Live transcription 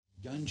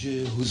گنج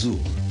حضور،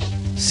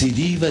 سی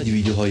دی و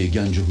دیویدیوهای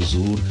گنج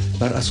حضور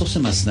بر اساس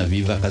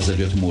مثنوی و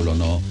غزلیات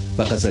مولانا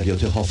و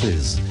غزلیات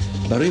حافظ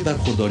برای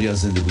برخورداری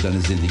از زنده بودن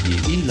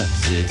زندگی این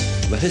لحظه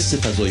و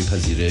حس فضای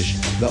پذیرش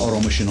و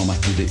آرامش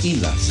نامحدود این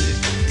لحظه،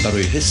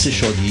 برای حس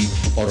شادی،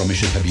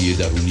 آرامش طبیعی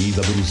درونی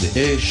و بروز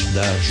عشق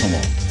در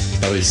شما،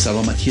 برای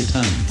سلامتی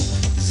تن،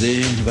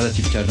 ذهن و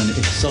لطیف کردن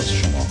احساس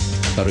شما،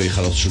 برای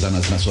خلاص شدن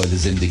از مسائل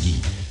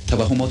زندگی،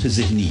 توهمات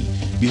ذهنی،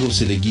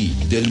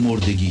 بی‌حوصلگی،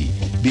 دلمردگی،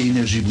 بی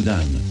انرژی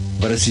بودن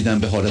و رسیدن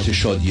به حالت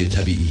شادی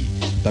طبیعی،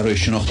 برای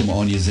شناخت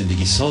معانی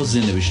زندگی ساز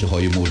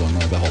نوشته‌های مولانا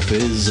و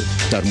حافظ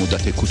در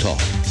مدت کوتاه.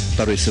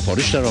 برای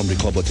سفارش در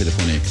آمریکا با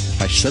تلفن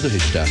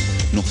 818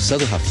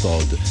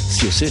 970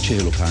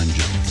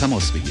 3345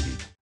 تماس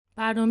بگیرید.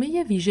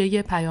 برنامه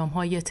ویژه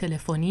پیام‌های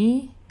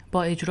تلفنی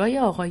با اجرای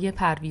آقای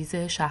پرویز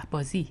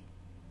شهبازی.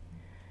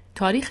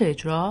 تاریخ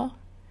اجرا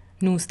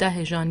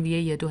 19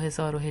 ژانویه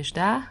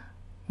 2018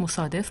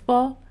 مصادف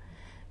با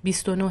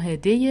 29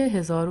 دی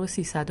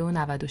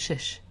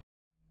 1396.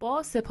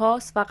 با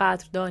سپاس و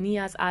قدردانی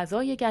از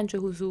اعضای گنج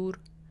حضور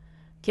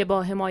که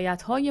با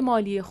حمایت‌های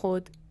مالی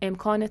خود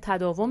امکان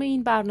تداوم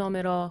این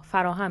برنامه را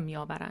فراهم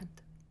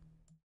می‌آورند.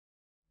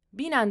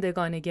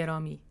 بینندگان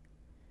گرامی،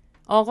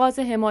 آغاز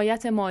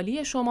حمایت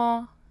مالی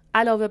شما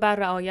علاوه بر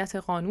رعایت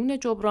قانون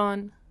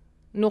جبران،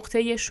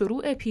 نقطه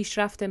شروع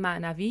پیشرفت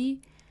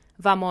معنوی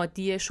و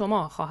مادی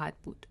شما خواهد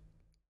بود.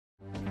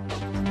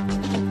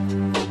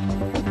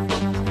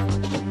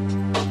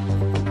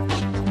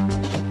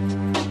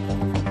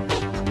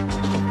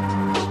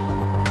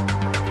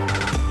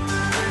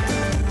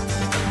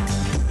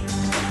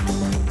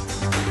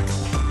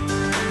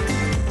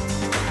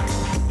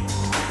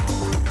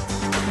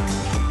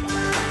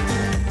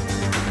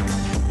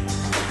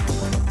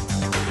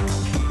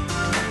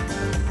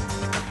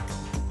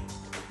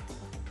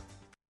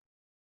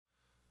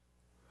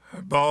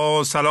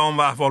 با سلام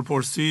و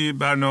احوالپرسی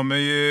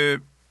برنامه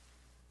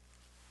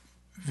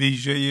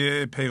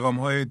ویژه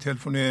پیغام‌های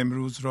تلفن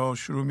امروز را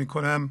شروع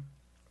می‌کنم.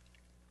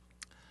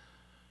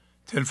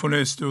 تلفن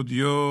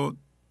استودیو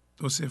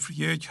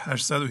 201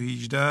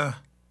 818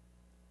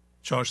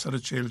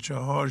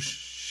 444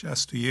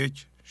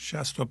 61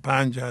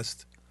 65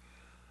 است.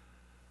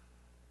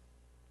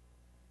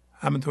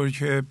 همونطوری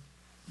که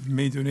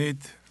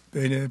می‌دونید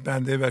بین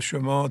بنده و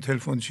شما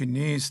تلفنچی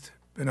نیست،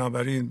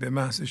 بنابراین به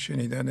محض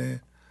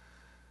شنیدن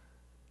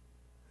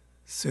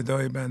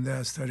صدای بنده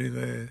از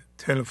طریق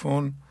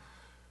تلفن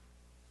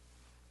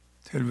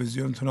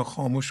تلویزیونتون رو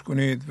خاموش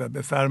کنید و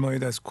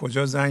بفرمایید از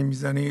کجا زنگ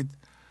میزنید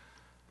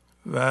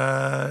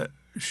و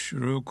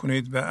شروع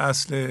کنید به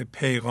اصل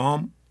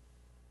پیغام.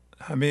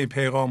 همه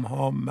پیغام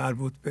ها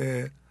مربوط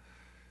به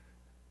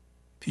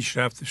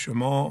پیشرفت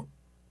شما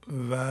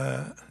و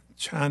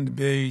چند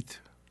بیت،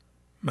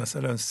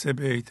 مثلا 3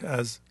 بیت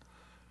از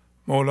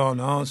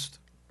مولاناست.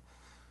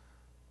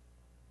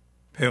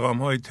 پیغام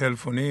های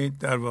تلفنی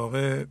در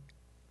واقع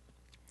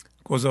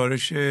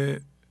گزارش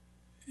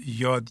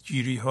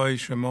یادگیری های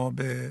شما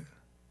به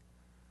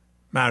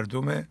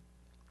مردمه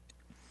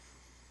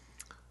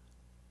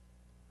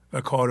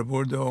و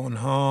کاربرد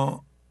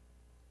آنها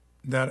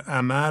در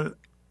عمل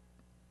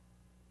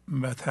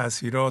و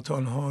تأثیرات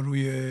آنها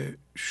روی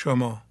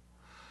شما.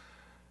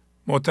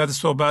 مدت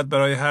صحبت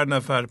برای هر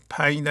نفر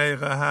 5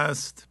 دقیقه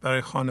هست،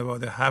 برای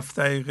خانواده 7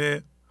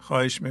 دقیقه.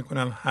 خواهش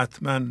میکنم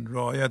حتما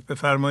رعایت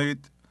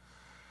بفرمایید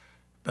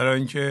برای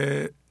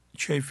اینکه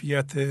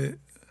کیفیت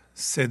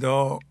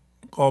صدا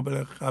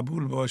قابل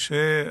قبول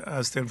باشه.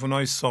 از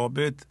تلفن‌های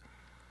ثابت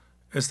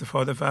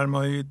استفاده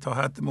فرمایید تا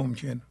حد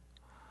ممکن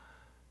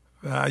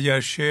و اگر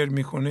شعر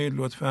میکنید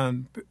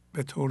لطفاً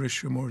به طور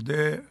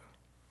شمرده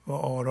و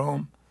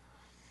آرام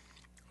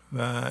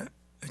و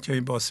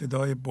که با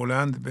صدای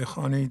بلند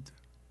بخوانید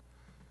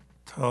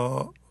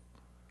تا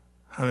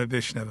همه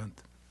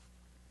بشنوند.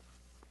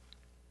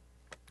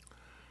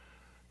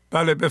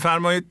 بله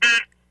بفرمایید.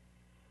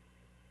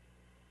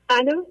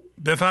 الو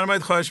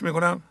بفرمایید، خواهش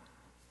میکنم.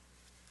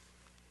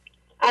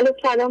 الو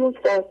سلام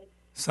استاد.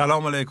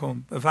 سلام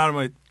علیکم،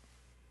 بفرمایید.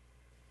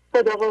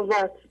 خدا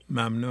قوت.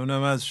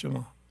 ممنونم از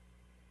شما.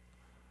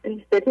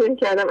 فکر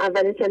کردم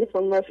اولین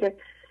تلفن باشه.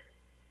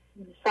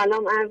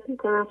 سلام عرض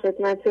میکنم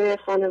خدمت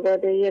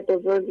خانواده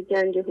بزرگ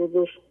گنج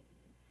حضور.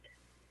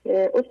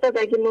 استاد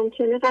اگه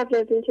ممکنه قبل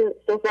از اینکه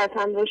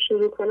صحبتم رو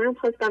شروع کنم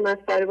خواستم از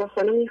فریبا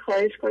خانم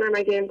خواهش کنم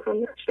اگه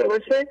امکان داشته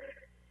باشه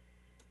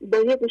با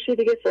یه گوشی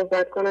دیگه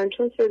صحبت کنن،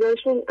 چون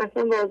صداشون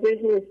اصلا واضح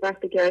نیست.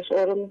 وقتی که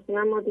اشعار رو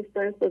میخونن ما دوست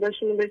داریم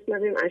صداشون رو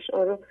بشنویم،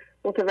 اشعار رو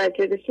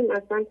متوجه بشیم.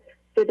 اصلا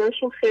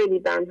صداشون خیلی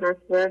بم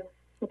هست و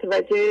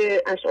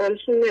متوجه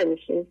اشعارشون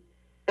نمیشیم.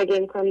 اگه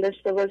امکان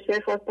داشته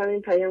باشه خواستم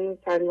این پیام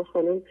فریبا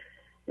خانم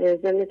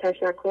ضمن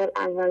تشکر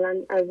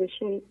اولا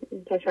ازشون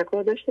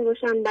تشکر داشته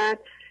باشم، بعد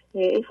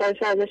این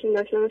خواهش ازشون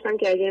داشته باشم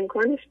که اگه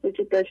امکانش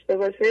وجود داشته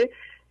باشه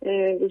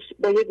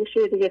با یه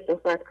گوشی دیگه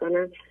صحبت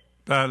کنم.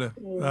 بله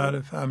بله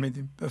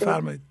فهمیدیم،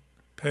 بفرمایید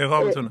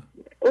پیغامتون.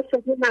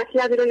 استاد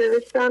مطلبی رو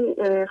نوشتم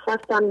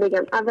خواستم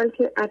بگم. اول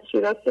که از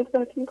شیراز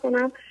صحبت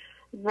میکنم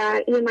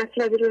و یه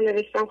مطلبی رو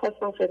نوشتم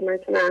خواستم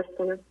خدمتتون عرض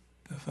کنم.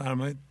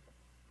 بفرمایید.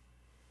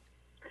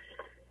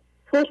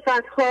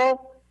 فرصت‌ها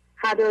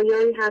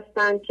هدایایی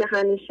هستند که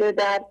همیشه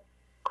در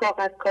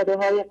کاغذ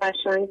کادوهای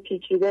قشنگ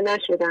پیچیده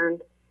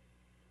نشدند.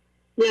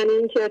 یعنی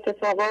اینکه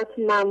اتفاقات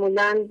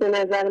معمولاً به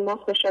نظر ما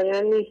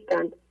خوشایند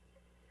نیستند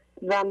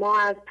و ما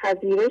از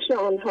پذیرش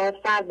آنها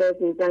سر باز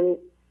می‌زنیم،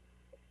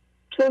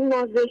 چون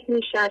ما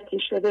ذهنی شرطی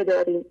شده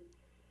داریم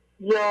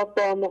یا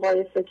با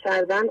مقایسه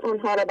کردن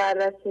آنها را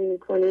بررسی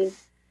می‌کنیم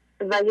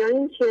و یا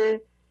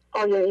اینکه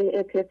آیا این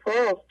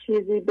اتفاق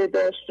چیزی به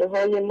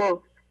داشته‌های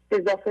ما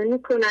اضافه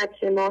می‌کند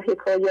که ما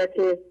حکایت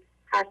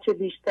هرچه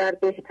بیشتر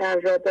بهتر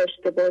را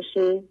داشته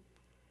باشیم.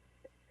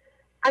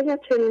 اگر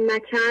چنین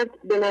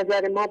نکرد به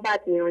نظر ما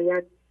بد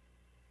می‌آید.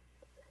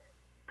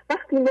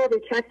 وقتی ما به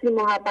کسی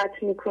محبت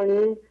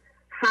می‌کنیم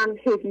هم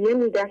هدیه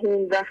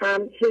می‌دهیم و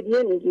هم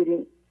هدیه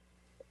می‌گیریم،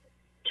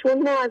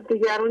 چون ما از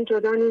دیگران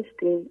جدا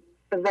نیستیم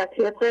و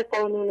طبق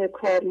قانون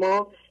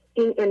کارما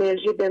این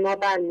انرژی به ما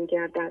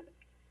برمیگردد،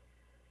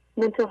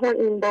 منتها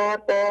این بار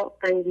با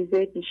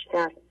انگیزه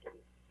بیشتر.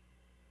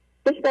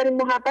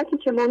 بهترین محبتی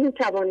که ما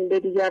میتوانیم به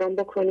دیگران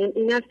بکنیم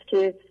این است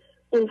که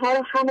اونها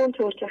را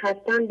همانطور که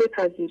هستن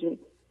بپذیریم،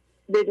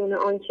 بدون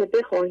آنکه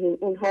بخواهیم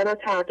اونها را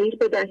تغییر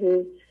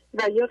بدهیم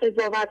و یا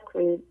قضاوت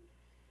کنیم.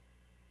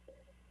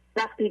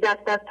 وقتی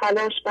دست از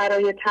تلاش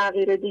برای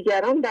تغییر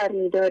دیگران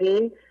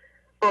برمی‌داریم،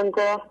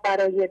 آنگاه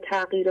برای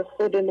تغییر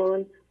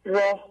خودمان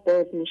راه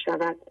باز می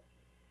شود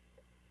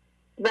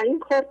و این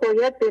کار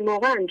باید به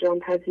موقع انجام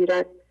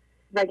پذیرد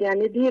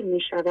وگرنه دیر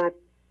می شود.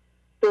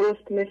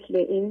 درست مثل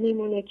این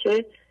میمونه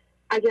که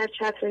اگر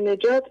چتر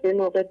نجات به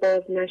موقع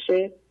باز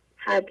نشه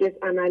هرگز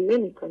عمل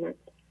نمی کند.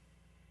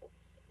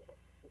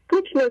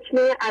 یک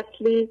نکته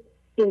اصلی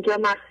اینجا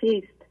مخفی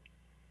است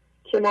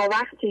که ما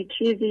وقتی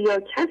چیزی یا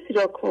کسی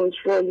را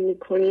کنترل می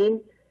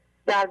کنیم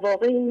در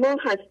واقع این ما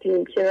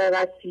هستیم که به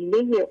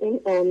وسیله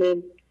اون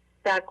عامل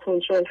در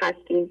کنترل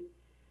هستیم،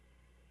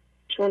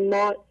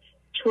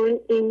 چون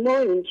این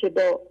ماییم که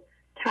با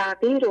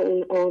تغییر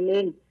اون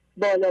عامل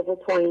بالا و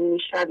پایین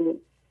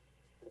میشویم.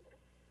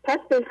 پس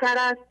بهتر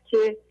است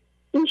که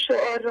این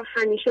شعار را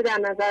همیشه در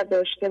نظر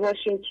داشته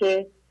باشیم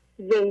که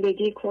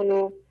زندگی کن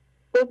و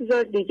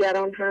بگذار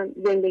دیگران هم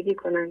زندگی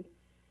کنند،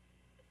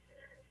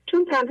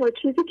 چون تنها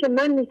چیزی که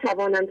من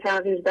میتوانم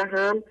تغییر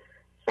دهم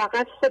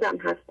فقط خودم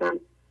هستم.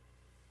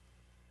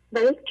 و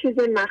یک چیز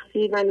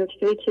مخفی و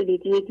نکته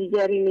کلیدی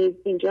دیگری نیز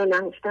اینجا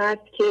نهفته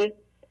است که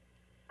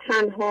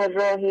تنها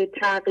راه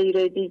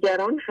تغییر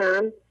دیگران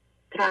هم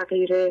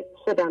تغییر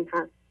خودم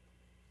هست.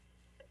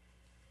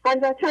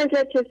 البته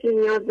اگر کسی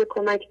نیاز به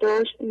کمک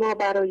داشت ما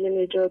برای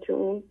نجات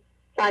اون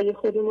سعی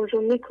خودمون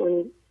رو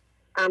میکنیم،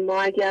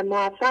 اما اگر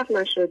موفق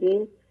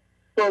نشدیم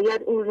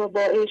باید اون رو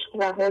با عشق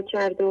رها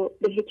کرد و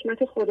به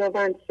حکمت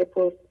خداوند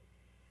سپرد.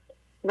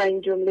 و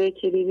این جمله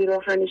کلیدی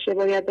رو همیشه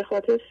باید به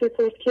خاطر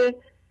سپرد که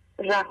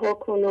رها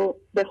کن و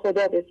به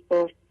خدا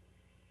بسپار.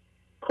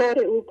 کار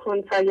او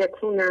کن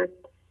فیکون است،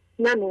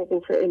 نه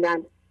موقوف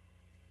علل.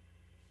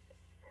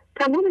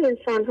 تمام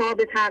انسان ها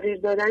به تغییر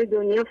دادن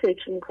دنیا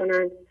فکر می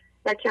کنند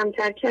و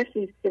کمتر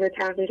کسی است که به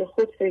تغییر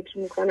خود فکر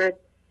می کند.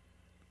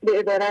 به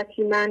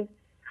عبارتی من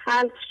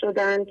خلق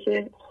شدم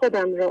که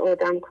خودم را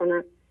آدم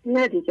کنم،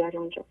 نه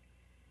دیگران را.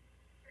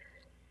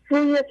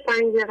 روی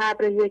سنگ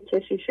قبر یک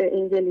کشیش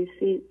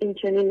انگلیسی این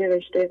چنین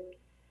نوشته: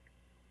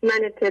 من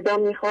ابتدا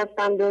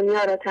میخواستم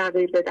دنیا را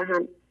تغییر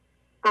بدهم،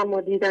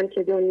 اما دیدم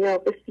که دنیا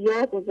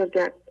بسیار بزرگ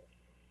است.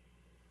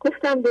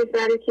 گفتم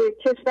بهتره که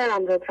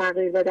کشورم را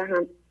تغییر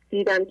بدهم،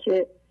 دیدم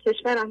که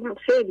کشورم هم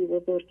خیلی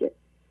بزرگه.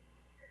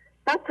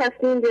 بعد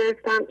تصمیم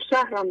گرفتم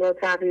شهرم را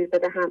تغییر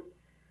بدهم،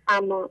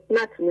 اما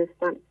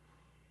نتونستم.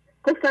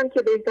 گفتم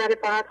که بهتره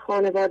فقط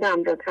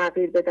خانواده‌ام را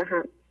تغییر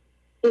بدهم.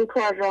 این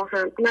کار را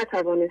هم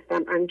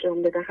نتوانستم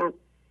انجام بدهم.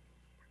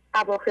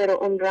 اواخر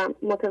عمرم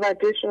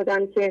متوجه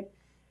شدم که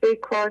ای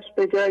کاش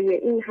به جای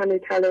این همه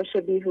تلاش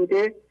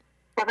بیهوده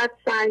فقط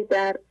سعی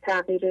در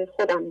تغییر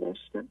خودم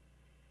داشتم.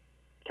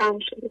 تمام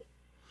شده.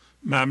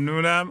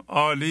 ممنونم،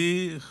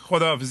 عالی.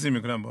 خداحافظی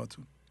میکنم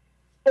باهاتون.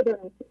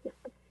 خداحافظ.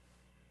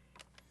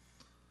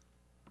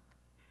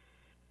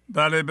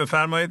 بله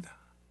بفرمایید.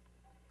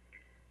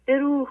 به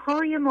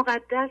روح‌های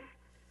مقدس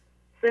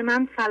ز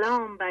من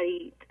سلام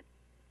برید،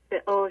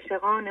 به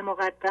عاشقان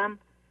مقدم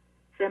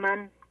ز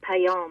من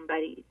پیام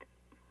برید.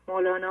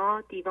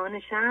 مولانا، دیوان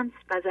شمس،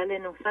 غزل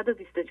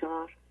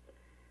 924.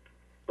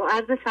 با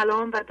عرض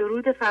سلام و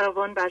درود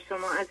فراوان بر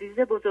شما عزیز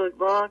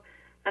بزرگوار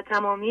و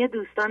تمامی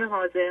دوستان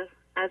حاضر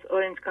از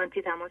اورنج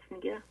کانتی تماس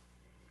میگیرم.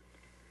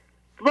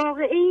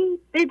 واقعی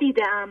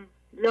بدیدم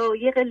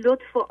لایق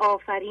لطف و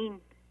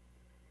آفرین،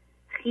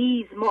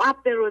 خیز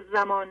معبر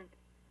الزمان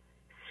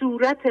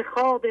صورت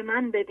خواب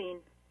من ببین.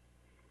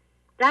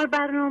 در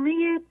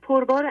برنامه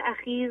پربار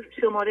اخیر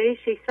شماره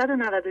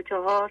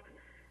 694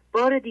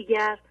 بار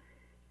دیگر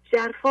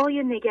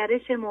ژرفای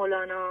نگرش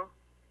مولانا،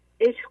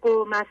 عشق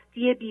و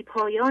مستی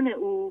بیپایان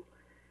او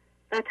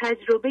و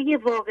تجربه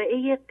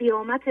واقعی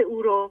قیامت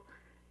او رو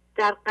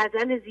در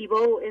غزل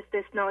زیبا و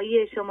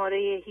استثنایی شماره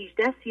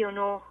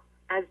 1839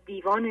 از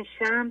دیوان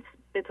شمس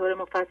به طور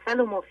مفصل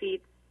و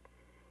مفید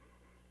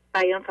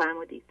بیان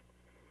فرمودید.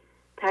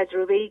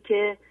 تجربه‌ای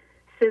که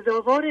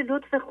سزاوار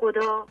لطف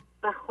خدا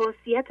و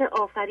خاصیت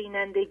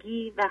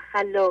آفرینندگی و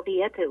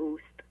خلاقیت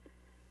اوست.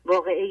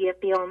 واقعه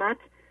قیامت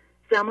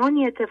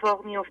زمانی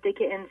اتفاق می‌افته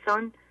که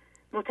انسان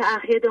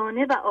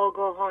متعهدانه و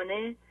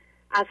آگاهانه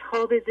از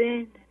خواب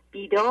ذهن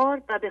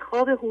بیدار و به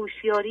خواب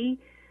هوشیاری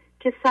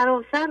که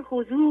سراسر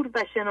حضور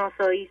و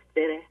شناسایی است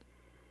بره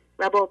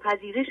و با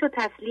پذیرش و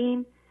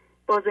تسلیم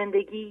با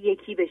زندگی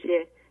یکی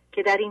بشه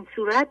که در این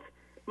صورت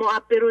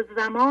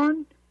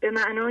معبرالزمان به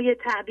معنای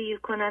تعبیر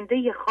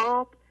کننده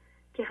خواب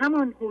که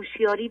همان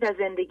هوشیاری و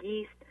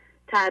زندگی است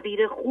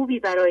تعبیر خوبی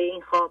برای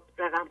این خواب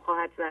رقم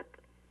خواهد زد.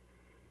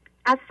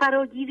 از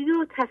فراگیری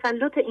و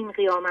تسلط این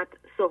قیامت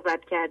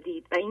صحبت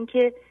کردید و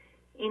اینکه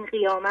این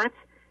قیامت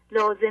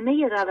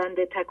لازمه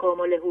روند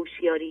تکامل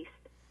هوشیاری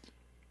است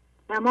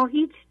و ما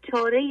هیچ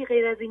چاره‌ای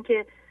غیر از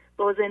اینکه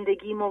با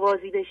زندگی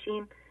موازی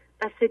بشیم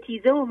و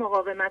ستیزه و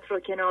مقاومت را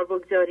کنار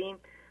بگذاریم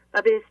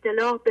و به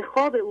اصطلاح به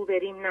خواب او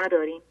بریم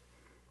نداریم.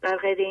 در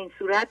غیر این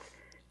صورت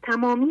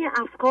تمامی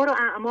افکار و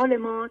اعمال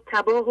ما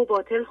تباه و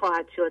باطل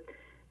خواهد شد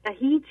و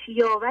هیچ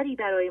یاوری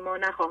برای ما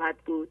نخواهد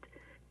بود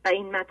و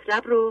این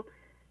مطلب رو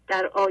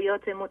در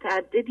آیات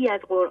متعددی از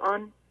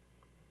قرآن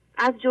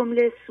از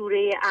جمله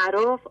سوره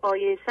اعراف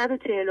آیه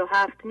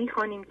 147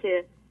 می‌خوانیم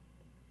که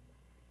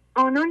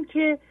آنان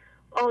که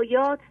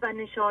آیات و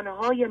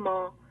نشانه‌های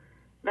ما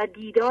و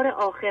دیدار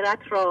آخرت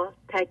را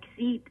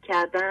تکذیب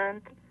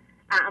کردند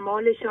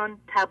اعمالشان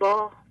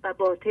تباه و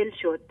باطل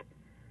شد.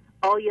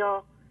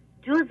 آیا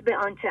جز به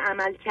آنچه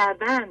عمل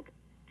کردند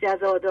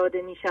جزا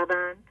داده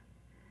می‌شوند؟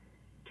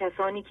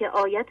 کسانی که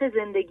آیت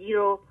زندگی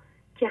رو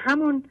که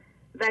همون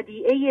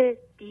ودیعه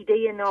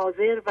دیده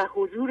ناظر و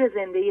حضور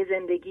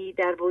زندگی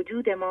در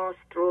وجود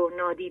ماست رو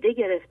نادیده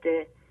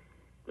گرفته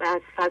و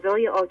از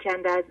فضای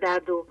آکنده از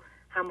درد و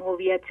هم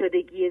هویت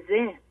شدگی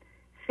ذهن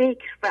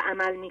فکر و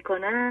عمل می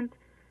کنند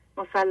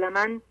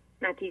مسلماً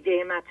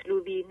نتیجه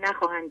مطلوبی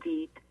نخواهند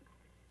دید.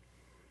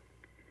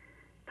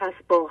 پس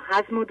با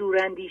حزم و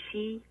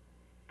دوراندیشی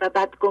و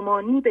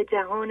بدگمانی به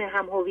جهان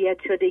هم هویت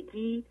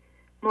شدگی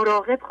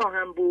مراقب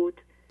خواهم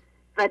بود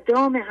و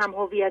دام هم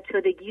هویت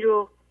شدگی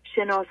رو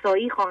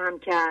شناسایی خواهم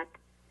کرد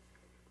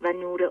و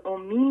نور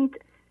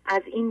امید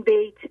از این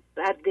بیت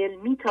بر دل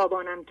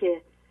میتابانم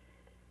که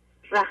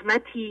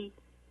رحمتی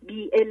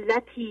بی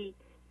علتی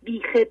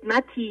بی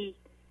خدمتی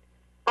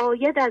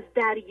آید از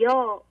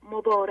دریا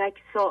مبارک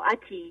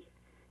ساعتی.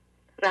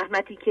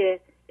 رحمتی که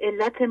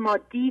علت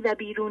مادی و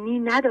بیرونی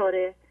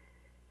نداره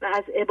و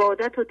از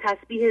عبادت و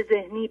تسبیح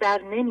ذهنی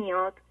بر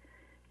نمیاد،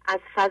 از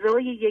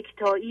فضای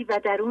یکتایی و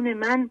درون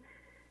من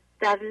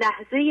در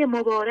لحظه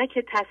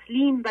مبارک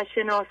تسلیم و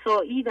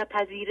شناسایی و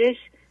پذیرش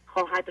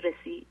خواهد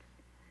رسید.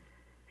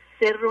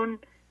 سر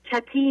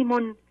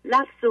کتیم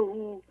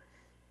لفظه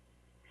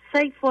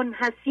سیف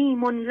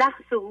حسیم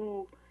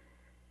لحظه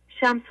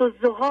شمس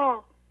الضحی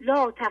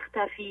لا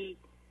تختفی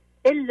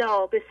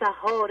الا به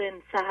سحار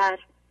سحر.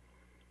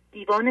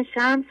 دیوان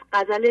شمس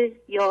غزل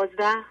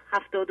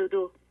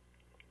 1172.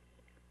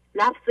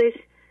 لفظش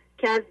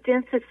که از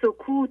جنس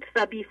سکوت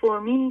و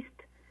بی‌فرمی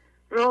است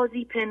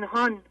رازی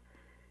پنهان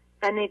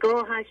و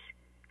نگاهش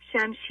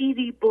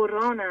شمشیری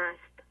بران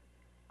است.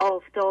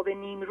 آفتاب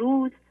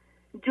نیمروز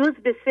جز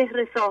به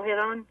سحر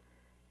ساحران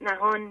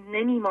نهان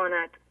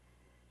نمیماند.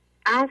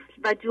 اصل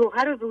و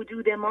جوهر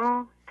وجود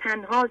ما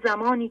تنها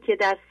زمانی که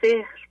در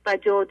سحر و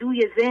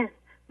جادوی ذهن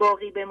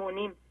باقی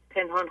بمونیم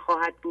پنهان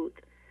خواهد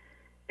بود.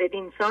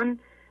 بدینسان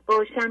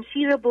با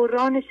شمشیر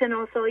بران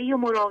شناسایی و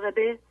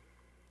مراقبه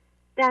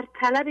در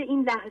طلب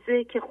این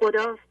لحظه که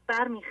خداست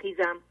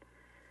برمیخیزم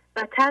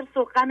و ترس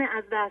و غم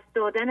از دست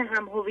دادن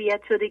هم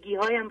هویت شدگی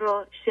هایم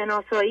را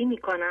شناسایی می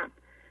کنم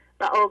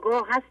و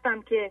آگاه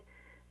هستم که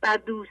بر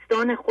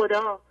دوستان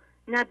خدا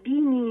نه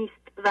بیمی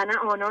است و نه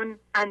آنان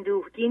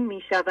اندوهگین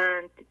می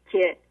شوند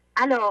که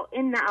الا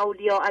ان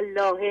اولیاء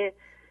الله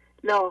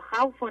لا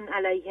خوف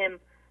علیهم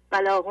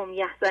ولا هم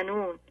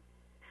یحزنون.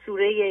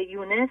 سوره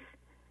یونس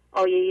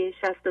آیه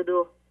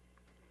 62.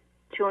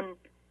 چون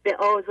به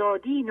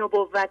آزادی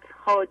نبوت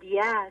هادی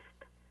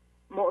است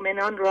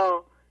مؤمنان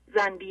را ز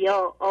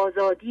انبیا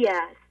آزادی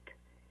است.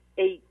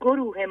 ای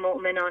گروه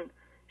مؤمنان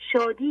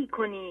شادی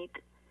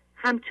کنید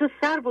همچو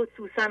سرو و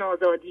سوسن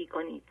آزادی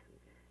کنید.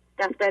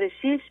 دفتر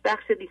 6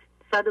 بخش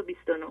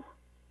 129.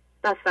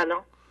 و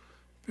سلام.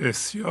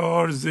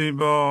 بسیار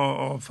زیبا،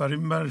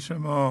 آفرین بر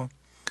شما.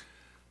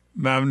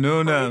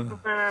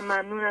 ممنونم.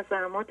 ممنون از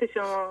زحمات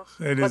شما.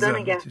 خیلی خدا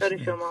نگهدار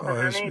شما.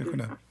 خواهش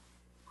میکنم.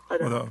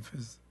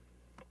 خداحافظ.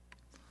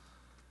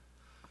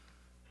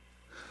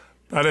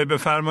 بله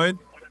بفرمایید.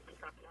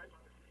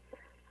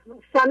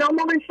 سلام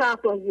آقای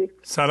شهبازی.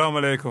 سلام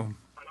علیکم.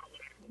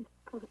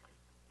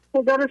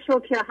 خدا رو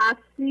شکر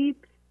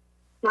هستید.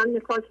 من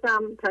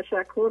میخواستم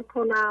تشکر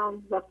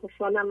کنم و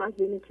خوشحالم از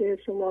اینی که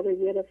شما رو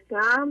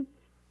گرفتم.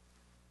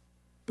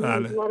 بله.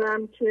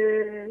 امیدوارم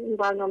که این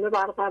برنامه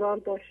برقرار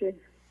باشه.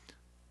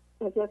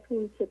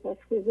 ازتون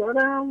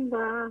سپاسگزارم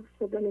و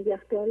خدا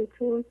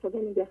نگهدارتون، خدا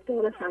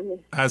نگهدار همه.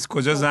 از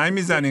کجا زنگ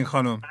میزنین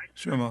خانم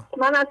شما؟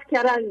 من از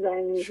کرج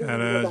زنگ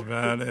میزنم. کرج،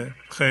 بله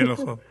خیلی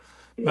خوب.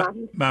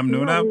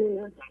 ممنونم.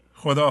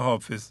 خدا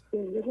حافظ.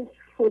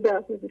 خدا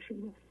حافظ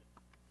شما.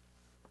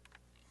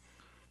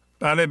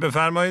 بله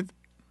بفرمایید.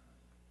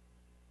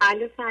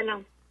 الو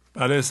سلام.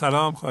 بله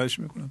سلام، خواهش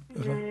میکنم.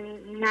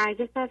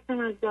 نرگس هستم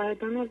از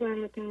زاهدان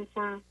مزاحمتون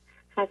میشم.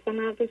 خسته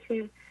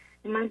نباشین.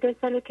 من 2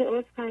 ساله که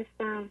عضو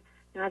هستم.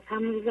 از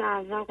همون روز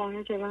اول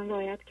قانون جبران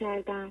رعایت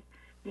کردم.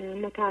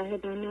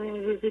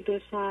 متعهدانه روزی 2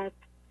 ساعت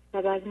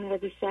و بعضی موقع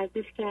بیشتر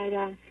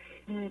کردم.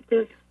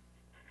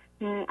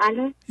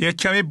 الان یک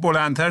کمی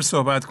بلندتر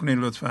صحبت کنین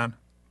لطفاً.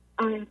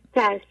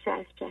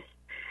 چشم.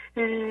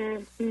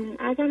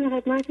 از آن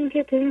خدمتون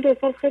که تو این 2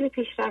 سال خیلی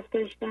پیشرفت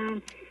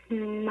داشتم،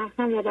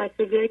 مثلا با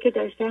بستگی‌هایی که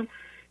داشتم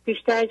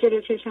بیشتر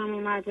جلو چشم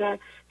اومد و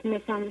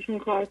تونستم بهشون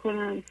کار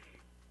کنم.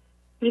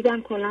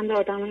 دیدم کلا به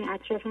آدمای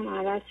اطرافم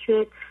عوض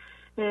شد.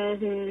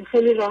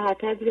 خیلی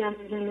راحت‌تر دیدم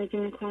زندگی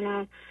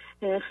میکنم،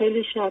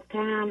 خیلی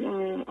شادترم،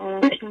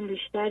 آرامشم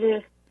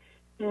بیشتره.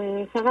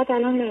 فقط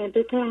الان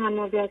 2 تا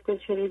هم‌هویت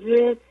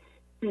گذشتگی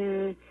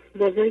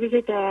بزرگی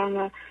که دارم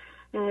و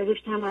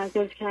روش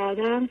تمرکز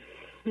کردم،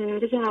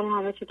 یکی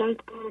هم‌هویت شدن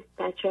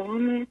با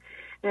بچه‌هامه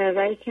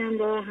و یکی هم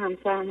با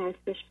همسرم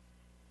هستش.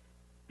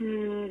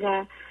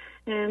 و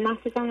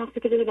مخصوصا وقتی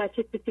که داره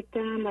بچه کوچیک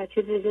دارم،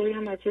 بچه بزرگی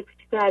هم بچه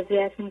کوچیک رو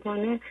اذیت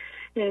میکنه،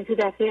 تو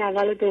دفعه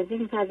اول و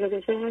دوم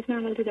تجربه‌شو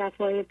هستم، ولی تو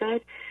دفعه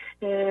بعد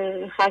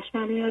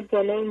خشمم میاد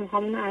بالا و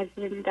میخوام اونو از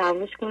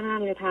دعواش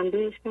کنم یا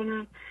تنبیهش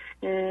کنم.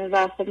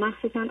 و خب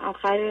مخصوصا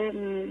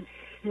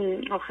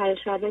آخر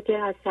شبه که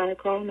از سر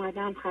کار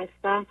اومدم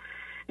خستم،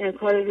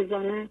 کار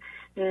روزانه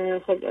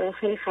خب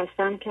خیلی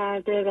خستم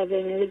کرده و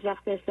بین روز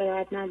وقت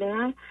استراحت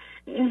ندارم.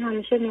 این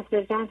همیشه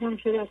نقطه ضعف هم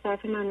شده از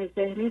طرف من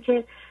ذهنی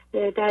که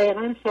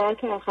دقیقا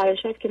ساعت آخر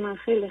شب که من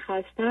خیلی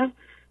خستم،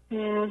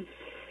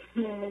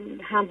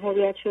 هم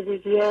هویت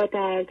شدگی یا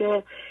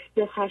دردا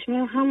یا خشم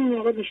همون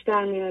موقع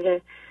بیشتر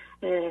میاره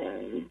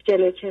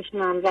جلو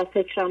چشمم و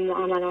فکرم و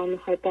عملم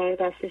میخواد در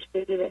دستش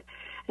بگیره.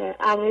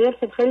 اوایل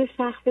خب خیلی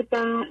سخت بود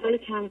برام، ولی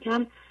کم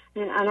کم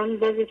الان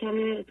باز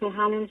کمی تو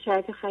همون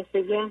شرط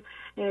خستگی هم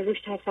روش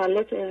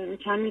تسلط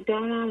کمی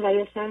دارم و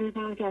یا سعی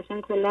میکنم که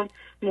اصلا کلا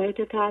محیط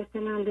رو ترک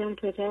کنم بیام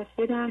تو طرف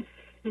خودم.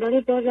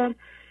 ولی بازم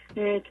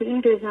تو این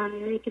 2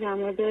 زمینه‌ای که در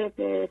مورد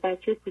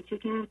بچه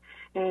کوچیکم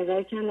و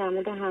یکی در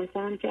مورد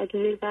همسرم که اگه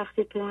یه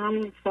وقتی تو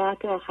همون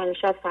ساعت آخر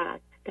شب فقط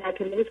در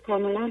طول روز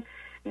کاملا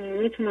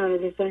میتونم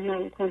روی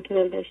ذهنم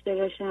کنترل داشته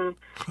باشم،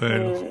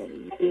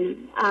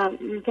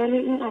 ولی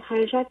این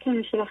آخر شب که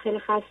میشه و خیلی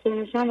خسته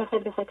میشم و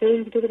خب به خاطر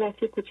این که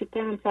بچه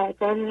کوچیک‌ترم سر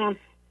کار میرم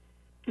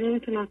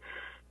نمیتونم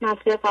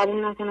مسئله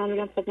قبول نکنم،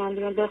 میگم خب من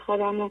بیام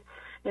بخوابم و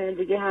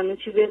دیگه همه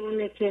چی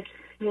بمونه که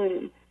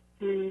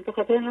به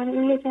خاطر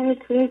همین یکمی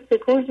توی این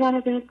سکوز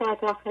منو به این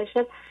ساعت آخر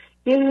شب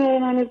یه میاره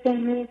من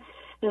ذهنی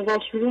و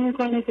شروع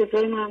میکنه که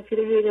جای منفی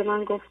رو به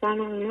من گفتن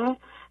و اینا.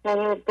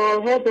 و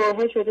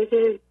بارها شده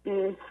که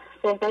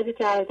صحبتی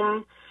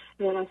کردم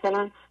یا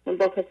مثلا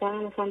با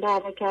پسرم مثلا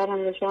دعوا کردم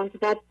یا شما که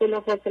بعد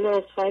بلافاصله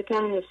عذرخواهی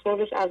کردم یا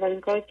صبحش اولین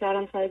کاری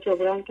کردم سر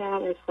جبران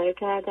کردم عذرخواهی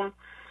کردم.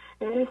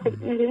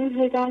 خب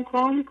این هیدم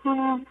کار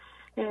میکنم،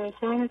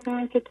 سعی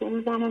میکنم که تو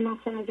اون زمان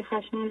مثلا اگه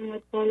خشمم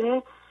میاد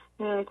بالا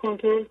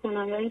کنترل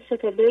کنم. و این 3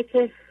 تا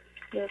بیت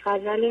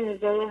غزل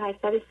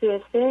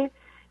 1833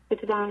 که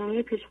تو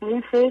برنامه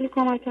پیشخونی خیلی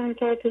کمکم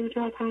کرد تو این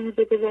 4-5 روز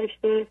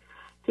گذشته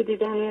تو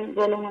دیدن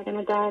بالا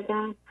اومدن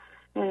دردم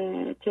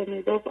که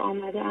میگفت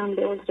آمده ام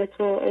به عذر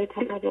تو ای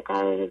طلب و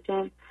قرار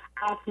جان،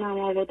 عفو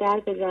نما و در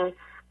بذار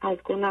از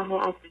گناه و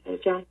عفو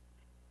جان.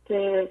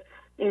 که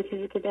این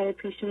چیزی که داره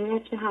پیش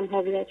میاد چه هم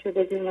هویت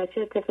شده دیم و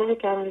چه اتفاقی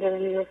که الان داره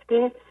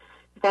میفته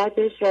باید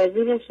بهش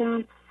راضی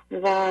بشم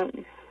و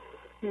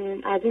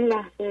از این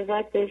لحظه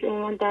بعد بهش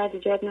عنوان درد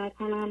ایجاد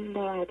نکنم،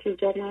 ناراحتی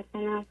ایجاد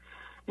نکنم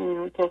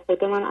تا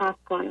خدا من عفو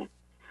کنه.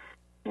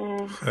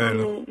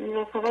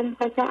 و فقط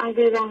میخواستم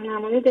اگه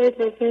راهنمایی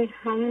دارید واسه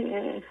همین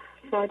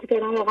ساعتی که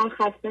دارم واقعا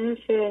خسته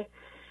میشه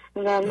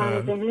و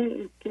من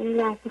ذهنی این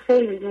لحظه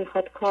خیلی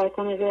میخواد کار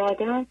کنه رو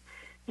آدم،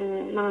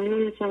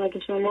 ممنون میشم اگه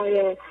شما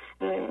یا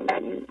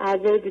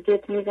اعضای دیگه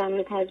تو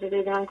میزنه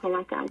تجربه دارم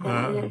کمکم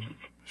کنم.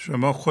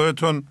 شما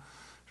خودتون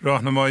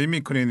راهنمایی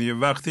میکنید یه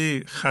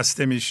وقتی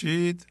خسته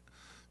میشید،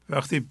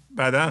 وقتی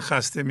بدن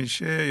خسته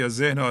میشه یا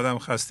ذهن آدم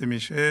خسته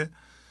میشه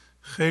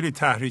خیلی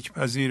تحریک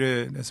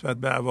پذیره نسبت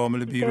به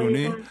عوامل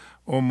بیرونی.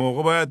 اون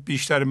موقع باید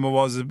بیشتر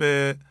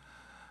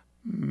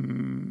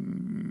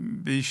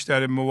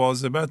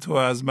مواظبت رو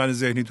از من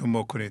ذهنیتون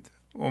بکنید.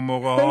 اون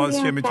موقع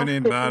هاست که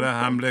میتونین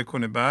حمله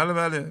کنه.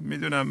 بله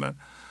میدونم، من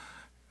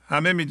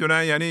همه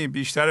میدونن، یعنی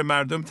بیشتر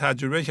مردم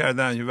تجربه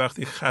کردن که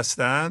وقتی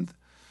خستند،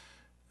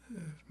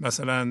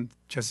 مثلا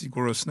کسی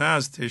گرسنه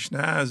است، تشنه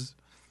است،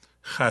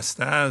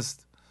 خسته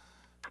است،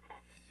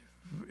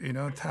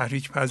 اینا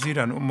تحریک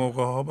پذیرن. اون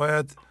موقع ها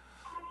باید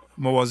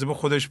مواظب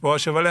خودش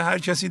باشه، ولی هر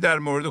کسی در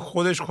مورد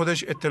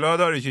خودش اطلاع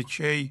داره که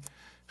کی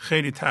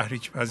خیلی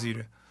تحریک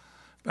پذیره.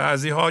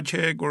 بعضی ها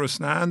که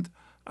گرسنند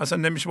اصلا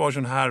نمیشه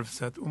باشون حرف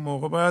زد. اون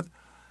موقع باید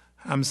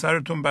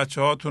همسرتون،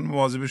 بچه هاتون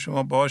مواظب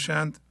شما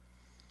باشند.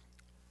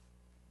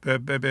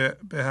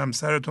 به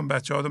همسرتون،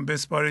 بچه هاتون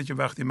بسپارید که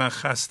وقتی من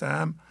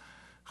خستم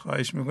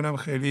خواهش میکنم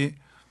خیلی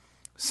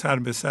سر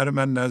به سر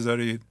من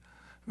نذارید.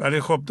 ولی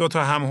خب 2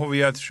 تا هم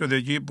هویت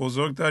شدگی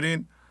بزرگ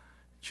دارین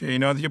که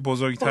اینا دیگه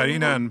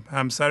بزرگترینن،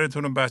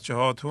 همسرتون و بچه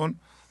هاتون،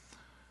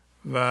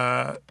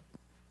 و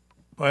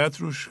باید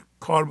روش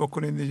کار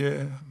بکنین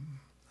دیگه.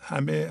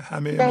 همه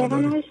ما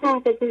داریم.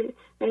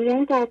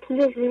 یعنی در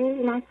طول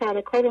روز من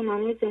سر کار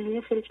منوی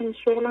ذهنی خیلی، چون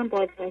شغلم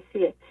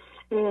بازرسیه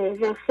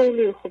و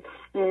خیلی خوب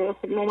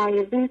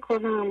ممیزی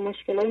میکنم،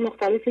 مشکلات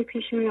مختلفی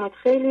پیش میاد،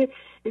 خیلی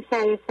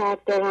سر سر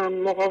دارم،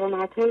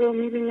 مقاومت ها رو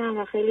میبینم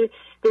و خیلی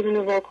بدون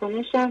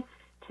واکنشم.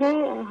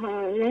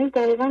 یعنی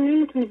دقیقا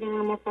نمیتونی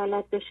بینم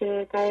مسلط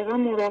بشه، دقیقا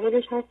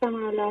مراقبش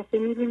هستم، هر لحظه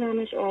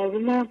میبینمش،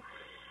 آرومم،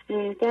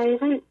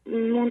 دقیقا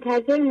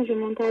منتظر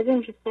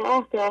میشه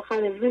ساعت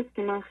آخر روز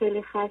که من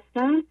خیلی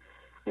خستم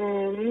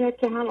میاد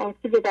که هم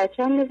آسیب به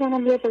بچه‌م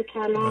بزنم یا به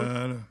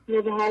کلام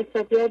یا به هر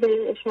سب یا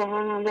به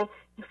شوهرم. و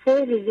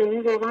خیلی زیادی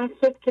واقعا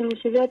صبح که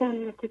میشه یادم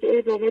میفته که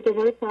ای بابا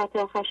دوباره ساعت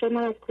آخر شد،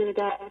 من از کوره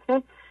در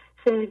رفتم،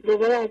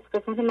 دوباره از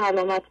قسمت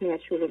ملامت میاد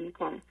شروع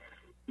میکنه،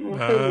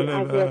 خیلی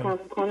اذیتم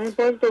میکنه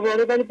باز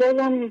دوباره. ولی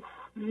بازم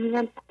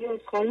میگم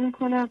خواهی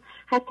میکنم،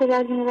 حتی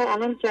بعضی موقع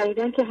الان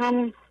جدیدن که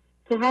همون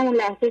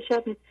لحظه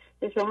شب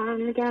به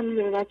شوهرم میگم،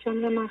 به بچه‌م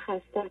میگم من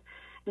خستم،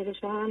 به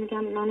شوهرم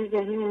میگم من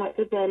ذهنی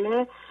اومده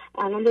بالا،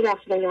 الان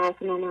ببخشید اگه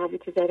حرف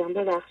نامربوطی زدم،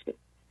 ببخشید.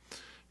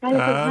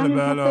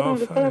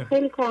 بله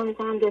خیلی کار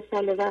میکنم 2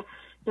 ساله و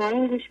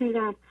دارم گوش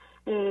میدم.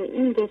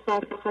 این 2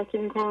 ساعت آخر که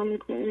این کار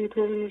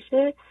اینطوری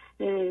میشه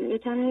یه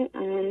کمی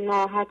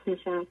ناراحت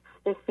میشم،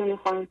 قصه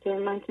میخوام که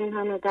من که این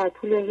همه در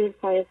طول روز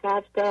پای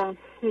سبز دارم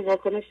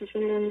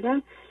واکنششون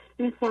نمیدم،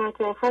 این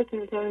ساعت آخر که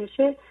اینطوری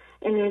میشه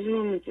انرژی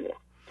رو میگیره.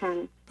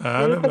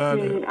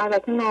 بله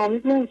البته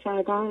ناامید نمیشم،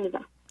 ادامه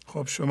میدم.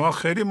 خب شما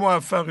خیلی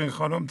موفقین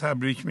خانم،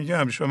 تبریک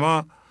میگم.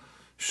 شما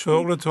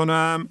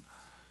شغلتونم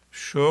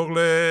شغل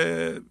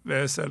به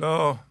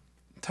اصطلاح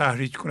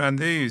تحریک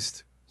کننده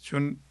است،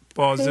 چون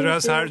بازر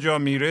از هر جا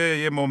میره،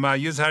 یه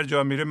ممیز هر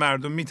جا میره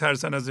مردم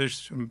میترسن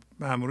ازش، چون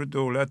مأمور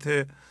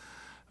دولته.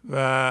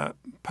 و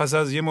پس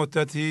از یه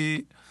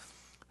مدتی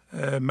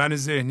من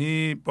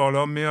ذهنی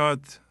بالا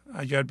میاد،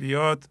 اگر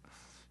بیاد،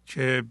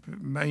 که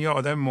من یه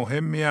آدم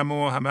مهمیم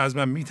و همه از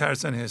من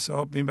میترسن،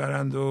 حساب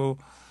میبرند و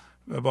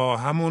با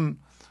همون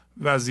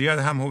وضعیت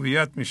هم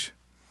هویت میشه.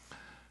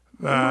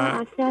 و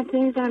اصلا تو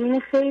این زمینه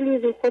خیلی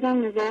رو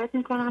خودم نظارت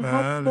میکنم.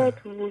 حتی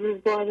تو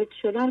ورود وارد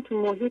شدم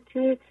تو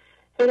محیطی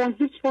خودم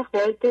هیچ وقت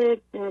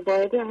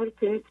وارد هر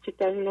توی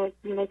کوچکترین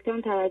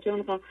نکته توجه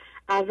میکنم،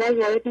 اول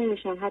وارد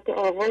نمیشم، حتی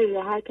آقای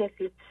یا هر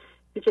کسی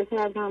کوچکتر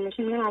از من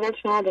باشه میگم اول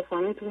شما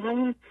بفهمید. تو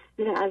همین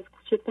از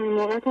کوچکترین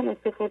موقعیت هم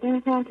استفاده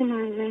میکنم که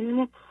من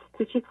ذهنیمو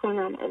کوچیک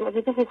کنم.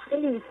 البته خب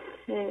خیلی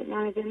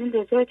من ذهنیم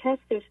بزرگ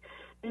هستش،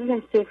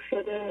 نمیدونم صفر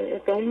شده،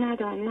 ادعایی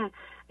ندارم، نه،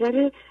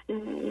 ولی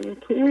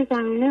تو این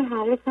زمینه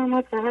حواسم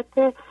هست و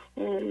حتی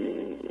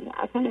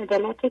اصلا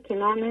عدالت رو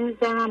کنار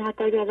نمیذارم.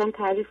 حتی اگر ازم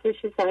تعریف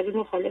بشه سریع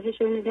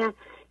مخالفش رو میگم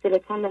که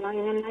لطفا به من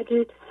اینو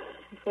نگید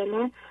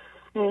فلان.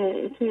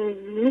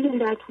 میگم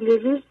در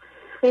طول روز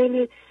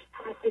خیلی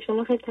حرف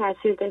شما خیلی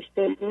تاثیر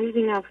داشته،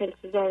 میبینم خیلی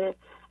چیزا رو،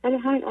 ولی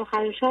همین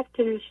آخر شب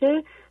که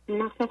میشه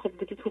مثلا خب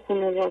دیگه تو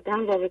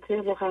خانواده‌ام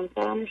رابطه با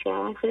همسرم و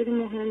شوهرم خیلی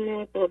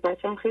مهمه، با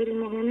بچه‌م خیلی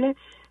مهمه.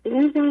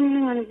 این زمینه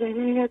من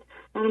ذهنی میاد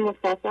من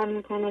مستثر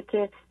میکنه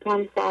که تو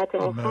همین ساعت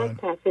آخر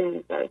تاثیر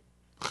میذاره.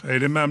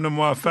 خیلی ممنون،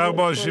 موفق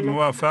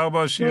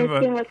باشیم.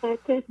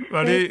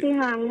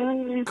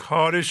 ولی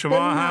کار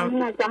شما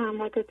هم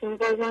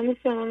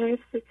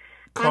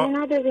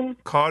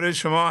کار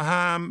شما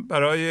هم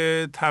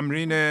برای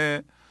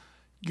تمرین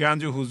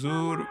گنج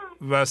حضور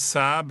و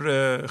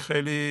صبر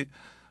خیلی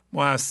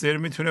موثر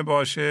میتونه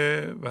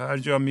باشه و هر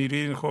جا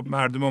میرین خب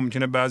مردم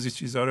ممکنه بعضی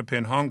چیزها رو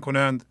پنهان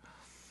کنند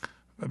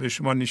و به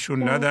شما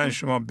نشون ندن،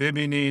 شما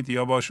ببینید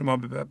یا با شما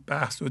به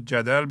بحث و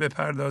جدل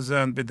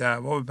بپردازند، به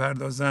دعوا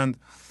بپردازند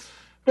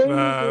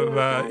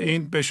و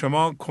این به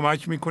شما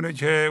کمک میکنه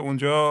که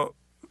اونجا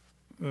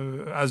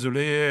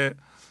عضله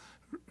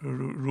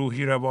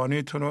روحی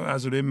روانیتون و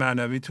عضله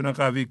معنویتون رو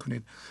قوی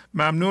کنید.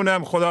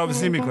 ممنونم،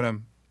 خداحافظی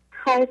میکنم.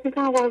 خواهش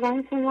میکنم،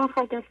 قربان شما،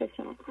 خداحافظ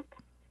شما.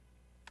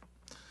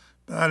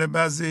 بله،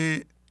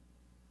 بعضی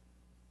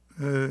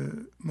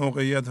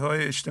موقعیت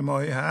های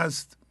اجتماعی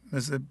هست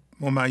مثل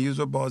ممیز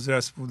و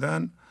بازرس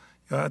بودن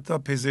یا حتی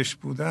پزشک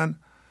بودن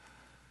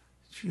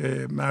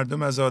که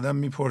مردم از آدم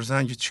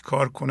میپرسن که چی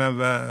کار کنن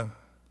و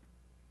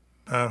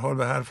به هر حال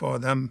به حرف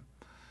آدم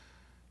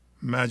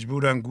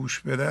مجبورن گوش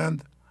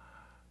بدند.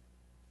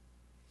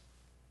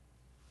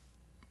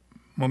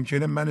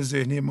 ممکنه من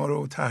ذهنی ما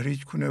رو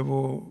تحریک کنه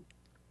و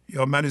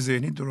یا من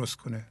ذهنی درست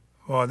کنه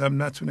و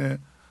آدم نتونه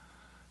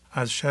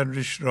از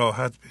شرش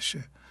راحت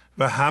بشه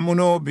و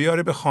همونو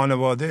بیاره به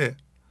خانواده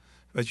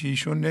و که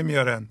ایشون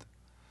نمیارند.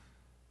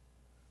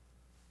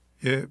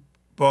 یه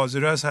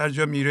بازره از هر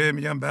جا میره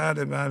میگم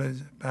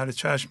بله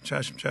چشم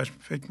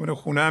فکر کنه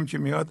خونه هم که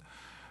میاد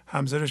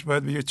همسرش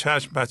باید بگه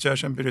چشم،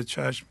 بچه‌ش هم بره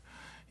چشم،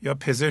 یا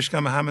پزشک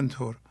هم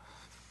همینطور،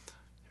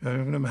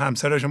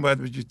 همسرش هم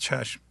باید بگه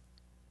چشم.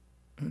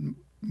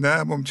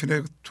 نه،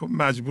 ممکنه تو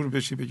مجبور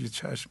بشی بگی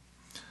چشم.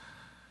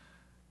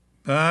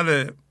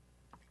 بله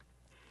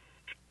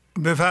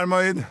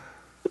بفرمایید.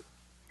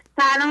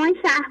 سلام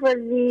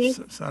شهبازی.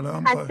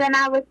 سلام. خسته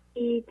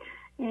نباشید.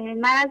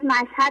 من از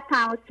مشهد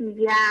تماس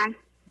میگیرم.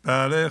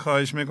 بله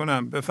خواهش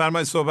میکنم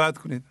بفرمایید صحبت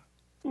کنید.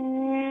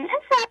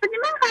 شهبازی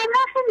من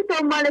قبلا خیلی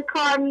دنبال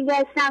کار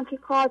میگشتم که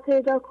کار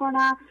پیدا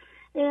کنم.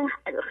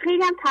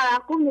 خیلی هم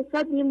توقع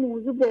نسبت به یه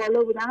موضوع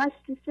بالا بودم. از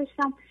دوست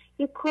داشتم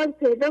یه کار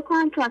پیدا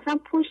کنم که مثلا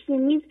پشت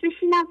میز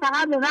بشینم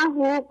فقط به من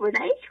حقوق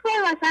بدن، هیچ کار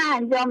مثلا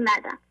انجام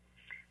ندم.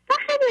 و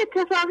خیلی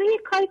اتفاقی یه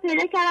کاری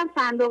پیدا کردم،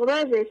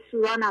 صندوقدار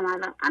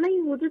رستورانم. الان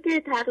یه حدود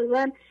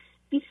تقریبا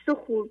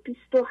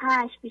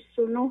 28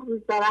 29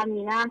 روز دارم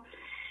میرم.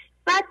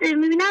 بعد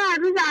میبینم از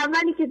روز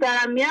اولی که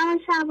دارم میرم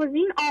شهبازی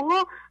این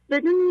آقا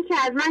بدون اینکه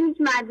از من هیچ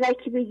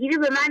مدرکی بگیره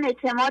به من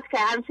اعتماد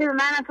کرد. همیشه به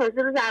من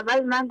تازه روز اول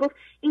به من گفت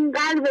این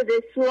قلب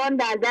رستوران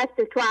در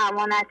دست تو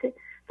امانته.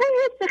 و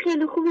یه حس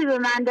خیلی خوبی به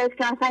من داد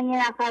که مثلا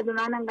یه نفر به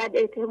من انقدر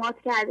اعتماد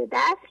کرده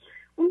دست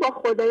اون با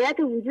خدایت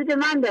وجود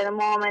من داره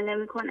معامله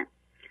میکنه.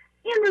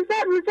 این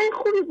روزای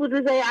خوبی بود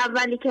روزای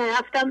اولی که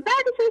رفتم.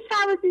 بعدش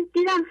شهبازی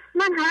دیدم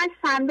من همش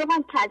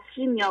صندوقم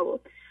کسری می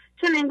آورد،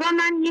 چون انگار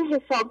من یه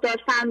حسابدار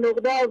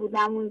صندوقدار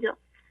بودم اونجا.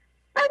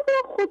 بعد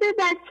خود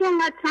بچه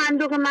انقدر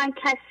صندوق من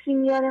کسری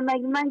میاره،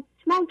 مگه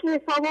من که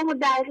حسابامو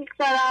دقیق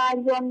دارم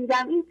انجام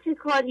میدم، این چه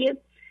کاریه؟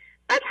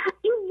 بعد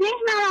این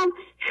ذهنم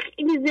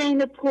خیلی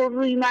ذهن پر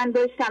روی من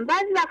داشتم.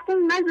 بعضی وقتا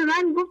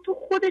من گفت تو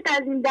خودت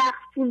از این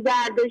دخل پول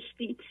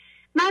برداشتی.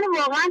 من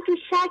واقعا تو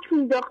شک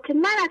مینداخت که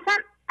من اصلا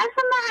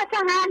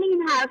حال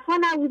این حرفا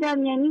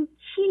نبودم. یعنی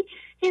چی؟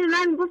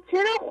 من گفت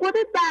چرا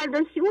خودت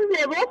برداشتی؟ اون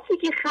لباسی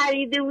که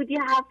خریده بودی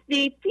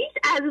هفته پیش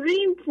از روی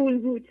این پول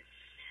بود.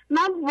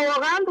 من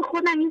واقعا به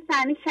خودم این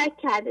صحنه شک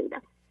کرده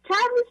بودم.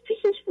 چند روز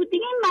پیشش بود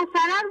دیگه این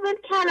مسئله رو ول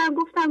کردم،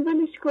 گفتم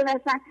ولش کن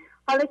اصلا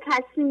حالا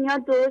کسی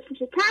میاد درست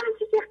میشه. چند روز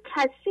پیش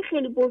کسی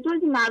خیلی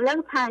بزرگی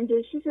مبلغ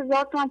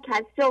 56,000 تومان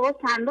کسی آقا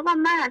صندوقم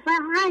من اصلا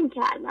هنگ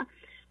کردم.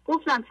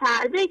 گفتم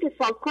فردایی که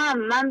صاحب کنم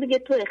من بگه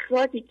تو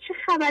اخراجی، چه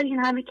خبر این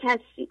همه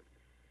کسی.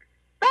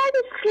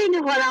 بعدش خیلی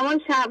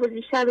حالمان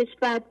شهبازی شبش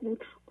بد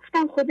بود.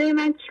 گفتم خدای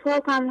من چیکار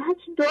کنم؟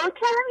 هرچی دعا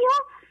کردم یا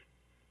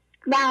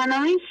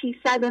برنامه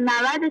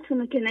 690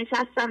 تونو که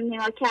نشستم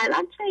نگاه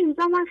کردم، چون این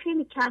روزا من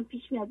خیلی کم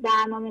پیش میاد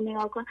برنامه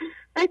نگاه کنم،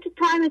 ولی تو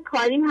تایم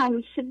کاریم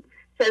همیشه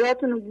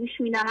صداتونو گوش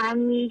میدم،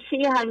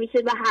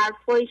 همیشه به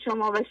حرفای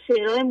شما و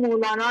شعرهای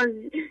مولانا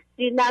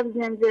زیر لب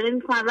زمزمه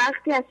میکنم.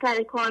 وقتی از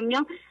سر کار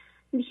میام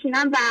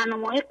میشینم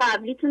برنامه‌های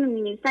قبلیتون رو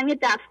می‌نویسم. یه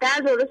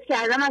دفتر درست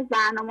کردم از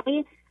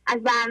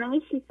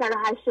برنامه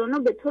 689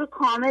 به طور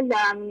کامل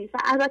دارم می‌نویسم.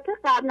 البته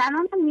قبلا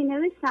هم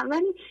می‌نوشتم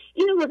ولی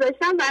اینو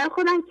گذاشتم برای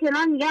خودم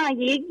کنار. میگم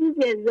اگه یک روز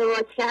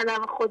ازدواج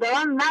کردم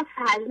خدا من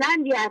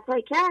فرزندی عطا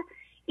کرد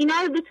اینا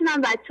رو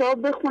بتونم بچه‌ها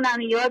بخونن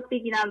و یاد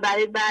بگیرن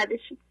برای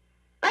بعدشون.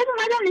 بعد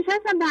اومدم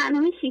نشستم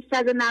برنامه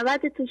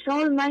 690 تو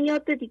شما من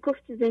یاد دادی،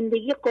 گفت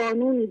زندگی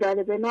قانونی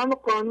داره به نام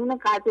قانون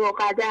قضا و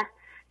قدر.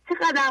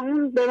 چقدر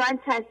اون به من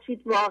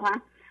چسبید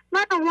واقعا.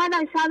 من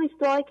اومدم شبش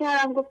دعا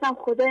کردم، گفتم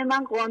خدای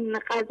من قانون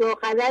قضا و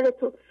قدر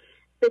تو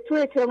به تو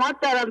اعتماد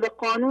دارم، به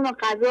قانون و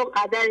قضا و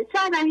قدر.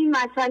 شاید این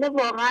مسئله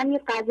واقعا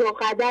یه قضا و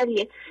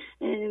قدریه.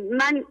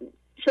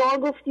 شما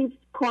گفتید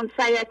کن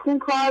فیکون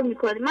کار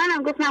میکنی،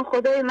 منم گفتم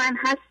خدای من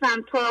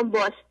هستم تو هم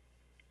باش.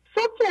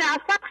 صبح که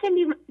رفتم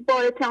خیلی با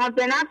اعتماد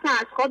به نفسم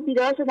از خواب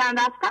بیدار شدم،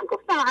 رفتم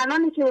گفتم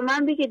الان که به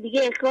من بگه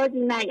دیگه اخراجی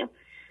نیام.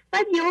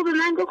 بعد یهو به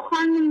من گفت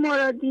خانم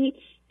مرادی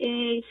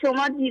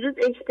شما دیروز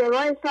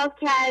اشتباه حساب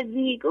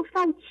کردی.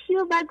 گفتم چی؟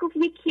 و بعد گفت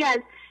یکی از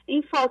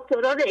این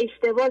فاکتورها رو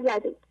اشتباه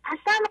زده بود.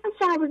 اصلا من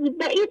شهبازی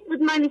بعید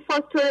بود من این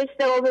فاکتور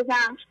اشتباه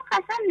بزنم.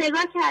 اصلا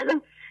نگاه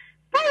کردم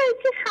بعد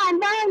که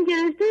خنده هم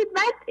گرفته.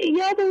 بعد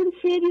یاد اون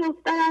شعری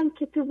افتادم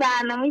که تو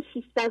برنامه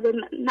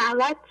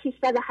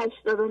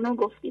 689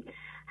 گفتید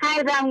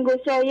هر دم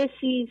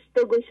گشایشی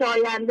است و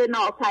گشاینده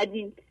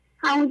ناپدید.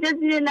 همونجا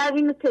زیر لب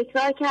اینو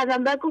تکرار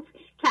کردم. بعد گفت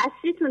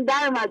کسریتون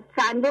در اومد،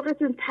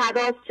 صندوقتون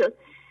تراز شد.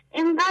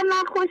 اینقدر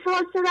من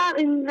خوشحال شدم،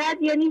 اینقدر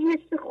یعنی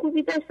حس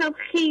خوبی داشتم،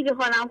 خیلی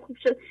حالم خوب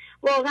شد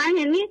واقعا.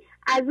 یعنی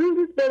از اون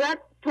روز به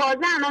بعد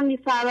تازه الان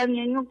میفهمم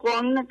یعنی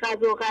قانون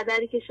قضا و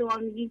قدری که شما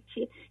میگید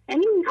چیه.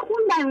 یعنی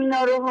میخوندم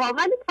اینا رو ها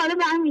ولی حالا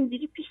به هم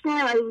اینجوری پیش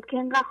نیامده بود که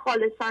اینقدر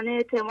خالصانه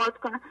اعتماد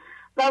کنم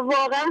و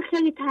واقعا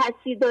خیلی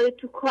تاثیر داره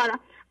تو کارم.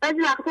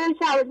 بعضی وقتا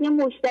شهبازی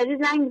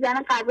مشتری زنگ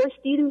میزنه غذاش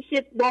دیر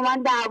میشه با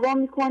من دعوا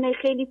میکنه،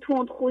 خیلی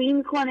تندخویی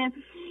میکنه.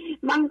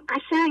 من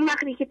قشنگ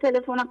وقتی که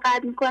تلفن رو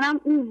قطع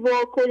میکنم اون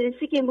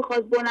واکنشی که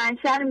میخواد بلند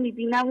شه رو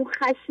میبینم، اون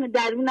خشم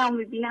درونم رو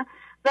میبینم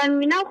و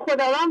میبینم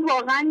خداوند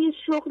واقعا یه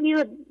شغلی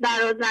رو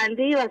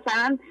برازنده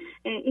مثلا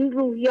این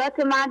روحیات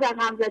من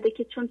رقم زده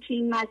که چون توی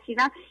این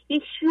مسیرم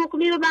یک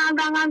شغلی رو به هم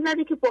رقم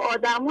زده که با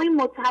آدمای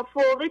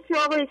متفاوتی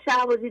آقای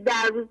شهبازی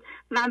در روز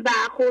من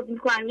برخورد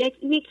میکنم.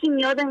 یکی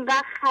میاد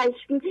انقدر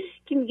خشمی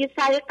که میگه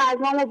سریع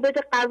غذامو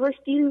بده، غذاش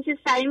دیر میشه،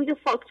 سریع میگه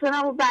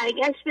فاکتورمو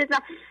برگشت بزن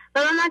و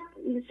من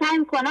سعی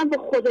میکنم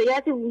با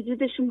خدایت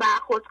وجودشون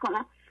برخورد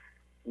کنم.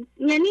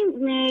 یعنی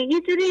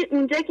یه جوری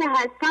اونجا که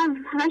هستم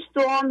همش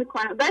دعا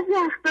میکنم. بعضی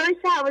وقتا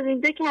شهبازی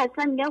اینجا که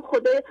هستم میگم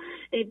خدا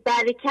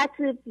برکت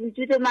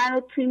وجود من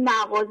رو توی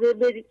مغازه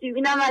برید.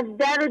 میبینم از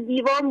در و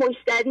دیوار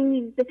مشتری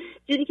میزه،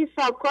 جوری که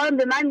صاحبکارم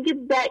به من میگه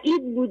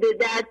بعید بوده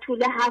در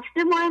طول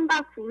هفته ما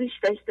اینقدر فروش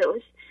داشته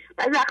باش.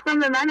 بعضی وقتا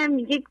به منم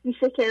میگه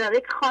میشه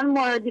کناره خانم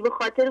مرادی به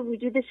خاطر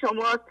وجود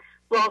شما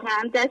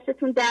واقعا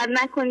دستتون در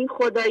نکنین،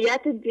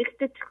 خدایت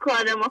ریخته تو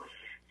کار ما.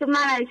 تو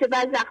من همیشه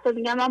بعضی وقتا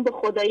میگم من با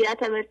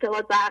خدایتم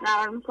ارتباط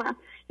برقرار میکنم،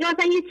 یا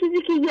مثلا یه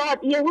چیزی که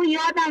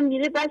یادم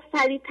میره بعد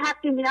سریع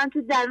تق میرم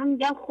تو درون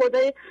میگم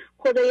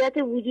خدایت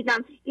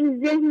وجودم،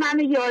 این ذهن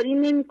منو یاری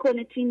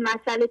نمیکنه تو این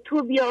مسئله،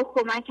 تو بیا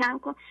کمکم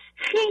کن.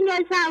 خیلی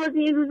از شهبازی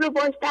این روزا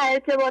باش در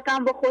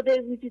ارتباطم با خدای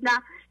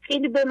وجودم،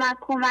 خیلی به من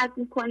کمک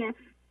میکنه.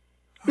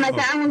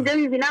 مثلا اونجا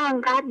میبینم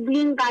انقدر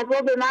این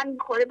غذا به من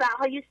میخوره،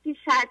 برها یه سی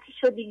شرطی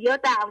شدی یا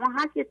درما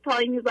هست یه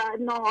تایمی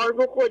باید نهار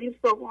بخوریم،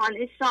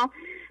 صبحانه، شام.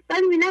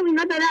 بعد میبینم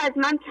اینا داره از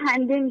من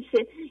کنده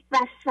میشه،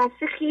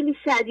 وسوسه خیلی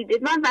شدیده.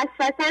 من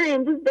وسوسه رو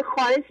امروز به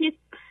خارج یه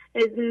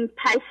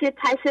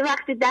پشه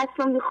وقتی دست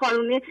رو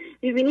میخارونه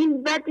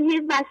میبینیم، بعد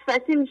یه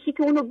وسوسه میشه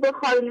که اونو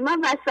بخارونی.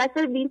 من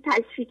وسوسه رو به این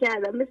تشفیه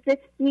کردم، مثل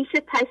میشه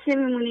پشه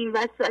میمونه این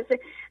وسوسه.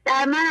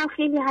 در من هم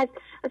خیلی هست،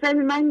 اصلا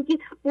من میگه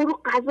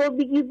برو غذا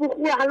بگیر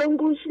بخور الان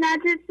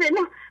گوشنته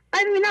سنا،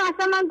 بعد میبینم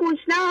اصلا من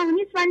گوشنم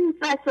نیست، ولی این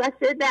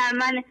وسوسه در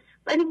منه.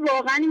 ولی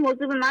واقعا این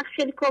موضوع به من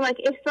خیلی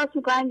کمک، احساس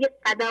میکنم یه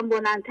قدم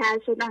بلندتر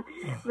شدم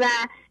و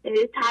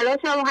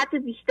تلاشم حتی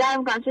بیشتر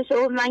میکنم. چون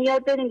شما من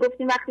یاد دارین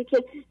گفتیم وقتی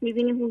که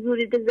میبینیم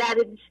حضوری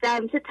ذره بیشتر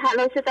میشه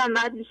تلاشت هم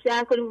باید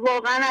بیشتر کنیم.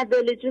 واقعا از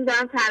دل جون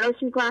دارم تلاش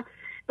میکنم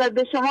و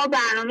به شما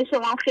برنامه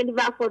شما هم خیلی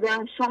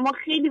وفادارم. شما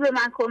خیلی به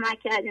من کمک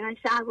کردین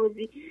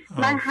شهبازی.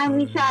 من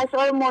همیشه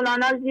اشعار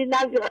مولانا زیر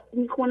لب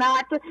میخونم،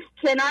 حتی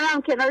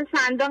کنار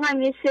صندوق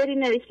هم یه شعری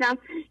نوشتم: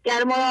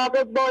 گر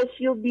مراقب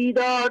باشی و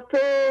بیدار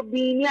تو،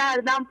 بینی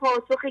اردم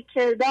پاسخ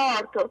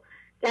کردار تو.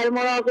 گر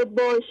مراقب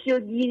باشی و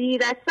گیری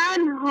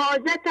رسن،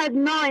 حاجتت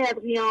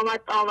ناید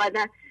قیامت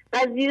آمدن. و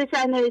زیرش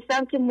هم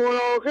نوشتم که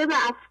مراقب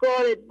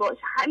افکارت باش،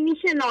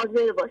 همیشه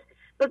ناظر باش.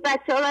 و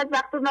بچه ها بعد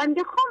وقت من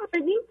میگه خب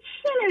ببین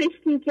چی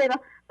نوشتین کنار،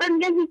 بعد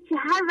میگن هیچی،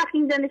 هر وقت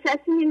اینجا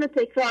نشستیم اینو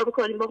تکرار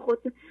بکنیم با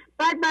خودتون.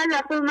 بعد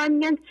وقتا من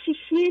میگن چی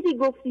شعری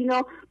گفتین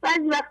و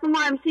بعضی وقتا ما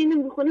همیشه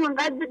اینو میخونیم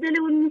انقدر به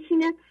دلمون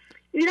میشینه.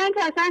 میبینن که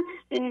اصلا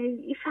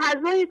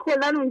فضای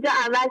کلان اونجا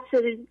عوض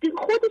شده.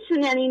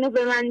 خودشون یعنی اینو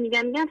به من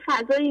میگن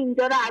فضای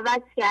اینجا رو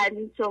عوض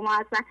کردین شما،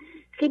 اصلا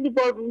خیلی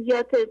با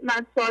روحیات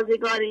من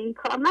سازگار این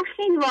کار. من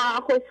خیلی واقعا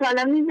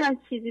خوشحالم، نمیدونم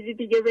چیزی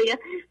دیگه بگم.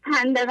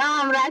 پندقه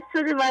هم رد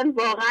شده، من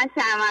واقعا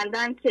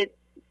شرمندم که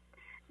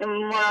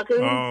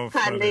مراقب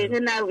 5 دقیقه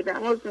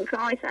نبودم.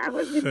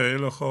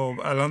 خیلی خوب،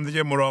 الان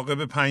دیگه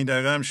مراقب 5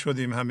 دقیقه هم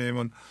شدیم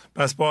همه‌مون.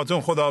 پس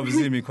باهاتون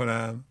خداحافظی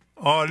میکنم.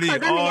 عالی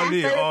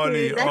عالی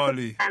عالی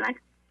عالی،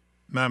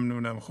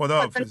 ممنونم.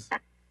 خداحافظ.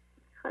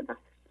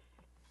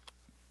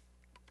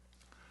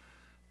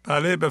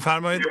 بله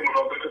بفرمایید.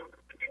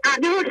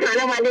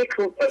 سلام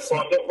علیکم.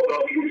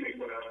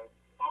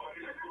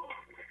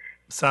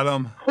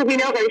 سلام.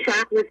 خوبین آقای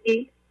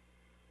شهبازی؟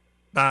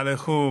 بله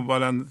خوب.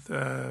 الان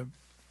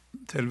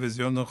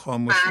تلویزیون رو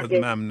خاموش شد.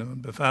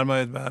 ممنون.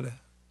 بفرمایید. بله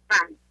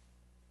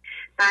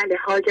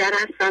هاجر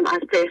هستم، از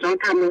تهران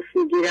تماس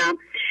میگیرم.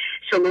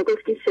 شما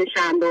گفتید سه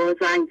شنبه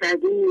زنگ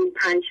زدین،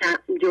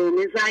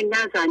 جمعه زنگ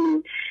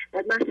نزنین.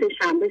 بعد من سه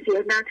شنبه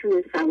زیاد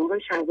نتونستم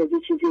آقای شهبازی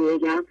چیزی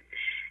بگم.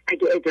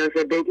 اگه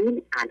اجازه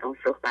بدین الان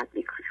صحبت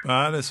میکنم.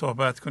 بله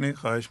صحبت کنید،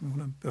 خواهش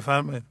میکنم.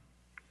 بفرمایید.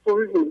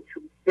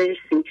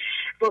 مرسی.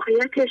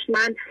 واقعیتش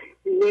من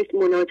یک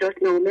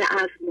مناجات نامه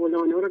از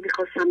مولانا رو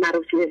میخواستم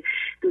برای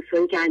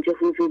دوستای گنج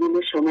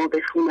حضوری شما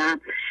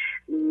بخونم.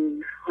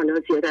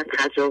 حالا زیاد از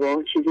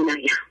تجربه چیزی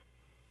نگم.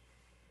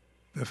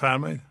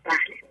 بفرمایید.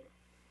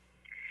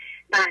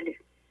 بله.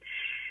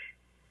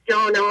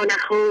 جانا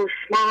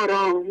نخست ما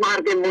را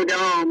مرد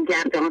مدام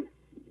گردان،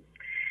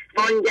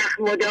 وانگه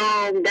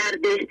مدام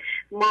درد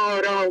ما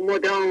را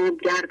مدام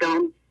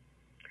گردان.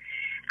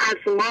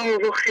 از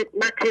ما و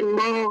خدمت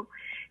ما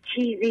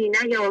چیزی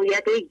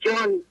نیاید ای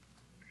جان،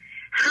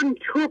 هم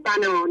تو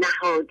بنا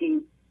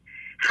نهادی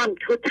هم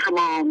تو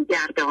تمام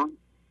گردان.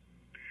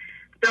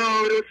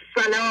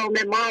 دارالسلام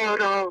ما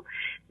را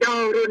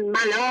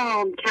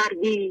دارالملام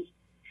کردی،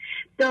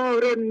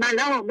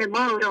 دارالملام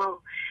ما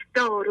را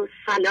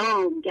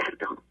دارالسلام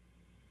گردان.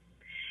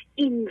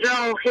 این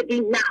راه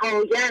بی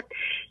نهایت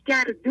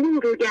گر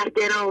دور و گر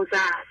دراز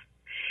است،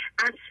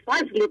 از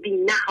فضل بی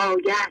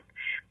نهایت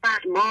بر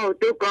ما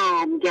 2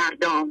 گام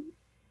گردان.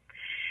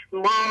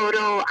 ما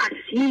را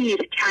اسیر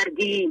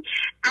کردی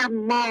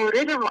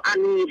اماره را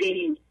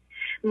امیری،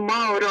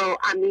 ما را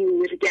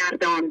امیر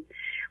گردان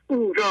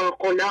او را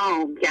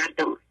غلام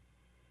گردان.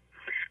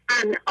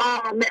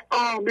 انعام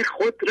عام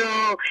خود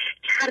را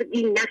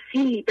کردی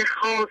نصیب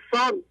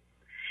خاصان،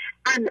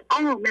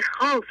 انعام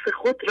خاص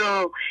خود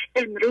را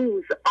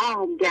امروز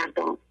عام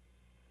گردان.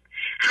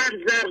 هر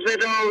ذره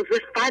راز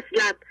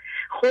فضلت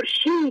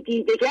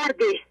خورشیدی دگر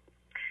ده،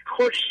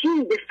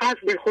 خورشید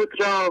فضل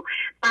خود را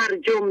بر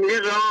جمله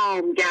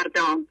رام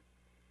گردان.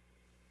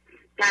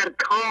 در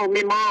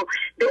کام ما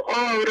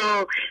دعا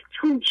را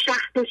چون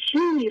شهد و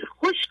شیر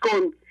خوش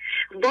کن،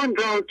 وان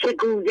را که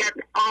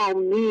گوید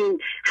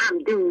آمین هم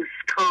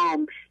دوست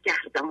کام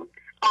گردان.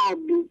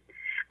 آمین.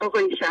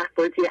 آقای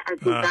شهبازی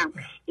عزیزم،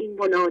 این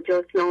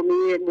مناجات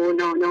نامه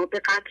مولانا به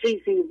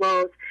قدری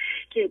زیباست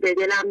که به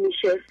دلم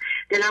میشست،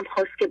 دلم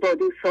خواست که با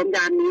دوستان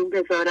در میون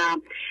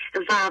بذارم.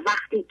 و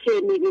وقتی که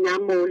میبینم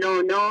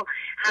مولانا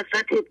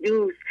حضرت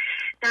دوست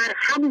در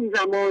همون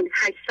زمان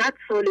 800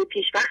 سال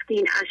پیش وقتی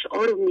این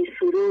اشعار رو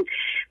میسرود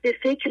به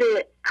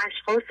فکر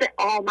اشخاص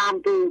عامم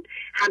بود.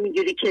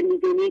 همینجوری که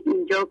میدونید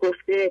اینجا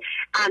گفته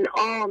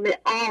انعام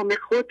عام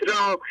خود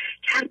را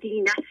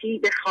کردی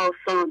نصیب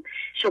خاصان.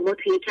 شما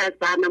توی یکی از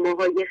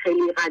برنامه‌های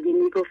خیلی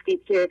قدیمی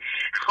گفتید که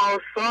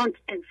خاصان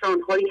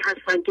انسان‌هایی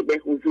هستن که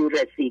به حضور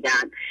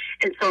رسیدن،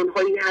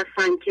 انسان‌هایی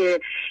هستن که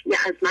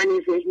از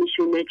من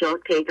ذهنشون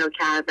نجات پیدا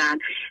کردن.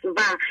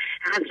 و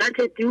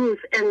حضرت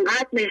دوست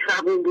انقدر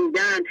مهربون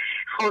بودن،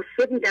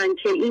 خواسته بودن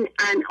که این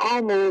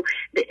انعامو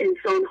به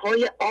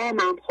انسان‌های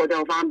عامم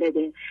خداوند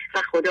بده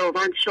و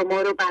خداوند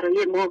شما رو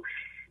برای ما،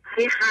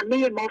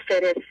 همه ما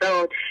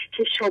فرستاد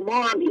که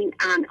شما هم این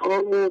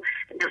انعامو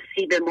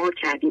نصیب ما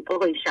کردید.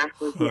 آقای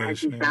شهبازی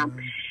عزیزم،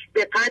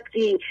 به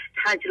قدری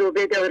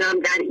تجربه دارم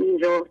در این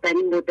راه، در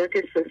این مدت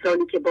 3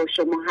 سالی که با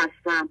شما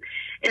هستم،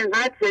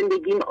 انقدر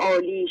زندگیم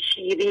عالی،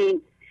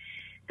 شیرین،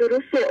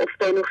 درست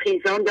افتان و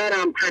خیزان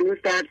دارم، هنوز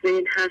در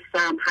ذهن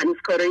هستم، هنوز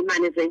کارهای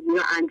من ذهنی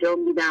رو انجام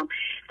میدم،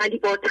 ولی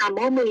با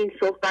تمام این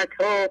صحبت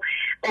ها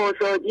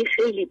آزادی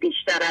خیلی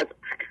بیشتر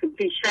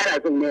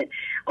از اونه.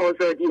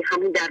 آزادی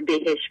همون در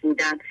بهشت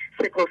بودن.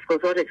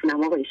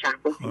 سپاسگزارتونم آقای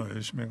شهبازی.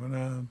 خواهش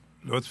میکنم،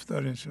 لطف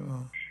دارین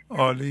شما.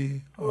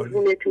 عالی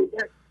عالی.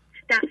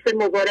 دست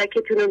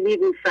مبارکتون رو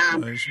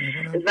میبوسم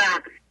و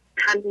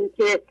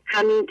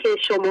همین که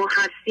شما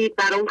هستید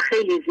برام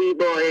خیلی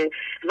زیباه.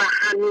 و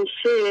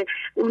همیشه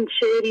اون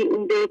شعری،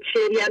 اون بیت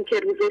شعری هم که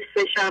روز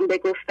 3 شنبه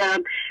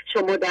گفتم،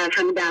 شما در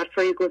همین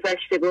درسای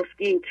گذشته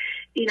گفتید،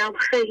 اینم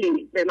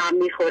خیلی به من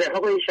میخوره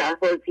آقای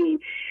شهبازی.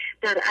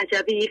 در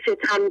عجبی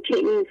فتم که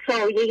این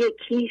سایه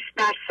کیست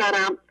بر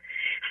سرم،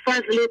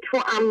 فضل تو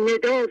ام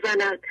ندا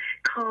زند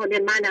کان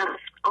من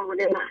است آن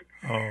من.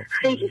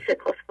 خیلی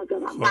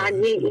سپاسگزارم.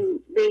 معنی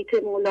این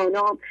بیت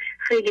مولانا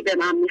خیلی به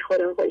من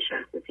میخوره آقای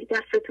شهبازی.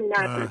 دستتون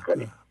درد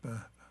نکنه.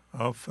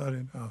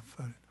 آفرین.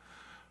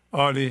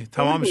 عالی.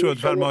 تمام شد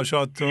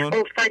فرمایشاتتون.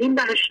 آفرین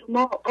بر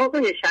شما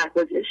آقای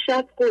شهبازی.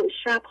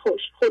 شب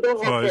خوش. خدا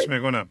حافظ. خواهش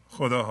میکنم.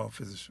 خدا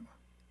حافظ شما.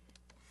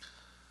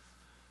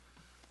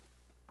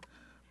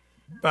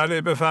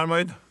 بله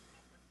بفرمایید.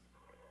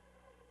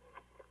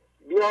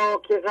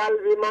 بیا که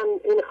قلب من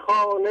این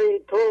خانه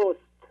توست،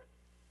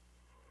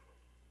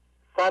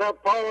 سر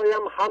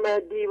پایم همه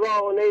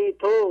دیوانه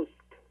توست.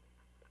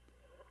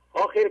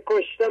 آخر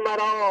کشته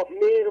مرا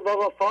میر و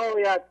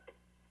وفایت،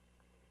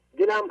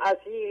 دلم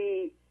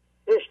اسیری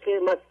عشق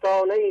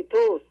مستانه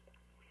توست.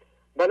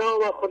 به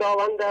نام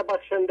خداوند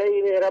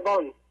بخشنده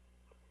مهربان.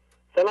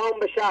 سلام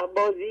به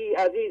شهبازی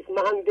عزیز،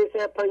 مهندس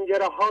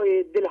پنجره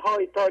های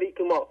دلهای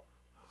تاریک ما.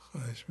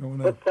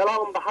 و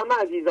سلام به همه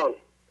عزیزان.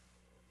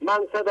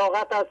 من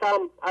صداقت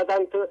هستم از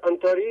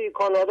انتوری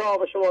کانادا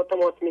به شما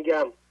تماس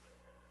میگم.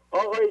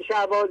 آقای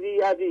شهبازی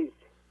عزیز،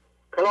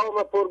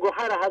 کلام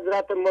پرگوهر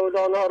حضرت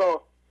مولانا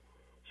را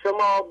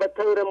شما به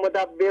طور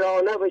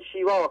مدبرانه و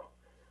شیوا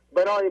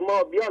برای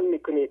ما بیان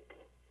میکنید،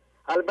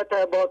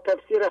 البته با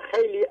تفسیر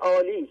خیلی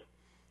عالی.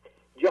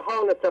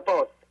 جهان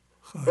سپاس.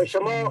 و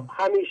شما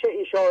همیشه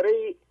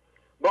اشاره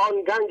به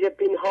آن گنج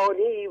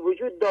پنهانی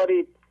وجود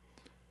دارید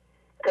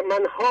که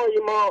منهای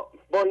ما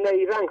با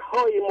نیرنگ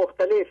های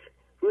مختلف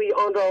روی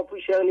آن را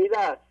پوشانیده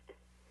است.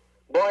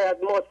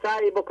 باید ما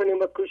سعی بکنیم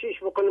و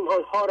کوشش بکنیم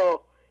آنها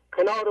را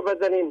کنار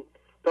بزنیم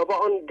تا با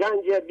آن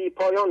گنج بی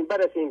پایان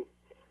برسیم.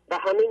 به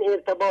همین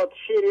ارتباط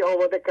شعری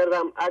آماده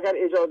کردم، اگر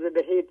اجازه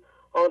دهید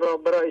آن را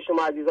برای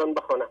شما عزیزان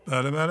بخوانم.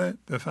 بله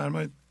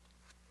بفرمایید.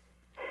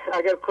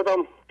 اگر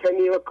کدام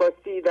کمی و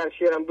کاستی در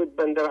شعرم بود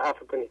بنده را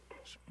عفو کنید.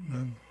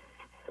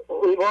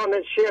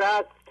 عنوان شعر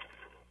است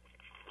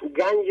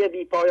گنج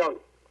بی پایان.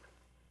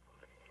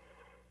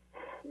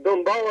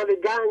 دنبال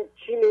گنج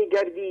چی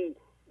میگردی؟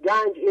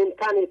 گنج این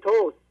تن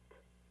توست.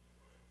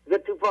 ز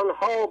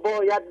طوفان‌ها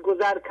باید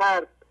گذر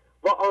کرد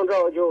و آن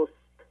را جست.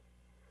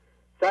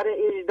 سر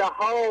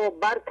اژدها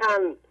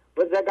برکن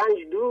و ز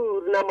گنج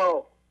دور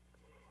نما،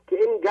 که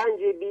این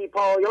گنج بی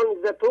پایان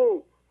ز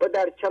تو و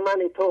در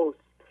چمن توست.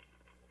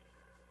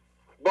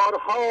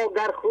 بارها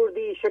گر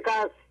خوردی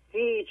شکست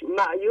هیچ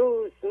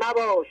مایوس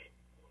مباش،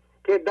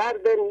 که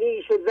درد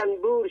نیش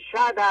زنبور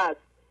شاد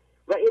است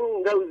و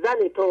این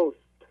روزن توست.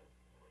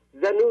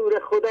 ز نور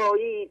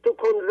خدایی تو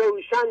کن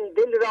روشن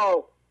دل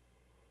را،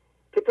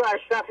 که تو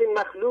اشرف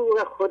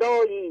مخلوق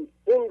خدایی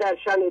این در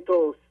شن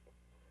توست.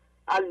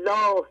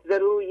 الله ز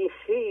روی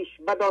خویش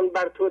بدان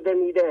بر تو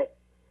دمیده،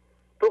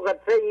 تو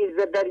قطره‌ای ز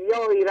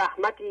دریای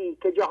رحمتی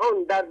که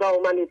جهان در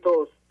دامن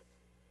توست.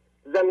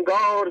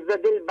 زنگار ز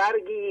دل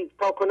برگیر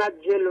تا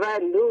کند جلوه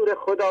نور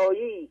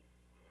خدایی،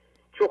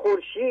 چو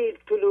خورشید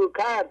طلوع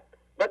کرد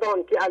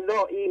بدان که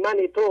الله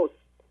ایمن توست.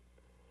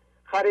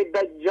 خر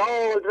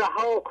دجال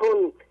رها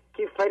کن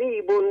که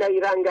فریب و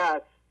نیرنگ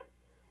است،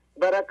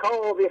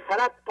 برکاب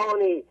خرد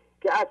پانی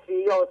که اصری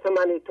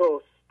یاسمن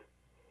توست.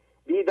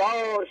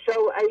 بیدار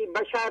شو ای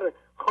بشر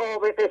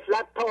خواب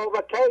غفلت تا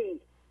و کی،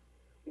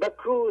 به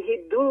کوه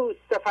دوست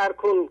سفر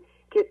کن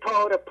که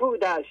تار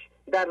پودش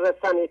در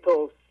رسن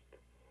توست.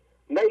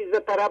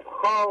 میز طرف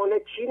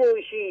خانه چی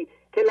نوشی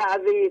که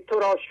لحظه تو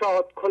را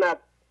شاد کند،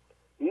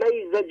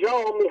 میز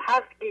جامی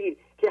حق گیر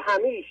که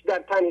همیش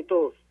در تن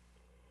توست.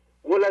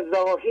 گل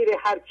ظاهر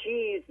هر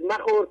چیز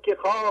مخور که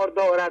خار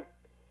دارد،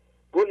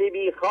 گلی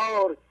بی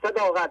خار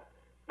صداقت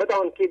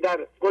بدان که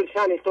در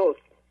گلشن توست.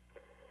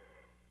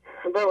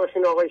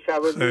 بباشین آقای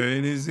شهبازی.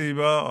 خیلی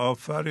زیبا،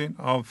 آفرین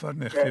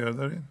آفرین، اختیار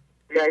دارین.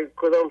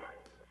 کدام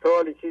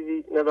سوالی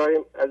چیزی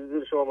نداریم از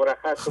حضور شما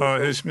مرخص.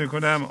 خواهش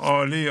میکنم،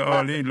 عالی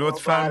عالی،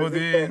 لطف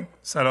فرمودین.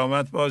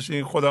 سلامت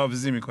باشین،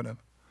 خداحافظی میکنم.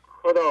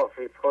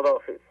 خداحافظ.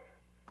 خداحافظ.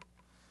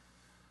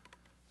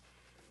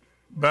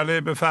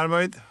 بله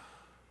بفرمایید.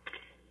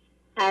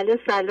 الو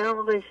سلام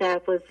آقای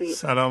شهبازی.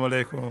 سلام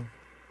علیکم.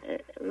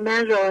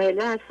 من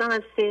راهله هستم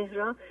از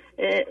تهران.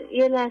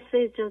 یه لحظه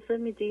اجازه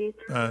میدید؟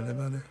 بله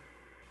بله.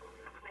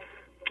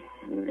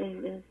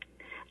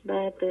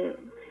 بعد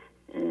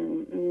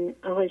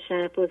آقای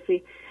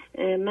شهبازی،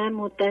 من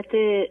مدت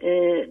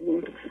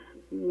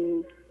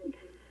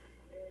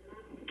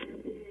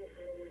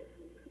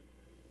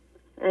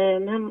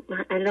من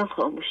الان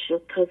خاموش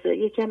شد، تازه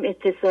یکم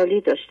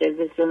اتصالی داشت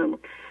تلویزیونمون.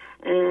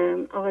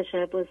 آقای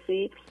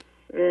شهبازی،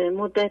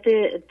 مدت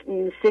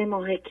 3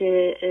 ماهه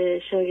که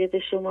شاگرد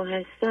شما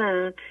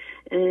هستم،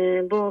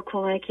 با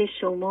کمک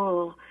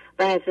شما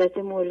و حضرت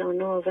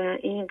مولانا و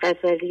این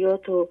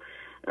غزلیات و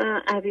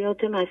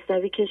ابیات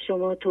مثنوی که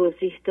شما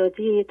توضیح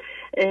دادید،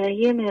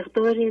 یه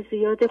مقدار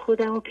زیاد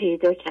خودم رو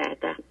پیدا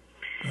کردم.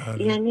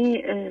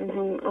 یعنی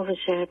آقای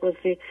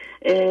شهبازی،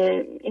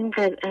 این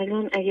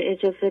الان اگه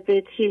اجازه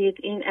بدید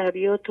این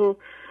ابیات و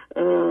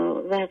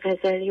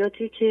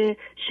غزلیاتی که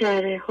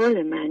شرح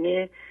حال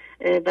منه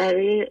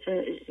برای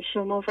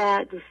شما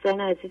و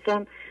دوستان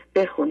عزیزم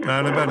بخونم.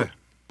 بله بله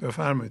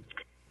بفرمایید.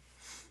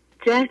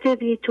 جهد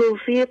بی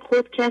توفیق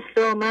خود کس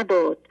را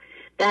مباد،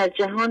 در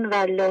جهان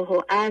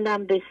والله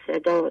اعلم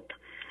بالسداد.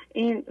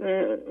 این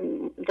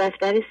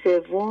دفتر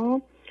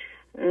 3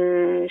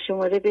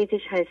 شماره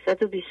بیتش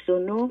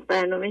 829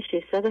 برنامه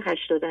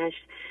 688.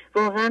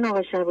 واقعا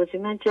آقا شهبازی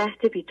من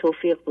جهد بی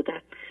توفیق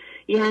بودم،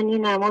 یعنی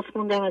نماز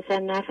خوندم اصلا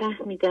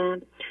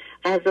نفهمیدم،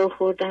 غذا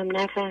خوردم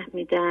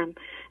نفهمیدم،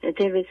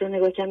 تلویزیون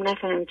نگاه کردم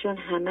نفهمیدم، چون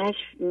همش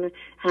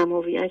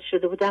هم‌هویت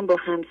شده بودم با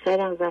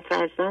همسرم و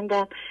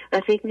فرزندم و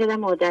فکر می‌کردم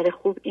مادر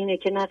خوب اینه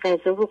که نه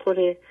غذا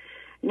بخوره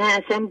نه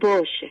اصلا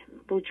باشه،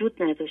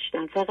 وجود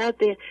نداشتم، فقط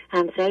به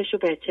همسرش و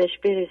بچهش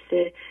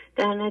برسه،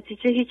 در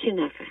نتیجه هیچی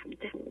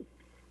نفهمیدم.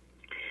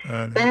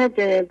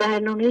 بعد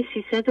برنامه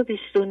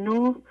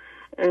 329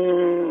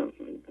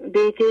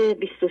 بیت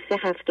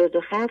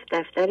 2377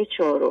 دفتر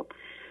 4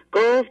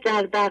 گفت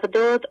در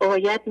بغداد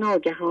آید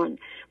ناگهان،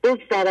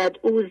 بگذرد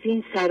او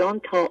زین سران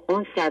تا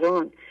آن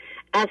سران،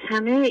 از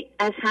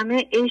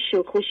همه عیش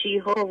و خوشی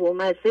ها و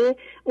مزه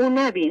او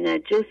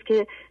نبیند جز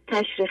که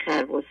تشر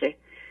خربزه.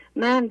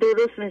 من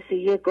درست مثل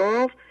یه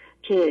گاو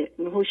که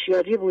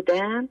هوشیاری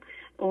بودم،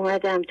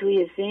 اومدم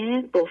توی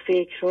ذهن با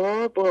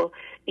فکرها، با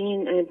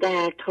این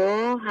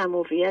دردها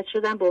هم‌هویت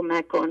شدم با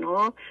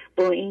مکانها،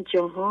 با این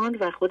جهان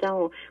و خودم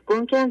رو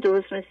گم کردم،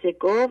 درست مثل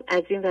گاو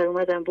از این ور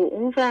اومدم با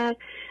اون ور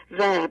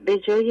و به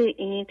جای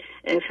این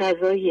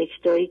فضای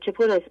یکتایی که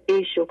پر از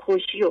عیش و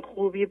خوشی و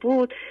خوبی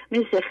بود،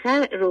 مثل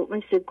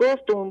گاو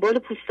دنبال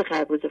پوست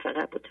خربزه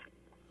فقط بودم.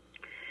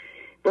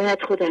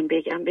 باید خودم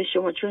بگم به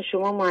شما، چون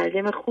شما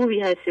معلم خوبی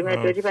هستی و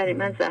داری برای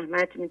من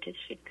زحمت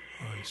میکشید.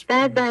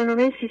 بعد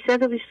برنامه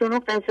 329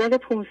 غزل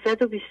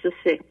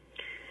 523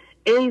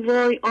 ای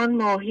وای آن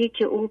ماهی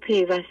که او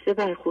پیوسته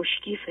بر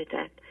خشکی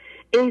فتد،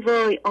 ای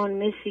وای آن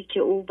مسی که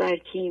او بر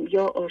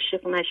کیمیا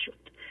عاشق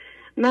نشد.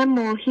 من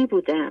ماهی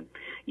بودم،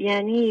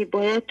 یعنی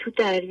باید تو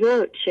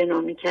دریا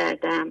شنا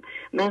می‌کردم،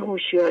 من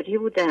هوشیاری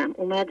بودم،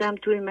 اومدم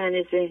توی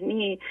من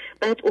ذهنی،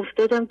 بعد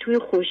افتادم توی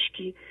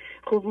خشکی.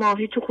 خب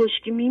ماهی تو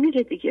خشکی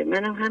میمیره دیگه،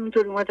 منم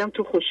همینطور اومدم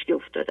تو خشکی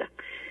افتادم.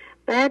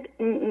 بعد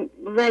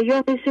و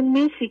یا مثل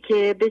مسی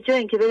که به جای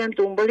اینکه برم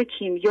دنبال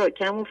کیمیا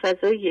که همون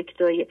فضای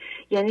یکتاییه،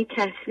 یعنی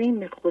تسلیم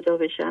به خدا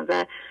بشم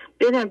و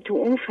برم تو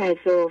اون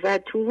فضا و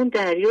تو اون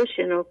دریا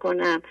شنا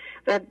کنم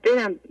و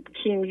برم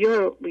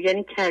کیمیا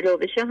یعنی طلا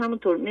بشم،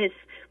 همونطور مثل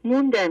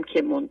موندم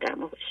که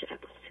موندم.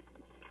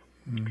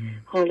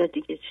 حالا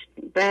دیگه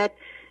بعد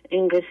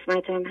این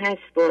قسمت هم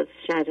هست باز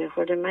شرح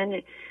حال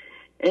منه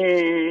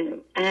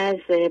از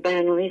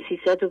برنامه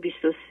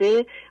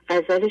 323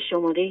 غزل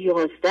شماره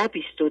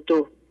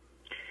 1122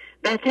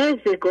 بتر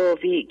ز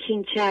گاوی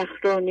کین چرخ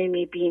را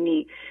نمی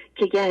بینی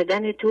که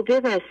گردن تو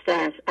ببسته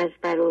است از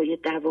برای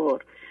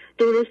دوار،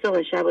 درست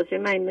آقای شهبازی،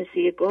 من مثل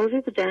یه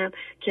گاوی بودم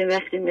که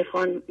وقتی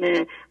میخوان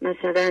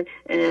مثلا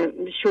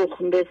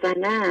شخم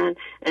بزنن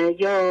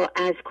یا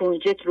از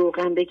کنجد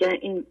روغن بگن،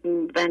 این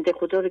بنده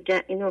خدا رو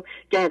اینو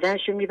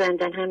گردنشو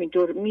میبندن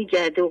همینطور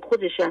میگرده و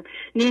خودشم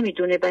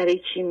نمیدونه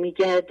برای چی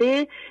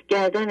میگرده.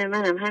 گردن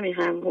منم همین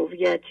هم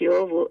هویتی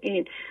ها و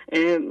این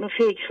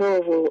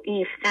فکرها و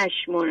این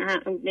خشم و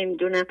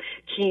نمیدونم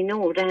کینه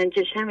و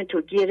رنجش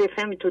همینطور گرفت،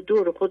 همینطور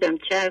دور خودم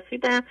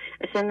چرخیدم،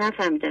 اصلا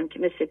نفهمیدم که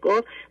مثل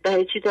گاو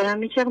برای چی دارم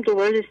میچرم.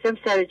 دوباره رسیدم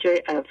سر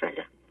جای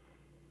اولم.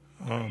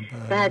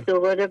 بعد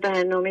دوباره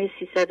برنامه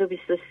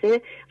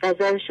 323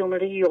 غزل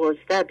شماره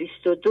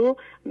 1122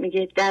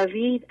 میگه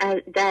دوید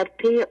در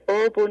پی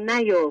آب و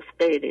نیافت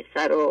غیر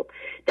سراب،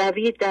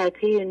 دوید در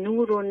پی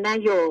نور و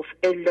نیافت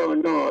الا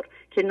نار،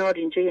 که نار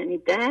اینجا یعنی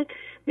درد.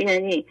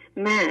 یعنی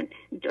من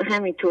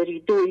همینطوری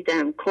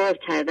دویدم، کار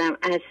کردم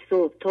از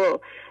صبح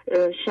تا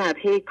شب،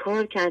 هی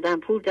کار کردم،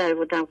 پول در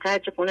بودم،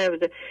 خرج خونه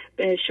بوده،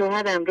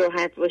 شوهرم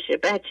راحت باشه،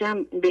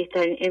 بچم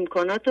بهترین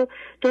امکاناتو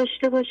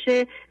داشته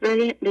باشه،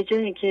 ولی به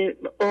جای اینکه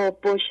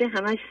آب باشه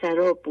همش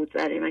سراب بود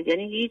برای من.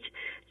 یعنی هیچ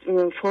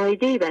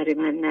فایده‌ای برای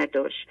من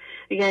نداشت.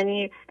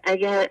 یعنی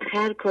اگر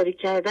هر کاری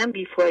کردم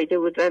بی فایده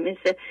بود و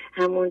مثل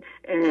همون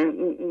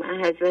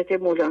حضرت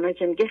مولانا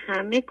که میگه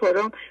همه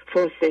کارام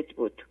فاسد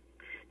بود.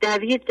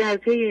 دوید در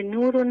پی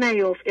نور و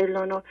نیافت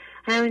الا نار.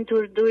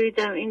 همینطور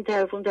دویدم این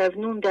طرف اون طرف،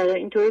 نون داره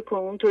اینطوری کن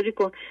اونطوری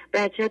کن،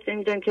 بچت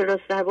نمیدونم کلاس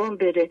دوام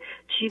بره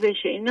چی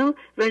بشه اینا،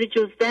 ولی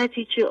جز درد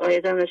هیچی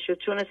آیدم نشد.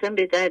 چون اصلا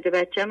به درد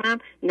بچم هم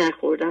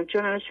نخوردم،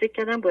 چون همش فکر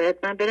کردم باید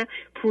من برم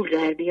پول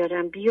در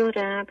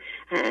بیارم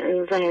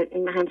و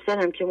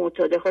همسرم که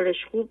معتاد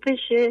حالش خوب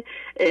بشه،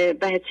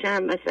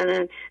 بچم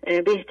مثلا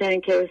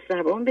بهترین کلاس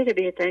دوام بره،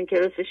 بهترین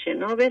کلاس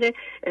شنا بره.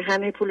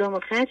 همه پولامو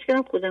خرج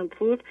کردم، خودم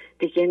پول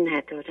دیگه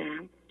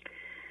ندارم.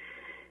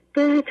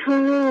 بعد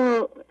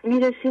حالا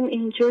میرسیم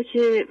اینجا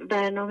که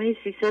برنامه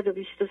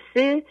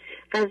 323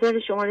 غزل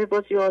شماره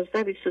باز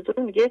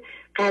 1122 میگه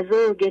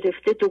قضا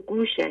گرفته تو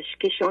گوشش،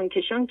 کشان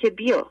کشان که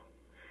بیا،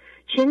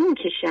 چنین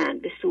کشن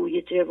به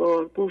سوی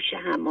جوار گوش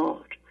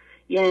همار.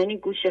 یعنی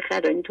گوش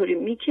خر اینطوری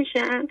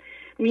میکشن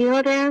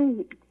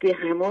میارن به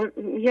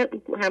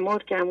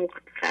همار که همون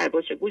خر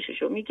باشه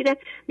گوششو میگیرن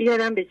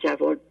میارن به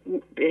جوار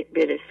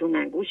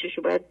برسونن،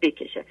 گوششو باید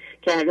بکشن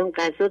که الان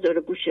قضا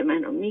داره گوش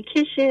منو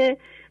میکشه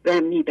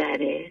و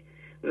میبره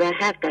و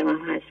حقم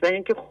هم هست، برای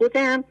اینکه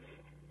خودم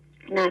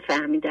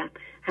نفهمیدم،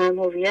 هم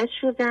هویت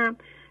شدم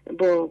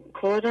با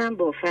کارم،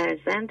 با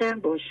فرزندم،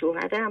 با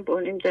شوهرم، با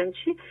نمیدونم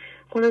چی،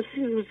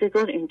 خلاصی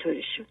روزگار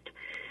اینطوری شد.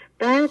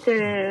 بعد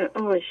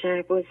آقای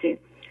شهبازی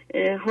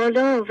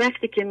حالا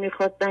وقتی که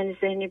میخواد من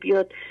ذهنی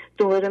بیاد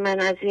دوباره من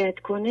اذیت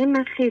کنه،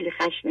 من خیلی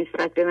خشم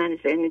نسبت به من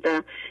ذهنی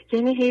دارم.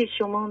 یعنی هی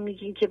شما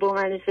میگین که با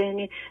من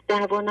ذهنی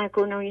دعوا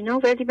نکنه و اینا،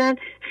 ولی من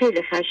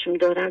خیلی خشم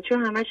دارم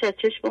چون همش از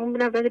چشم اون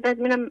میرم، ولی بعد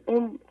میرم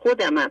اون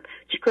خودمم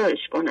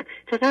چیکارش کنم.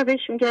 فقط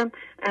بهش میگم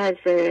از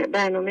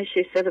برنامه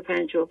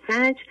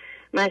 655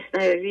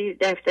 مثنوی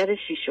دفتر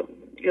 6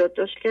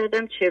 یادداشت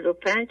کردم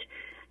 45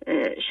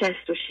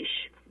 66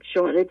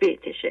 شماره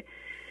بیتشه.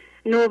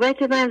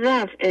 نوبت من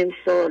رفت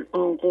امسال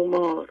آن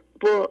قمار،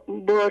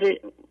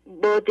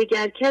 با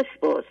دیگر کس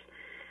باز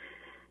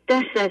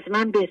دست از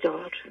من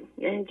بدار.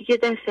 یعنی دیگه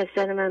دست از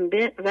سر من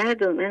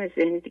بردار، من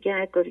ذهنی دیگه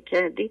هر کاری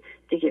کردی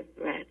دیگه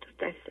بردار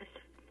دست از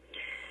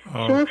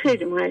سر. شما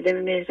خیلی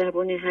معلم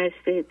مهربونی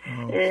هستید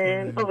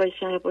آقای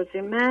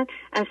شهبازی. من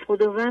از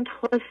خداوند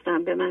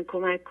خواستم به من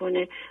کمک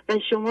کنه و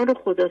شما رو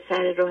خدا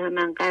سر راه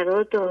من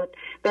قرار داد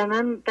و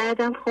من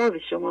بعدم خواب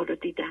شما رو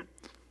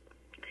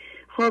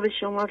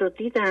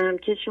دیدم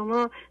که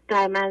شما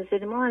در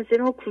منزل ما از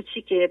این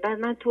کوچیکه، بعد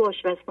من تو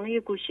آشپزخونه یه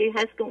گوشه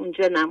هست که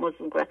اونجا نماز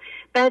میکنم،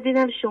 بعد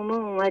دیدم شما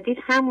اومدید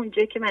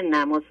همونجا که من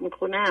نماز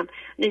میکنم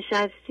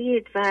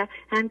نشستید و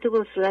هم تو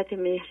با صورت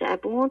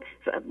مهربون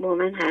با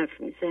من حرف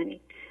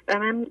میزنید و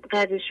من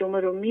قدر شما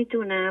رو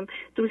میدونم.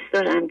 دوست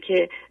دارم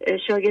که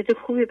شاگرد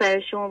خوبی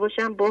برای شما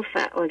باشم، با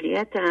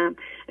فعالیتم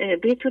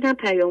بتونم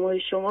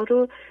پیام‌های شما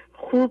رو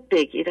خوب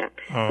بگیرم.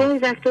 گاهی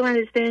وقتا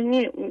من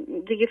ذهنی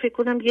دیگه فکر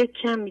کنم یک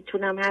کم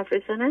میتونم حرف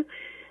بزنم،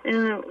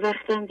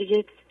 وقتم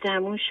دیگه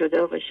تموم شده.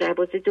 آقای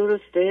شهبازی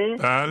درسته؟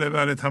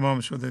 بله تمام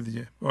شده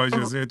دیگه، با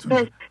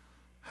اجازهتون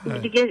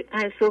دیگه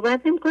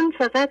صحبت نمی کنم.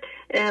 فقط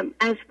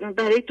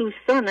برای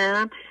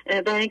دوستانم،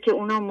 برای اینکه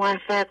اونا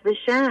موفق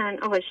بشن،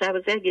 آقای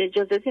شهبازی اگه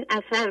اجازه دین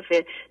از حرف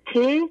ت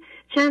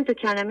چند تا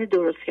کلمه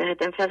درست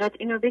کردم، فقط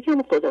اینو بگم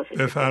و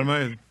خداحافظ.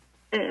 بفرمایید.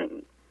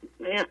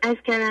 از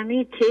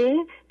کلمه ت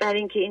برای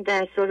اینکه این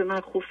درس‌ها رو من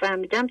خوب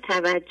فهمیدم: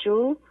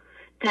 توجه،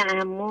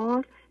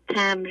 تأمل،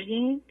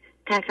 تمرین،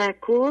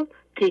 تفکر،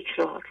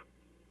 تکرار.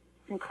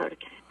 این کار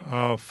کرد.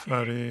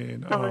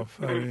 آفرین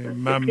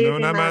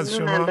ممنونم از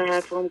شما. من به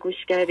حرفم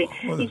گوش کردی.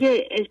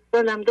 یه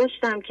اشکالم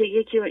داشتم که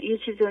یه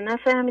چیزی رو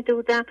نفهمیده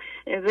بودم،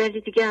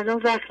 ولی دیگه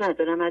الان وقت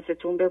ندارم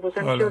ازتون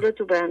بپرسم، ان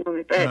تو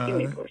برنامه بعدی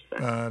میپرسم.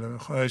 بله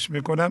خواهش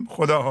میکنم.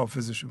 خدا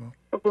حافظ شما.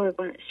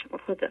 قربان شما.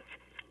 خدا.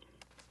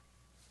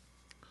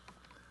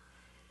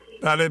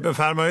 بله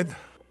بفرمایید.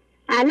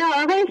 الو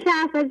آقای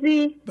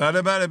شهبازی.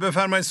 بله بله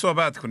بفرمایید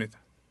صحبت کنید.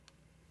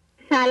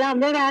 سلام،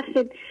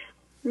 ببخشید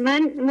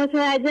من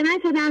متوجه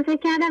نشدم، فکر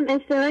کردم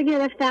اشتباه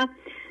گرفتم.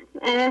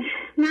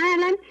 من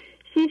الان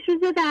 6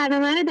 روز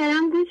برنامه رو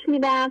دارم گوش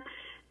میدم،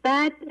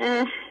 بعد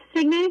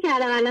فکر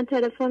نمی‌کردم الان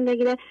تلفن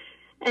بگیره.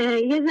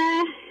 یه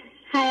ذره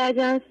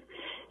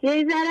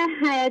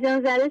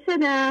هیجان زده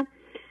شدم.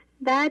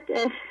 بعد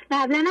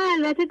قبلا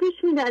البته گوش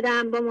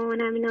میدادم با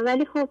مامانم اینا،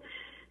 ولی خب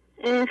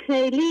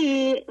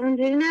خیلی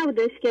اونجوری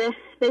نبودش که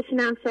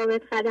بشینم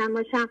ثابت قدم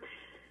باشم.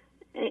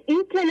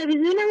 این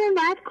تلویزیونمون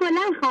باید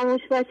کلا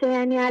خاموش باشه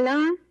یعنی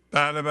الان؟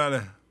 بله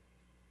بله.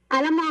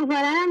 الان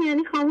ماهواره هم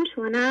یعنی خاموش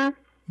کنم؟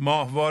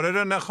 ماهواره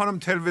رو نه خانم،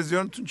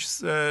 تلویزیون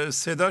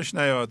صداش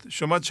نیاد.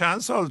 شما چند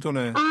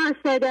سالتونه؟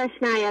 صداش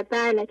نیاد.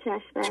 بله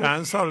چشم.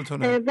 چند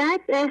سالتونه؟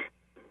 بعد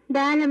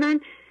بله من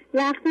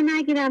وقت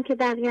نگیرم که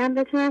بقیه هم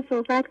بتونن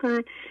صحبت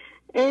کنن.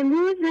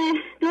 امروز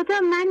 2 تا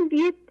من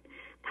یه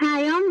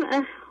پیام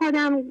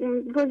خودم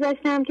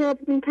گذاشتم که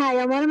این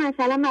پیام ها رو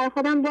مثلا برای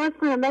خودم باز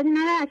کنم، بعد اینا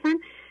رو اصلا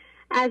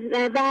از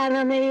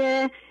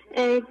برنامه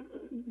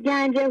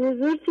گنج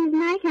حضور چیز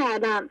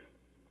نکردم،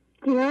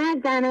 اینا رو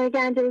از برنامه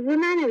گنج حضور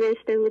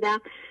ننوشته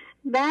بودم.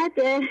 بعد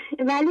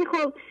ولی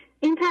خب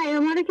این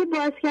پیام ها رو که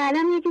باز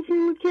کردم یکیش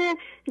این بود که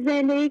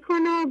زندگی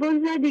کن و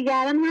بگذار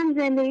دیگران هم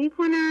زندگی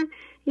کنن،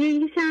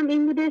 یکیش هم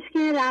این بودش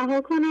که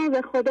رها کن و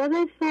به خدا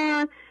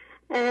بسپار.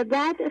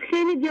 بعد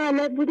خیلی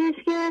جالب بودش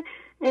که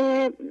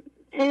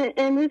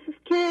امروز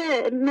که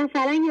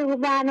مثلا یه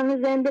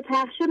برنامه زنده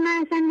پخش شد،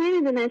 من اصلا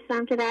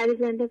نمیدونستم که قرار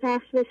زنده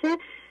پخش بشه.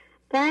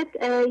 بعد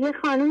یه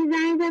خانومی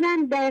زنگ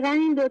زدن دقیقا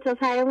این 2 تا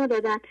پیامو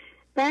دادن.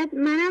 بعد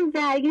منم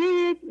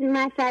درگیر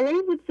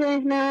مسئله‌ای بود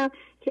ذهنم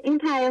که این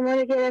پیامو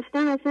رو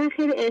گرفتم، اصلا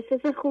خیلی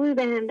احساس خوبی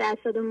بهم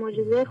دست داد و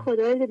معجزه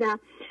خدا رو دیدم.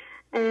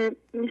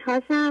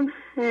 میخواستم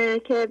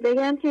که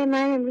بگم که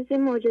من امروز یه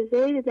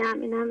معجزه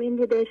دیدم، اینم این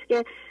بودش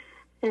که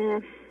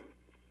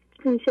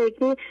این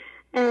شکلی.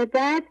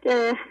 بعد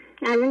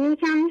الان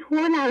یکم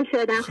هولم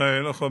شدم.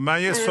 خیلی خب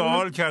من یه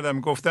سوال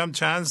کردم، گفتم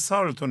چند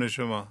سالتونه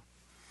شما؟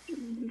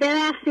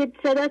 ببخشید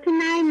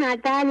صداتون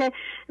نیومد. بله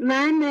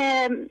من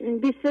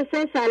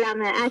 23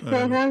 سالمه، از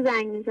تهران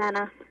زنگ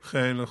میزنم.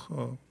 خیلی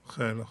خوب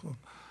خیلی خوب.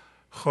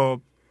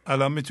 خب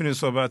الان میتونید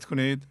صحبت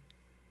کنید؟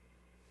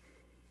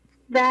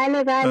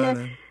 بله بله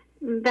بله,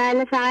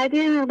 بله فقط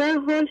یه مقدار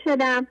هول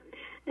شدم.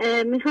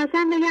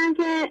 میخواستم بگم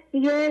که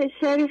یه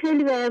شعری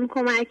خیلی بهم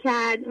کمک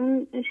کرد.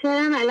 اون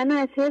شعرم الان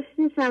از حفظ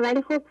نیستم،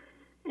 ولی خب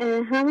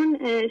همون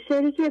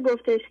شعری که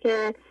گفتش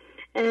که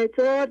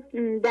تو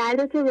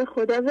دردتو به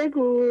خدا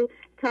بگو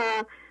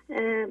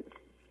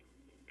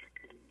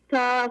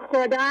تا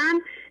خدا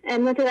هم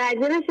متوجه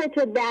بشه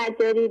تو درد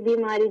داری،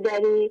 بیماری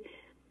داری.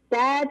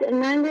 بعد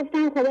من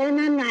گفتم خدا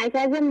من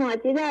مرکز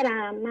مادی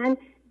دارم، من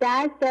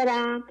درد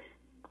دارم،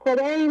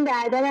 خدا این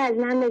درد رو از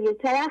من بگیر.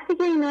 تا وقتی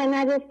که اینا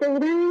نگفته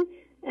بودم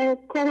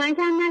کمک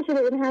هم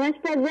نشده بود، همش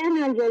با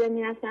ذهنم جلو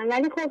میرفتم.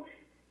 ولی خب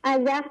از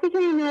وقتی که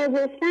اینا رو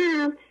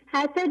گفتم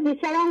حتی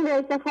دیشبم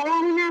قرص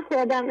خوابمو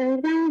نخوردم،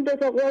 امروزم 2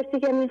 تا قرصی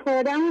که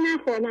میخوردم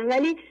نخوردم،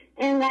 ولی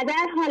انقدر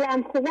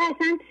حالم خوبه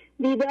اصلا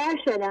بیدار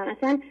شدم،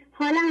 اصلا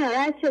حالم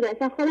عوض شده،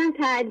 اصلا خودم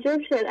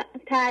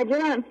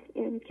تعجبم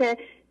که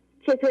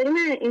چطوری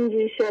من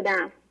اینجوری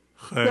شدم.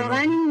 واقعا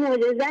این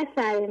معجزه است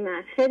برای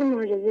من، خیلی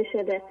معجزه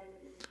شده.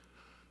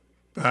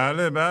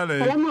 بله بله.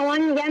 حالا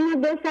مامان میگن ما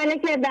 2 ساله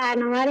که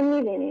برنامه رو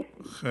میبینیم.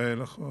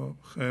 خیلی خوب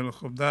خیلی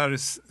خوب. در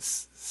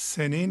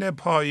سنین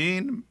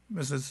پایین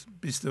مثل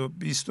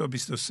 20 و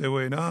 23 و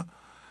اینا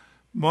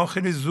ما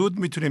خیلی زود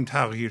میتونیم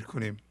تغییر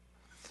کنیم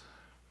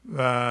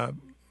و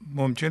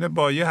ممکنه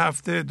با 1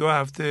 هفته 2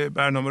 هفته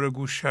برنامه رو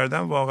گوش کردن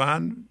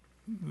واقعا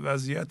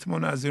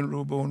وضعیتمون از این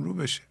رو به اون رو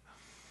بشه.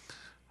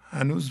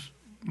 هنوز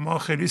ما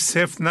خیلی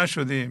سفت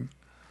نشدیم.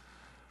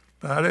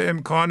 برای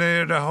امکان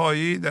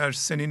رهایی در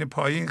سنین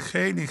پایین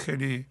خیلی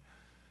خیلی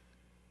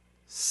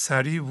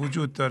سریع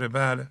وجود داره.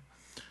 بله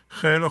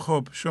خیلی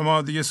خوب.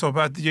 شما دیگه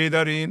صحبت دیگه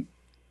دارین؟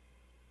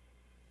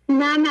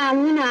 نه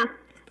ممنونم.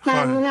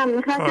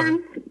 میخواستم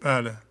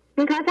بله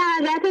میخواستم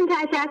ازتون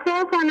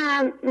تشکر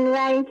کنم و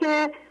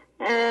اینکه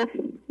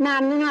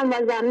ممنونم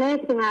بازم.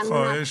 مرسی. ممنونم.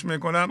 خواهش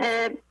میکنم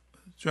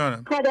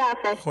جانم.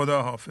 خداحافظ.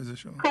 خدا حافظ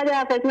شما.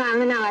 خداحافظ.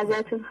 ممنونم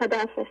ازتون.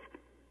 خداحافظ.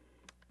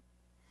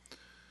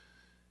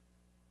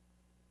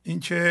 این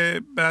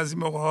که بعضی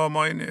موقع ها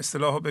ما این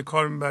اصطلاح به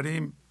کار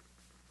میبریم،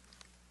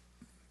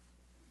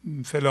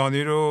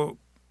 فلانی رو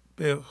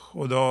به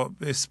خدا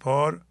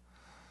بسپار،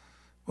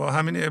 با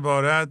همین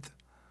عبارت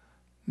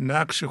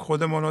نقش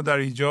خودمون رو در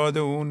ایجاد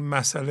اون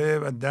مسئله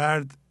و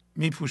درد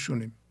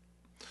میپوشونیم.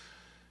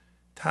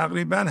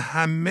 تقریبا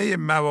همه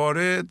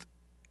موارد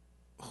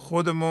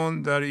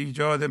خودمون در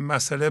ایجاد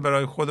مسئله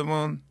برای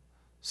خودمون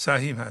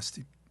سهیم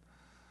هستیم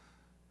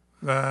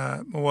و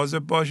مواظب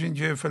باشین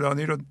که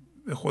فلانی رو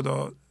به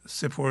خدا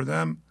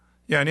سپردم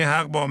یعنی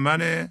حق با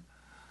منه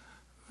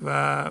و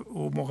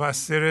او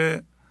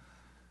مقصره،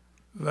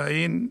 و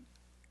این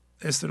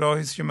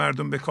اصطلاحی است که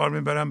مردم به کار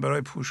میبرن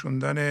برای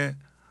پوشوندن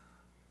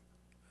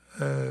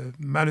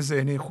من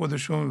ذهنی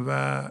خودشون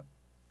و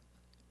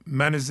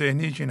من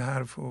ذهنی که این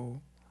حرف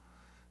رو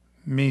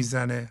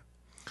میزنه.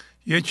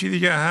 یکی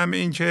دیگه هم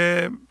این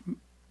که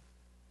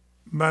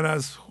من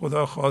از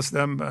خدا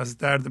خواستم از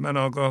درد من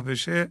آگاه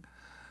بشه.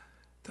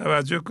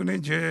 توجه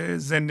کنید که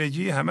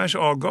زندگی همش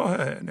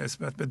آگاهه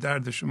نسبت به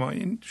درد شما.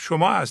 این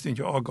شما هستین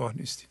که آگاه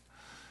نیستین.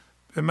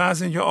 به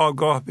محض اینکه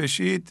آگاه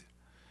بشید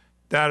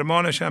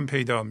درمانش هم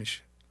پیدا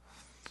میشه.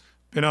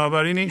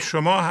 بنابراین این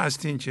شما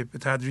هستین که به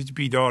تدریج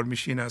بیدار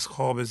میشین از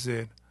خواب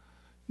ذهن،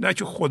 نه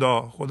که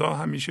خدا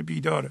همیشه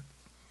بیداره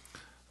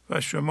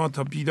و شما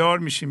تا بیدار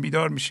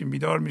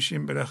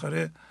میشین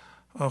بالاخره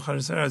آخر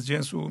سر از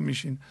جنس او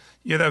میشین.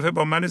 یه دفعه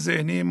با من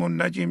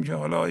ذهنیمون نگیم که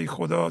حالا ای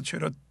خدا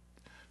چرا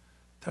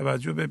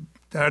توجه به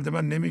درد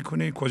من نمی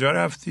کنی، کجا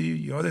رفتی،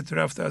 یادت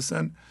رفته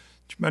اصلا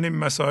من این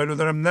مسائل رو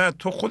دارم. نه،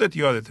 تو خودت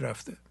یادت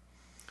رفته.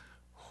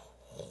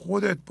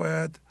 خودت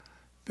باید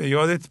به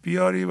یادت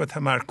بیاری و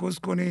تمرکز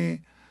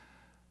کنی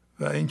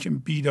و اینکه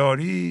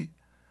بیداری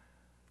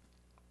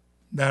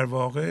در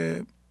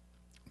واقع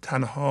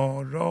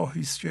تنها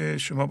راهی است که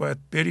شما باید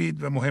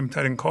برید و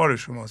مهمترین کار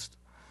شماست.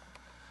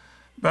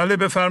 بله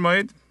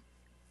بفرمایید.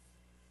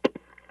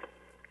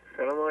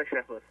 سلام آقای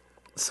شهباز.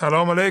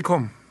 سلام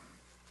علیکم.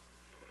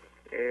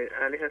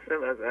 علی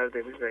هستم از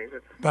اردبیل زنگ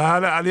زدم.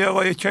 بله علی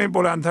آقا یک کمی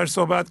بلندتر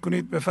صحبت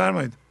کنید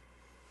بفرمایید.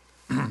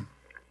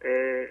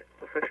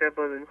 آقای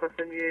شهباز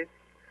میخواستم یه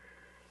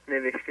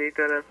نوشته‌ای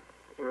دارم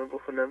اونو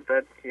بخونم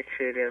بعد یک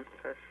شعری هم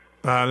هست.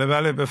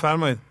 بله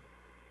بفرمایید.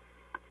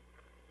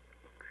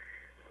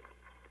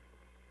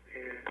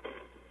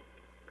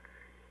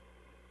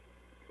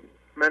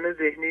 من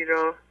ذهنی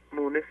را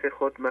مونس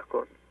خود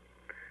مکن،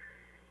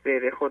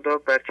 غیر خدا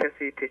بر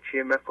کسی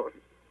تکیه مکن.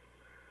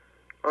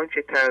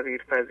 آنچه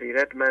تغییر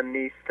پذیرد من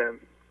نیستم،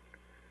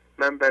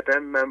 من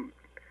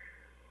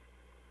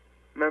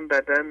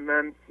بدن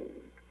من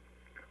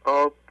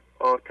آب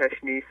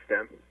آتش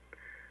نیستم.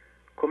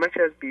 کمک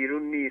از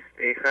بیرون نیست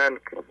ای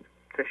خلق،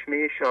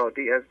 چشمه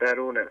شادی از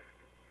درون است.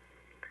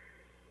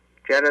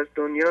 گر از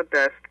دنیا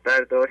دست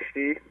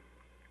برداشتی،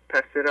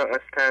 پس را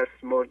از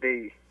ترس مرده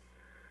ای.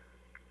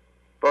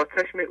 با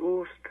چشم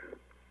اوست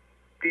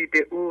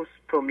دید اوست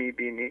تو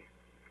میبینی.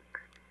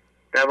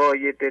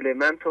 دوای دل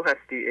من تو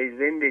هستی ای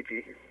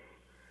زندگی.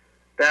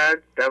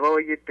 درد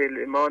دوای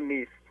دل ما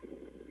نیست،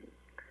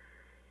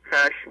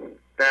 خشم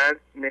درد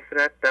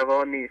نفرت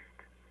دوا نیست.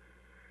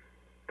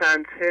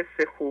 پنج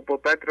حس خوب و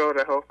بد را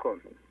رها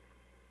کن.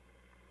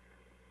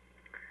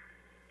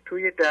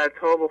 توی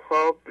دردها و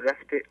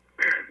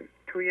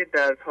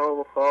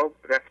خواب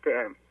رفته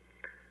ام،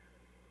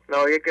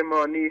 لایق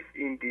ما نیست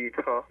این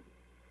دیدها.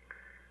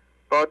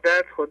 با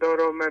درد خدا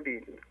را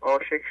مبین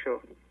عاشق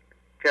شو.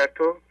 گر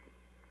تو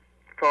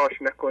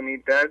فاش نکنی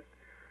درد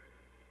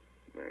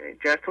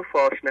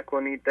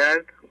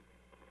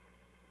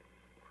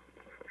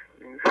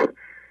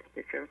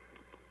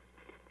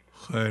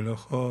خیلی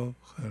خوب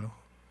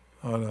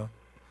حالا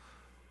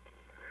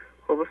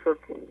خب استاد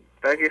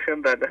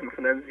بقیه‌شم بعدا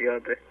میخونم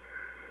زیاده.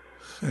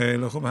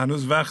 خیلی خوب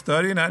هنوز وقت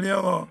دارین علی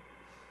آقا؟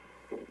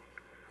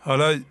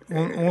 حالا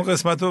اون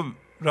قسمت رو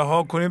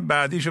رها کنیم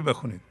بعدیشو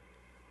بخونید.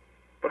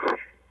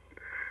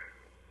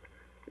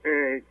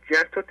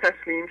 گر تو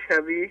تسلیم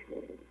شوی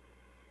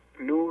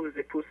نور ز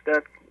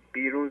پوستت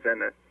بیرون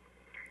زند.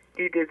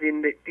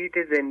 دید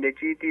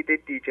زندگی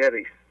دید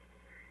دیگری است،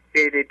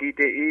 غیر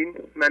دید این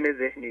من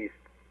ذهنی است.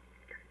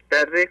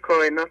 در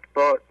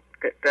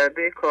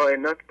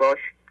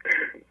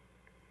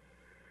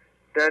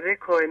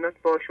کائنات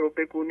باش و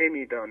بگو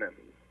نمیدانم.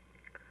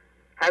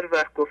 هر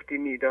وقت گفتی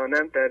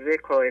میدانم در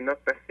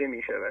کائنات بسته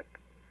می شود.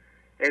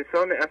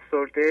 انسان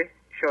افسرده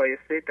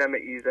شایسته دم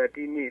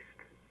ایزدی نیست.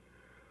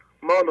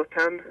 مال و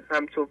تن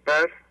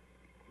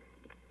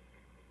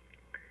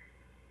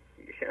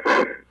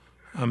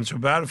همچو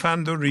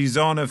برفند و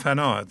ریزان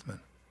فنا حتما.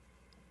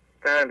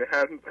 بله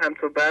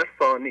همچو برف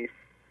فانی است.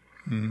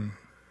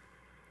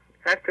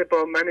 هر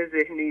با من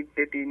ذهنی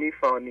ببینی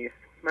فانی است.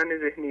 من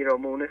ذهنی را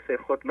مونس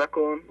خود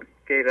مکن،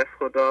 غیر از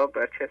خدا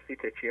بر کسی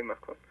تکیه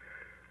مکن.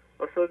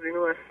 استاد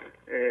اینو از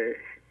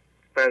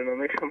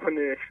برنامه شما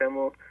نوشتم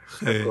و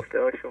گفته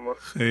ها شما.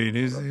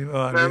 خیلی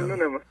زیبا.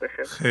 ممنونم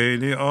استاد.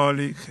 خیلی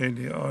عالی.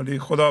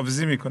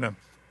 خداحافظی میکنم.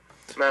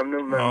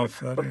 ممنون.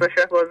 استاد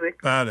شهبازی.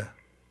 بله.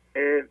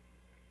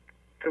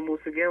 تو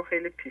موسیقی هم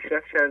خیلی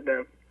پیشرفت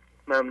کردم.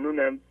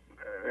 ممنونم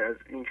از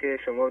اینکه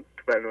شما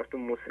تو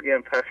برنامه‌تون موسیقی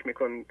هم پخش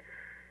میکنید.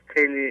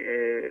 خیلی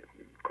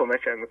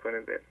کمکم میکنه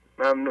به.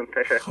 ممنون،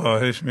 تشکر.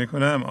 خواهش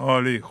میکنم.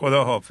 عالی.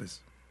 خدا حافظ.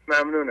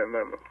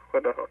 ممنون.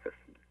 خدا حافظ.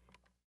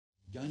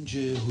 گنج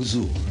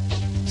حضور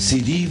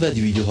CD و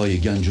دیویدیوهای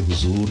گنج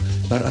حضور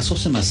بر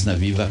اساس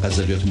مثنوی و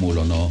غزلیات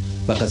مولانا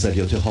و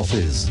غزلیات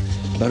حافظ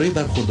برای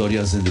برخورداری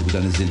از زنده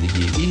بودن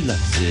زندگی این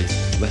لحظه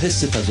و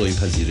حس فضای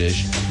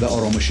پذیرش و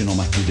آرامش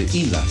نامحدود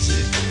این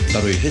لحظه،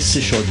 برای حس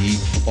شادی،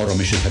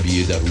 آرامش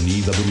طبیعی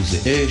درونی و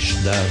بروز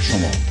عشق در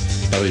شما،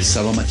 برای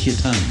سلامتی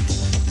تن،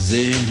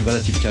 ذهن و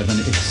لطیف کردن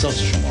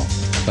احساس شما،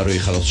 برای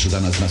خلاص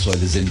شدن از مسائل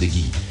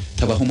زندگی،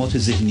 توهمات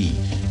ذهنی،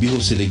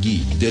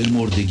 بی‌حوصلگی،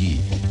 دلمردگی،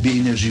 بی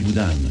انرژی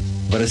بودن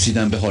و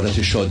رسیدن به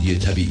حالت شادی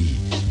طبیعی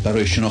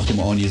برای شناخت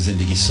معانی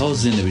زندگی ساز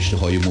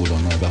نوشته‌های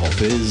مولانا و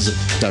حافظ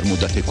در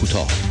مدت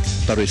کوتاه.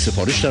 برای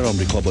سفارش در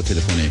آمریکا با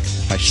تلفن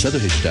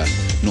 818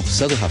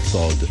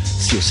 970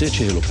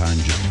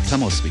 3345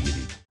 تماس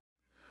بگیرید.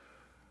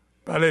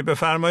 بله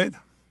بفرمایید.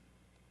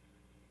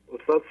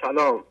 استاد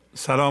سلام.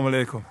 سلام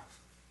علیکم.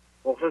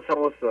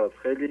 مخلصم استاد،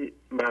 خیلی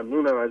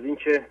ممنونم از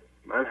اینکه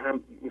من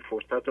هم این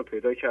فرصت رو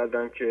پیدا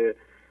کردم که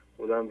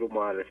خودم رو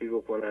معرفی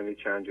بکنم، یه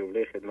چند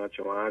جمله خدمت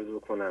شما عرض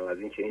بکنم از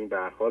اینکه این به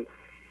هر حال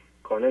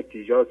کانکت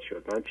ایجاد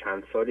شد. من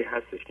چند سالی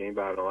هستش که این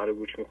برنامه رو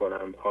گوش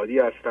میکنم. حالی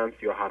هستم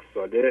 37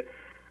 ساله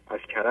از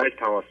کرج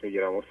تماس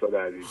میگیرم استاد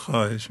عزیز.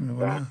 خواهش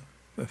میکنم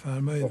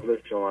بفرمایید. مخلص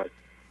شما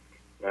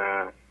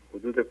و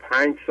حدود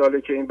 5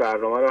 ساله که این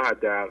برنامه رو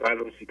حداقل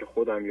اون چیزی که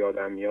خودم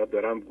یادم میاد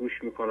دارم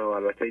گوش میکنم.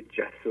 البته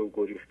جسته و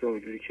گریخته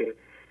اونجوری که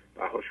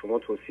بها شما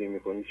توصیه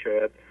میکنید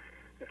شاید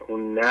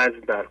اون نظم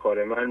در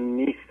کار من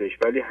نیستش،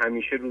 ولی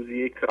همیشه روزی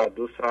 1 ساعت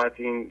 2 ساعت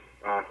این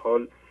به هر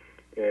حال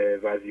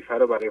وظیفه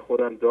رو برای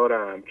خودم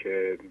دارم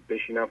که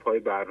بشینم پای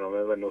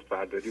برنامه و نوت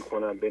برداری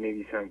کنم،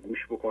 بنویسم،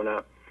 گوش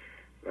بکنم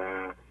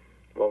و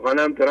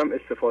واقعا هم دارم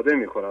استفاده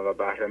میکنم و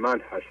بهره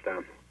مند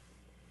هستم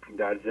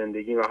در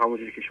زندگی. و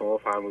همونجوری که شما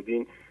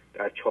فرمودین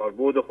در 4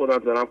 بعد خودم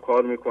دارم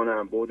کار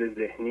میکنم، بعد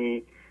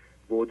ذهنی،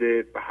 بعد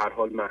به هر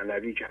حال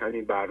معنوی که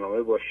همین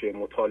برنامه باشه،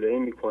 مطالعه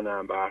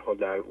میکنم، به هر حال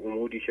در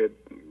اموری که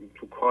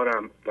تو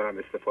کارم دارم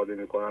استفاده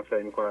میکنم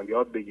سعی میکنم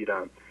یاد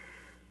بگیرم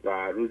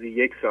و روزی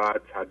 1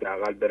 ساعت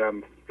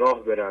حداقل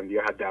راه برم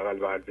یا حداقل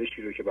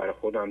ورزشی رو که برای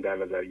خودم در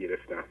نظر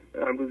گرفتم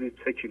برم روزی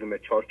 3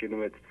 کیلومتر 4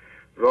 کیلومتر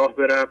راه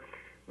برم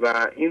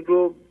و این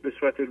رو به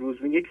صورت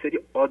روزمره یک سری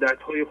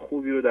عادت‌های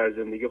خوبی رو در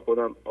زندگی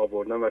خودم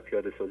آوردم و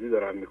پیاده سازی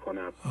دارم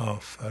میکنم.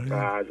 آفرین. و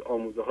از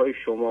آموزه‌های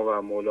شما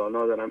و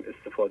مولانا دارم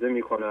استفاده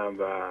میکنم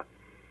و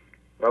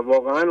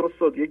واقعا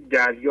استاد یک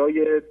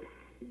دریای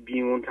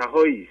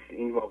بی‌منتهایی است.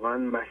 این واقعا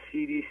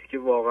مسیری است که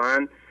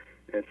واقعا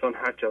انسان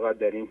هر چقدر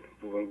در این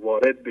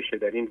وارد بشه،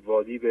 در این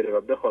وادی بره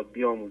و بخواد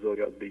بیاموزه و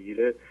یاد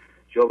بگیره،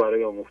 جا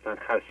برای آموختن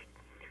هست.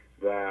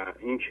 و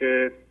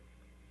اینکه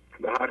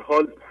به هر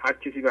حال هر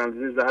کسی به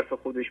اندازه ظرف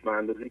خودش، به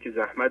اندازه‌ای که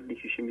زحمت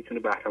میکشه میتونه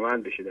بهره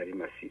مند بشه در این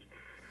مسیر.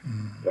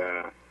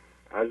 و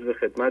عرض به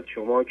خدمت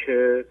شما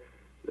که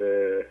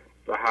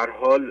به هر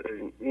حال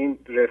این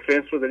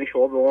رفرنس رو دارین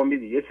شما به ما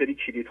میدید، یه سری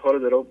کلیدها رو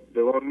داره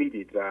به ما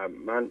میدید و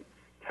من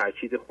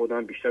تاکید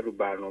خودم بیشتر رو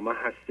برنامه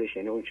هستش.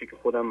 یعنی اون چیزی که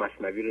خودم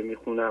مثنوی رو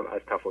میخونم،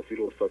 از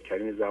تفاسیر استاد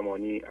کریم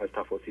زمانی، از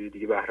تفاسیر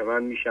دیگه بهره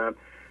مند میشم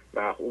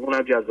و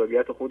اونم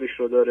جذابیت خودش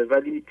رو داره،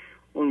 ولی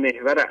اون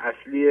محور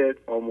اصلی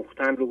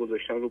آموختن رو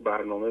گذاشتن رو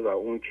برنامه و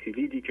اون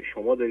کلیدی که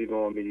شما دارید به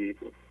ما میدید.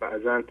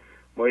 بعضن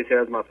ما یه سری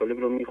از مطالب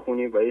رو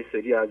میخونیم و یه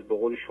سری از به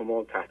قول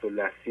شما تحت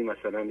اللفظی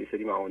مثلا یه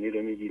سری معانی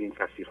رو میگیریم،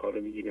 تفسیرها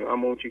رو میگیریم،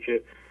 اما اون چیزی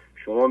که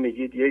شما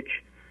میگید یک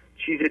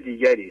چیز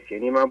دیگری است.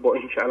 یعنی من با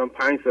این که الان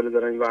 5 سال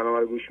دارم این برنامه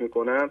رو گوش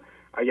میکنم،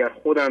 اگر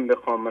خودم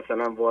بخوام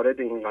مثلا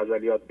وارد این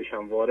غزلیات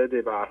بشم،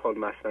 وارد به هر حال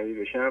مثنوی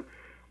بشم،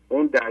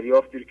 اون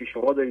دریافتی که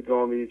شما دارید به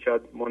ما میدید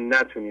شاید ما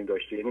نتونیم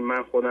داشته، یعنی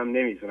من خودم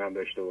نمیتونم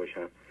داشته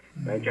باشم.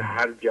 اینکه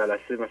هر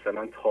جلسه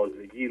مثلا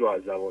تازگی رو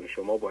از زبان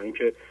شما، با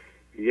اینکه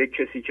یک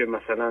کسی که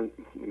مثلا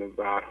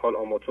به هر حال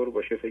آماتور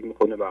باشه فکر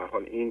میکنه به هر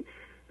حال این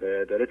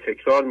داره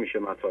تکرار میشه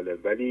مطالب،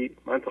 ولی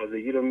من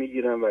تازگی رو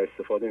میگیرم و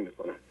استفاده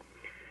میکنم.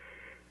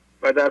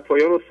 و در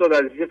پایان استاد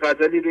عزیزی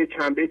غزلی روی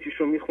چند بیتیش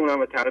رو میخونم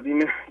و تقدیم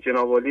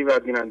جناب عالی و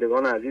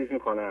بینندگان عزیز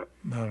میکنم.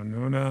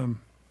 ممنونم.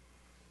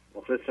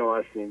 مخلص شما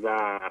هستیم.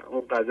 و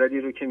اون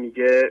غزلی رو که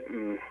میگه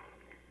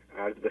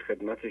عرض به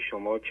خدمت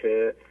شما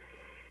که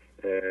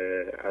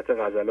حتی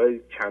غزلای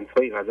چند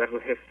تایی غزل رو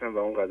حفظم و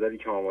اون غزلی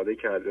که آماده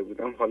کرده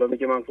بودم حالا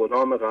میگه من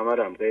غلام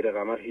قمرم، غیر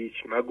قمر هیچ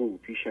مگو،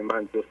 پیش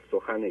من جز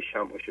سخن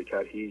شمع و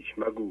شکر هیچ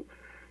مگو،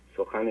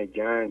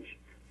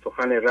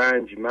 سخن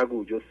رنج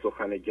مگو، جز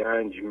سخن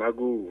گنج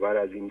مگو، ور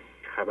از این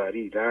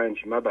خبری رنج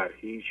مبر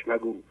هیچ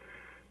مگو،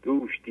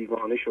 دوش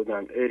دیوانه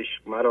شدم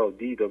عشق مرا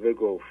دید و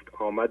بگفت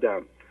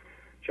آمدم،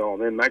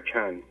 جامه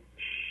مکن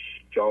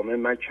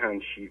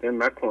شیوه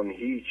مکن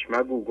هیچ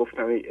مگو،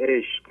 گفتم ای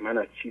عشق من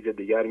از چیز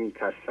دیگر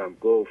میترسم،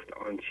 گفت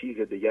آن چیز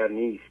دیگر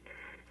نیست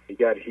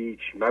دیگر هیچ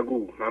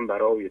مگو، من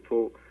برای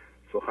تو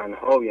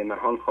سخنهای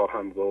نهان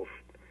خواهم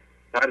گفت،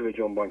 سر به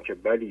جنبان که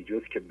بلی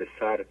جز که به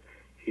سر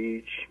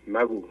هیچ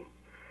مگو.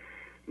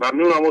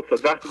 ممنونم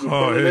استاد. وقتی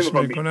خواهش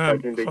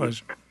میکنم.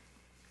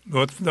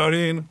 لطف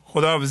دارین.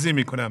 خداحافظی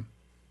میکنم.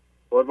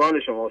 قربان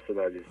شما استاد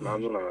عزیز.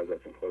 ممنونم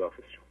ازتون.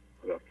 خداحافظ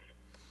شما.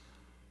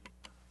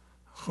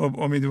 خب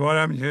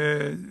امیدوارم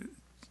که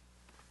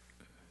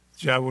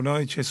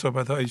جوانای چه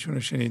صحبت‌هایشون رو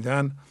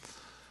شنیدن،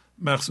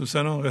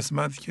 مخصوصا اون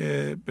قسمت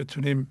که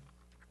بتونیم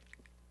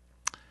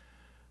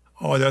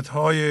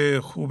عادت‌های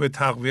خوب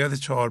تقویت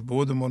 4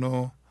 بعدمون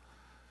رو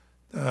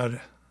در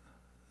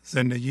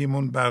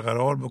زندگیمون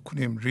برقرار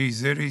بکنیم،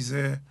 ریزه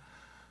ریزه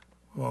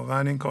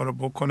واقعا این کار رو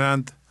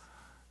بکنند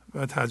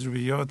و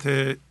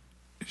تجربیات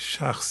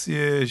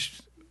شخصی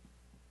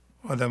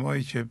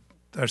آدمایی که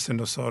در سن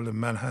و سال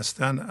من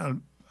هستن،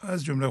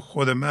 از جمله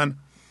خود من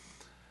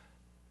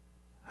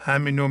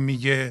همینو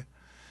میگه.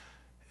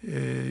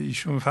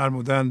 ایشون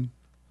فرمودن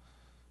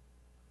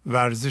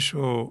ورزش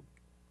رو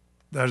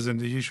در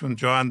زندگیشون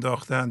جا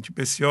انداختن که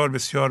بسیار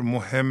بسیار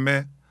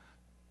مهمه.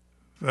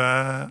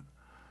 و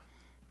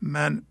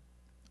من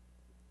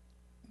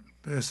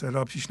به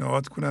اصطلاح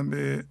پیشنهاد کنم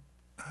به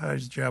هر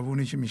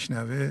جوونی که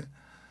میشنوه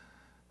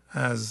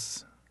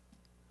از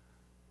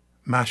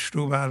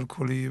مشروب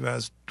الکلی و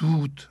از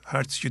دود،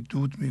 هر چی که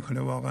دود میکنه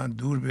واقعا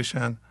دور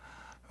بشن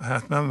و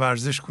حتما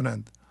ورزش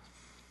کنند.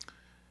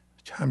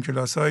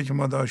 همکلاس هایی که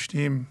ما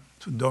داشتیم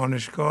تو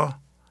دانشگاه،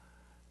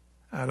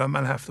 الان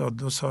من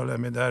 72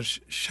 سالمه، در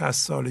 60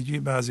 سالگی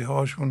بعضی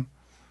هاشون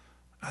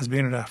از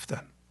بین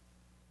رفتن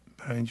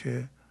برای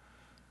اینکه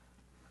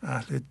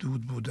اهل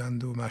دود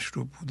بودند و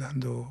مشروب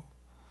بودند و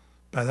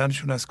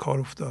بدنشون از کار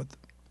افتاد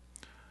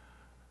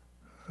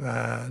و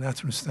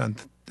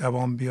نتونستند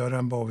دوام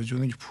بیارن، با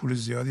وجود اینکه پول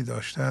زیادی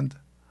داشتند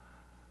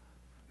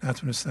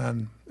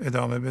نتونستن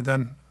ادامه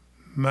بدن.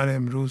 من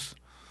امروز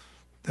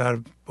در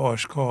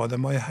باشگاه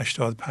آدمای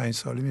 85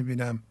 سالی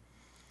میبینم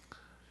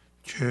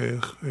که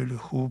خیلی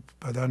خوب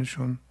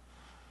بدنشون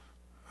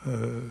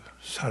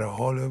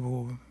سرحاله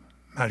و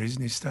مریض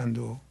نیستند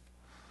و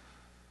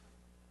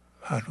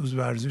هر روز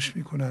ورزش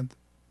میکنند.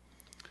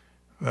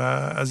 و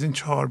از این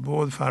 4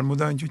 بعد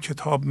فرمودن که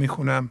کتاب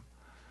میخونم.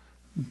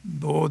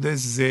 بعد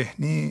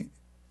ذهنی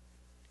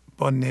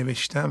با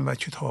نوشتن و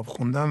کتاب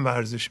خوندن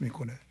ورزش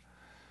میکنه.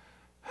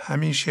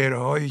 همین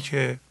شعرهایی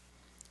که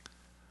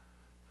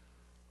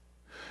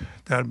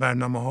در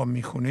برنامه ها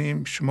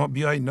میخونیم، شما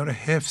بیایید اینا رو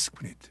حفظ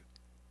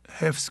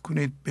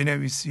کنید،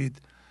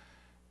 بنویسید،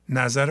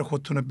 نظر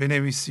خودتون رو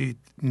بنویسید.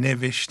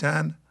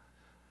 نوشتن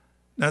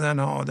نه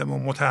تنها آدم رو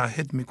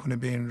متعهد میکنه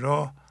به این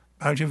راه،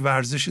 بلکه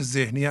ورزش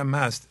ذهنی هم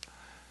هست.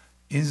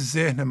 این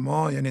ذهن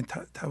ما، یعنی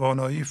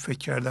توانایی فکر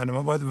کردن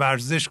ما، باید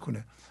ورزش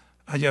کنه.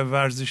 اگر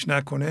ورزش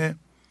نکنه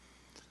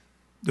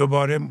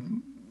دوباره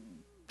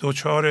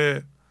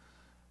دچار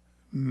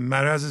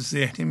مرض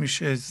ذهنی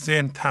میشه،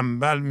 ذهن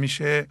تنبل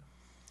میشه،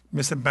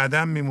 مثل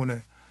بدن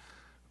میمونه،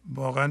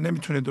 واقعا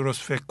نمیتونه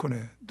درست فکر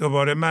کنه.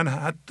 دوباره من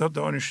حتی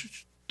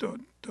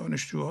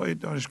دانشجوهای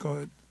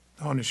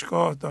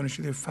دانشگاه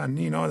فنی،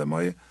 این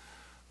آدمای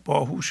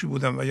باهوشی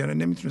بودن و یعنی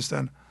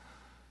نمیتونستن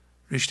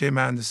رشته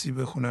مهندسی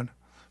بخونن.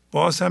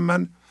 باز هم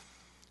من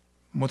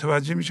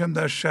متوجه میشم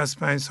در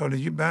 65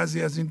 سالگی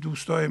بعضی از این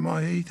دوستای ما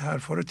هی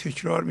حرفا رو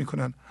تکرار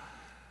میکنن،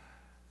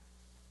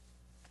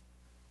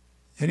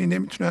 یعنی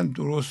نمیتونن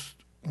درست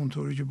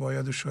اونطوری که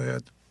باید و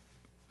شاید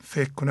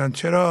فکر کنن.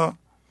 چرا؟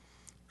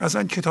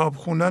 اصلا کتاب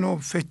خوندن و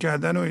فکر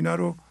کردن و اینا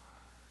رو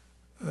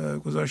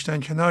گذاشتن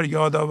کنار.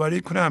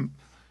 یادآوری کنم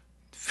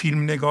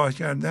فیلم نگاه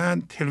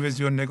کردن،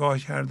 تلویزیون نگاه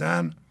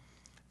کردن،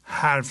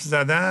 حرف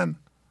زدن،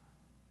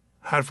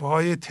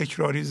 حرفهای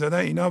تکراری زدن،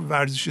 اینا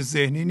ورزش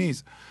ذهنی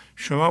نیست.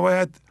 شما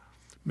باید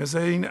مثل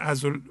این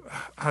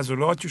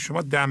عضلات که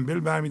شما دمبل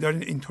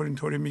برمیدارین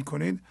اینطوری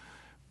میکنین،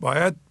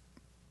 باید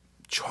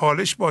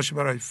چالش باشه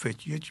برای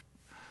فکر.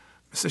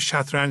 مثل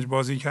شطرنج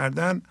بازی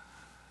کردن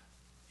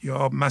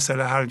یا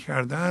مسئله حل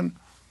کردن،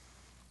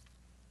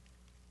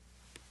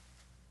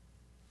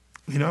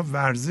 اینا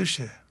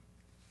ورزشه،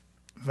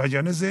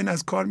 وگرنه ذهن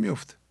از کار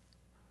میفته.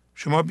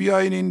 شما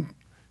بیاین این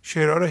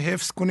شعرها رو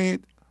حفظ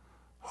کنید،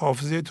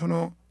 حافظه‌تون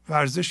رو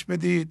ورزش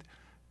بدید،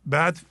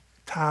 بعد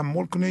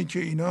تحمل کنید که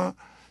اینا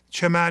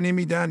چه معنی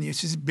میدن، یه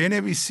چیزی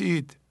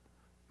بنویسید،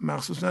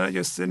 مخصوصا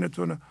اگه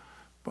سنتون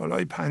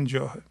بالای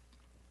 50.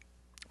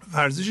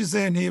 ورزش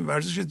ذهنی،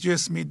 ورزش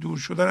جسمی، دور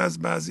شدن از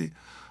بعضی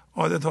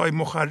عادتهای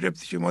مخرب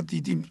که ما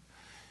دیدیم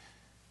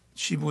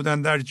چی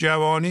بودن در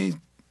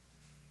جوانی،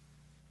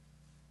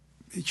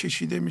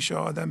 کشیده میشه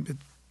آدم به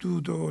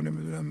دود و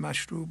نمیدونم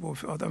مشروب و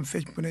آدم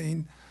فکر کنه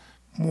این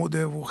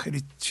موده و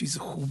خیلی چیز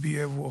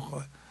خوبیه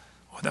و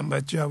آدم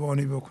باید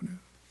جوانی بکنه.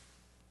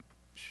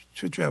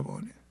 چه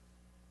جوانی؟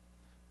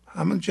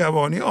 همون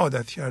جوانی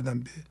عادت کردن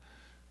به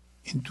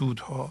این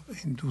دودها.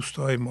 این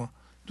دوستای ما،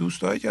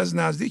 دوستایی که از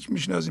نزدیک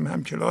میشناسیم،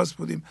 هم کلاس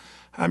بودیم،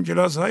 هم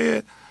کلاس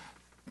های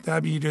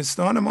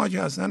دبیرستان ما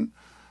که اصلا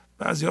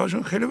بعضی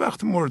هاشون خیلی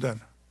وقت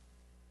مردن.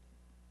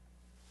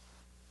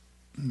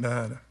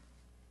 بله.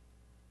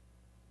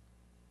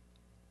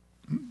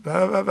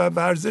 و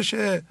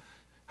ورزش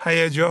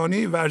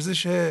هیجانی،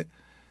 ورزش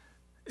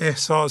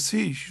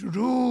احساسی،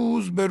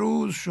 روز به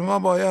روز شما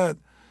باید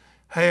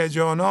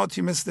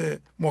هیجاناتی مثل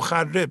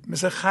مخرب،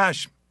 مثل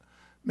خشم،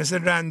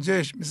 مثل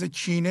رنجش، مثل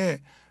کینه،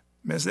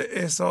 مثل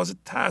احساس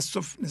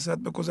تأسف نسبت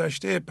به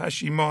گذشته،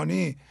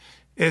 پشیمانی،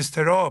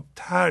 اضطراب،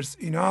 ترس،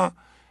 اینا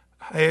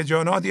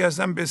هیجاناتی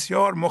هستن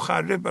بسیار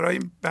مخرب برای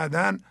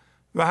بدن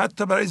و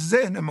حتی برای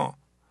ذهن ما.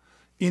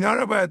 اینا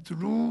رو باید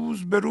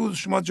روز به روز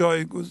شما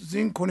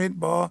جایگزین کنید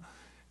با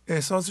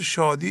احساس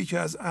شادی که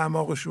از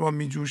اعماق شما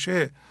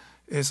میجوشه،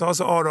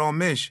 احساس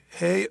آرامش.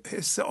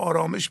 حس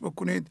آرامش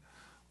بکنید،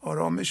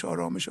 آرامش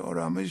آرامش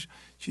آرامش،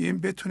 که این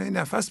بتونه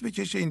نفس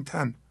بکشه این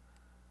تن.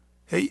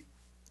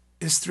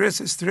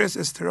 استرس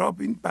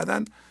استراب، این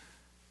بدن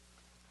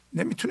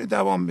نمیتونه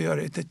دوام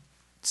بیاره.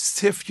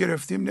 صفر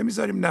گرفتیم،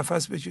 نمیذاریم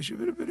نفس بکشه،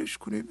 برش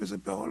کنید، بذار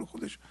به حال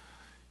خودش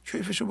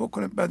کیفشو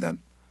بکنه بدن.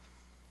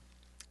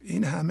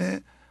 این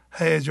همه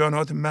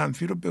هیجانات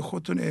منفی رو به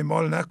خودتون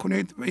اعمال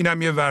نکنید. و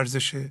اینم یه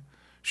ورزشه.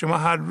 شما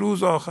هر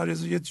روز آخر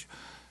یه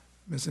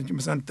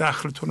مثلا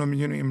دخلتون رو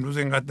میگین امروز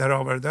اینقدر در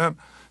آوردم،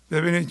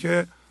 ببینید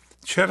که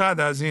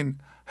چقدر از این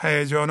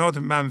هیجانات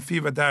منفی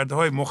و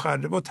دردهای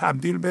مخرب رو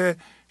تبدیل به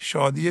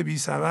شادی بی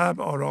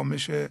سبب،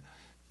 آرامش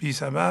بی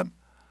سبب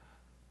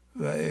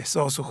و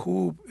احساس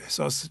خوب،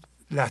 احساس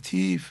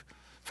لطیف،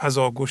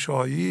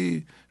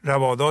 فضاگشایی،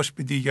 رواداش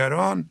به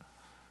دیگران،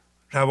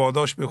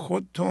 رواداش به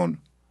خودتون،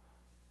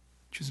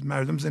 چیز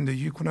مردم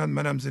زندگی کنند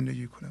منم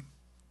زندگی کنم.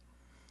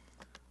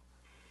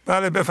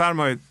 بله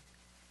بفرمایید.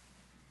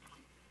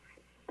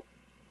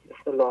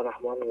 بسم الله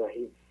الرحمن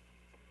الرحیم.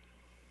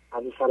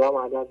 علی سلام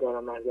عدد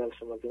دارم محضر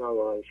شما جناب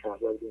آقای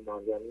شهبازی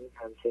نازنین،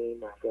 همچنین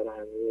محضر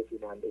همه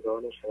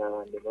بینندگان و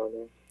شنوندگان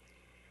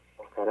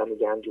محترم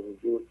گنج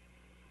حضور.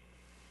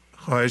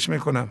 خواهش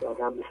میکنم.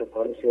 دادم به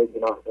سفارش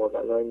جناب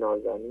مولانای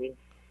نازنین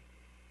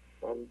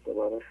من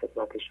دوباره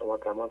خدمت شما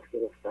تماس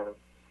گرفتم.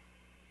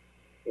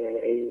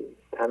 ای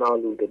تن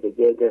آلوده به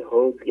گرد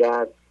حوض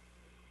گرد،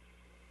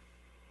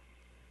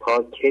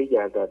 پاک کی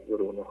گردد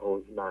برون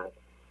حوض مرد.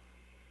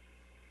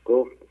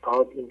 گفت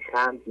آب این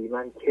خند بی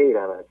من کی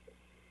رود،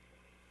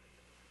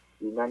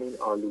 بی من این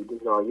آلوده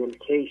زایل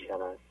کی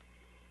شود.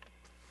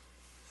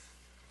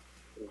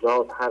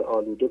 ذات هر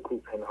آلوده کو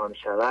پنهان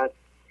شود،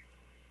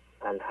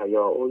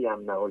 الحیاء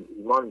یمنع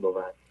الایمان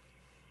بود.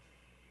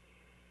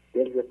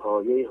 دل ز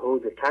پایه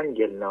حوض تن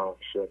گلناک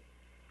شد،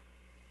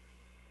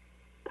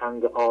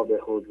 تنگ آب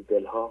حوض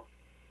دلها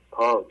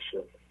پاک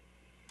شد.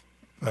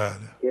 بله.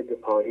 گرد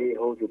پایه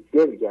حوض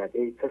دل گرد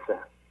ای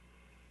پسر،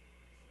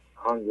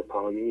 هان ز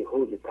پایه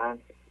حوض تن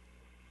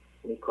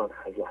میکن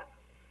خجل.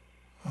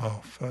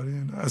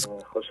 آفرین.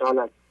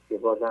 خوشحالم که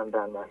بازم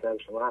در محضر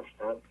شما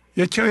هستم.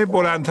 یک کمی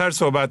بلندتر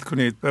صحبت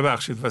کنید،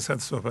 ببخشید وسط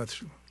صحبت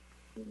شما.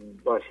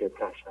 باشه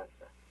تشکر.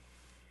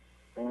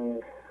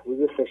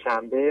 روز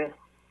سه‌شنبه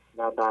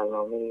و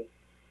برنامه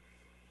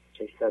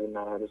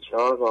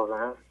 694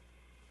 واقعا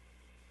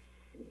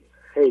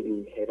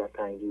خیلی حیرت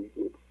انگیز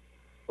بود.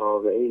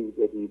 واقعی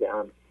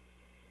بدیدم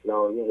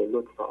لایق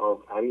لطف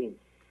آفرین.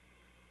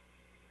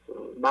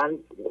 من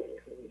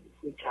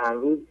این چند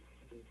روز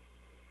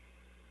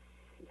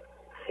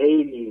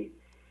خیلی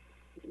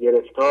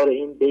گرفتار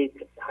این بیت،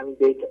 همین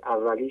بیت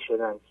اولی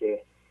شدم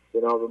که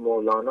جناب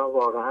مولانا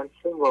واقعا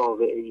چه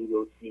واقعی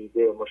رو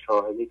دیده،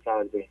 مشاهده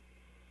کرده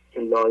که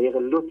لایق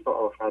لطف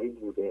آفرین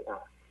بوده.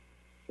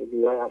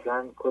 دیگه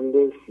اصلا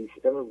کل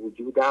سیستم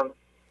وجودم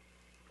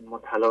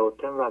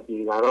متلاطم و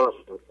بیقرار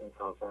شد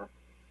انصافا.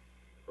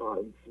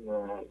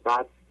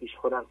 بعد پیش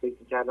خودم فکر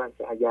می‌کردم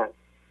که اگر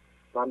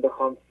من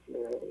بخوام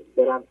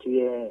برم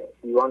توی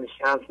دیوان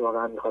شمس،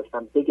 واقعا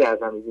میخواستم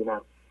بگردم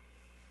ببینم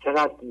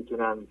چقدر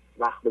میتونم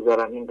وقت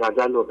بذارم این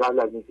غزل رو قبل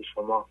از اینکه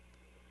شما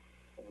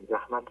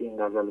زحمت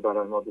این غزل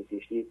برای ما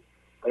بکشید.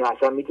 آیا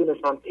اصلا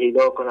میتونستم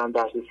پیدا کنم،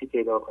 دسترسی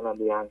پیدا کنم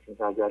به همچین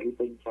غزلی؟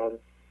 فکر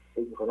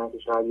میکنم که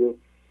شاید یه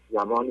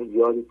زمان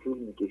زیادی طول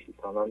میکشید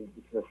تا من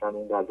میتونستم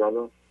این غزل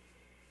رو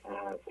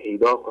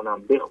پیدا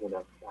کنم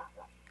بخونم.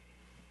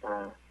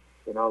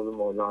 جناب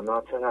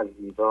مولانا چقدر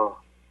زیبا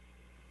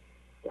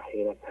و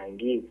حیرت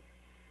انگیز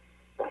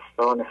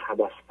دستان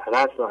حدث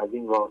پرست رو از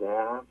این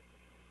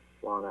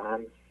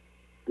واقعا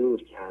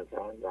دور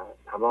کردن و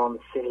تمام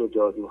سحر و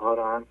جادوها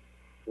رو هم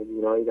به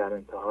زیرایی در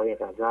انتهای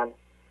غزل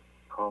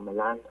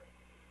کاملا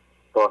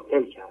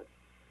باطل کرد.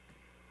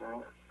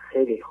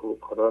 خیلی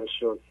خوب، خدا رو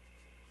شکر.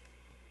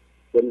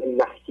 دل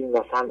لحکین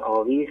وطن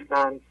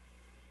آویختند،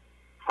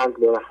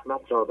 فضل و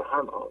رحمت را به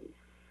هم آویخت.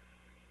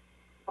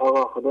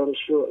 آقا خدا رو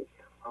شکر،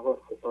 آقا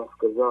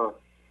سپاسگزار.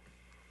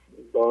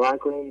 باور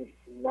کنید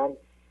من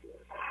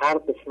هر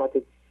قسمت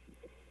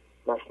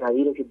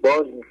مثنوی رو که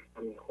باز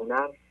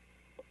میخونم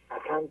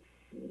اصلا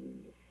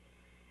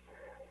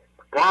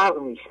غرق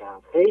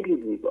میشم.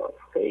 خیلی زیباست،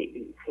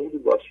 خیلی خیلی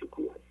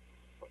باشکوه.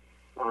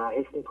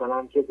 حس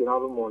میکنم که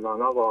جناب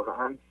مولانا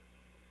واقعا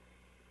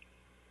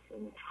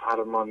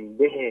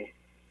فرمانده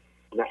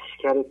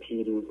لشکر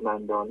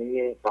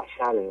پیروزمندانه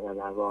بشره و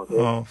در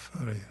واقع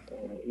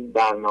این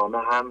برنامه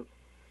هم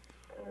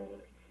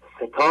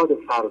ستاد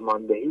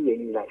فرماندهی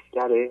این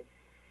لشکره.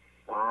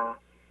 و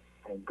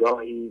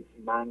گاهی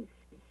من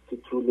تو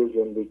طول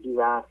زندگی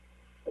و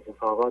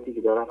اتفاقاتی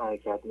که دارم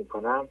حرکت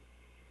میکنم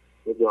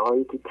یه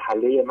جاهایی تو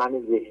تله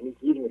من ذهنی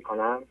گیر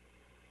میکنم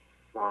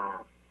و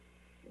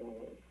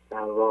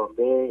در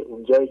واقع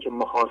اونجایی که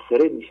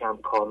محاصره میشم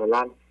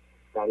کاملا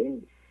در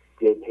این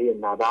جبهه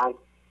نبرد،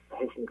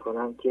 حس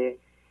میکنم که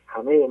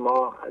همه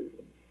ما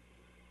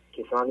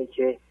کسانی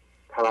که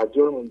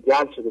توجهمون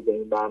جلب شده به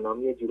این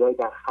برنامه یه جورایی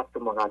در خط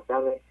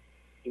مقدم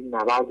این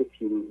نبرد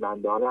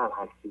پیروزمندانه هم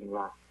هستیم.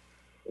 و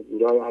یه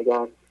جورایی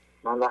اگر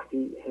من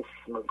وقتی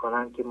حس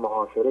میکنم که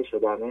محاصره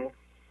شدمه،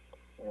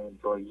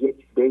 با یک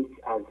بیت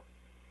از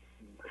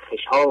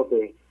خشاب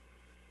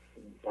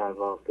در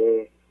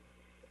واقع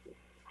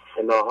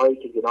سلاحایی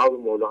که جناب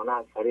مولانا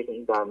از طریق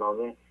این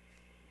برنامه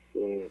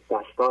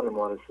دستان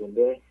ما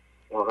رسونده،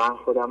 واقعا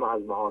خودم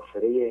از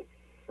محاصره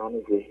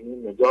من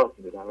ذهنی نجات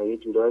میدم و یه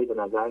جورایی به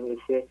نظر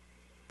میرسه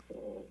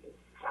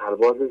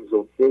سرباز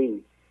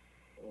زبده‌ای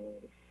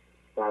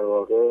در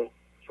واقع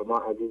شما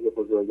عزیز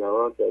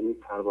بزرگوار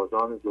دارید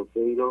سربازان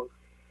زبده‌ای رو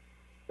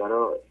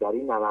در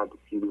این نبرد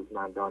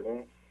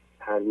پیروزمندانه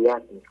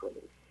تربیت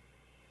میکنید.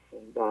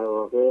 در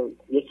واقع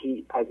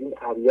یکی از این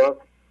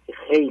ابیات که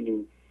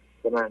خیلی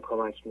به من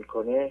کمک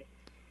میکنه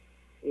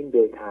این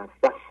بیت هست: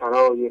 بس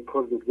سرای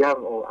پر ز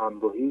جمع و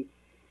انبهی،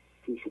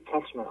 پیش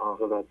چشم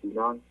عاقبت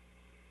بینان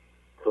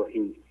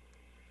تهی.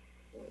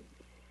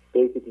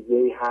 بیت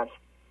دیگه هست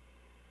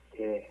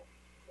که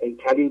ای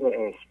کلیم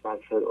عشق بر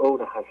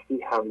فرعون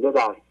هستی حمله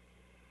بر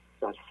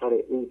سر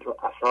او تو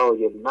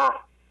عصای مه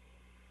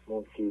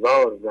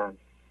موسیوار زن.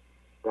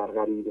 در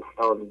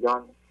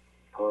غریبستانیان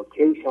تا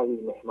کی شوی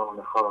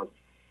مهمان خاص،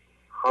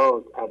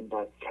 خاص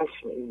اندر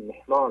چشم این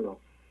مهمان و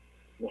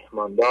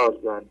مهماندار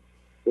زن.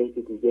 بیت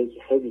دیگه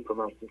که خیلی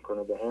کمک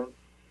میکنه به هم: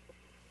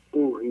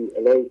 اوحی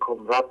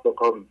الیکم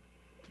ربکم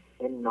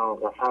انا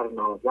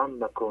غفرنا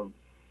ذنبکم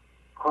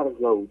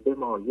فارضوا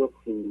بما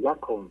یغفی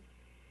لکم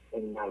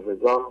ان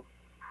الرضا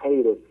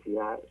خیر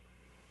السیر.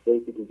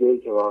 بیت دیگه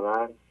که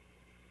واقعا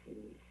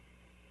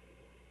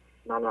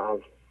منو از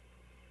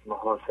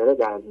محاصره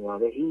در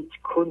میاره: هیچ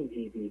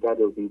کنجی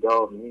بیدد و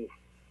بیدام نیست،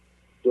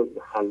 جز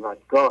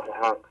خلوتگاه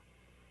حق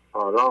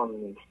آرام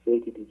نیست.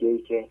 بیت دیگه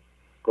که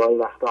گاهی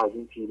وقتا از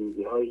این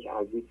پیروزی هایی که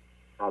از این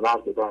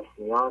نبرد به دست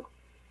میاد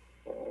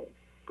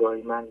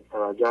گاهی من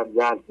توجهم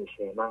جلب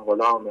میشه: من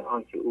غلام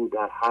آن که او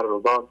در هر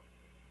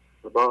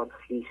رباط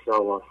خویش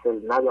را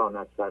واصل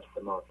نداند بر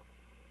سماط.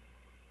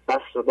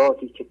 بس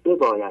رباطی که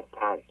بباید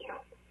ترک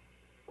کرد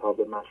تا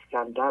به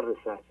مسکن در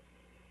رسد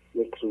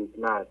یک روز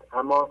مرد.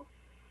 اما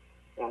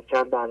در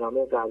چند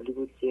برنامه قبلی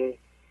بود که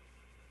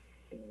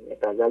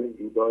غزل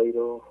زیبایی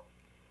رو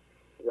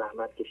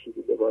زحمت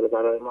کشیدید دوباره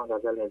برای ما،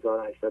 غزل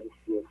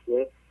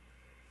 1833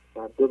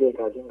 و 2 بیت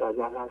از این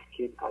غزل هست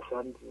که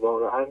اصلا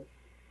واقعا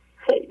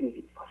خیلی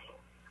زیباست،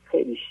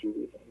 خیلی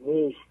شیرینه.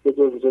 نیست به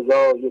جز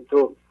رضای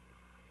تو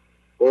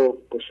و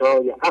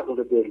گشای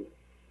عقل دل،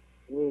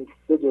 نیست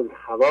به جز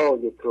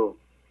هوای تو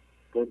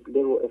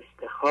قبله و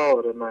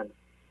افتخار من.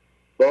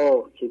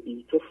 با که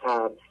بی تو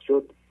سبز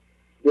شد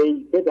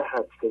دی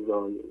بدهد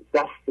سزای،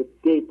 دست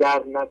دی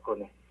در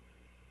نکنه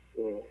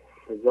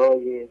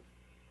سزای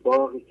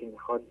باقی که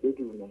میخواد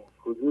بدونه.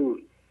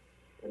 حضور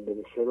زنده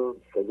بشه رو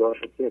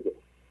سزاشو بده.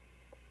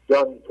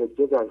 جان که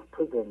جز از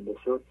تو زنده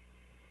شد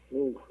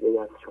نیست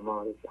به از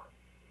شماره جان.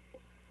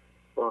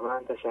 واقعا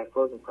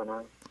تشکر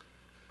میکنم،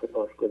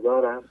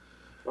 سپاسگزارم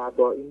و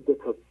با این 2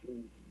 تا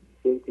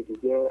بیت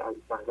دیگه از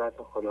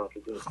محضرتون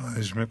خداحافظی.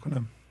 خواهش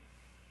میکنم.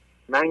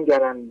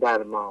 منگرن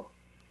در ما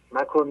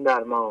مکن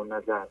در ما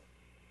نظر،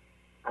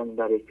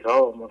 اندر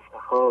اکرام و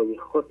سخای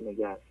خود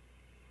نگر.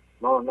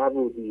 ما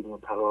نبودیم و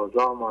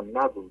تقاضامان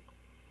نبود،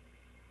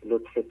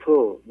 لطف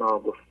تو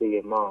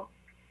ناگفته ما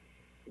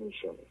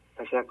میشنید.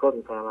 تشکر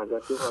میکنم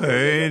ازتون.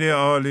 خیلی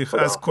عالی.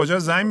 از کجا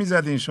زنگ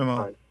میزدین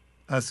شما؟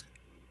 از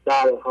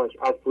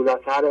از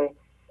پولاسر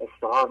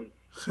اصفهان.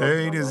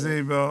 خیلی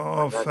زیبا.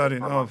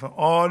 آفرین آفرین.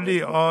 عالی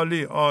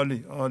عالی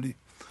عالی عالی.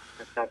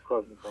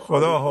 تشکر میکنم.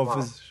 خدا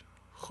حافظ.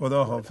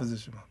 خدا حافظ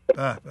شما.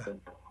 به به.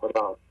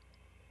 خدا.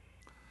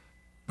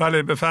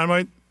 بله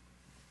بفرمایید.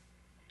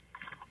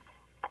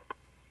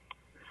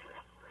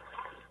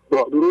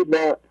 با درود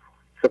و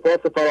سپاس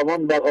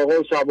فراوان در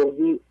آقای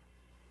شهبازی.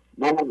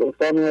 من از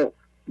استان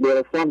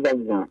بیرستان زنگ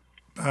میزنم.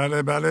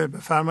 بله بله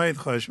بفرمایید.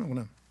 خواهش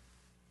میکنم.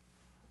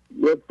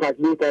 یک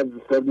تکلیف از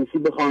فردوسی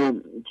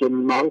بخوانم که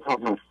معروف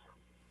هم هست: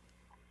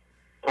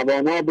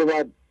 توانا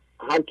بود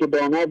هر که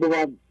دانا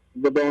بود،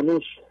 به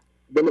دانش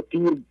دل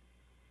پیر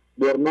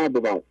برنا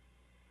بود.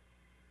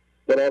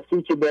 به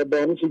راستی که با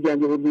دانش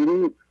گنج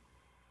حضوری،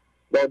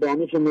 با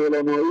دانش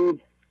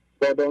مولانایی،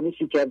 با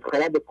دانشی که از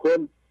خرد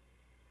کل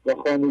و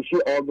خاموشی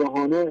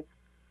آگاهانه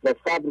و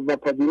صبر و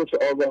پذیرش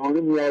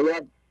آگاهانه می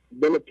آید،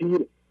 دل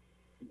پیر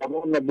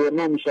دوان و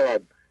برنا می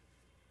شود.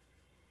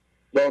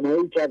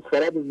 دانایی که از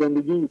خرد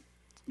زندگی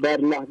در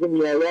لحظه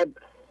می آید،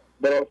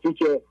 به راستی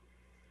که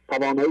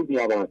توانایی می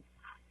آید.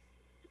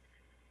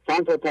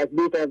 چند تا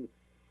تکلیف از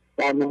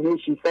برنامه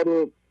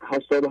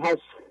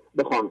 688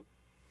 بخوانم.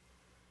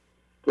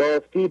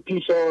 راستی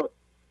پیشا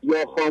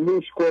یا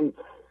خاموش کن،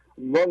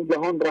 وان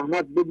جهان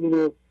رحمت ببین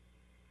و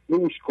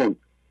نوش کن.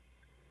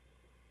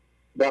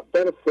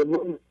 دفتر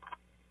 3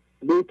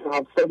 بیت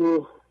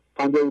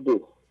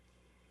 752.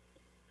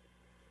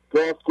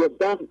 راست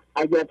گفتن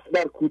اگر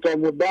در کوتاه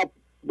مدت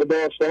به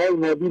داشته‌های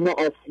مادی ما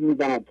آسیب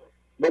می‌زند،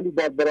 ولی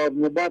در دراز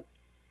مدت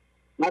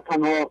نه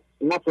تنها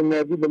نفع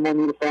مادی به ما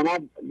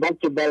می‌رساند،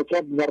 بلکه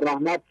برکت و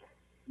رحمت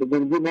به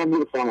زندگی ما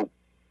می‌رساند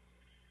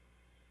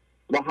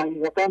و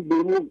حقیقتاً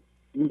دروغ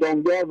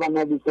ویرانگر و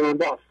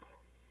نابودکننده است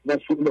و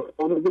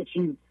شوربختانه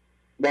چیز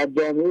در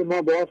جامعه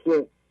ما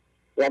باعث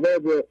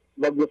رواج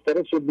و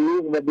گسترش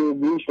دروغ و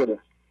دروغگویی شده.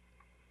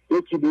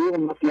 یکی دروغ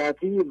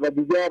مصلحتی و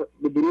دیگر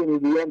به دروغ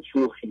میگویند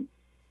شوخی.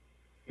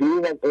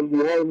 دروغ از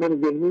الگوهای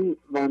من ذهنی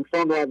و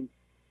انسان را از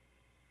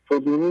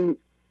فزونی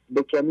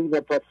به کمی و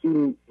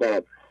تفصیل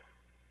دارد.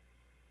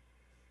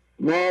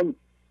 مال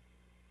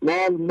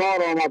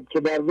مار آمد که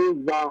در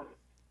وی و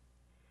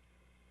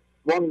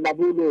وان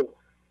قبول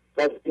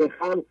تصدیق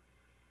هم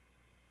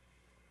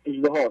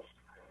اجرا هست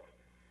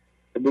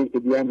بیت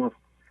دیان هست.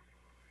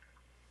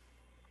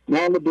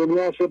 نام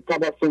دنیا شد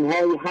تبسم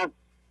های حق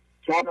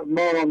کرد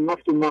ما و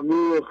نفت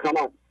مغرور و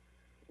خلق.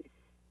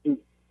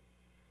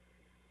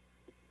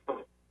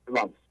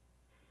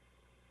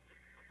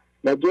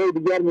 و جای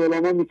دیگر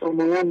مولانا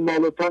می‌فرمایند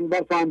مال و تن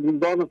در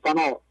فندیدان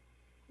فنا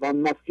و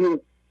مسیر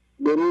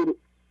برور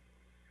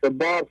به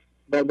برف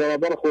در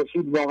برابر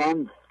خورشید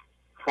واقعا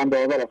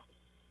خنده‌آور است.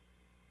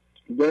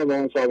 دیگه با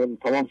این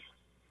تمام.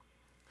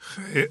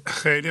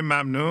 خیلی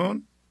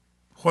ممنون.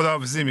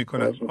 خداحافظی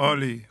میکنم.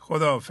 عالی.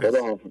 خداحافظ.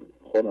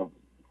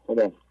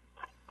 خدا.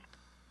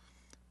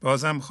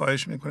 بازم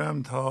خواهش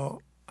میکنم تا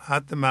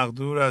حد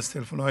مقدور از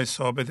تلفن‌های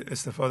ثابت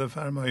استفاده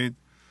فرمایید.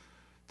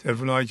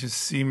 تلفن‌هایی که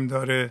سیم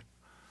داره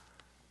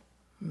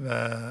و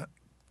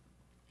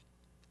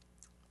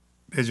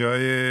به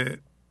جای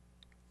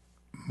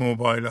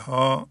موبایل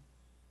ها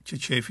که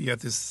کیفیت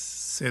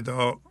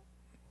صدا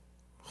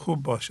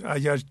خوب باشه.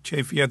 اگر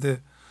کیفیت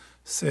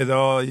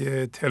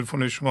صدای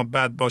تلفن شما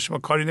بد باشه ما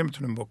کاری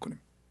نمیتونیم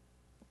بکنیم.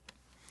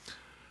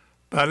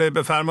 بله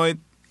بفرمایید.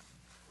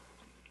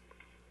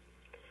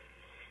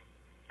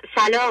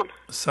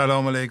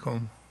 سلام علیکم.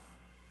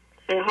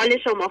 حال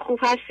شما خوب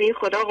هستین؟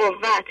 خدا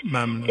قوت.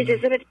 ممنون.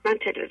 اجازه بدید من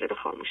تلویزیون رو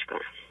خاموش کنم.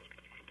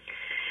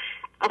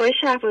 آقای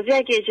شهبازی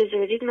اگه اجازه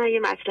بدید من یه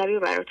مطلبی رو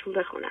براتون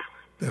بخونم.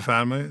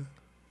 بفرمایید.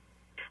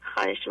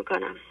 خواهش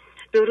میکنم.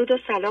 درود و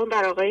سلام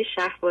بر آقای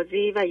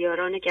شهبازی و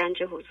یاران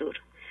گنج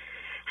حضور.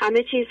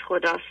 همه چیز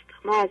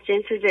خداست. ما از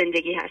جنس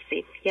زندگی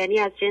هستیم، یعنی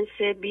از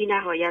جنس بی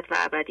نهایت و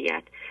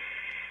ابدیت.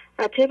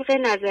 و طبق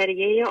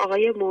نظریه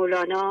آقای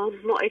مولانا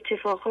ما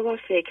اتفاقها و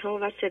فکرها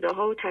و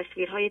صداها و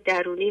تصویرهای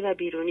درونی و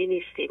بیرونی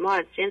نیستیم. ما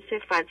از جنس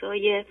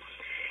فضای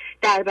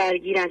در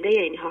برگیرنده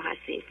اینها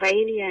هستیم و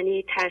این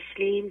یعنی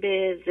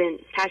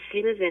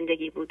تسلیم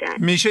زندگی بودن.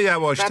 میشه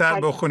یواشتر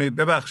بخونید؟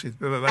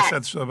 ببخشید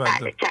وسط صحبت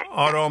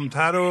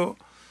آرامتر و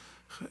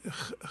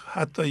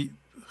حتی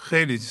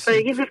خیلی 40%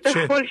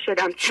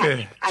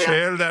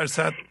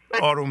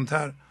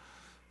 آرومتر.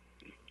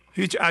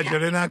 هیچ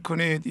عجله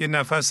نکنید. یه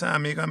نفس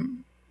عمیقم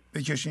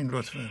بکشین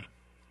لطفا.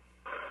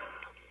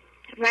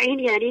 و این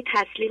یعنی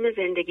تسلیم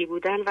زندگی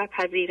بودن و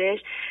پذیرش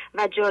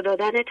و جا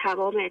دادن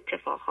تمام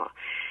اتفاقها.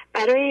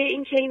 برای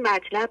اینکه این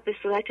مطلب به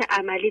صورت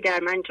عملی در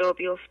من جا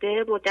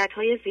بیفته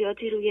مدت‌های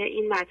زیادی روی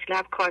این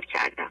مطلب کار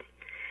کردم.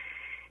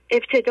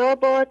 ابتدا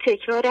با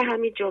تکرار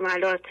همین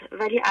جملات،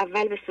 ولی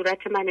اول به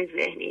صورت من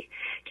ذهنی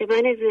که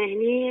من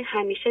ذهنی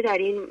همیشه در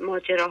این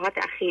ماجراها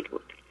دخیل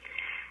بود.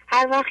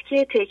 هر وقت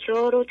که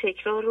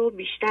تکرار رو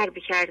بیشتر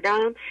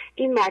بکردم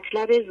این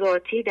مطلب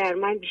ذاتی در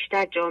من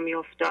بیشتر جا می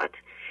افتاد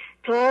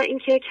تا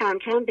اینکه کم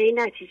کم به این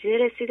نتیجه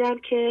رسیدم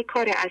که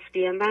کار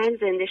اصلی من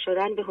زنده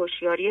شدن به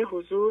هوشیاری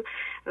حضور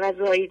و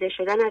زاییده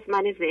شدن از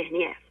من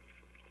ذهنیه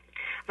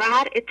و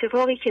هر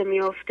اتفاقی که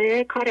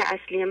میفته کار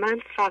اصلی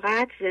من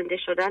فقط زنده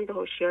شدن به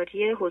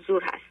هوشیاری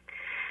حضور هست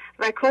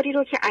و کاری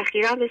رو که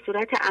اخیراً به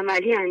صورت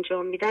عملی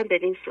انجام میدم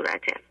بدین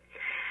صورته.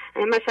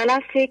 مثلا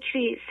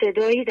فکری،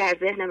 صدایی در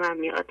ذهن من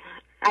میاد،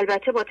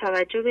 البته با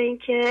توجه به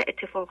اینکه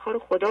اتفاقها رو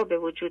خدا به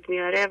وجود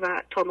میاره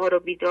و تا ما رو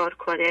بیدار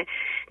کنه،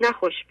 نه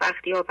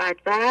خوشبخت یا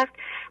بدبخت،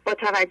 با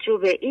توجه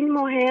به این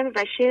مهم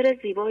و شعر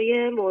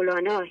زیبای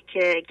مولانا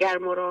که گر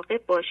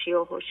مراقب باشی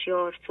و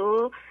هوشیار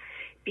تو،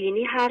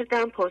 بینی هر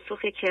دم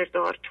پاسخ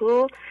کردار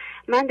تو.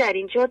 من در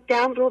اینجا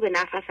دم رو به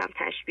نفسم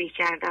تشبیه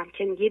کردم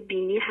که میگه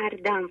بینی هر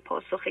دم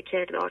پاسخ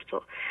کردار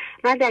تو.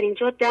 من در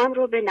اینجا دم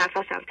رو به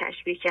نفسم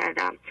تشبیه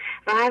کردم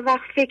و هر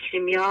وقت فکری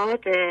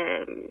میاد،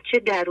 چه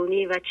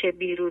درونی و چه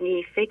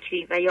بیرونی،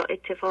 فکری و یا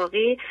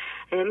اتفاقی،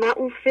 من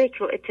اون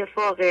فکر و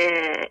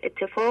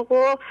اتفاق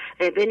رو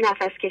به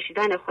نفس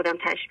کشیدن خودم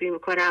تشبیه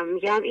میکنم.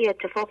 میگم این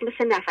اتفاق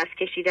مثل نفس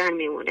کشیدن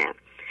میمونه.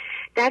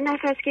 در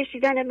نفس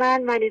کشیدن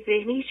من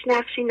ذهنی هیچ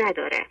نقشی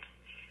نداره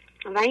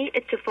و این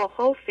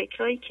اتفاقها و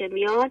فکرهایی که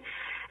میان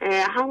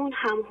همون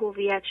هم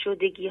هویت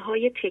شدگی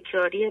های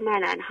تکراری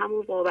منن،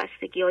 همون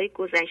وابستگی های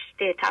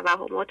گذشته،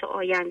 توهمات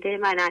آینده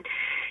منن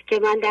که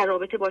من در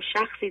رابطه با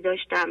شخصی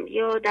داشتم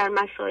یا در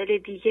مسائل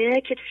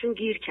دیگه که توشون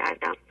گیر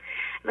کردم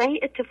و این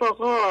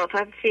اتفاقا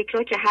و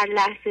فکرها که هر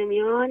لحظه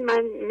میان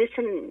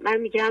من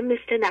میگم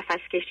مثل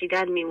نفس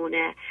کشیدن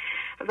میمونه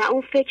و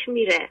اون فکر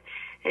میره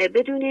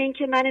بدون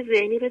اینکه من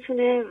ذهنی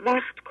بتونه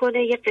وقت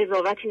کنه یه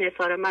قضاوتی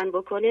نثار من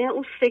بکنه.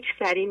 اون فکر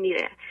سریع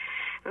میره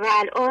و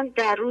الان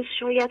در روز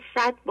شاید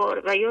 100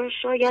 بار و یا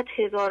شاید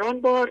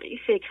هزاران بار این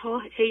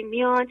فکرها هی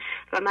میان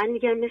و من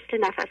میگم مثل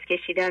نفس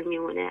کشیدن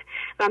میمونه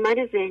و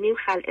من ذهنیم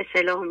خلع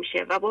سلاح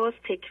میشه و باز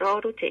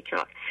تکرار و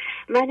تکرار.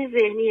 من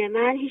ذهنی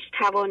من هیچ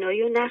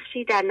توانایی و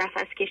نقشی در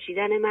نفس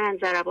کشیدن من،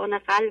 ضربان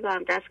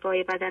قلبم،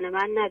 دستگاه بدن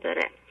من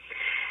نداره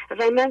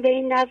و من به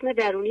این نظم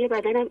درونی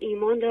بدنم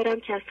ایمان دارم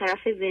که از طرف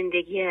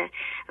زندگیه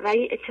و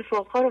این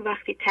اتفاقها رو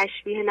وقتی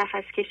تشبیه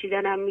نفس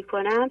کشیدنم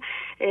میکنم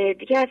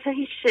دیگه اصلا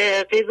هیچ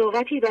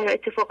قضاوتی برای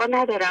اتفاقا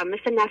ندارم.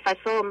 مثل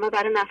نفسام، من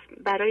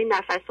برای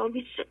نفسام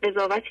هیچ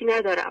قضاوتی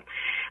ندارم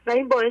و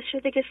این باعث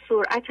شده که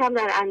سرعتم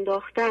در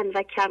انداختن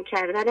و کم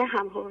کردن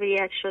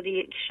هم‌هویت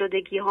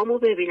شدگی هامو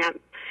ببینم.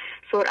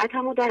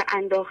 سرعتمو در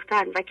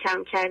انداختن و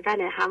کم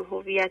کردن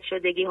هم‌هویت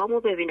شدگی هامو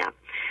ببینم.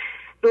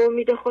 به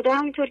امید خدا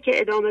همینطور که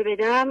ادامه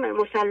بدم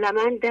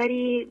مسلماً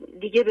دری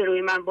دیگه به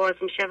روی من باز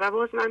میشه و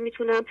باز من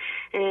میتونم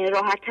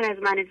راحت‌تر از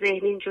من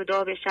ذهنیم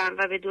جدا بشم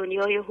و به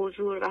دنیای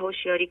حضور و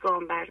هوشیاری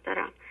گام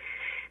بردارم.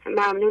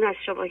 ممنون از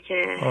شما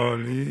که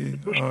عالی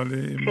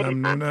عالی،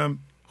 ممنونم.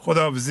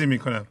 خداحافظی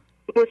میکنم.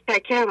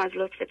 متشکرم از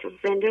لطفتون.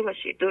 زنده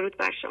باشید. درود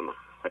بر شما.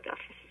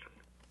 خداحافظ.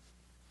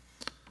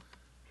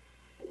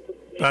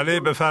 بله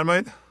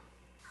بفرمایید.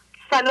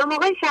 سلام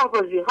آقای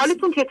شهبازی،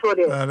 حالتون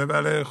چطوره؟ بله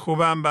بله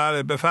خوبم.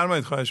 بله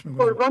بفرمایید. خواهش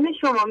میکنم. قربان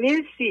شما،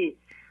 مرسی.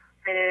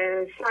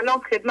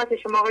 سلام خدمت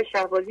شما آقای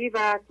شهبازی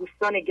و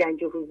دوستان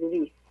گنج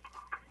حضوری.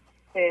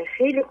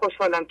 خیلی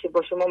خوشحالم که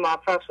با شما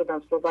موفق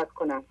شدم صحبت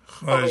کنم.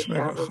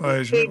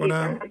 خواهش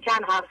میکنم.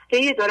 چند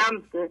هفته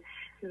دارم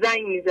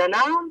زنگ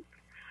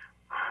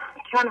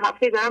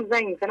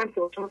میزنم که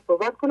با شما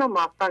صحبت کنم،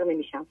 موفق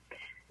نمیشم.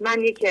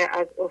 من یکی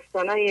از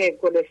استانای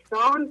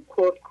گلستان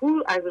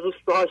کردکور از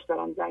روستاهاش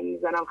دارم زنگ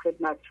میزنم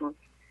خدمتتون.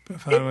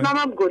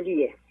 اسمم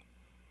گلیه.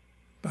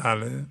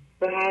 بله.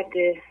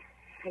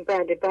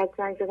 بعد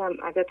زنگ زدم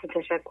ازتون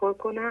تشکر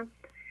کنم،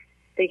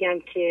 بگم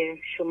که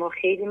شما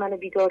خیلی منو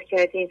بیدار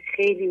کردین.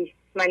 خیلی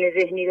من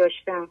ذهنی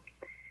داشتم.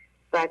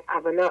 بعد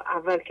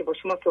اول که با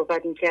شما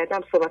صحبت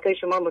میکردم صحبتهای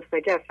شما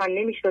متوجه اصلا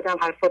نمیشدم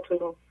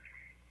حرفاتونو.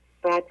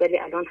 بعد ولی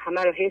الان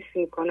همه رو حس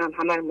میکنم،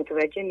 همه رو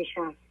متوجه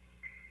میشم.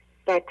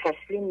 بعد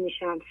تسلیم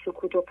میشم،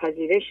 سکوت و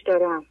پذیرش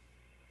دارم.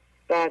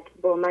 بعد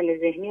با من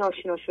ذهنی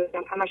آشنا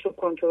شدم، همش رو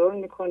کنترل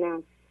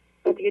میکنم.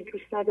 بعد دیگه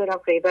دوست ندارم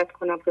غیبت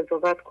کنم،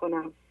 قضاوت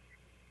کنم.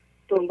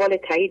 دنبال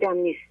تاییدم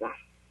نیستم.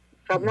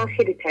 قبلا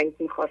خیلی تایید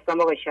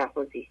میخواستم آقای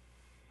شهبازی.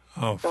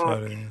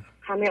 آفرین.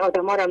 همه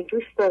آدما رو هم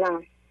دوست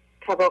دارم،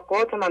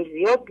 توقعاتم هم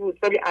زیاد بود،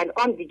 ولی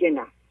الان دیگه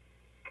نه.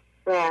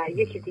 و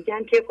یکی دیگه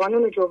هم که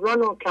قانون جبران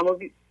رو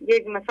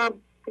مثلا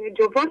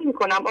جبران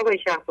میکنم آقای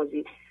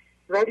شهبازی،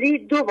 ولی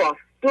دو بار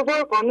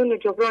قانون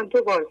جبران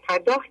 2 بار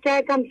پرداخت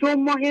کردم. 2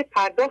 ماه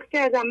پرداخت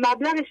کردم،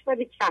 مبلغش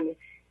ولی کمه.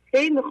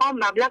 خیلی میخوام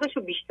مبلغش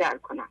رو بیشتر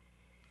کنم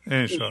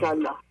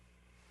انشالله.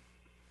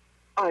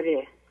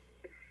 آره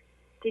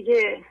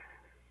دیگه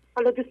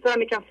حالا دوست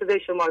دارم یکم صدای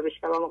شما رو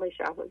بشنوم آقای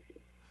شهبازی.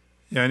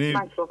 یعنی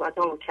من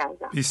صحبتامو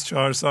کردم.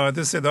 24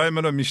 ساعته صدای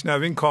من رو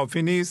میشنوین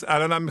کافی نیست؟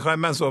 الان هم میخوایم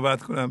من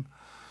صحبت کنم.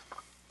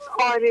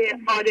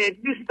 آره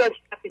دوست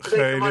داشتم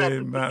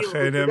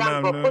خیلی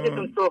ممنون با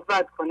خودتون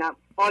صحبت کنم.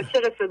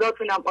 عاشق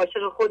صداتونم،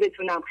 عاشق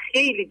خودتونم.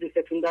 خیلی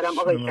دوستتون دارم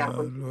آقای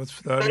شهبازی.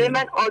 برای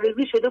من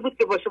آرزو شده بود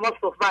که با شما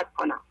صحبت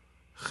کنم.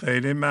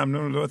 خیلی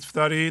ممنون، لطف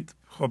دارید.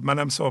 خب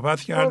منم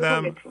صحبت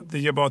کردم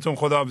دیگه، باتون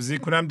خداحافظی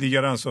کنم،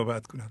 دیگران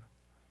صحبت کنم.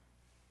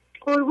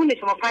 قربون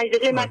شما. 5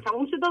 دقیقه من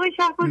تموم شد آقای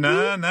شهبازی؟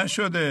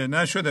 نه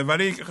نشده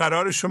ولی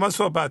قرار شما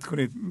صحبت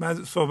کنید.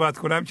 من صحبت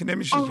کنم که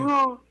نمیشه.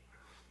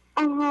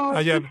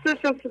 دوست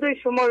داشتم صدای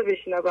شما رو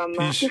بشنوم.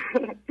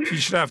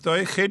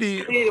 پیشرفت‌های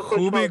خیلی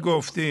خوبی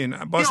گفتین.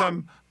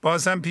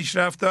 بازم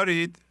پیشرفت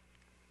دارید؟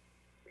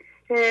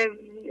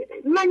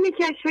 من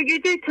یکی از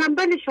شاگردای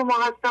تنبل شما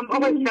هستم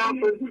آقای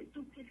شهبازی.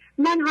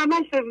 من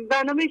همش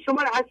برنامه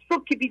شما رو از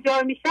صبح که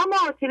بیدار میشم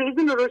و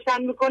تلویزیون رو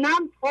روشن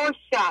میکنم تا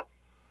شب،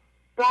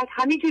 بعد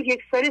همینجور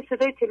یک سره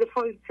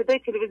صدای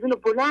تلویزیون رو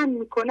بلند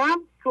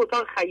میکنم تو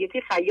اتاق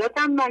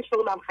خیاطم. من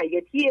شغلم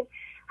خیاطیه.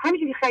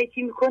 همینجوری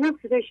خیاطی میکنم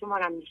صدای شما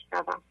رو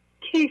میشنوم،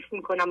 کیف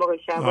میکنم آقای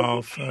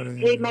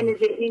شهبازی. هی من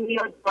ذهنی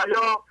میاد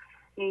بالا،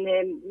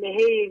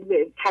 هی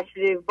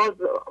تصویر باز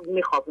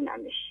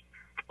میخوابونمش،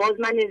 باز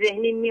من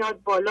ذهنی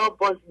میاد بالا،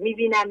 باز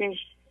میبینمش،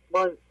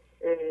 باز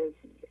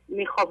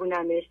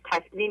میخوابونمش.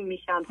 تسلیم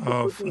میشم،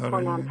 سکوت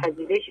میکنم،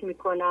 پذیرش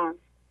میکنم.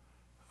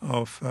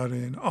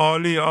 آفرین.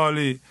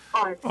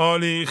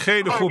 عالی.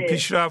 خیلی خوب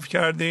پیشرفت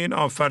کردین.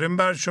 آفرین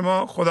بر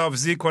شما.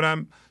 خداحافظی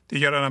کنم،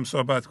 دیگران هم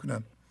صحبت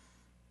کنم.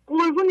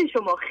 قربون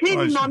شما. خیلی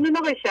ممنون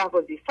آقای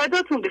شهبازی.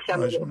 فداتون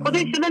بشم. خدا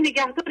ایشالا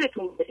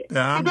نگهدارتون باشه.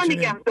 خدا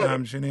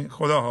نگهدارتون.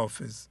 خدا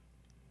حافظ.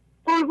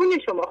 قربون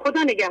شما.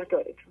 خدا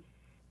نگهدارتون.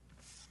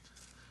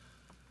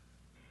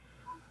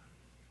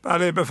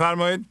 بله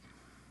بفرمایید.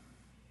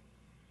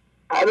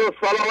 الو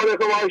سلام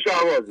علیکم آقای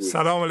شهبازی.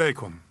 سلام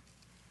علیکم.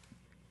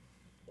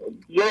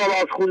 جناب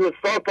از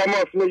خوزستان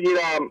تماس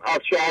میگیرم، از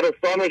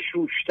شهرستان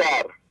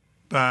شوشتر.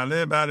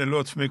 بله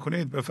لطف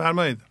میکنید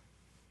بفرمایید.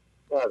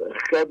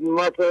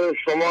 خدمت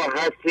شما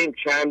هستیم.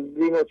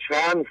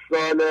 چند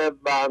سال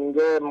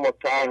بنده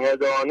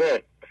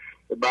متعهدانه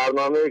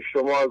برنامه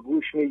شما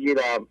گوش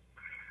میگیرم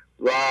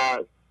و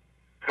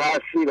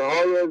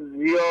تاثیرهای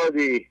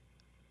زیادی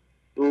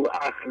رو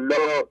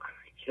اخلاق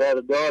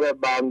کردار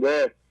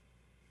بنده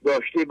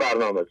داشتی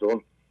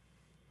برنامه‌تون.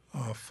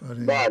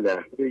 آفرین.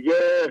 بله دیگه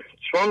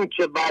چون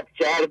که بد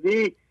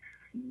کردی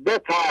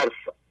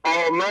بترس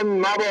آمن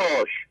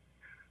مباش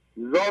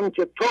زان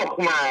که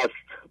تخم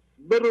است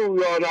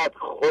برویاند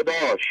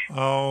خداش.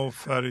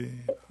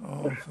 آفرین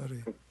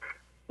آفرین.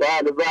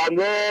 بله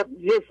بنده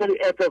یه سری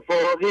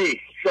اتفاقی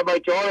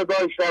شبکه ها رو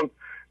داشتم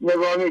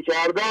نگاه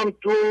می‌کردم،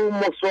 تو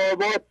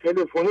مصاحبات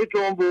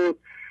تلفنیتون بود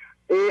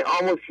این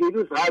آموز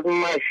فیروز از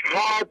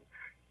مشهد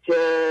که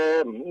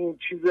این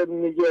چیز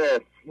میگه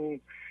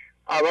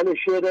اول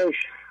شعرش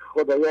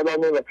خدا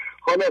یادم نمیاد،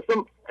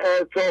 خلاصم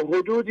تا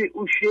حدودی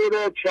او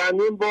شعر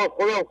چندین با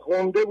خودم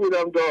خونده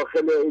بودم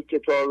داخل این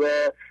کتاب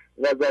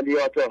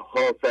غزلیات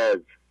حافظ.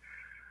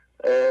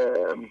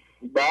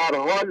 به هر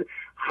حال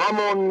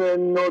همون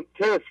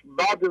نکته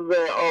بعد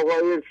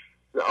آقای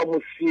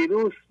آموز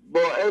فیروز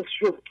باعث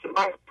شد که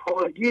من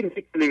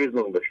پاگیر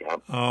تلویزیون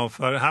بشم.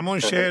 آفرین. همون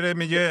شعر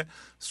میگه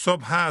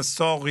صبح هست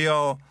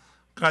ساقیا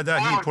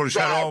قدحی پر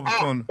شراب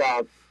کن.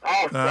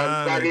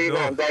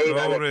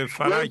 دور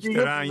فلک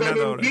درنگ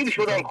نداره. گیر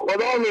شدم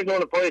خدا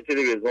میدونه پای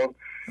تلویزیون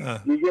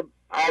دیگه.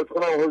 عرض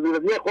کنم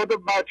حضور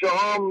خود بچه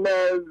هم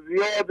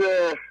زیاد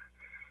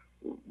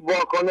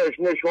واکنش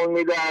نشون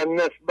میدن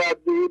نسبت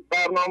به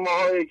برنامه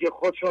هایی که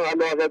خودشون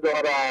علاقه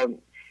دارن.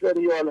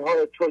 سریال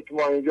های ترک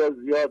ما اینجا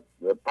زیاد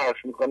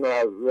پخش میکنن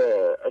از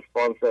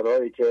اسپانسر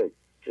هایی که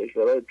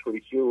کشورهای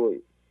ترکی و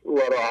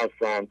اورا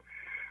هستن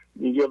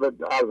دیگه.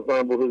 عرض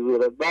کنم به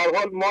حضورت به هر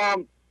حال ما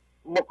هم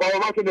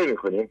مقاومت نمی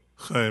کنیم.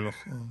 خیلی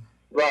خوب.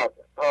 و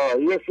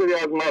یه سری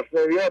از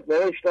مثنویات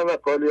نوشتم و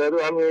کالیارو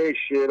همه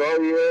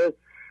شعرهای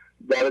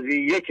درجه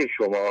یک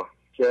شما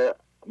که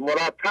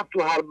مرتب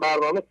تو هر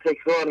برنامه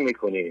تکرار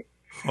میکنی.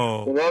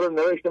 اینا رو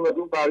نوشتم از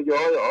اون برگه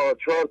های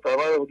آچار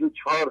تمام حدود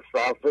 4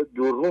 صفحه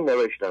درون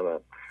نوشتم.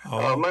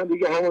 من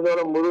دیگه همون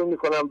دارم مرور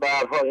میکنم. به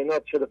هر حال اینا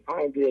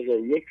 45 دقیقه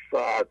 1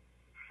 ساعت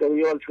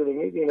سریال شده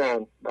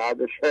میبینن،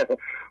 بعدش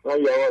من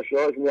یواش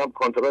یواش میام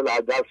کنترل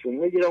از دستشون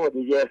میگیرم و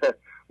دیگه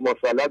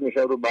مسلط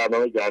میشم رو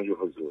برنامه گنج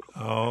حضور.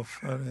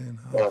 آفرین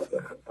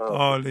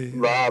عالی.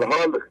 به هر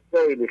حال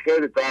خیلی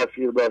خیلی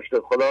تاثیر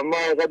داشته. خدا ما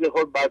اینقدر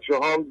خود بچه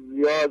هم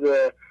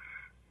زیاد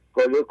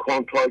کلی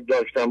کنتاکت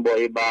داشتم با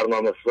این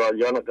برنامه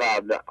سالیان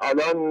قبل،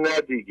 الان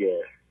نه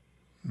دیگه.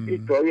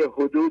 این تا یه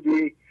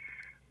حدودی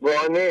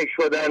قانع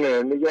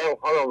شدنه. میگم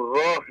خانم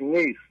راه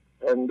نیست،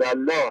 عند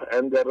الله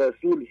عند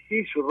رسول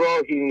هیچ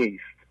راهی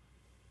نیست.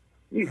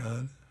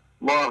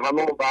 ما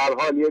همه به هر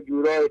حال یه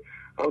جورای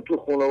هم تو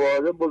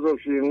خانواده بزرگ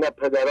شدیم، نه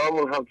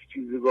پدرامون هم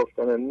چیزی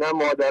گفتنه نه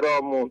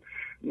مادرامون،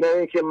 نه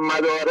اینکه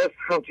مدارس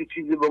هم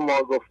چیزی به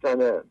ما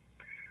گفتنه،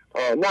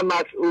 نه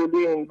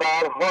مسئولین. به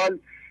هر حال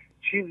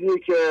چیزی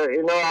که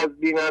اینا از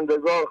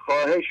بینندگان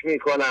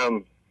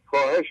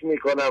خواهش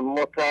میکنم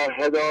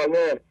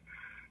متحدانه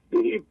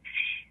به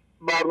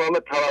برنامه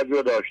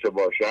توجه داشته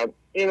باشن،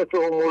 این تو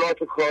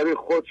امورات کاری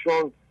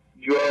خودشون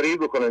جاری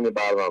بکنن این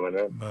برنامه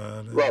نه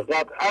و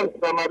قطعا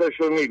ثمرش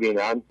رو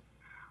میبینن.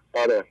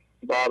 آره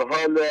به هر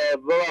حال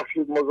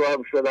ببخشید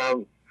مزاحم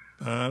شدم.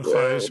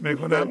 خواهش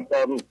میکنم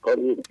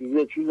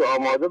یه چیز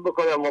آماده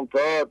بکنم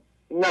ممتاز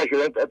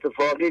نشد،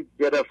 اتفاقی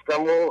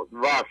گرفتم و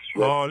وصل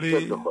شد.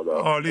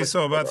 عالی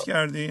صحبت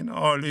کردین.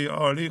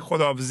 عالی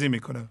خداحافظی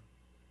میکنم.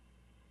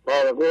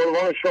 بله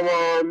قربان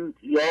شما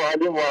یا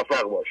علی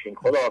موفق باشین.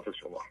 خداحافظ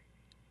شما.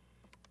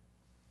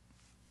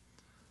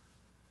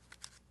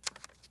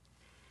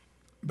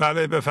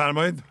 بله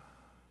بفرمایید.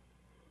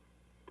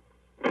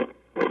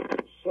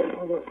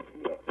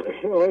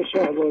 آقای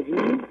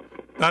شهبازی.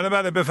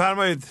 بله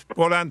بفرمایید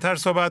بلندتر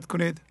صحبت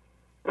کنید.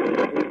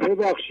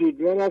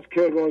 ببخشید من از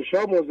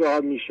کرمانشاه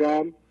مزاحم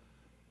میشم.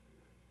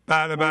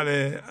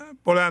 بله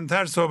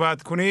بلندتر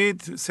صحبت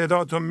کنید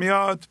صداتون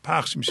میاد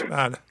پخش میشه.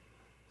 بله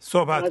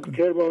صحبت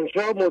کنید. از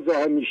کرمانشاه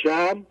مزاحم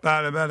میشم.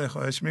 بله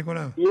خواهش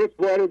میکنم. یک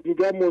بار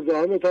دیگه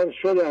مزاحمتان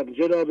شدم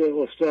جناب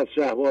استاد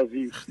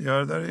شهبازی.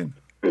 اختیار دارین.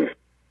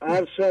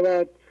 عرض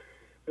شود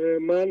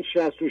من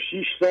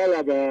 66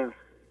 سالمه.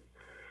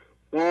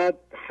 بعد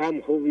هم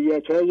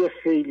هویت‌های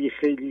خیلی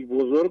خیلی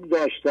بزرگ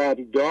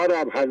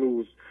دارم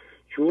هنوز،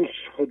 چون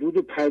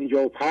حدود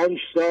 55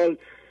 سال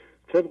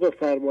طبق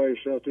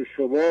فرمایشات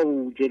شما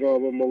و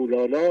جناب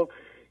مولانا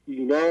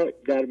اینا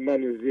در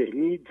من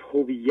ذهنی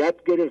هویت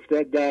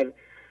گرفته در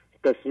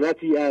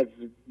قسمتی از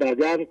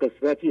بدن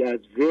قسمتی از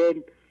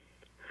ذهن.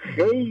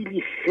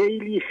 خیلی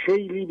خیلی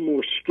خیلی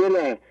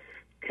مشکله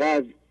که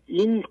از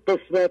این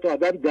قسمت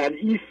آدم در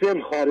این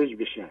سن خارج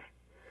بشه.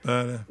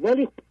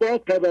 ولی با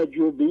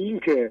توجه به این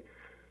که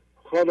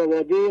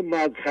خانواده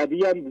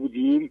مذهبی هم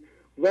بودیم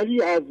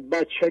ولی از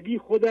بچگی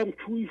خودم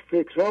توی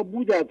فکرها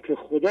بودم که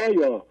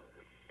خدایا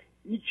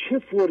این چه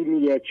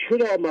فرمیه،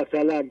 چرا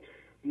مثلا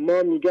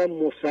ما میگن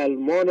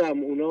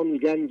مسلمانم، اونا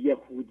میگن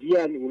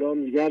یهودیان، اونا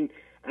میگن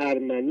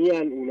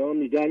ارمنیان، اونا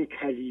میگن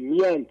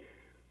کلیمیان.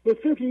 به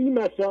فکر این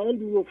مسائل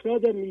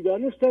میافتادم،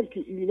 میدانستم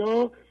که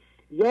اینا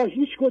یا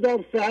هیچ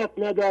کدام صحت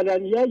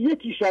ندارن یا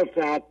یکیشان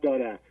صحت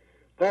داره.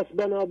 پس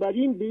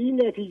بنابراین به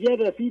این نتیجه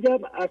رسیدم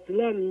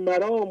اصلا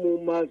مرام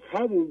و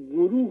مذهب و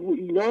گروه و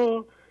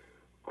اینا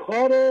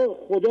کار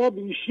خدا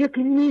به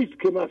شکل نیست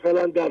که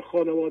مثلا در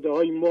خانواده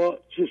های ما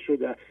چه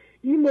شده.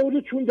 این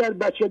مورد چون در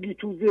بچگی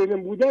تو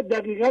ذهنم بوده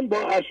دقیقا با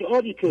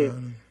اشعاری که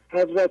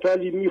حضرت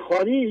علی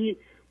میخوانی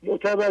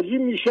متوجه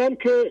میشم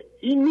که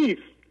این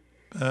نیست.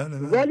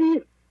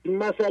 ولی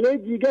مسئله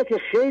دیگه که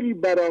خیلی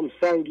برام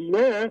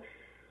سنگینه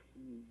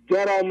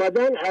در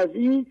آمدن از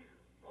این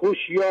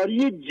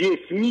هوشیاری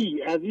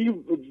جسمی، از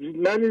این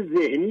من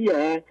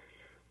ذهنیه،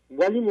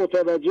 ولی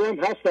متوجه هم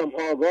هستم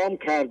آگام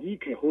کردی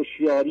که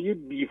هوشیاری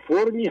بی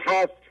فرمی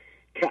هست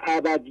که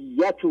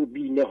ابدیت و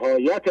بی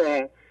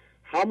نهایت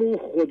همون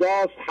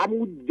خداست،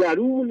 همون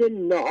درون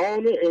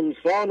نهان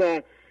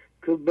انسانه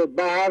که به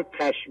بحر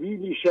تشبیه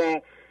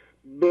میشه،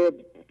 به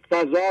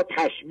فضا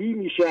تشبیه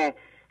میشه.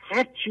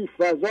 هرچی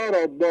فضا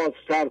را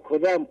بازتر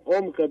کنم،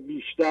 عمق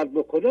بیشتر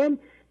بکنم،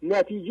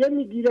 نتیجه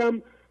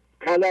میگیرم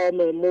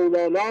کلام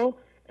مولانا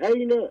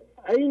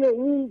عین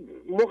اون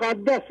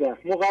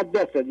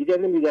مقدسه دیگه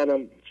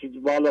نمیدانم چیز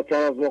بالاتر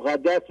از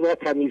مقدس و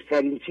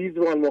تمیزترین چیز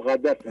من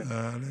مقدسه.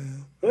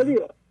 ولی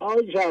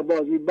آقای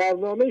شهبازی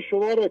برنامه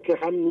شما را که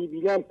هم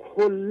میبینم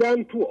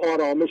کلن تو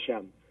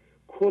آرامشم،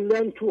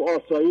 کلن تو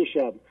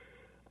آسایشم،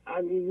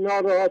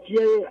 ناراحتی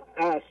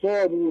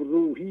اعصاب و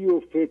روحی و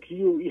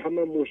فکری و این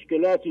همه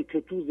مشکلاتی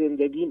که تو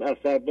زندگیم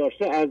اثر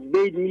داشته از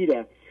بین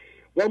میره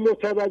و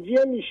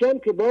متوجه میشم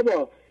که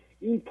بابا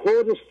این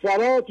پر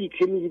سراتی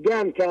که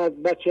میگن که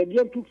از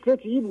بچگیم تو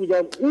فکری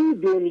بودم اون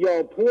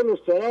دنیا پر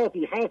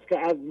سراتی هست که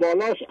از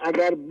بالاش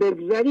اگر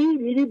بگذری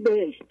میری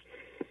بهشت،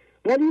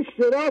 ولی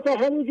سرات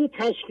همونجور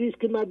تشخیص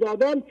که من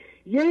دادم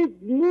یه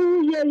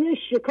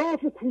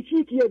شکاف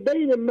کوچیکیه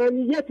بین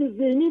منیت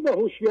ذهنی و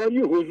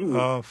هوشیاری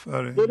حضور.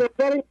 به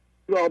نظر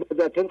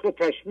رابطه طبق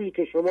تشبیه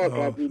که شما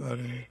کردید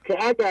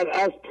که اگر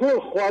از پر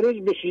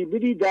خارج بشی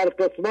بری در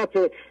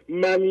قسمت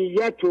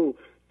منیت و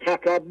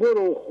تکبر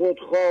و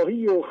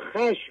خودخواهی و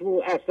خشم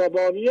و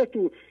عصبانیت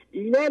و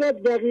اینا را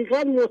دقیقا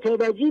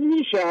متوجه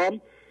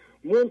میشم.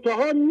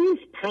 منتها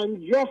نیست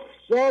 50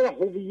 سال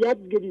هویت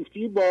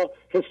گرفتی با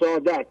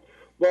حسادت،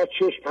 با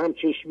چشم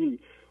همچشمی،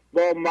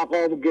 با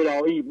مقام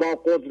گرایی، با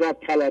قدرت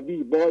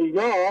طلبی، با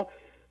اینا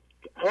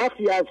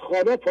وقتی از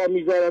خانه پا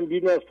میذارم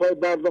بیرون، از پای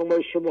برنامه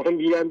شما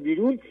میرم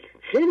بیرون،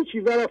 خیلی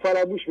چیزا را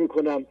فراموش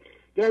میکنم.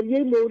 در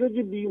یه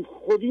مورد بی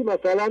خودی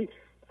مثلا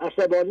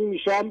عصبانی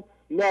میشم،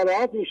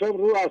 ناراحت میشم،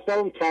 رو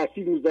اعصابم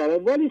تاثیر میذاره،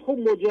 ولی خب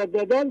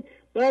مجددا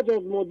بعد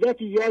از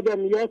مدتی یادم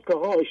میاد که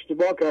ها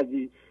اشتباه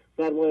کردی،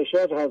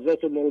 فرمایشات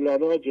حضرت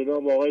مولانا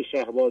جناب آقای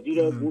شهبازی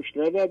را گوش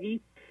ندادی،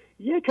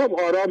 یکم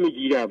آرام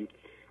میگیرم.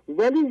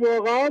 ولی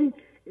واقعا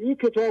این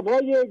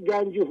کتاب‌های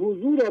گنج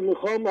حضور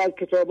میخوام از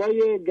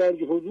کتاب‌های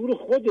گنج حضور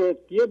خودت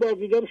یه بار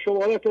دیگه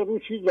شمارت رو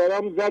چیز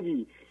برام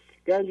زدی.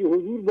 گنج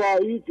حضور با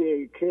این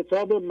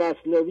کتاب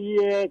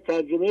مثنوی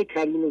ترجمه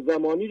کلیم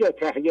زمانی را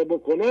تهیه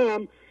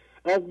بکنم،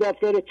 از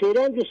دفتر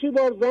تهران 2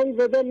 بار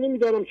زنگ زدم،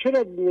 نمیدارم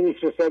چرا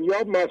نمیفرستم،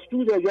 یا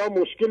مسدوده یا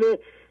مشکل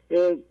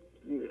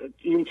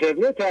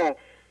اینترنت.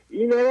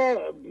 اینا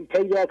را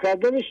پیدا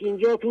کردنش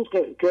اینجا تو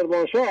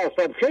کرمانشاه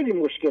اصلا خیلی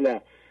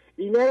مشکله.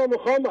 اینا را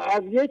میخوام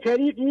از یه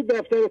طریقی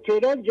دفتر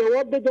تهران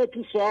جواب بده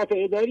تو ساعت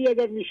اداری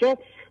اگر میشه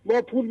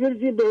ما پول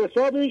بریزیم به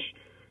حسابش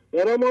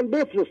برامان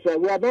بفرسته.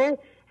 و من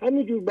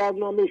همینجور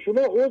برنامه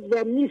شما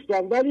عضوم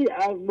نیستم، ولی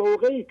از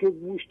موقعی که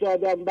گوش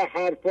دادم به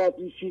حرفات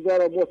این چیزا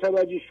را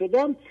متوجه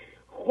شدم،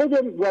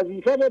 خودم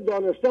وظیفه رو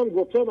دانستم،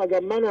 گفتم اگر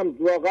منم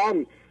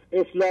واقعا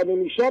اسلامی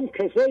میشم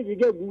کسای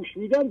دیگه گوش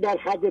میدن، در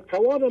حد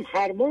توانم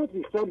هر ماه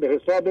ریختم به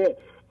حساب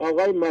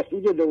آقای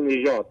مسعود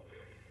دونژاد.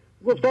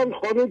 گفتم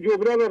خانم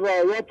جبران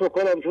رعایت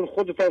بکنم، چون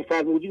خودتان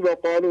فرمودی با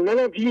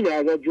قانونم اینه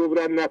اگر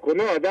جبران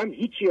نکنه آدم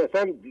هیچی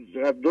اصلا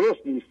درست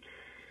نیست.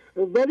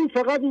 ولی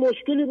فقط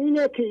مشکل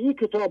اینه که این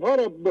کتاب ها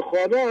را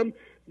بخوانم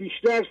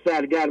بیشتر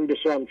سرگرم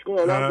بشم، چون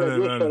الان در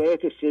یه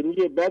شرایط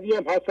سنی بدی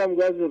هم هستم،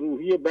 وضع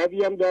روحی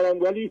بدی هم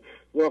دارم، ولی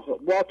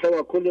با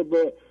توکل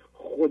به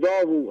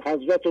خدا و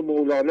حضرت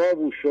مولانا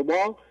و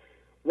شما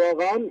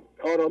واقعا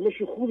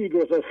آرامش خوبی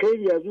گذاشت.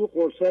 خیلی از اون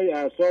قرصای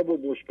اعصاب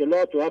و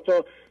مشکلات و حتی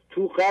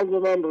تو قلب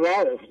من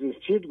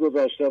چیز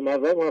گذاشتم،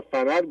 من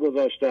فنر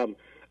گذاشتم،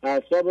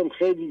 اعصابم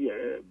خیلی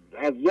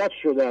اذیت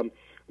شدم،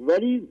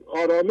 ولی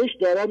آرامش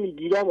دارم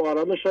میگیرم،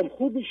 آرامشم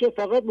خوب میشه.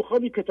 فقط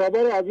میخوام این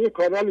کتابا رو از یه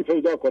کانالی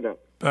پیدا کنم.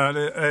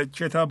 بله،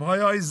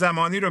 کتاب‌های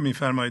زمانی رو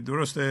میفرمایید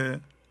درسته؟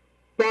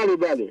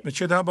 بله.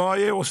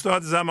 کتاب‌های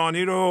استاد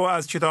زمانی رو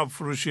از کتاب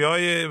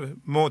فروشی‌های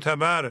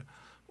معتبر،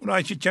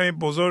 اونایی که کمی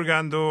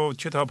بزرگند و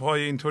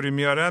کتاب‌های اینطوری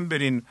میارن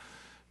برین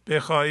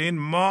بخواین.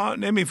 ما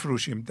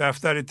نمیفروشیم،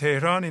 دفتر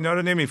تهران اینا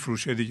رو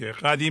نمیفروشه دیگه،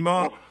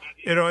 قدیما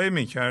ارائه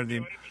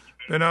میکردیم.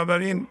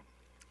 بنابراین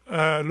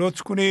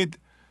لطف کنید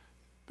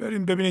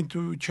بریم ببینید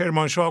تو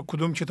کرمانشاه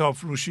کدوم کتاب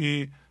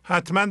فروشی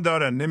حتما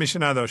دارن، نمیشه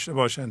نداشته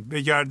باشن،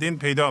 بگردین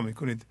پیدا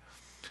میکنید.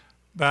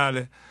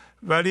 بله،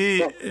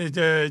 ولی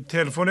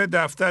تلفن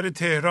دفتر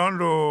تهران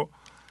رو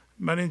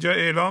من اینجا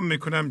اعلام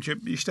میکنم که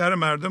بیشتر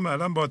مردم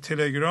الان با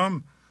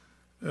تلگرام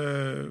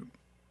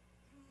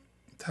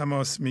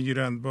تماس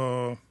میگیرند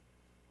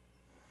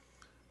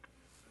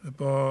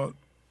با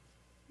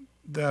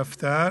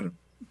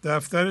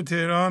دفتر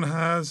تهران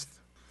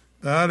هست.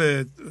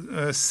 بله،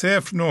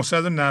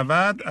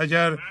 0990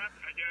 اگر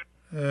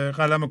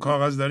قلم و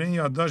کاغذ دارین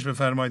یادداشت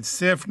بفرمایید.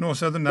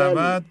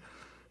 0990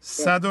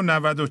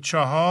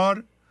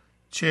 194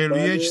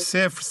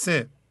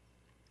 4103.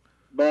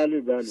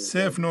 بله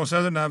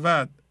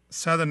 0990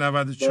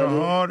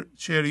 194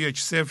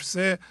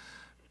 4103.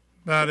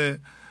 بله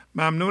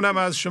ممنونم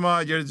از شما.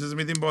 اگر اجازه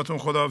میدیم باتون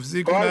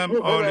خداحافظی کنم.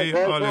 عالی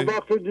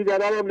وقت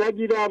دیگرم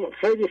نگیرم.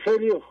 خیلی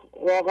خیلی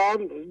واقعا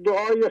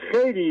دعای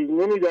خیلی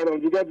نمیدانم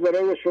دیگه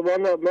برای شما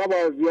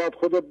نباید زیاد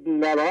خودت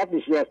ناراحت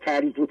میشی از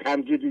تعریف و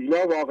تمجید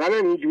اینا. واقعا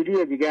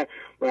اینجوریه دیگه.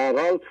 به هر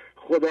حال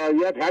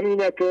خداییت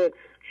همینه که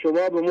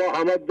شما به ما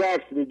همه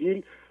درس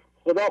میدین.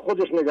 خدا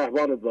خودش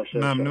نگهبانت باشه.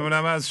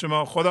 ممنونم از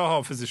شما. خدا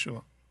حافظ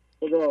شما.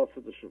 خدا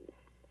حافظ شما.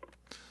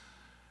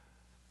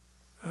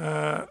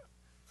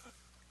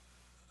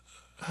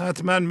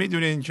 حتما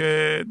میدونین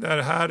که در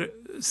هر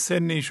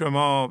سنی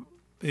شما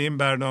به این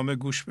برنامه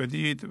گوش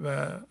بدید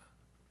و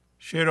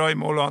شعرهای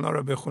مولانا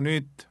رو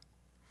بخونید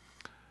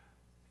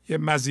یه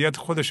مزیت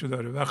خودشو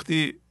داره.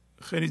 وقتی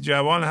خیلی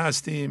جوان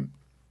هستیم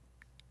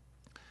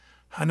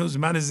هنوز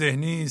من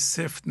ذهنی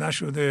سفت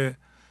نشده،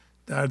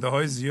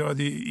 دردهای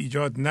زیادی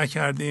ایجاد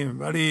نکردیم،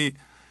 ولی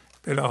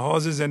به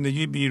لحاظ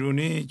زندگی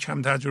بیرونی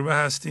کم تجربه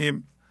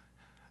هستیم.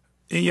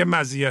 این یه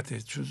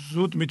مزیته، چون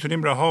زود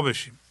میتونیم رها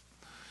بشیم.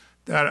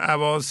 در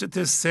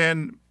اواسط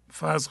سن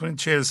فرض کنید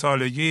 40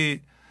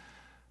 سالگی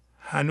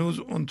هنوز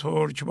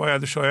اونطور که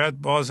باید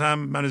شاید باز هم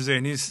من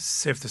ذهنی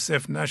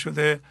سفت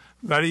نشده،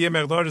 ولی یه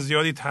مقدار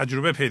زیادی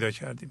تجربه پیدا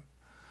کردیم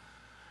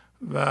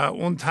و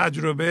اون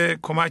تجربه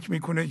کمک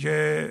میکنه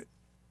که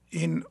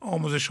این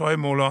آموزش های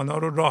مولانا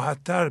رو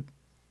راحت تر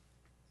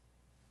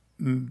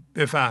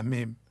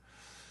بفهمیم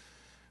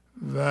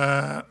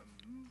و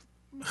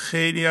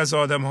خیلی از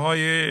آدم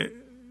های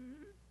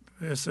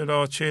به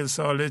اصطلاح 40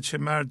 ساله چه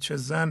مرد چه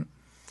زن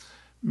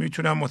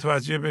میتونن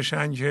متوجه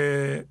بشن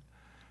که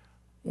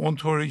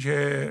اونطوری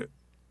که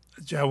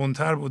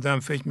جوانتر بودم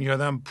فکر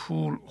میکردم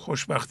پول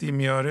خوشبختی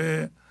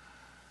میاره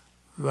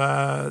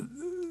و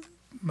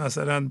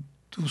مثلا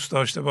دوست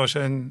داشته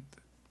باشن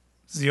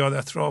زیاد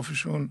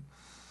اطرافشون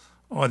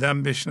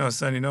آدم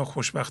بشناسن اینا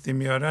خوشبختی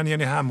میارن،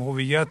 یعنی هم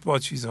هویت با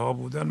چیزها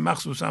بودن،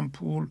 مخصوصا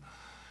پول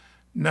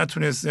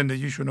نتونست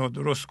زندگیشون رو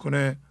درست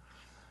کنه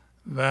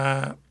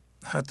و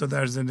حتی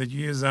در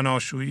زندگی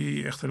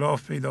زناشویی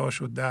اختلاف پیدا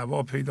شد،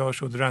 دعوا پیدا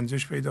شد،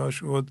 رنجش پیدا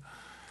شد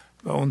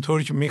و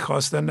اونطوری که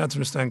میخواستن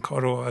نتونستن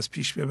کار رو از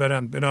پیش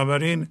ببرن.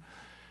 بنابراین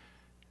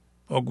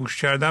با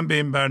گوش کردن به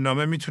این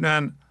برنامه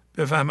میتونن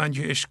بفهمن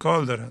که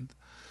اشکال دارند.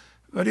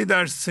 ولی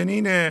در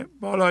سنین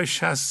بالای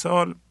 60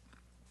 سال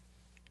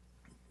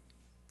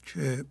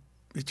که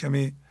به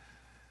کمی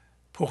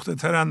پخته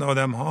ترند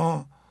آدم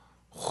ها،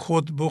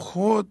 خود به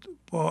خود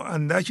با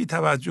اندکی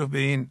توجه به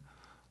این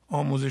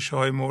آموزش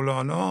های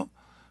مولانا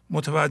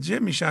متوجه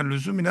میشن.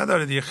 لزومی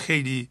نداره دیگه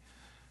خیلی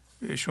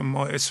بهشون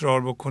ما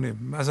اصرار بکنیم.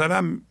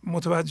 مثلا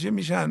متوجه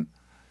میشن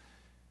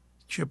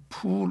که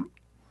پول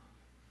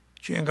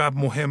که اینقدر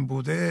مهم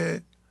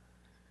بوده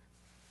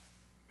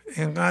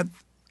اینقدر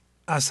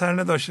اثر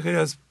نداشته خیلی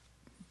از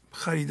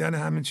خریدن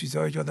همین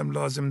چیزهایی که آدم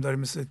لازم داره،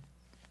 مثل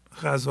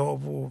غذا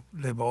و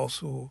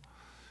لباس و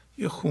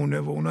یه خونه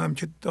و اونا هم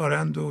که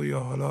دارند و یا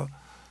حالا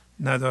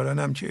ندارن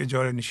هم که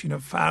اجاره نشین،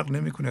 فرق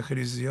نمیکنه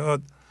خیلی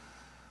زیاد.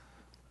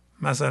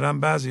 مثلا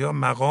بعضی ها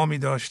مقامی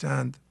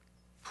داشتند،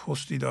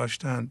 پستی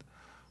داشتند،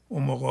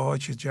 اون موقع ها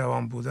که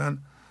جوان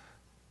بودن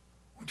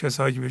اون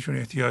کسایی که بهشون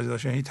احتیاج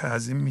داشتن هی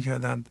تعظیم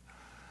میکردند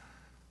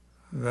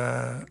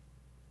و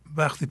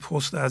وقتی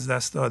پست از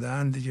دست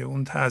دادن دیگه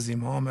اون تعظیم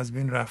ها هم از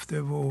بین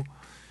رفته و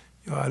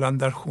یا الان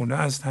در خونه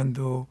هستند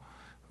و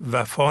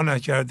وفا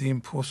نکردیم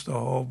پست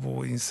ها و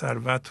این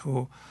ثروت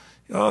و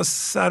یا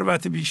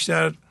ثروت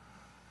بیشتر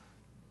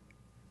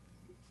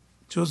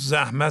جز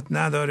زحمت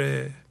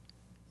نداره.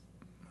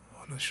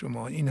 حالا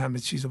شما این همه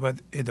چیز رو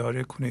باید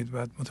اداره کنید،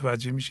 باید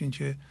متوجه میشین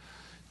که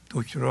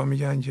دکترها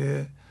میگن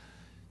که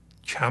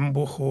کم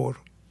بخور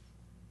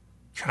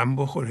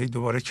هی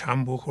دوباره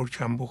کم بخور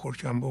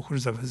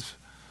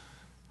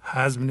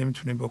هضم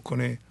نمیتونه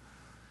بکنه،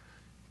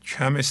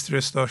 کم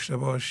استرس داشته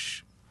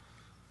باش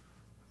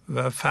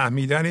و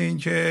فهمیدن این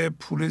که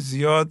پول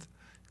زیاد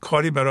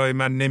کاری برای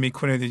من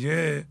نمیکنه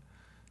دیگه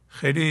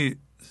خیلی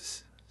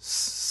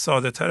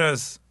ساده تر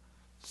از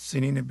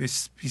سنین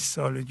 20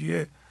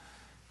 سالگیه.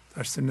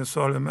 در سن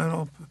سال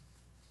من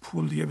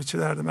پول دیگه به چه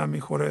درد من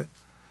میخوره؟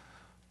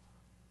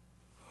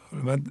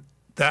 من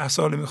 10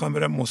 سال میخوام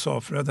برم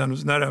مسافرت،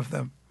 هنوز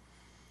نرفتم،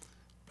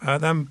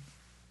 بعدم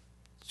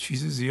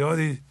چیز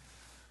زیادی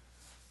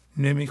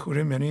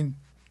نمیخوریم، یعنی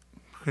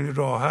خیلی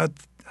راحت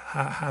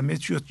همه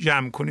چی رو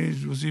جمع کنی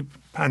روزی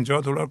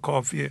 $50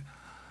 کافیه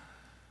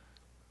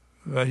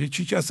و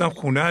هیچی که اصلا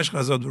خونهش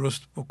غذا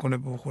درست بکنه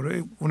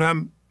بخوره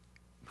اونم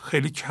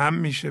خیلی کم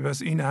میشه.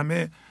 بس این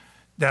همه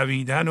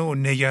دویدن و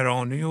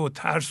نگرانی و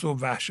ترس و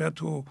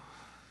وحشت و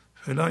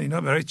فلان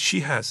اینا برای چی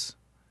هست؟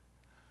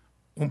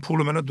 اون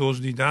پول منو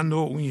دزدیدن و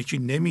اون یکی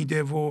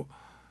نمیده و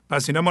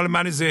بس اینا مال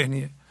من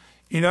ذهنیه.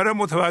 اینا رو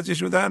متوجه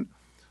شدن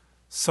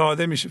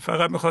ساده میشه.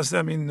 فقط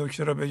میخواستم این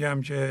نکته رو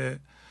بگم که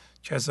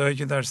کسایی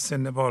که در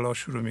سن بالا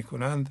شروع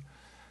میکنند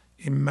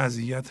این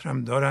مزیت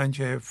هم دارن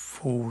که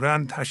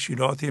فوراً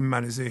تشکیلات این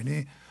من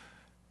ذهنی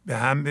به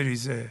هم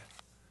بریزه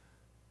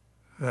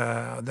و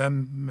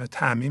آدم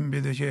تعمیم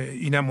بده که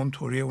اینم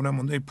اونطوریه اونم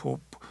اونطوریه،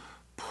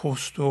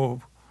 پست و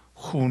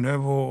خونه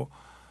و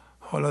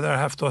حالا در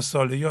 70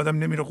 سالگی آدم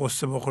نمیره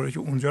قصه بخوره که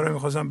اونجا رو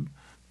میخواستم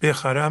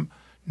بخرم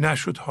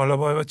نشد، حالا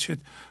باید چه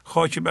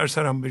خاکی بر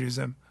سرم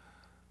بریزم،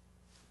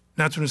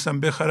 نتونستم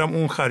بخرم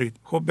اون خرید.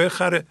 خب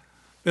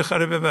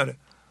بخره ببره،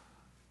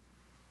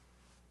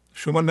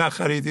 شما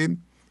نخریدین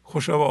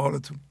خوشا به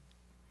حالتون.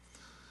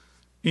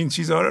 این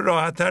چیزها رو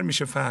راحت تر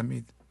میشه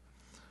فهمید.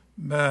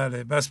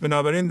 بله، بس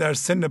بنابراین در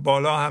سن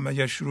بالا هم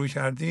اگر شروع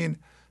کردین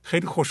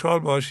خیلی خوشحال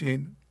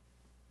باشین،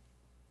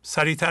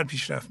 سریعتر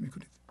پیشرفت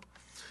میکنید.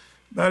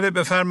 بله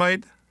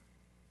بفرمایید.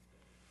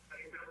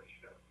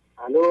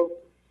 الو.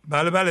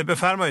 بله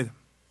بفرمایید.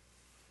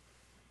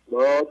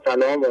 با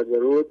سلام و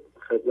درود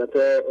خدمت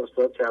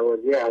استاد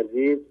شهبازی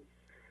عزیز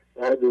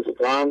و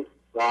دوستان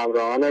و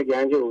همراهان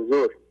گنج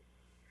حضور.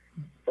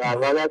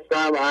 فرهاد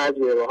هستم از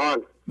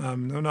بیروحان.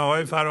 ممنون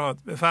آقای فرهاد،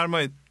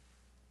 بفرمایید.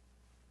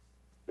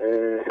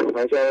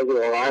 من شهبازی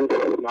واقعا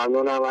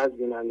ممنونم از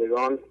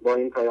بینندگان. با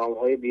این پیام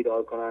های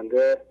بیدار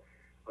کننده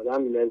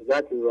آدم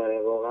لذت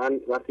میبره واقعا.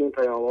 وقتی این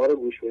پیام ها رو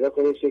گوش میده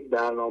خودش یک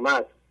برنامه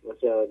است.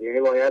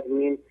 یعنی باید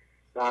این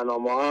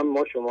برنامه هم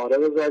ما شماره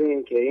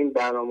بذاریم که این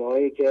برنامه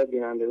هایی که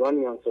بینندگان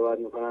میان صحبت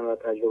میکنن و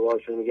تجربه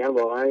هاشون میگن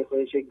واقعا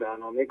خودش یک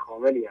برنامه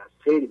کاملی است.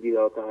 خیلی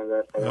بیدار کننده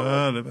است.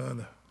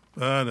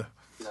 بله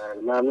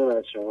ممنون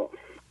از شما.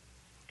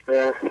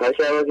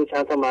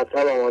 چند تا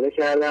مطلب آماده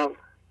کردم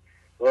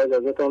با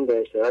اجازهتون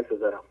به اشتراک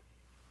بذارم.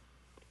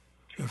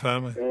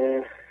 بفرمایید.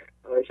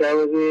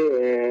 شهبازی،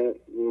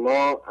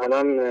 ما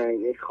الان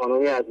یک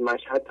خانومی از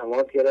مشهد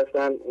تماس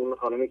گرفتن. اون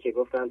خانومی که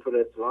گفتن تو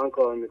رستوران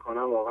کار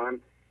میکنن واقعا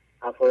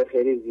حرفای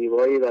خیلی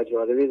زیبایی و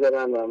جالبی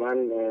زدن و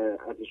من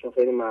ازشون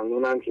خیلی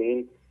ممنونم که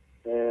این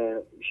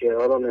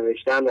شعرها رو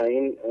نوشتن و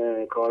این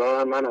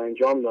کارها رو من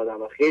انجام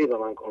دادم و خیلی به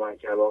من کمک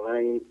کرد. واقعا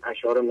این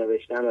اشعار رو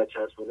نوشتن و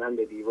چسبوندن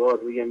به دیوار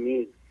روی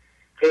میز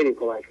خیلی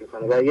کمک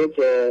میکنه. و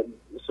یک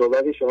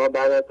صحبتی شما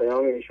بعد از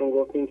پیام ایشون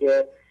گفتین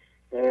که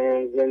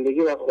زندگی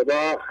و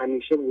خدا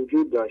همیشه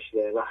وجود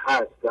داشته و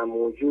هست و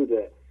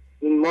موجوده.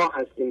 این ما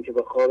هستیم که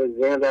به خواب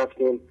ذهن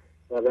رفتیم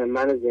و به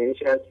من ذهنی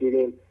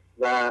چسبیدیم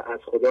و از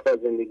خدا و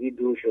زندگی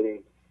دور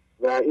شدیم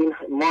و این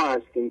ما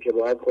هستیم که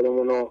باید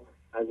خودمون رو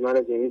از من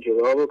ذهنی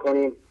جدا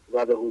بکنیم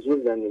و به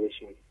حضور زنده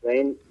بشیم. و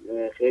این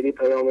خیلی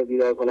پیام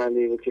بیدار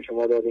کننده بود که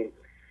شما دادیم.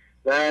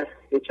 و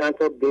یه چند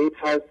تا بیت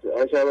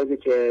هست شهبازی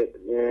که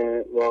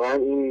واقعا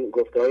این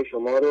گفته های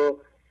شما رو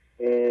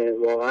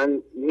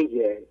واقعا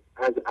میگه.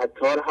 از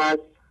عطار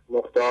هست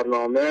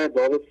مختارنامه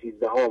باب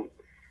 13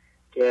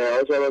 که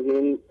شهبازی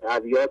این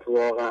ابیات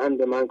واقعا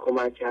به من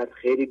کمک کرد،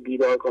 خیلی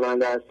بیدار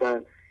کننده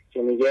هستن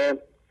که میگه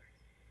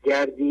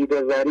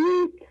گردیده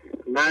وری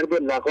مرد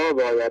لقا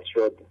باید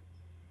شد،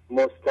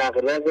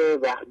 مستغرق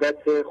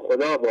وحدت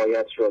خدا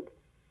باید شد،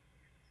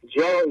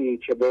 جایی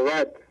که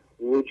بود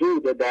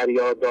وجود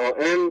دریا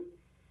دائم،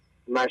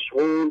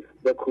 مشغول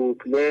به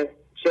کوپله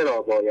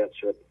چرا باید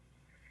شد.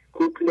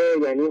 کوپله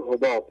یعنی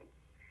حباب.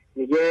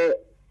 میگه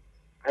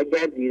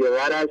اگر دیده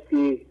ور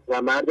هستی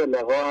و مرد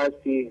لقا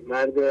هستی،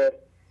 مرد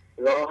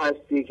راه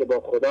هستی که با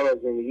خدا و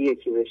زندگی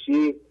یکی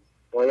بشی،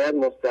 باید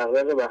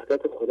مستغرق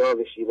وحدت خدا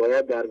بشی،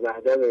 باید در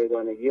وحدت و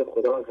یگانگی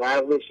خدا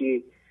غرق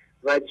بشی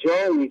و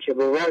جایی که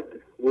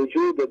بود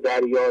وجود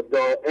دریا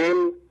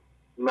دائم،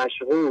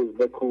 مشغول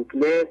به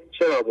کوپله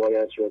چرا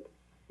باید شد.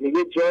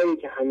 میگه جایی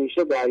که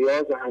همیشه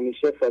دریاست و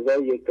همیشه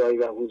فضای یکتایی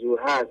و حضور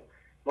هست،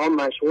 ما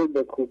مشغول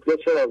به کوپله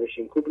چرا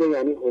بشیم. کوپله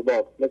یعنی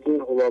حباب. مثل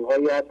این حباب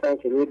هایی هستن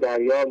که روی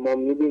دریا ما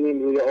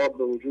میبینیم، روی آب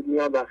به وجود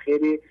میاد و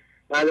خیلی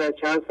بعد از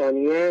چند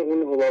ثانیه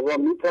این حباب ها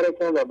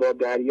میترکن و با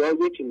دریا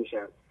یکی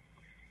میشن.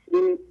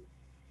 این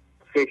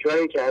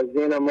فکرهایی که از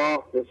ذهن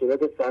ما به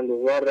صورت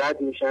صندوقوار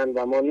رد میشن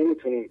و ما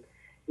نمیتونیم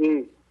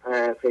این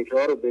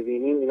فکرها رو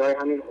ببینیم، اینا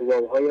همین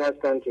حباب هایی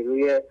هستن که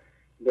روی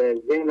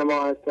به ذهن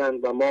ما هستن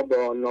و ما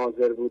با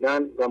ناظر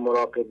بودن و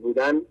مراقب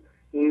بودن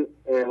این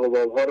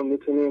حباب ها رو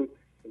میتونیم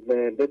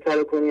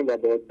بتره کنیم و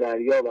با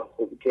دریا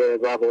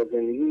و با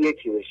زندگی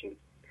یکی بشیم.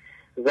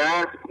 و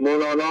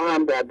مولانا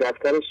هم در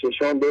دفتر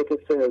ششم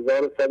بیت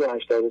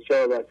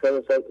 3184 و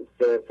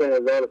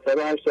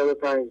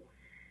 3185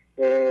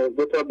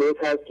 دو تا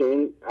بیت هست که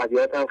این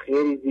ابیات هم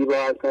خیلی زیبا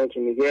هستن که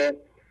میگه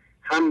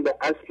هم به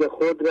اصل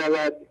خود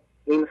رود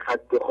این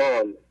خط و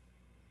خال،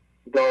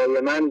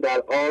 دائما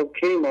در آب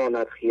کی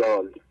ماند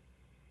خیال،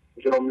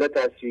 جمله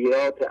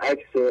تصویرات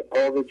عکس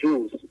آب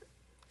جوست،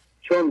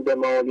 چون به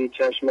مالی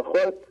چشم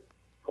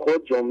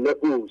خود جمله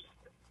اوست.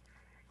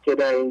 که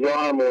در اینجا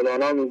هم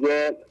مولانا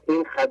میگه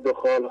این خد و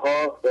خال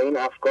ها و این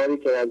افکاری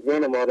که از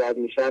ذهن ما رد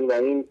میشن و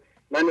این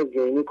من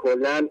ذهنی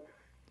کلن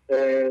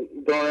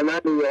دائما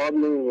روی آب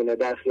نمیمونه،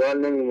 در خیال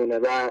نمیمونه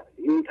و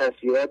این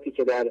تصویراتی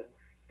که در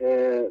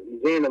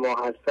ذهن ما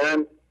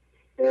هستن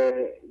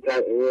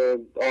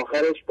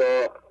آخرش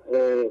با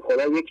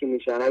خدا یکی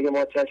میشن. اگه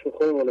ما چشم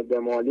خودمون رو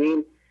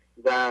بمالیم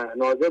و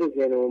ناظر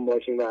ذهنمون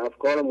باشیم و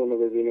افکارمون رو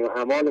ببینیم و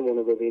اعمالمون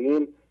رو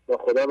ببینیم با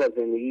خدا و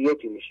زندگی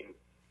یکی میشیم.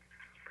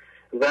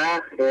 و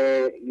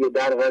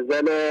در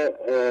غزل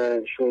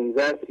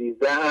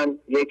 16-13 هم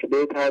یک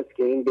بیت هست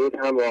که این بیت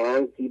هم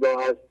واقعا زیبا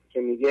هست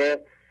که میگه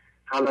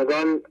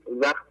همگان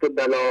وقت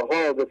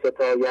بلاها به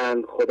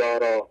ستایند خدا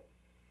را،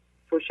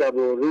 تو شب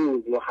و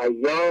روز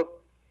مهیا،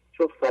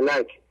 چو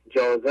فلک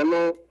جازم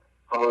و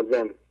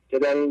حازم، که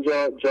در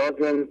اینجا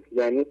جازم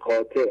یعنی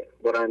قاطع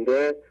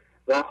برنده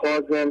و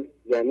حازم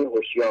یعنی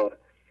هوشیار.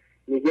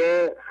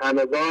 میگه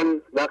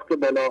همگان وقت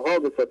بلاها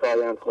به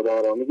ستایند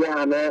خدا را، میگه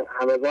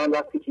همگان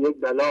وقتی که یک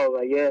بلا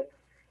و یه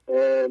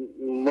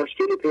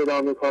مشکلی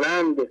پیدا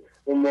میکنند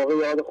اون موقع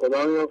یاد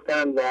خدا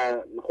میفتند و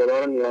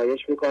خدا رو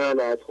نیایش میکنند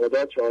و از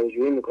خدا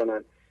چاره‌جویی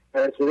میکنند،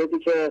 در صورتی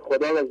که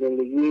خدا و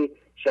زندگی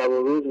شب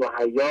و روز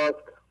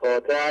مهیاست،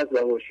 قاطع است و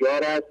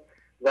هوشیار است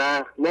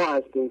و ما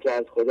هستیم که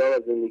از خدا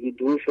و زندگی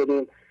دور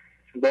شدیم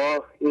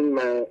با این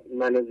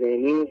من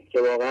ذهنی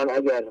که واقعا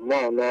اگر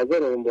ما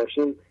ناظر اون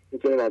باشیم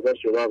میتونیم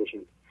ازش جدا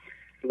بشیم.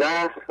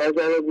 و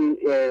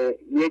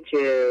یک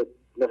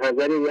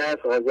غزلی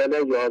هست، غزل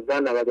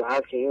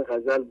 1197 که این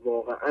غزل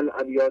واقعا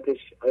ابیاتش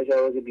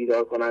شهبازی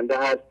بیدار کننده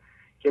هست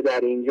که در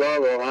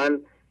اینجا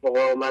واقعا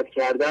مقاومت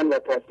کردن و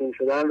تسلیم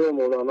شدن رو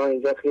مولانا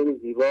اینجا خیلی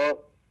زیبا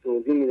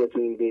توضیح میده تو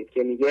این بیت،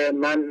 که میگه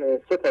من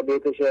 3 تا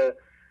بیتش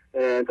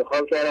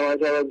انتخاب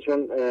کردم شهبازی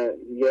چون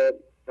یه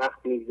وقت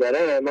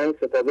میگذره، من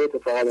 3 تا بیت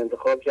فقط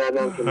انتخاب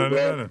کردم که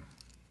میگه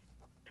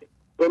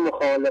تو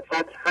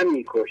مخالفت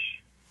همی کش،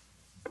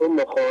 تو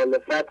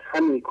مخالفت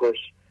همی کش،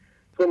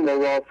 تو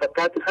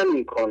موافقت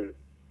همی کن،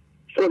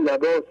 چو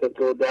لباس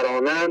تو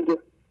درانند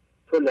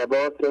تو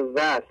لباس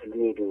وصل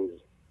میدوز،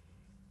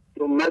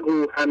 تو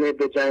مگو همه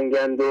به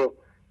جنگند و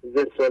ز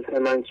صلح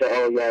من چه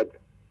آید،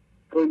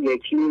 تو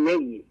یکی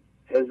نی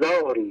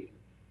هزاری،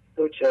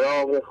 تو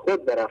چراغ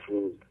خود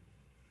برافروز،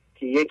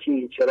 که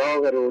یکی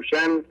چراغ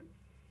روشن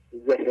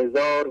ز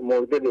 1000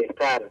 مرده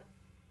بهتر،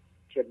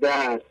 که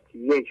دست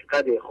یک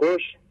قد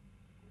خوش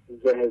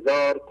ز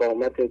 1000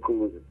 قامت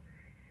کوز.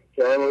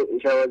 که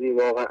شهبازی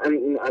واقعا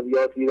این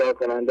ابیات بیدار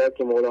کننده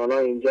که مولانا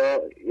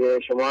اینجا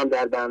شما هم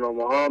در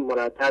برنامه ها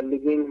مرتب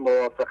میگین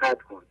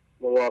موافقت کن،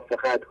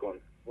 موافقت کن،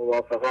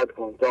 موافقت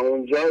کن، تا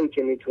اون جایی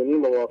که میتونی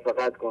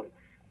موافقت کن.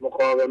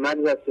 مقاومت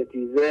و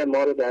ستیزه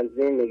ما رو در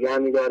ذهن نگه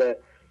میداره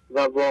و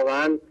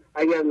واقعا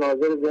اگر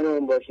ناظر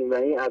ذهنمون باشیم و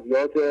این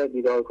ابیات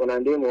بیدار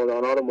کننده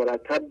مولانا رو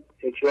مرتب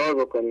تکرار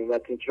بکنیم و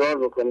تکرار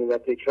بکنیم و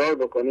تکرار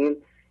بکنیم،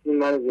 این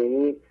من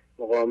ذهنی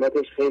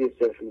مقاومتش خیلی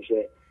صفر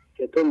میشه.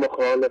 که تو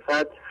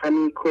مخالفت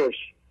همی کش،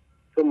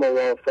 تو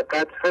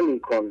موافقت همی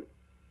کن،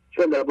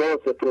 چو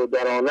لباس تو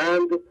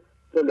درانند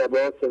تو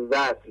لباس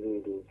وصل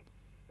میدوز.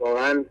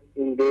 واقعا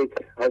این بیت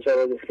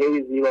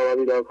خیلی زیبا و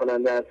بیدار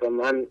کننده است و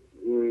من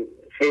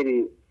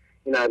خیلی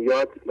این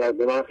ابیات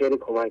به من خیلی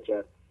کمک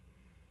کرد.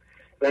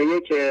 و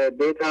یک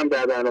بیت هم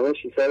در برنامه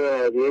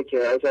 691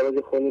 که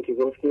شهبازی خونی که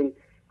گفتیم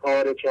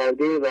پاره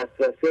کرده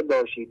وسوسه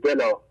باشی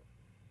دلا،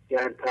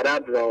 گر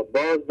طرب را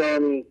باز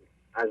دانی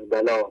از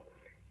بلا،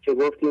 که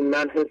گفتیم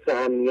من حس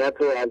امنیت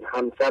رو از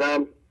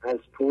همسرم، از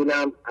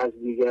پولم، از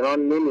دیگران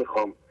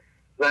نمیخوام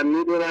و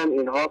میدونم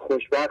اینها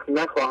خوشبخت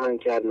نخواهند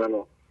کرد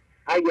منو.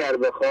 اگر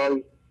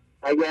بخوای،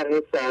 اگر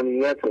حس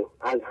امنیت رو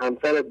از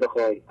همسرت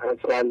بخوای، از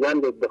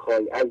فرزندت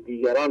بخوای، از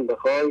دیگران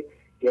بخوای،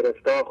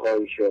 گرفتار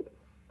خواهی شد،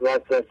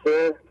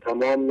 وسوسه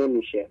تمام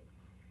نمیشه.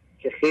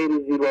 که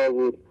خیلی زیبا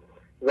بود.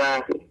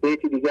 و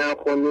بیتی دیگه هم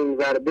خوندیم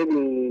ور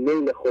ببینی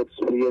میل خود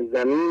سوی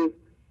زمین،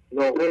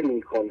 نوحه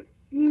میکن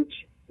هیچ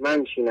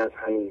منشین از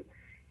همین.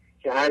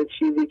 که هر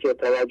چیزی که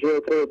توجه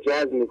تو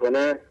جذب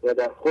میکنه و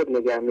در خود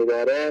نگه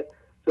میداره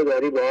تو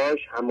داری باهاش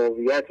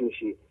همهویت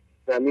میشی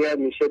و میاد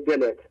میشه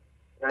دلت،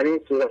 یعنی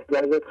صورت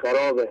لحظت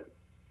خرابه.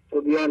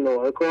 تو بیا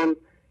نوحه کن،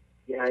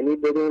 یعنی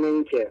بدون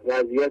اینکه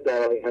وضعیت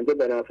در آینده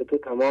به نفع تو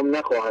تمام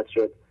نخواهد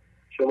شد.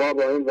 شما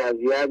با این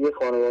وضعیت یه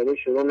خانواده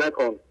شروع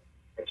نکن،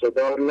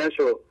 اصدار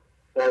نشو،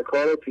 در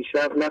کار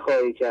پیشرفت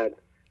نخواهی کرد،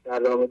 در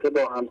رابطه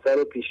با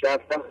همسر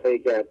پیشرفت نخواهی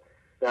کرد،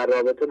 در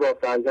رابطه با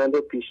فرزند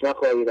پیش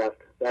نخواهی رفت،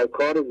 در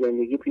کار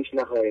زندگی پیش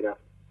نخواهی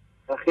رفت.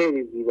 و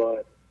خیلی زیبا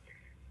است.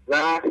 و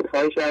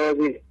خواهی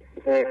شهبازی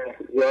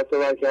زیاد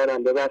صحبت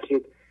کردم،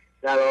 ببخشید.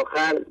 در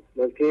آخر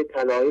نکته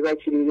طلایی و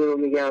کلیدی رو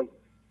میگم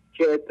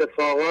که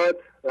اتفاقات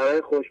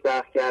برای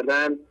خوشبخت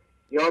کردن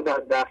یا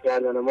بدبخت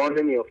کردن ما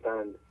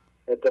نمیافتند،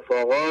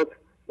 اتفاقات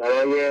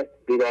برای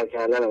بیدار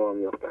کردن ما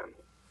میافتند.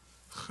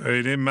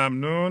 خیلی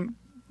ممنون،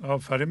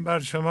 آفرین بر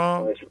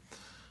شما.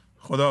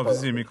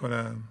 خداحافظی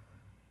میکنم.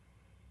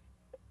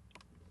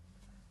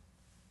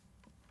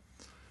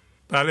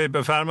 بله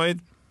بفرمایید.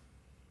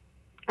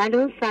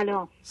 الو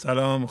سلام.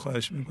 سلام،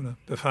 خواهش میکنم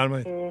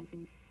بفرمایید.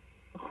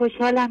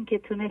 خوشحالم که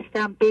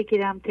تونستم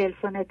بگیرم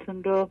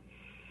تلفنتون رو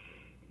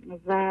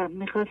و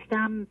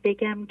میخواستم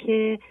بگم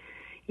که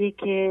یک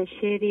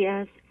شعری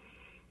از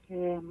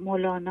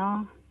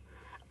مولانا: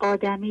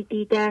 آدمی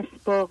دیده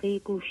است باقی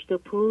گوشت و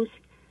پوست،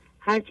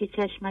 هرچی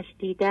چشمش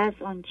دیده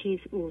است آن چیز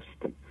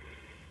اوست.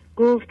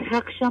 گفت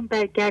حقشان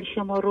گر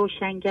شما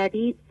روشن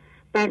گردید،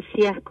 بر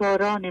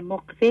سیهکاران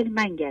مقفل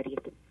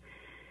منگرید.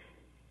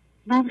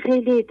 من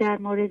خیلی در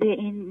مورد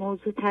این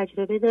موضوع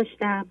تجربه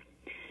داشتم،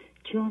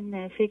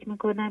 چون فکر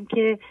میکنم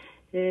که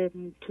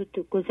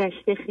تو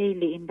گذشته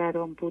خیلی این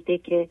برام بوده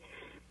که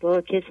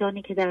با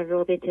کسانی که در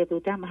رابطه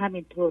بودم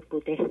همینطور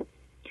بوده.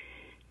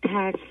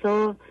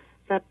 ترسا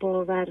و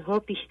باورها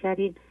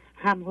بیشترین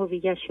هم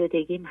هویت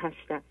شدگیم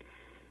هستن.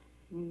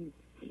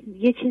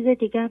 یه چیز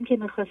دیگه هم که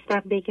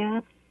میخواستم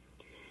بگم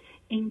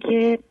این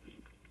که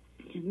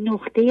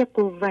نقطه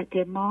قوت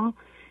ما،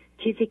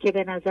 چیزی که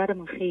به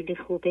نظرمون خیلی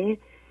خوبه،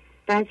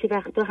 بعضی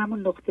وقتا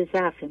همون نقطه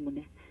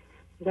ضعفمونه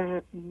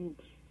و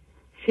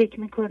فکر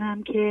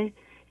میکنم که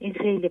این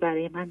خیلی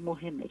برای من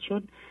مهمه،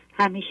 چون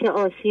همیشه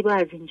آسیب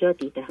از اینجا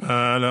دیدم.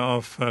 بله،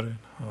 آفرین.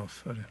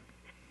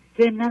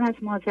 ضمناً از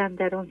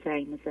مازندران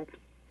زنگ میزدم.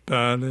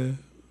 بله،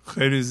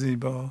 خیلی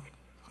زیبا،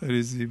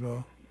 خیلی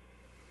زیبا.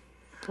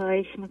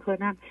 خواهش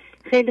میکنم.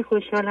 خیلی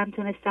خوشحالم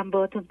تونستم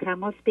باهاتون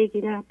تماس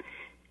بگیرم.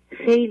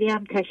 خیلی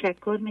هم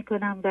تشکر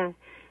میکنم و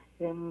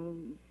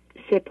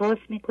سپاس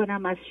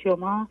میکنم از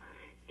شما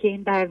که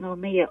این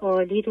برنامه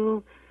عالی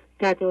رو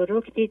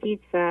تدارک دیدید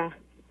و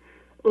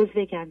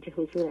عضو گنج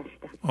حضور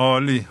هستم.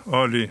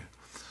 عالی.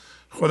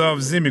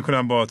 خداحافظی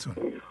میکنم باهاتون.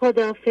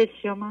 خداحافظ،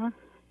 شما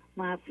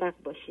موفق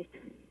باشید.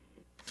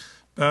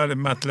 بله،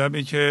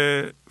 مطلبی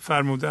که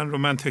فرمودن رو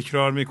من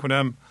تکرار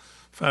میکنم.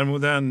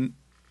 فرمودن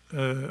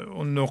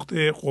اون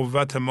نقطه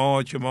قوت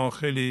ما که ما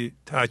خیلی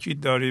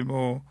تاکید داریم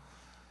و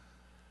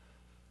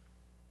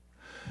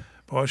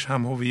باش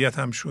هم هویت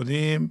هم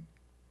شدیم،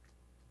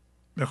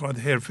 میخواد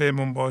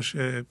حرفه‌مون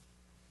باشه،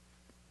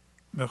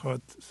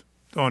 میخواد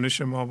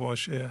دانش ما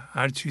باشه،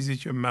 هر چیزی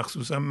که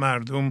مخصوصا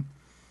مردم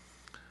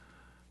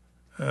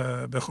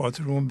به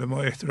خاطر اون به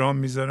ما احترام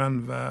میذارن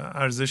و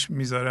ارزش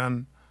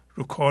میذارن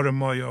رو کار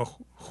ما یا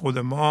خود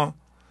ما،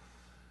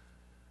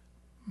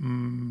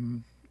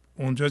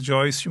 اونجا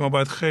جاییست که ما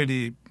باید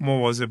خیلی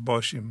مواظب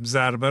باشیم.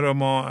 ضربه را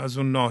ما از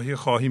اون ناحیه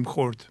خواهیم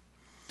خورد.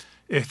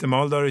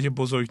 احتمال داره که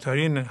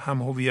بزرگترین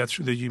هم هویت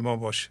شدگی ما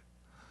باشه.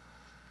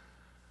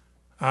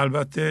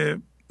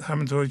 البته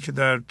همونطور که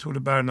در طول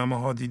برنامه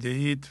ها دیده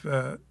اید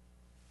و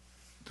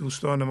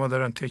دوستان ما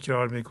دارن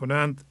تکرار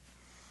میکنند،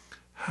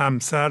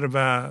 همسر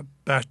و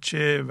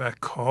بچه و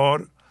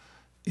کار،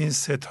 این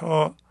سه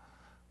تا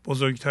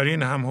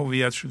بزرگترین هم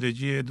هویت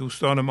شدگی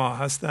دوستان ما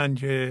هستند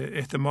که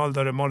احتمال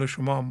داره مال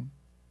شما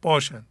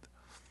باشند.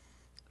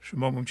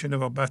 شما ممکنه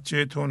با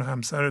بچه‌تون،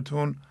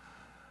 همسرتون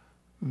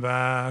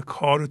و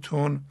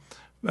کارتون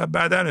و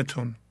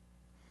بدنتون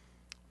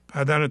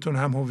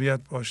هم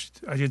هویت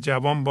باشید. اگه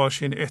جوان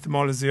باشین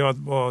احتمال زیاد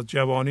با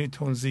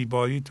جوانیتون،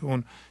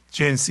 زیباییتون،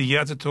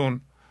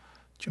 جنسیتتون،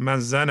 که من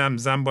زنم،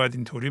 زن باید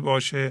اینطوری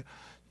باشه،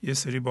 یه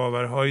سری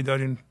باورهایی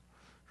دارین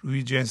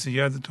روی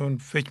جنسیتتون،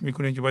 فکر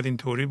میکنین که باید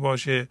اینطوری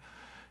باشه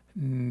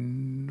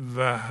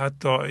و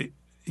حتی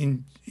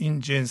این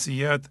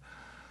جنسیت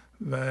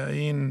و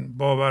این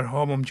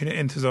باورها ممکنه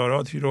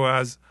انتظاراتی رو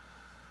از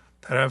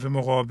طرف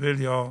مقابل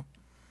یا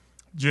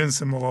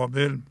جنس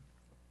مقابل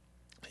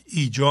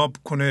ایجاب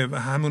کنه و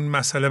همون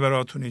مسئله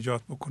براتون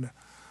ایجاد بکنه.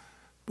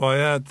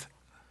 باید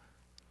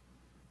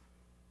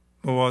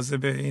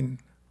مواظب این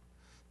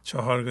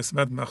 4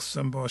 قسمت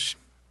مخصوصا باشیم.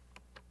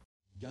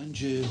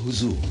 گنج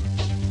حضور،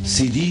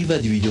 CD و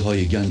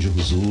دیویدیوهای گنج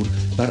حضور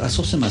بر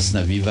اساس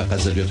مثنوی و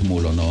غزلیات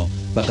مولانا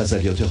و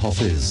غزلیات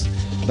حافظ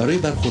برای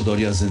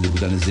برخورداری از زنده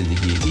بودن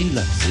زندگی این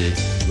لحظه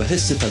و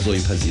حس فضای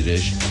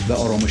پذیرش و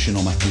آرامش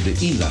نامحدود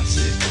این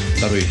لحظه،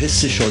 برای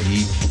حس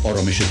شادی،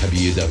 آرامش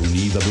طبیعی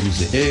درونی و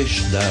بروز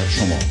عشق در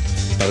شما،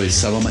 برای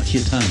سلامتی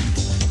تن،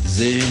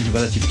 ذهن و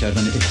لطیف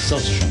کردن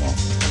احساس شما،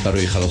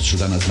 برای خلاص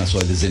شدن از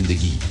مسائل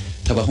زندگی،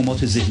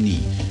 توهمات ذهنی،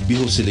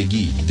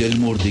 بی‌حوصلگی،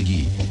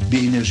 دلمردگی،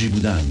 بی انرژی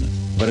بودن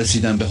و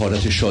رسیدن به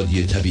حالت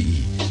شادی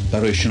طبیعی،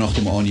 برای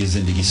شناخت معانی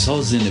زندگی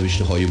ساز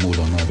نوشته‌های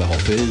مولانا و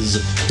حافظ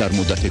در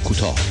مدت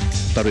کوتاه.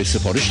 برای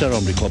سفارش در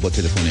آمریکا با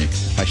تلفن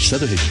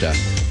 818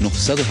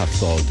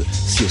 970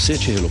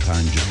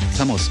 3345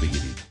 تماس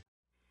بگیرید.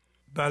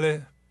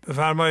 بله،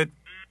 بفرمایید.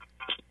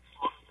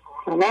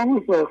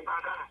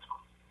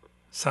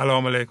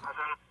 سلام علیکم.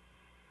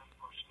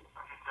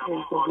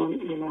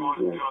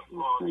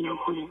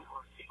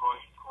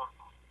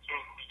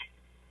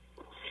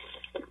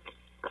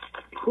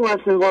 خوب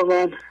هستین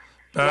واقعا؟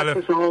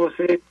 بله، شما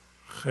بخیر.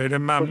 خیلی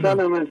ممنون.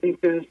 خوشحالم از این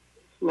که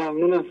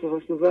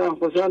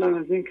خوشحالم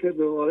از این که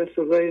دوباره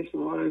صدای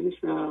شما رو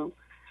میشنوم.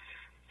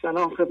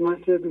 سلام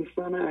خدمت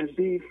دوستان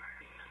عزیز.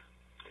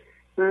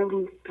 من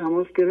امروز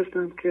تماس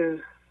گرفتم که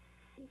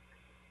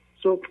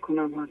شکر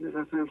کنم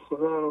حضرت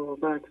خدا رو،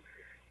 بعد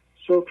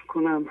شکر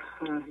کنم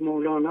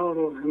مولانا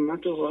رو،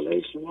 همت و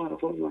والای شما رو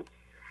قربان.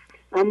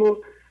 اما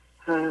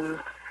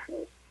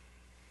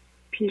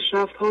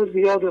پیشرفت ها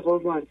زیاده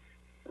قربان.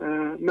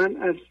 من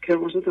از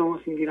کرمانشاه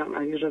تماس میگیرم،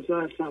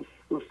 اجرا هستم،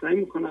 مستعین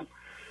میکنم.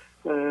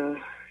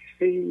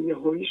 خیلی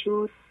یهویی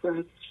شد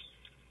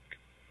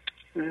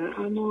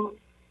اما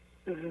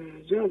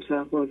جناب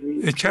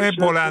شهبازی کمی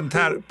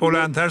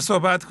بلندتر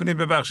صحبت کنید.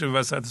 ببخشید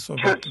وسط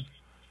صحبتتون.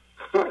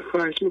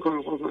 خواهش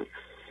میکنم قربان.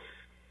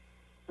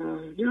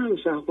 جناب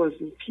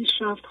شهبازی،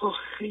 پیشرفت ها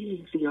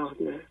خیلی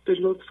زیاده، به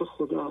لطف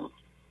خدا.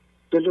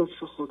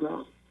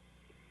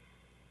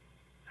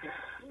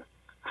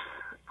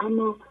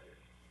 اما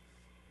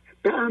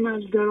به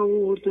عمل در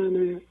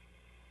آوردن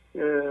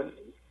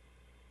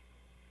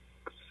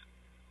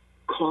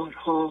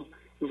کارها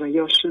و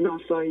یا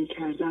شناسایی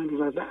کردن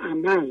و به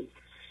عمل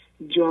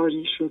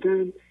جاری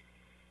شدن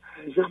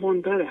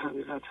زمان بره.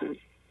 حقیقتا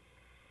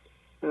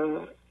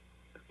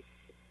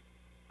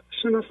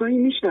شناسایی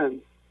میشن،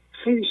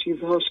 خیلی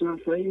چیزها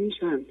شناسایی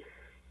میشن،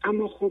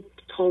 اما خب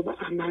تا به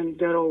عمل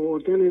در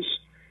آوردنش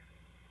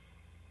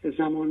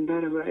زمان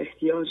بره و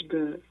احتیاج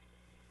به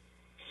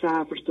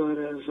صبر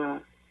داره. و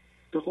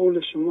به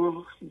قول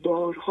شما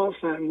بارها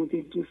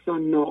فرمودید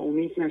دوستان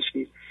ناامید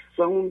نشید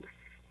و اون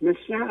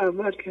مثل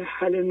اول که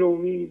حل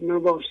نومید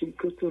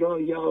نباشید که تو را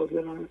یاد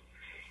دارن،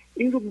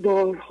 این رو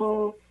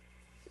بارها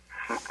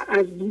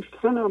از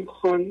دوستانم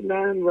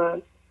خواندن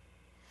و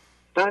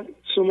بعد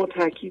شما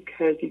تاکید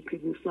کردید که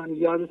دوستان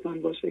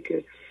یادتان باشه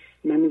که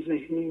من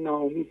ذهنی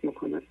ناامید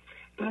میکنه.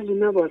 بله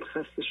نباید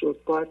خسته شد،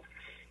 باید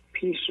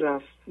پیش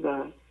رفت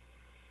و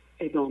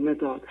ادامه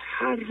داد.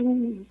 هر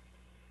روز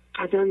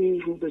قدمی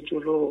رو به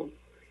جلو،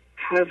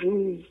 هر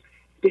روز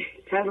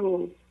بهتر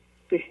و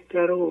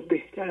بهتر و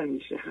بهتر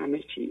میشه همه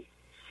چی.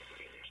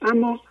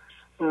 اما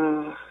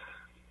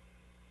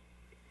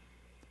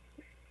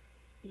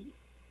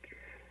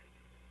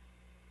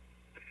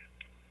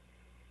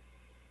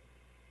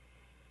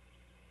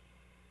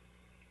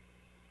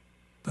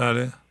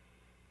بله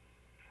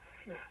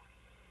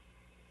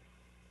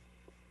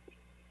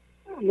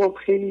ما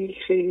خیلی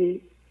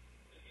خیلی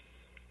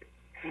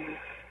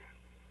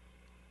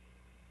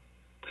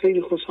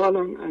خیلی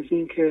خوشحالم از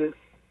این که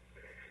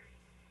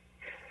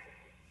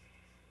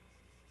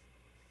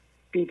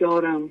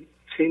بیدارم،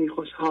 خیلی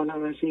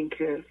خوشحالم از این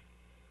که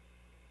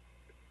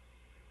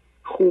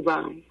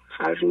خوبم،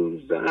 هر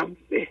روز دارم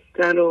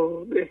بهتر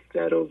و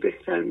بهتر و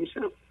بهتر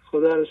میشم.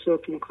 خدا رو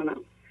شکر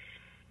میکنم.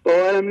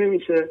 باورم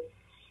نمیشه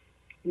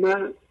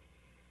من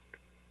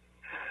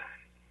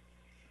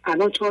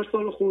الان 4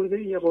 سال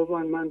خورده یه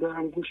قربان من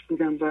دارم گوش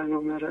میدم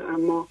برنامه رو،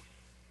 اما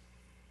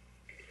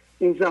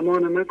این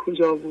زمان من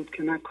کجا بود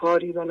که نه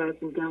کاری بلد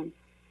بودم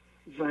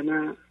و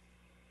نه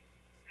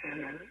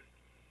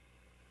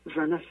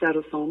سر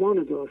و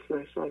سامان درست و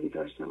حسابی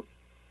داشتم.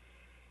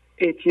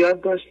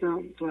 اعتیاد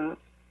داشتم و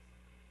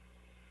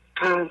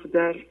غرق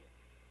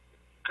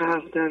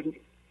در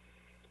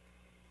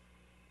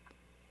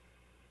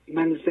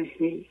من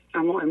ذهنی.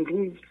 اما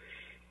امروز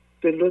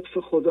به لطف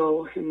خدا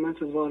و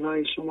همت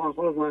والای شما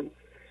قربان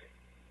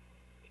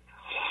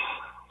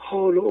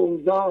حال و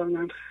اوضاع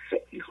من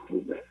خیلی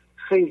خوبه،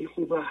 خیلی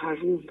خوبه. هر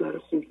روز داره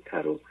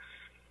خوبتر و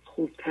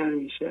خوبتر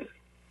میشه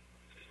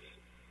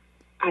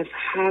از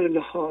هر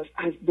لحاظ،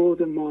 از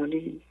بعد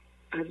مالی،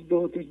 از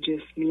بعد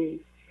جسمی،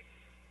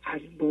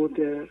 از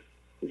بعد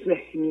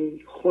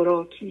ذهنی،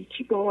 خوراکی.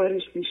 کی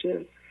باورش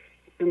میشه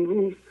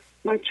امروز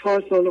من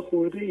 4 سال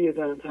خورده یه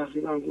دارم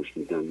تقریبا گوش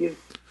میدم، یه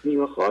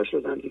نیمه خواه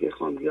شدم دیگه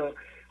خواهم.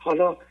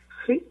 حالا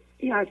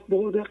خیلی از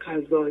بعد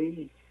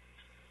غذایی،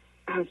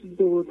 از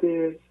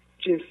بعد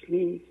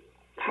جسمی،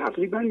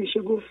 تقریبا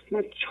میشه گفت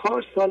من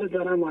 4 سال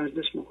دارم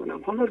ورزش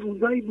میکنم. حالا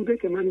روزایی بوده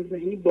که من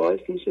ذهنی باعث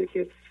میشه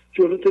که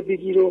جلوتو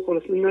بگیره و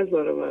خلاص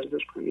نذاره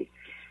ورزش کنی،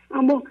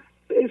 اما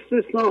به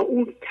استثناء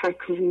اون تک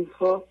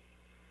روزها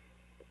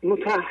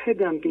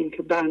متعهدم به این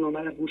که برنامه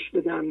رو گوش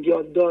بدم،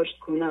 یادداشت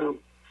کنم،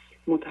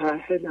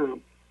 متعهدم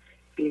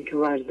به این که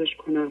ورزش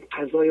کنم،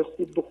 غذای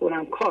خوب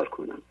بخورم، کار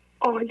کنم.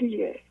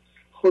 عالیه،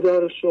 خدا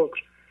رو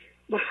شکر.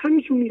 و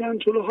همینجور میرم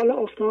جلو. حالا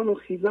آفتان و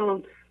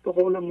خیزان به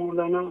قول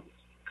مولانا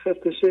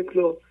خفت شکل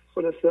و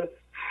خلاصه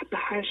به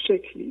هر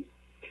شکلی.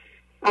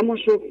 اما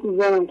شکر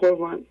گذارم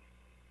قربان،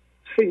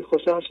 خیلی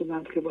خوشحال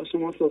شدم که با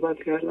شما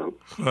صحبت کردم.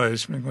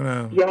 خواهش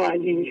میکنم. یا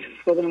علی،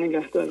 خدا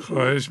نگهدار.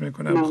 خواهش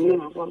میکنم.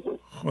 ممنونم قربان.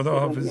 خدا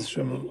حافظ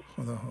شما.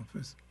 خدا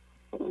حافظ.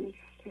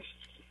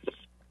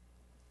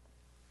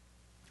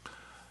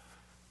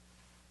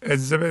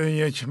 اجازه بدین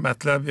یک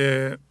مطلب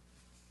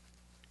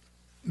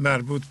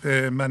مربوط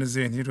به من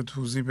ذهنی رو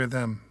توضیح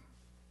بدم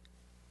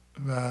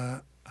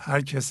و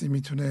هر کسی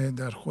میتونه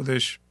در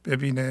خودش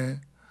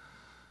ببینه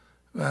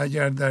و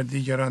اگر در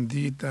دیگران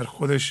دید در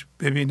خودش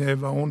ببینه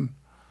و اون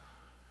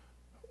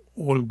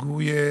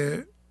الگوی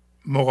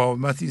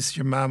مقاومتی است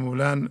که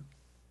معمولاً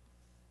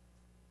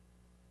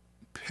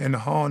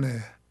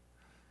پنهانه،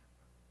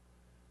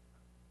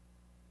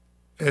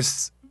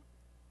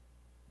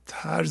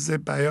 طرز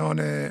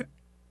بیان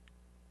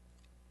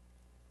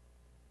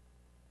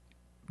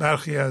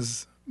برخی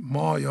از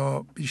ما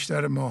یا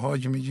بیشتر ماها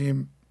که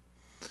میگیم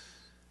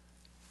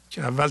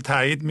که اول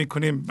تایید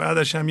میکنیم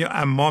بعدش هم یا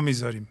اما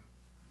میذاریم.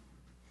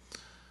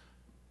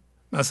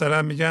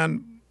 مثلا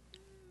میگن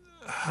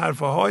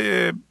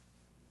حرفهای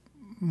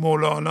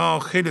مولانا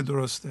خیلی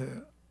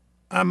درسته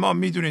اما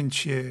میدونین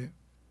چیه؟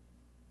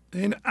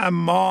 این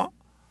اما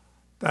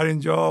در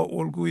اینجا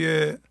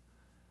الگوی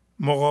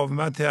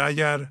مقاومت.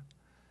 اگر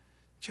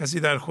کسی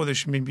در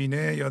خودش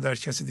میبینه یا در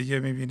کسی دیگه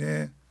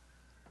میبینه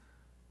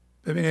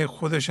ببینه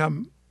خودش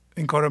هم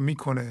این کار رو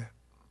میکنه.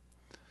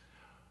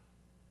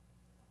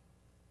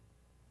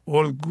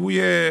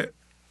 الگوی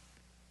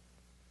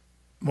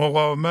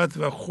مقاومت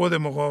و خود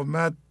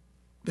مقاومت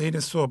بین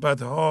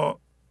صحبت ها،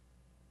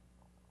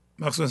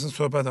 مخصوصا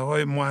صحبت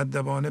های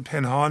مؤدبانه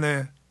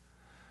پنهانه.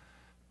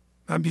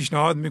 من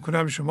پیشنهاد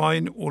میکنم شما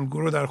این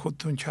الگو رو در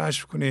خودتون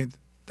کشف کنید،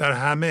 در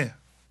همه.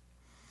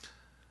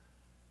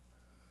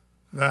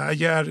 و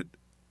اگر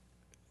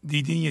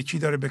دیدین یکی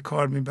داره به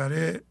کار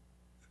میبره،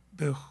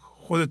 به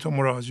خودتون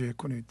مراجعه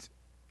کنید.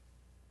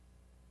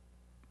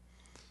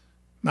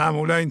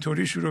 معمولا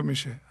اینطوری شروع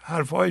میشه: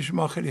 حرفهای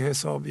شما خیلی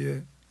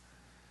حسابیه،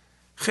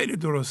 خیلی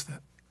درسته،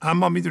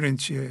 اما میدونین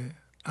چیه؟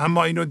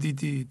 اما اینو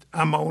دیدید،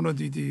 اما اونو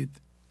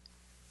دیدید.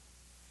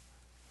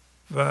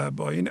 و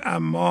با این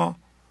اما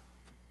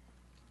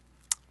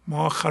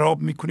ما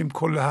خراب میکنیم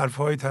کل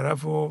حرفهای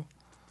طرف و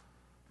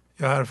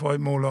یا حرفهای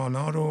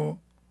مولانا رو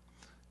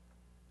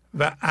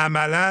و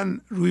عملا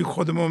روی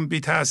خودمون بی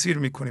تأثیر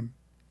میکنیم.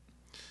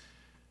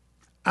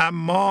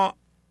 اما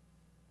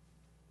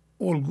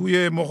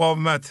الگوی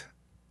مقاومت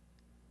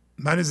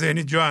من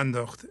ذهنی جا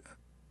انداخته.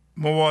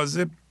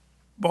 مواظب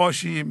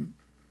باشیم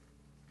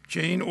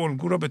که این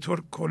الگو رو به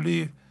طور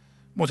کلی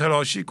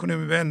متلاشی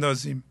کنیم و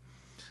بندازیم.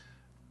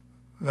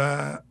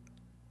 و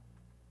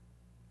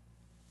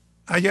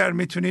اگر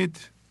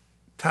میتونید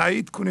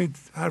تایید کنید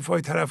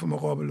حرفهای طرف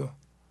مقابل رو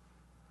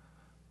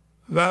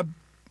و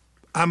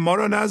اما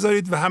رو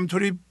نذارید و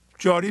همطوری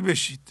جاری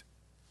بشید.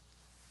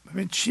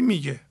 ببین چی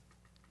میگه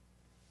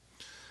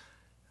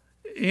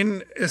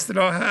این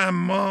اصطلاح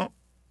اما.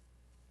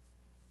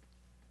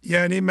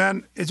 یعنی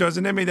من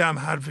اجازه نمیدم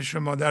حرف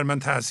شما در من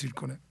تأثیر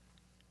کنه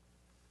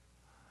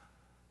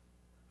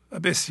و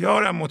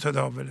بسیارم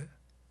متداوله.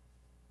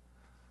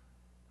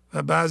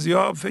 و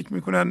بعضیا فکر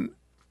میکنن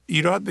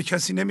ایراد به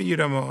کسی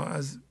نمیگیرم،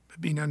 از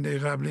بیننده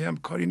قبلی هم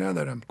کاری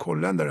ندارم،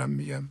 کلا دارم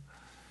میگم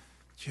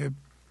که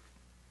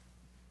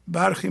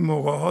برخی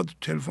موقع ها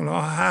تلفن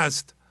ها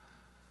هست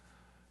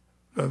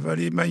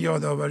ولی من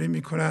یادآوری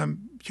میکنم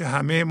که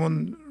همه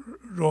من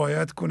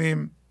رعایت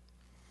کنیم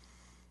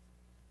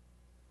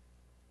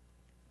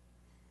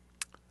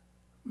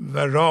و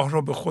راه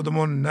رو به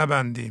خودمون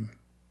نبندیم.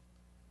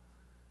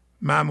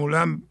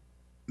 معمولا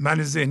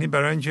من ذهنی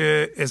برای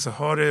اینکه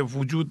اظهار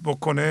وجود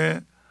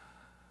بکنه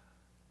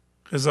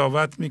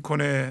قضاوت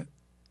میکنه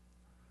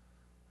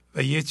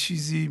و یه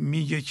چیزی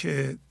میگه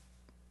که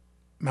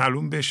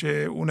معلوم بشه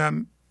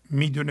اونم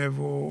میدونه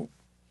و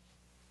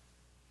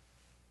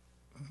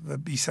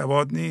بی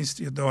سواد نیست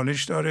یا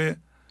دانش داره،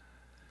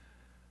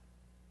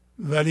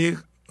 ولی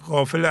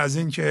غافل از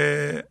این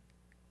که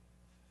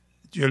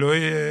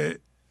جلوی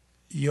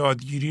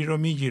یادگیری رو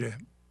میگیره.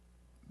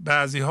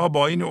 بعضی ها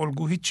با این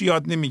الگو هیچ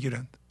یاد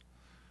نمیگیرند،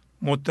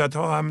 مدت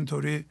ها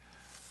همینطوری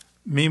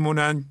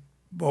میمونن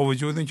با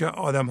وجود اینکه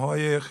آدم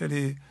های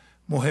خیلی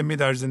مهمی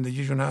در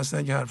زندگیشون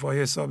هستن که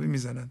حرفهای حسابی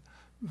میزنن،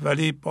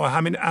 ولی با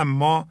همین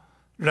اما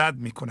رد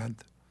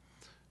میکنند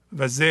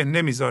و ذهن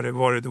نمیذاره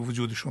وارد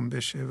وجودشون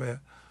بشه و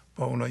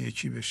با اونا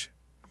یکی بشه.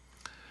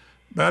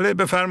 بله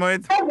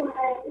بفرمایید. سلام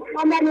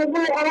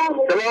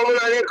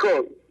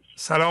علیکم.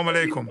 سلام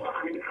علیکم.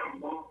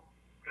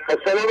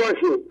 السلام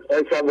علیکم.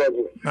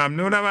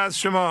 ممنونم از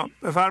شما.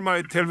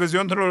 بفرمایید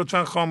تلویزیونتون رو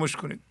لطفا خاموش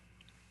کنید.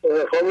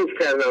 خاموش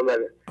کردم.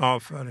 بله.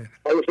 آفرین.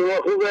 حال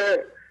شما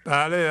خوبه؟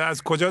 بله.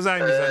 از کجا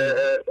زنگ میزنید؟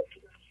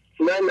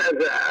 من از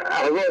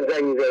اهواز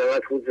زنگ میزنم،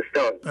 از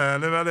خوزستان.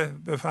 بله بله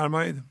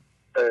بفرمایید.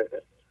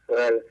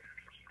 بله.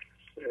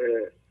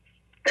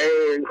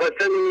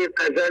 خواستم این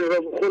غزل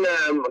رو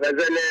بخونم.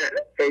 غزل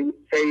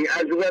ای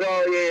از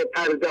ورای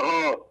پرده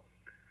ها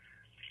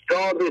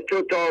تاب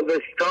تو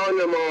تابستان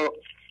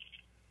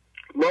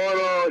ما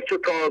را چو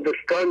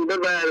تابستان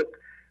ببر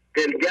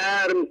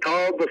دلگرم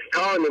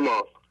تابستان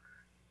ما.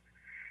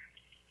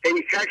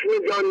 ای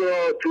چشم جان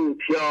را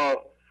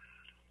توتیا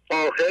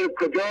آخر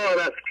کجا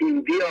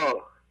رفتی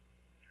بیا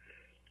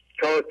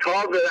تا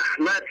تاب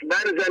رحمت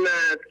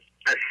برزند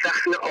از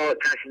صحن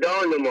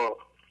آتشدان ما.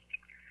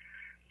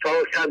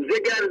 تا سبزه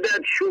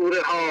گردد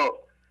شوره ها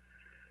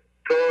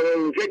تا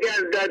رنجه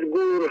گردد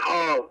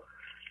گورها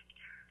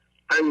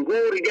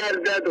انگور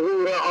گردد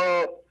حوره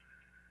ها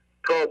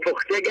تا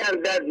پخته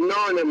گردد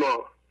نان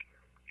ما.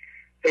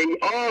 ای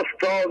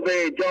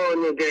آفتاب جان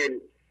و دل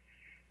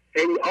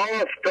ای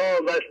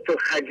آفتاب از تو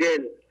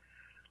خجل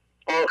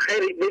آخر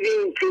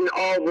ببین که این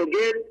آب و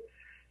گل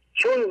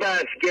چون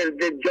بس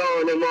گرد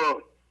جان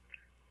ما.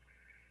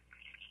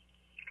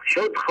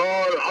 شد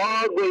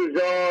خارها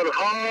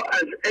گلزارها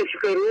از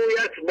عشق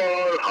رویت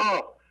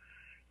بارها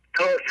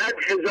تا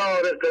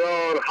 100,000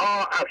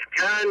 اقرارها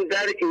افکن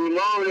در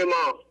ایمان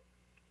ما.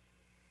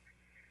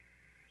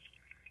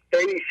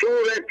 ای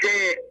صورت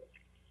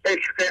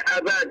عشق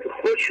ابد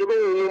خوش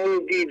رو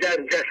نمودی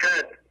در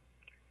جسد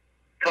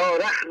تا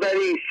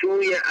رهبری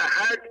سوی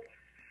احد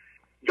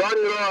جان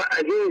را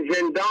از این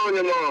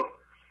زندان ما.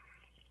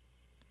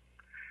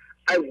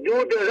 از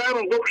دود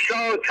غم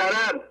بگشا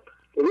طرب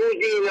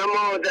روزی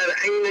نما در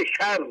عین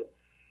شب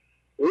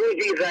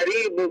روزی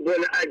غریب و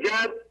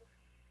بلعجب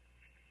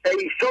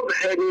ای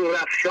صبح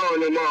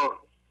نورافشان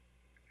ما.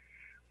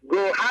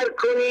 گوهر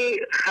کنی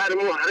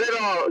خرمهره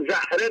را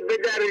زهره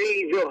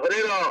بدری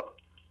زهره را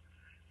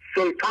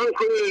سلطان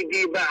کنی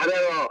بی بهره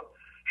را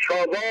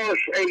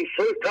شاباش ای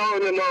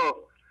سلطان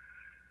ما.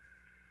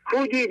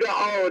 کو دیده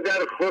ها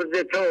در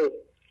خورد تو،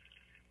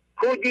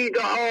 کو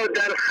دیده ها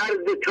در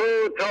خرد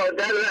تو، تا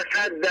در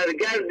رسد در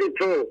گرد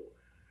تو.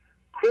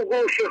 کو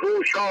گوش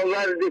هوش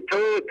آورد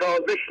تو، تا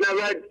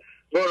بشنود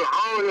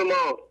برهان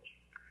ما.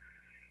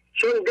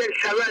 چون دل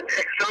شود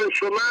احسان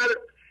شمر،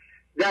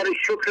 در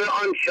شکر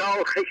آن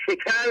شاخ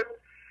شکر.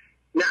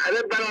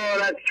 نعره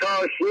برآرد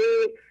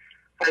چاشنی،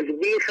 از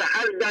بیخ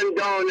هر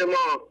دندان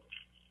ما.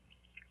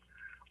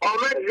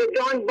 آمد ز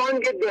جان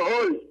بانگ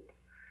دهل،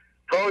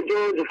 تا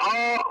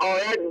جزوها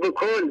آید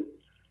بکل.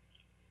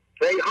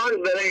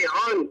 ریحان به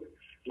ریحان،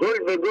 گل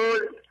به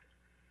گل،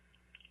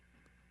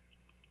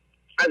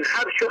 از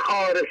حبس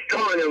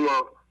خارستان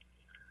ما.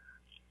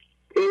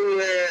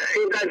 این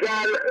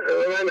غزل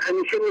من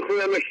همیشه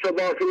میخونم،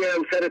 اشتباهی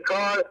میرم سر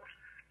کار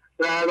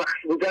و وقت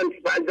بودم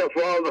بعد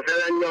دفعه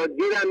مثلا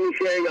یادگیرم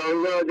میشه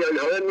یا یاد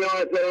الهه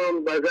میاد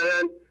برام.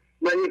 مثلا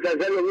من این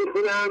غزل رو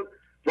میخونم،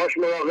 باش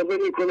مراقبه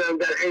میکنم،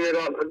 در حین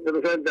راه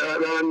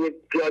دارم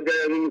پیاده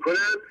روی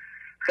میکنم.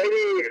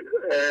 خیلی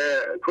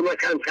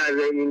کمکم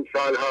کرده این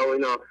سالها و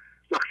اینا.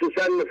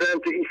 مخصوصا مثلا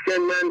تو این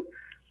سن من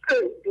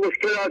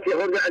مشکلاتی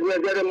خورده از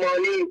نظر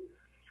مالی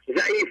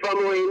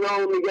ضعیفم و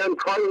اینا و میگم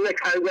کار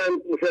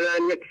نکردم،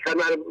 مثلا یک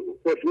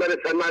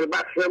ثمر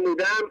بخش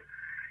نمودم.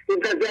 این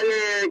غزل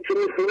که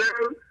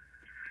میخونم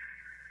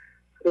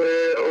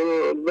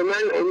به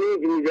من امید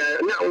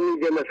میده، نه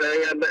امید مثلا،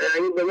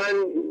 یعنی به من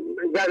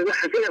در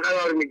لحظه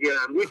قرار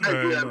میگیرم،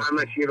 میپذیرم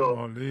همشی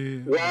رو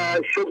و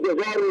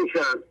شکرگزار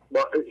میشم،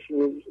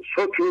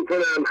 شکر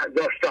میکنم،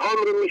 داشته هام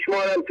رو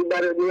میشمارم تو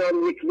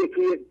برمیان یکی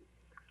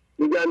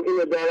میگم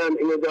اینو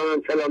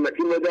دارم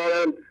سلامتی رو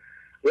دارم.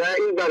 و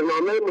این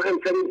برنامه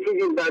مهمترین چیز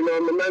این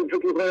برنامه، من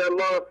فکر میکنم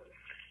ما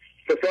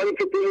کسانی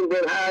که تو این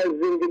برهه از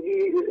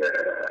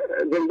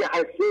زنده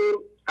هستیم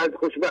از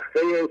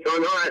خوشبخت‌ترین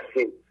انسان ها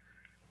هستیم،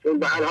 چون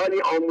به هر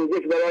حال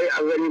آموزش برای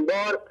اولین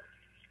بار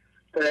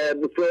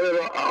به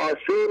طور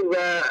آسون و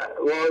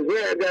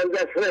واضح در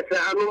دسترس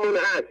هممون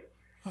هست.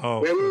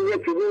 یعنی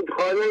یک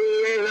رودخانه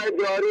و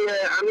جاریه،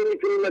 همه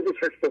میتونیم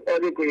ازش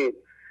استفاده کنیم.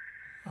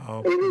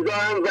 این روزا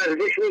هم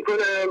ورزش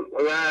میکنم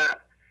و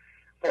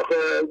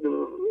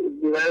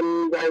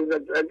من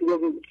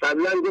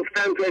قبلا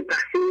گفتم که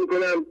تحصیل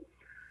میکنم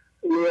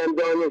میرم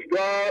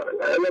دانشگاه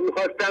و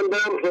میخواستم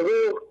برم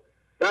حقوق،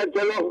 بعد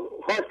جلا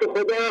خواست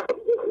خدا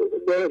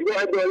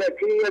دانشگاه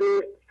دولتی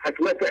یعنی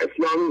حکمت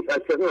اسلامی،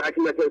 فلسفه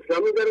حکمت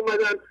اسلامی در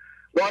اومدم.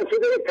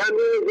 واسطه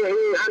تمرین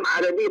ذهنی هم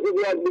عربی خوب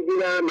یاد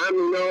بگیرم، هم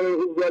اینا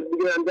رو خوب یاد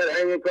بگیرم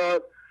در این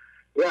کار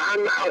و هم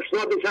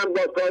آشنا بشم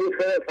با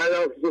تاریخ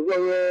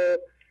فلاسفه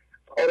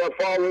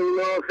عرفا و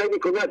اینا. خیلی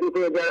کمک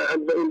میکنه در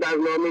این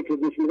برنامه که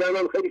گوش میدم،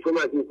 هم خیلی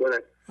کمک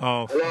میکنه.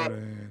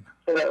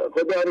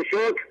 خدا رو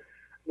شکر.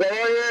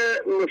 برای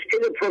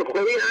مشکل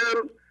پرخوری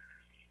هم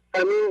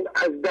همین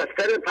از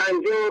دفتر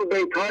پنجم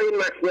بیت‌های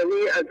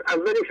مثنوی از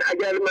اولش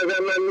اگر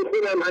من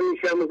میخونم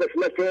همیشه همون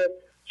قسمت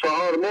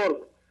 4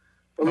 مرغ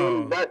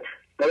همون بط،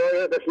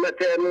 برای قسمت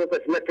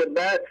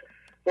بط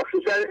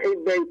مخصوصا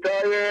این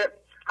بیت‌های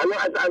حالا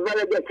از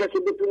اول اگر کسی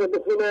بتونه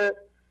بخونه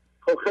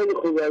خب خیلی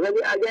خوبه،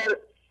 ولی اگر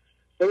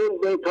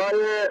این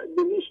بیت‌های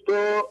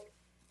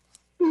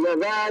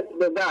 290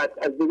 به بعد،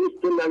 از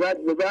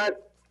 290 به بعد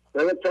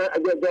اگر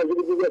جازی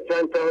دیگه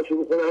چند تا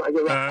هاشو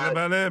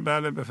بخونم.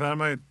 بله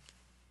بفرمایید.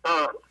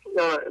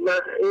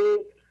 من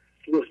این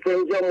دوست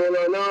اینجا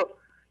مولانا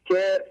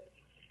که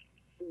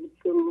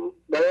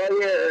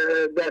برای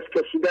دست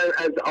کشیدن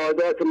از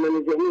عادات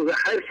من ذهنی و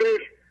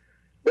حرفش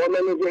با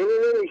من ذهنی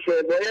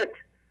نمیشه، باید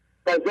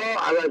غذا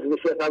عوض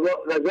بشه،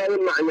 غذای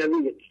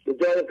معنوی به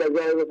جای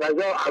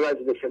غذا عوض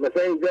بشه.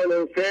 مثلا اینجا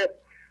نوشته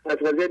از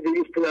غذای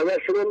 290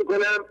 شروع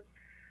میکنم: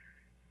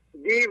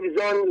 دیو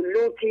زان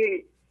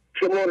لوتی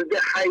که مرده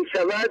حی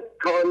شود،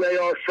 تا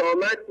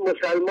نیاشامد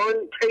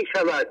مسلمان کی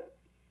شود.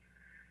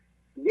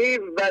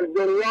 دیو بر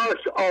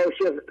دنیاش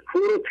عاشق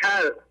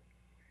کورتر،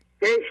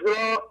 عشق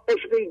را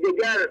عشقی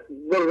دگر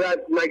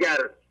برد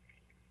مگر.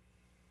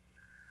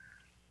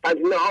 از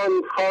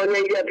نهان خانه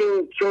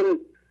یقین چون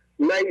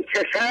می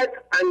کشد،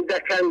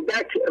 اندک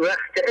اندک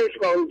رخت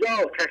عشق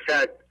آنجا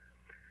کشد.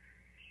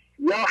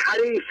 یا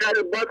حریص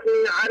البطن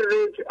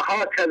عرج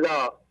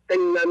هکذا،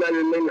 انما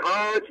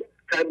المنهاج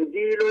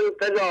تبدیل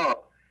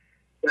القضا.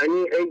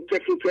 یعنی این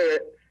کسی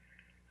که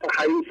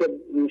حریص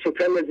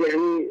شکم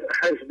ذهنی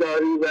حرص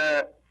داری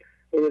و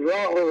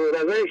راه و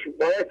روش،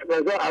 باید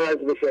غذا عوض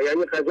بشه،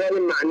 یعنی غذای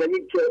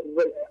معنوی که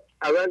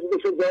عوض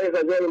بشه جای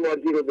غذای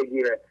مادی رو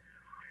بگیره.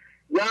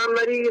 یا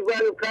مریض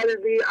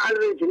القلب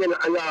عرج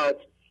للعلاج،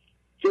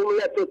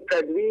 جملة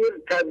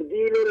التدبیر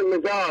تبدیل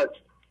المزاج.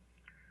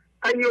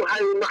 ایها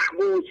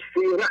المحبوس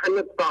فی رحم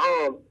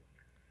الطعام،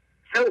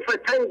 سوف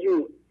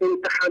تنجو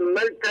ان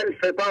تحملت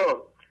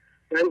الفطام.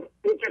 یعنی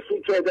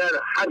کسی که در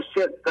حبس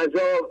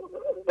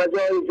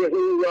غذای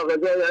ذهنی یا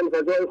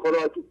غذای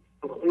خوراکی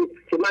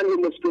که من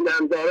این مشکل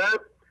هم دارم،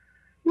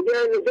 میگه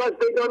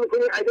نجات پیدا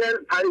میکنی اگر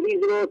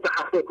پرهیز رو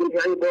تحقق کنی،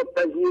 یعنی با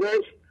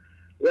پذیرش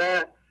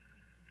و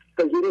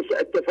پذیرش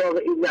اتفاق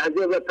این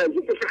لحظه و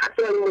پذیرش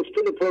حتی این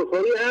مشکل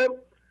پرخوری هم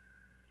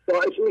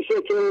باعث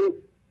میشه که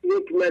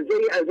یک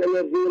مزه از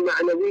انرژی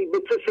معنوی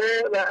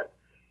بکشه و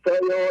تا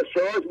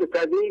یواش به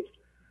تدریج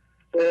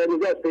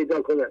نجات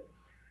پیدا کنه.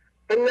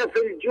 ان فی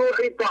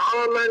الجوع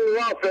طعاما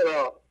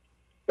وافرا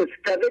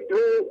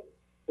استبده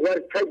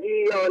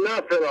وارتجی یا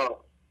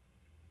نافرا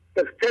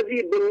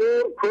اقتدی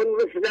بالنور کن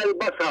مثل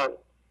البصر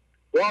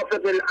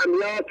وافق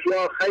الاملاک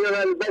یا خیر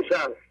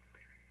البشر.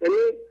 یعنی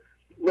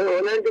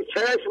مانند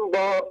چشم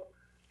با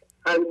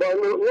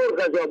نور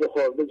غذا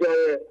بخور، به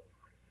جای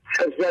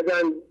حرف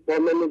زدن با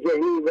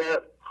منجهی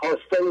و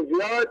خواستن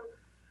زیاد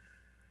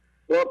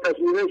و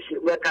پذیرش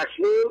و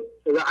تسلیم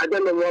و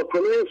عدم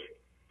واکنش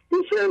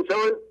میشه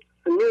انسان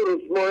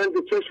نور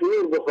مانند چشم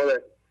نور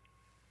بخوره.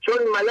 چون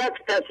ملک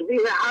تسبیح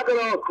حق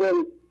را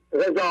کن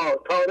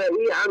غذا تا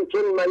رهی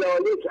همچون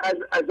ملائک از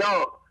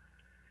عزا.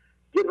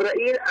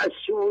 جبرائیل از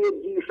سوی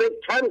دیفه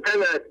کم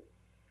تند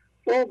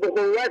او به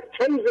قوت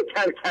کنز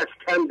کرکس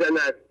کم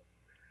زند.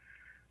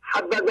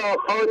 حبذا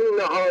خانی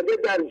نهاده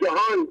در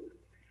جهان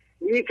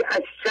لیک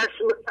از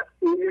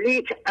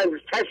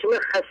چشم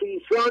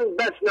خسیسان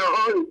بس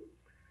نهان.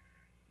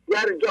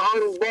 در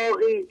جهان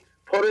باغی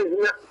پر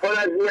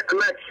از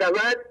نعمت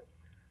شود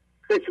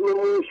قسم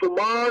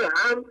موشمار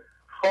هم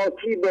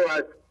خاکی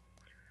بود.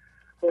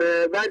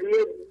 بعد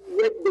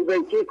یک دو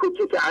بیتی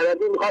کوچیک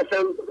عربی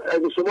میخواستم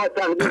از شما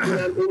تقدیم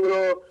کنم. این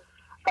رو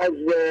از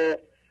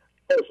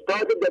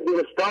استاد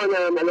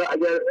دبیرستانم، حالا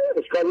اگر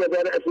اشکال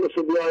نداره اسمش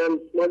بیارم،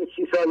 مال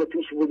 30 سال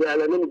پیش بوده،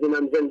 الان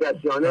نمیدونم زنده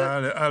است یا نه.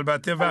 بله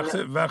البته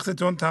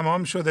وقتتون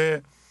تمام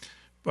شده،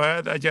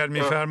 باید اگر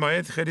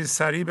میفرمایید خیلی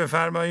سریع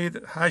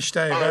بفرمایید. 8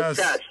 دقیقه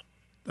است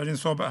دارین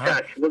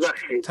صحبت،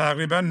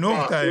 تقریبا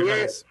 9 دقیقه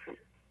است.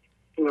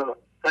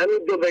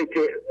 همین دو بیت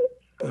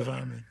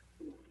بفرمایید.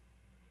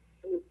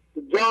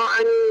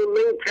 جاءني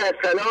منك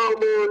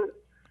سلام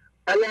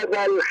قلب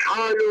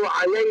الحال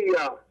علي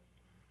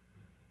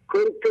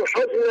كنت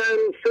حزنا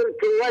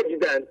صرت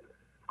وجدا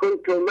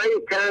كنت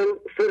ميتا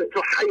صرت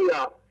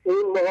حيا.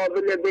 این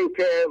مقابل بیت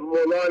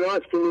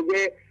مولاناست که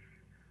میگه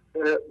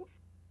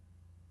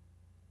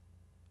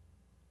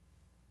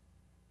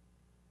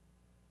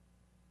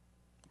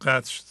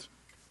قطع شد.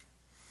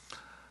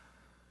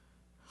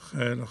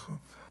 خیلی خوب.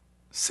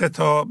 3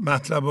 تا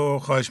مطلب رو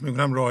خواهش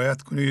میکنم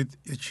رعایت کنید.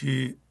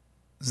 یکی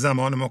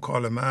زمان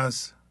مکالمه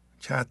است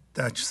که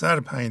حداکثر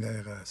 5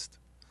 دقیقه است.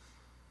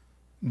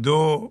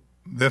 2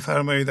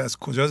 بفرمایید از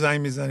کجا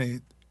زنگ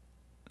میزنید.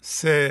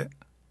 3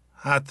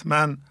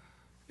 حتما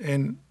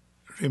این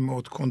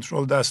ریموت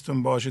کنترل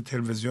دستون باشه،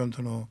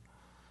 تلویزیونتون رو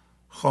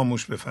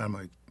خاموش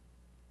بفرمایید.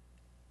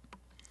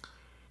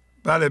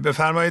 بله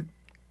بفرمایید.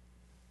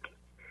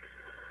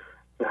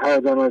 به هر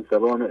دم از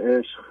زبان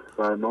عشق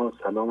و ما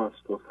سلام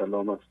است و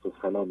سلام است و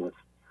سلام است.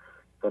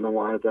 سلام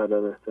و عرض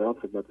ادب و احترام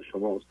خدمت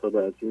شما استاد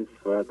عزیز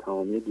و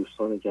تمامی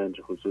دوستان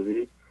گنج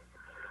حضوری.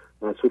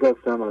 مسعود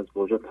هستم، از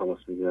برجا تماس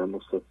میگیرم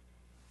استاد.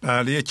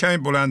 بله یک کمی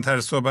بلندتر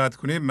صحبت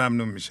کنید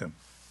ممنون میشم.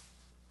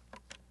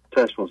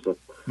 چشم استاد.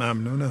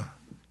 ممنونم.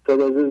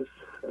 استاد عزیز،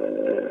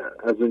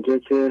 از اونجایی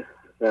که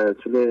در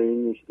طول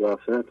این 1-2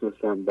 هفته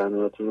نتونستم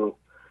برنامه‌تون رو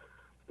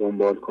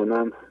دنبال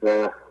کنم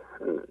و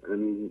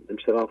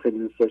امشب خیلی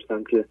دوست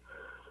داشتم که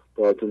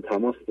باهاتون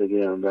تماس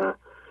بگیرم و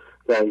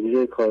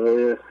درگیر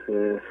کارهای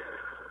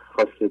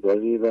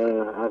خواستگاری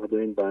و عقد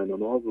این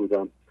برنامه ها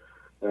بودم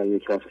و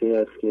 1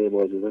 هفته است که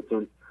با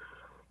اجازهتون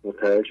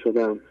متعهد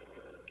شدم.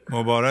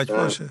 مبارک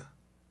باشه.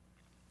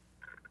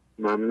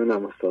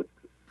 ممنونم استاد.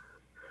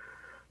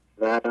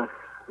 و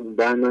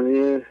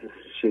برنامه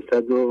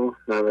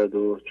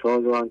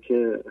 694 رو هم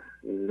که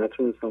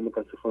نتونستم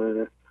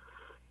متاسفانه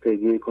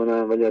پیگیری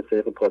کنم ولی از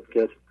طریق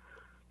پادکست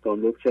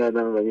دانلود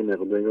کردم و یه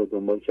مقداری رو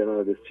دنبال کردم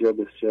و بسیار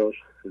بسیار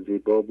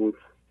زیبا بود.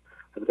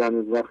 البته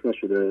هنوز وقت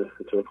نشده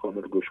به طور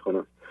کامل گوش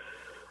کنم.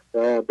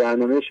 و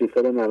برنامه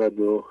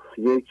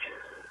 691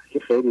 که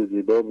خیلی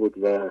زیبا بود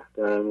و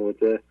در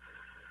مورد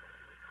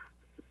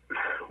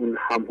اون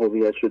هم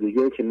هویت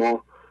شدگی که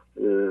ما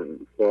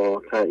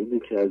با تاییدی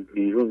که از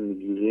بیرون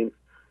میگیریم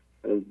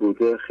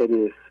بوده،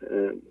 خیلی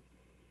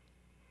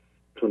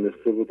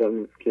تونسته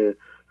بودم که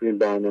این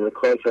برنامه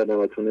کار کردم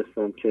و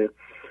تونستم که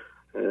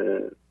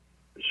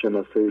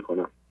شناسایی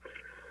کنم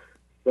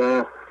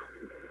و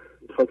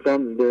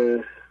خواستم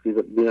به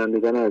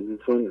بینندگان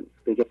عزیزتون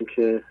بگم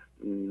که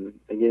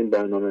اگه این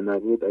برنامه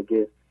نبود،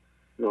 اگه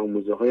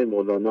آموزه های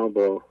مولانا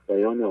با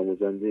بیان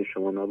آموزنده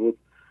شما نبود،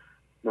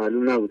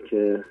 معلوم نبود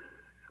که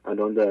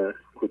الان در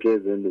کجای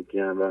زندگی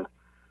هم و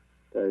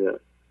در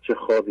چه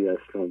خوابی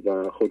هستم.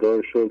 و خدا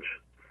رو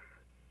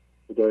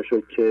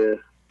شکر که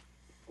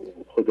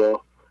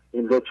خدا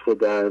این لطف رو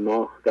در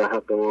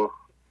حق ما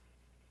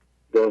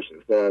داشت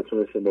و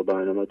تونستیم با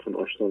برنامه‌تون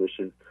آشنا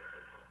بشیم.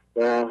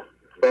 و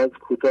بعد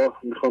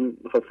کوتاه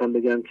میخواستم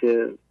بگم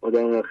که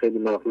آدم خیلی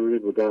مغروری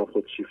بودم،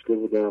 خودشیفته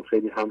بودم،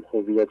 خیلی هم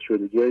هویت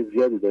شدگی‌های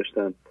زیادی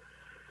داشتم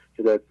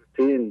که در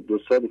طی این 2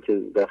 سالی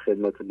که در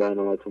خدمت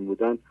برنامه‌تون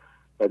بودم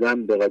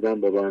قدم به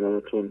قدم با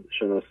برنامه‌تون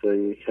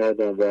شناسایی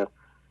کردم و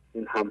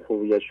این هم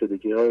هویت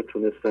شدگی‌ها رو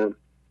تونستم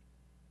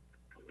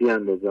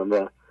بیاندازم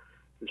و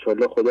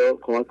انشالله خدا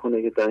کمک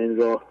کنه که در این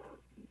راه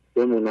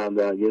بمونم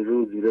و یه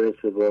روزی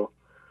برسه با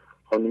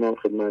خانمم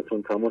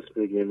خدمتتون تماس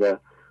بگیم و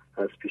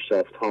از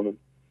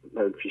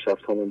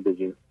پیشرفت هامون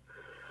بگیم.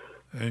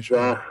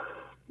 و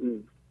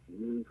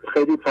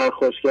خیلی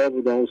پرخاشگر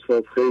بودم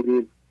استاد،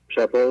 خیلی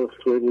شبا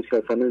توی بود که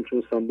اصلا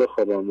نمیتونستم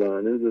بخوابم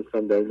و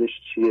نمیدونستم دلیلش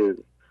چیه،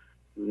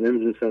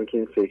 نمیدونستم که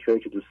این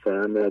فکرهایی که دوست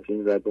دارم از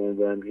این رد به اون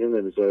برمیگه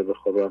نمیذاره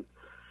بخوابم.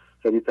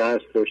 خیلی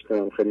ترس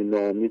داشتم، خیلی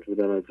ناامید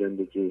بودم از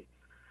زندگی،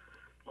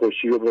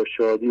 خوشی رو با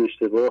شادی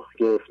اشتباه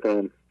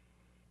گرفتم،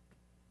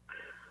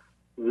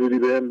 زوری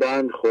بهم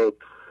بند خورد.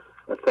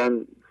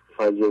 اصلا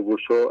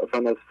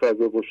از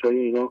فضاگوشای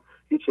اینا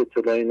هیچ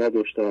اطلاعی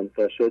نداشتم،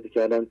 در صورتی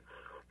که الان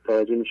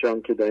توجه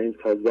میشم که در این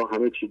فضا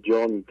همه چی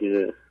جا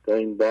میگیره، در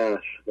این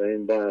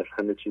بحر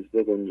همه چیز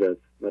بگنجد.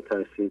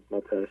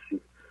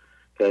 مترسید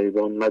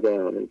گریبان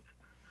مدرانید.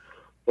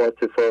 با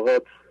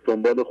اتفاقات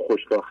دنبال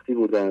خوشبختی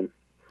بودم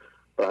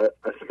و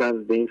اصلا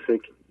به این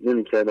فکر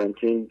نمی کردم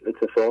که این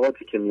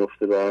اتفاقاتی که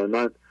میفته برای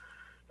من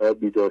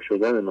بیدار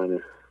شدن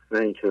منه، نه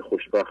اینکه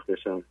خوشبخت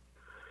بشم.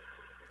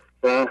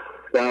 و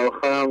در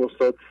آخر هم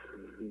استاد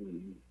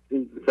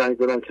این زنگ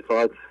دادم که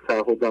فقط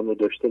تعهدم رو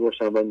داشته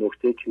باشم و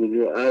نکته کلیدی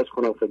رو عرض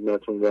کنم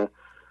خدمتتون و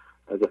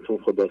ازتون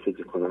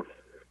خداحافظی کنم.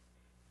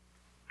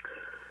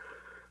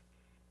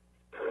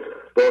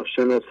 با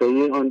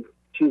شناسایی آن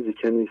چیزی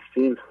که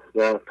نیستیم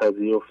و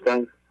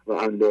پذیرفتن و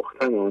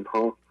انداختن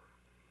آنها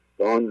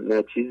به آن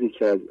نه چیزی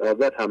که از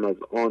اول هم از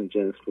آن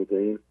جنس بوده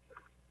ایم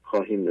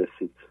خواهیم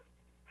رسید.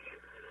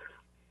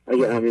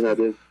 اگه امین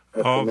عدد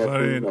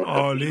آفرین،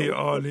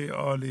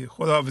 عالی.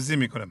 خداحافظی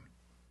میکنم.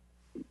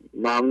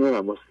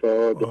 ممنونم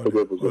استاد.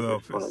 خدا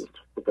بزرگ.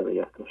 خدا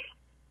نگهدار.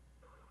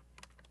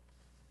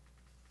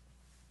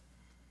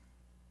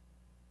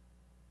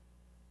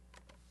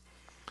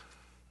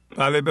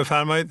 بله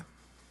بفرمایید.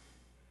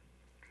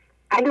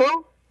 الو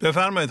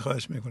بفرمایید،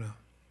 خواهش میکنم.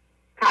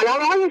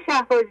 سلام آقای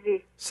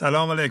شهبازی.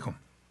 سلام علیکم.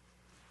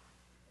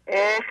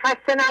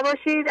 خسته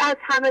نباشید، از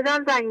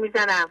همدان زنگ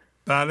میزنم.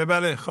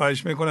 بله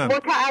خواهش میکنم.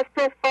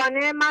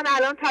 متاسفانه من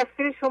الان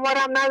تصویر شما رو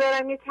هم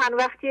ندارم، یه چند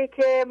وقتیه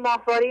که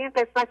ماهواره این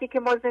قسمتی که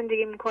ما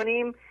زندگی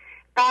میکنیم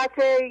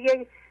قطع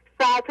یک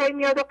ساعتایی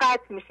میاد و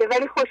قطع میشه،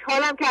 ولی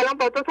خوشحالم که الان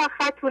با 2 تا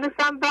خط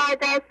تونستم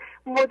بعد از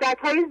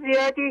مدت‌های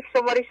زیادی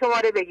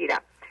شماره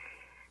بگیرم.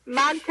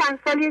 من چند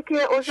سالیه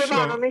که عضو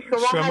برنامه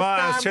شما هستم.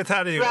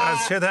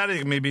 از چه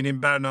طریق میبینیم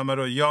برنامه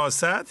رو؟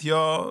 یاست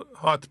یا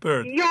هات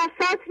برد؟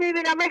 یاست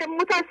میبینم.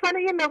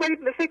 متاسفانه یه مقداری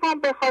فکر کنم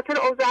به خاطر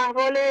اوضاع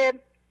احوال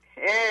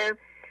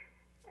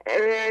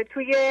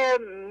توی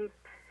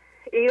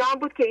ایران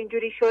بود که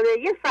اینجوری شده.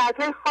 یه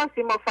ساعتهای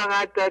خاصی ما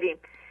فقط داریم،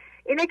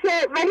 اینه که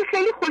ولی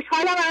خیلی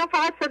خوشحالم الان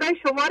فقط صدای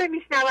شما رو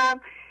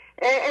میشنوم.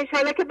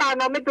 انشالله که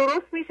برنامه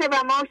درست میشه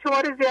و ما شما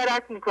رو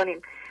زیارت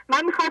میکنیم.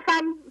 من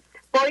میخواستم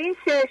با این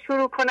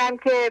شروع کنم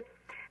که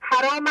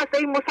حرام است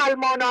ای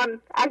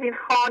مسلمانان از این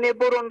خانه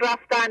برون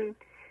رفتن.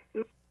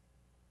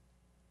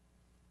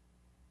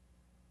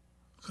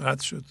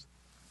 قطع شد.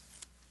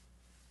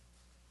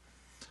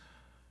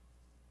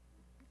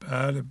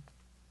 بله،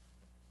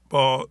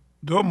 با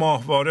 2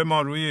 ماهواره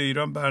ما روی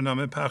ایران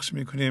برنامه پخش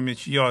میکنیم،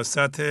 یکی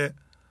یاست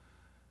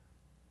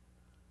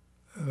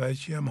و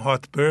یکی هم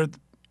هات برد.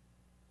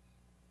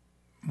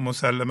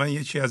 مسلما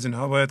یکی از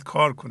اینها باید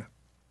کار کنه.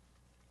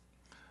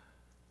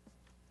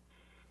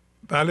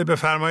 بله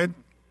بفرمایید.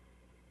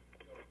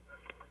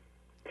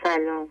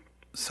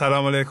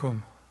 سلام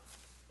علیکم.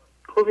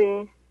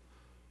 خوبی؟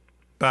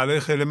 بله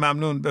خیلی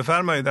ممنون.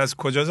 بفرمایید، از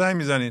کجا زنگ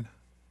میزنین؟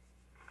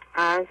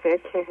 از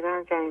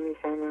تهران زنگ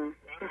میزنم.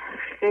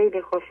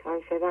 خیلی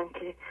خوشحال شدم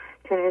که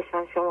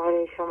تونستم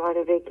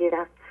شماره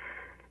بگیرم.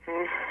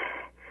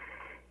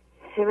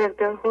 یه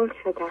مقدار هول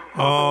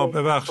شدم.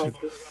 ببخشید.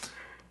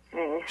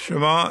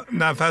 شما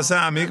نفس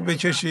عمیق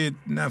بکشید.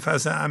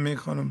 نفس عمیق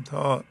خانم،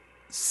 تا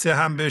 3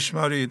 هم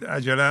بشمارید،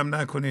 عجله هم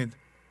نکنید.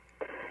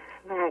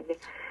 بله.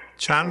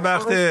 چند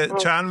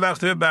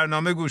وقت به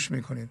برنامه گوش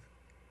میکنید؟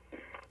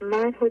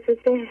 من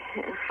حدود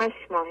 8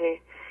 ماهه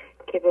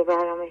که به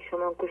برنامه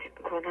شما گوش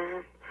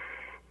میکنم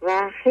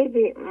و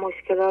خیلی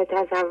مشکلات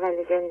از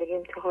اول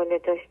زندگیم تا حالا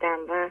داشتم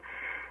و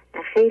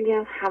خیلی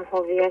هم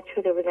هویت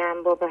شده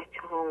بودم با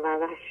بچه هم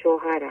و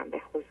شوهرم به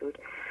خصوص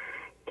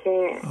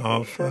که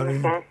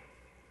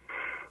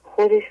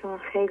خودشون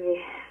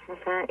خیلی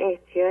مثلا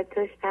احتیاط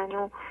داشتن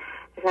و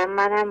مثلا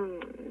منم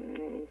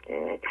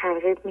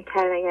ترغیب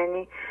میکردن،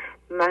 یعنی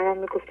منم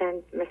میگفتن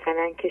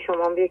مثلا که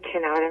شما بیا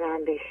کنار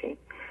من بشین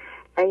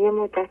و یه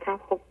مدت هم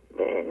خب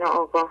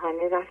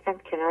ناآگاهانه رفتم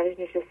کنارش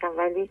نشستم،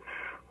 ولی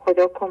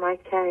خدا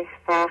کمک کرد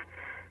و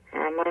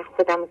من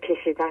خودم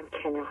کشیدم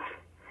کنار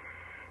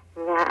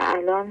و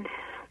الان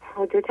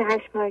حدود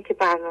 8 ماهه که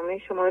برنامه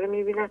شما رو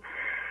میبینم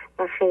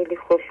و خیلی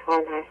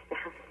خوشحال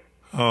هستم.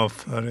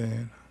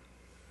 آفرین.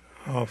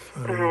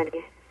 بله.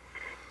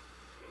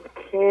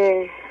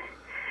 که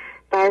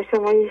برای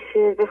شما یه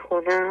شعر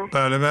بخونم؟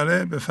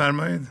 بله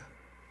بفرمایید.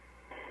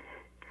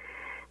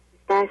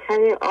 بر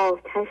سر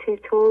آتش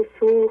تو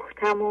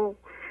سوختم و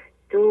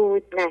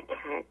دود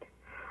نکرد،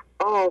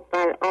 آب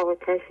بر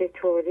آتش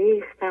تو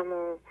ریختم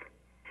و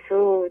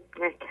سود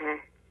نکرد.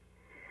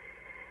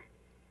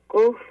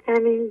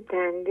 گفتم این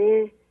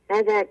بنده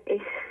نه در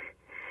عشق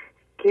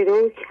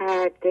گرو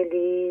کرد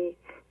دلی،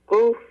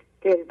 گفت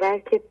دلبر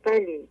که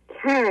بلی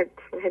کرد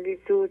ولی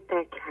زود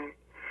نکرد.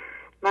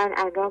 من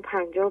الان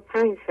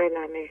 55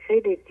 سالمه،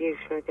 خیلی دیر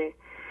شده،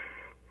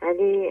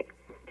 ولی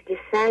دیگه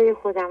سعی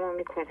خودم رو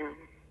میکنم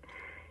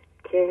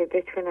که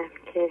بتونم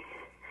که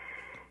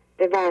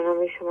به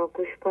برنامه شما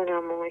گوش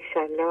کنم و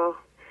انشالله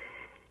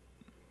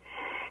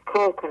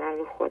کار کنم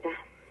رو خودم.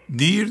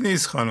 دیر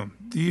نیست خانم،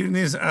 دیر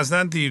نیست،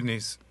 اصلا دیر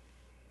نیست.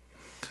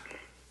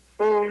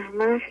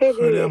 من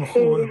خیلی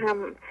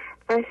هم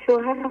و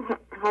شوهرم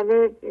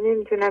حالا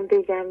نمیتونم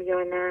بگم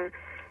یا نه،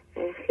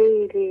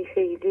 خیلی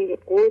خیلی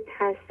قد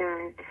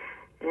هستن،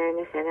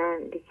 مثلا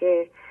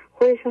دیگه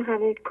خودشون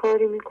همه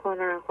کاری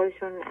میکنن،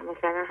 خودشون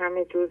مثلا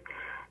همه جور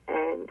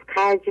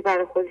خرجی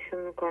برای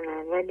خودشون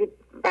میکنن، ولی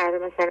برای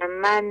مثلا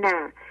من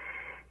نه،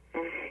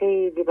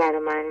 خیلی برای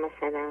من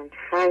مثلا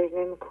خرج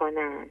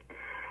نمیکنن.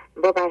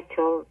 با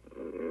بچه ها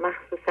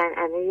مخصوصا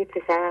الان یه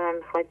پسرم هم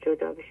میخواد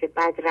جدا بشه،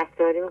 بد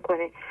رفتاری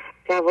میکنه،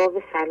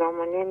 جواب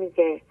سلامو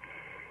نمیده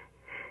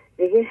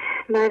دیگه.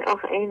 من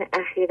این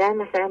اخیرا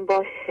مثلا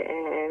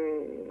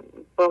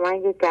با من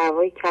یه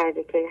دعوایی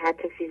کرده که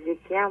حتی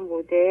فیزیکی هم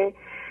بوده،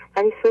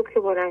 ولی صبح که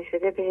بلند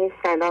شده بهش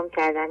سلام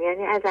کردم،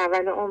 یعنی از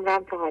اول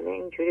عمرم تا حالا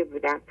اینجوری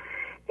بودم،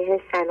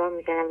 بهش سلام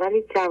میکردم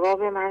ولی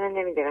جواب منو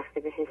نمیده وقتی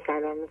بهش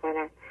سلام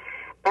میکنم.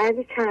 بعد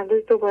چند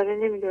روز دوباره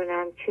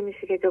نمیدونم چی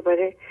میشه که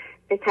دوباره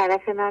به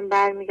طرف من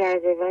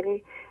برمیگرده،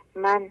 ولی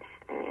من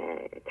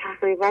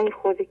تقریبا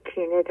خود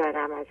کینه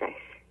دارم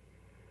ازش.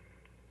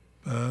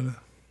 بله.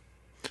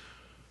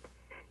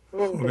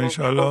 خب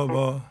انشالله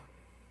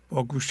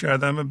با گوش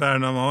کردن به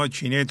برنامه ها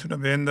کینه‌تون رو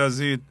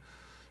بندازید.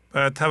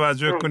 باید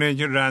توجه کنید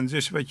که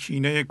رنجش و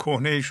کینه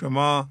کهنه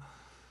شما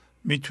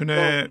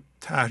میتونه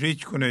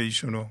تحریک کنه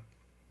ایشونو،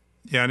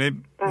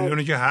 یعنی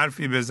بدون که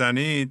حرفی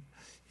بزنید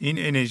این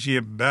انرژی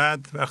بد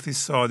وقتی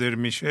صادر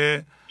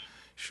میشه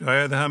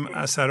شاید هم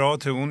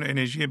اثرات اون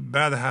انرژی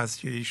بد هست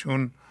که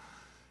ایشون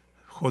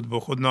خود به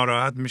خود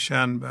ناراحت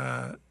میشن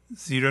و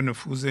زیر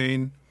نفوذ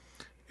این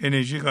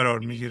انرژی قرار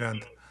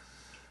میگیرند.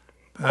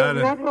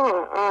 بله.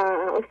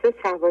 استاد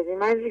شهبازی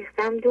من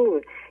ریختم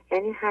دور،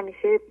 یعنی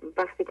همیشه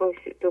وقتی باش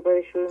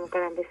دوباره شروع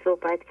میکنم به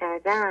صحبت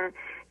کردن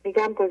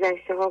میگم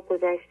گذشته ها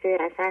گذشته،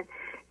 اصلا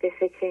به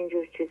فکر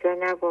اینجور چیزا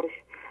نباش،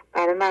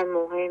 برای من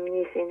مهم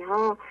نیست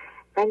اینها،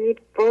 ولی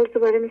باز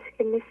دوباره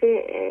مثل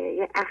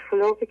یه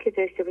اخلاقی که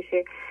داشته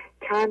باشه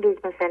چند روز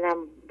مثلا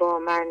با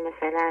من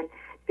مثلا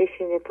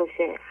بشینه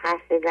پشه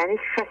حرف بزنه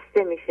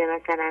خسته میشه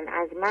مثلا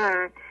از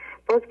من،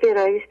 باز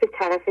گرایش به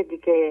طرف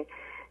دیگه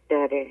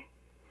داره.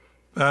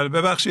 بله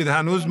ببخشید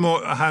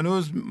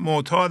هنوز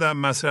معتادم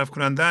مصرف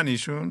کنندن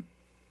ایشون؟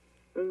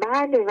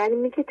 بله ولی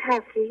میگه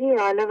تفریحی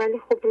حالا، ولی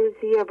خب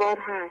روزی یه بار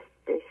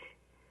هستش.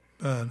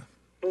 بله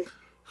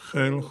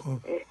خیلی خوب.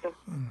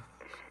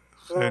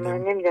 من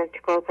نمیدونم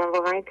چیکار کنم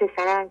واقعا. این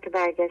پسرم که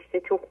برگشته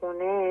تو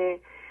خونه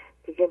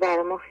دیگه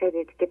برای ما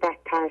خیلی دیگه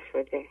بدتر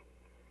شده.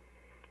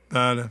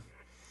 بله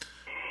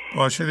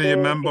باشه دیگه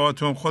من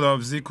باهاتون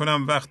خداحافظی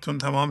کنم، وقتتون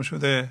تمام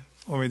شده،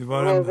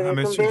 امیدوارم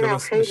همه چی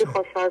درست بشه. خیلی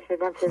خوشحال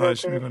شدم صداتون رو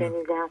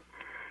شنیدم.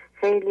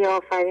 خیلی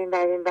آفرین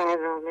بر این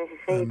برنامه،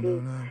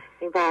 خیلی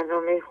این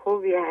برنامه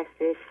خوبی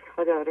هستش،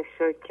 خدا رو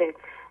شکر که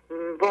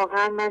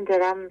واقعا من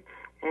دارم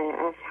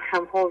از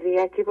هم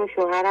هویتی با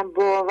شوهرم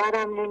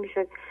باورم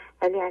نمیشد،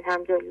 ولی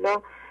الحمدلله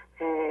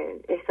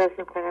احساس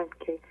میکنم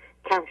که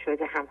کم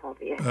شده هم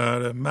هویت.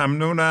 بله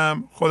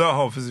ممنونم، خدا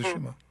حافظ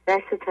شما.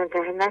 دستتون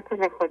ته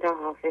نکنه، خدا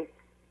حافظ.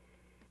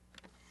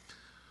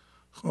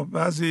 خب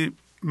بعضی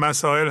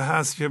مسائل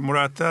هست که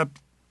مرتب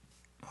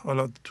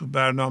حالا تو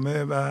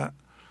برنامه و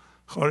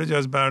خارج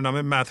از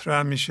برنامه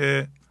مطرح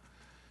میشه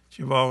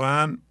که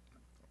واقعا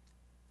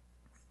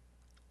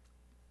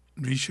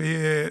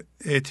ریشه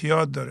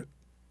اعتیاد داره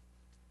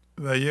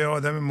و یه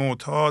آدم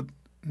معتاد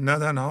نه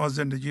تنها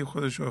زندگی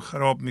خودش رو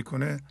خراب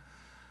میکنه،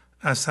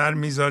 اثر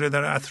میذاره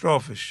در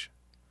اطرافش.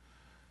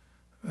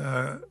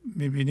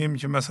 میبینیم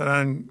که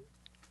مثلا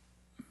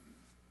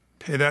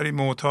پدری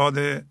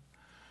معتاد،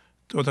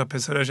 2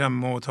 پسرش هم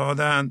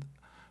معتادند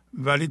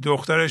ولی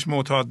دخترش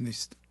معتاد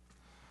نیست.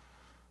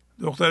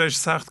 دخترش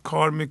سخت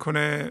کار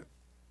میکنه،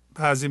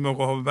 بعضی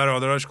موقع ها به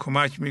برادراش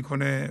کمک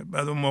میکنه،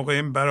 بعد اون موقع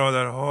این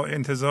برادرها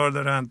انتظار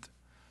دارند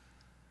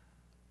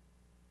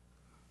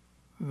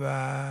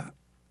و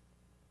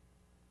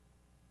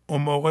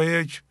اون موقع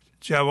یک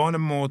جوان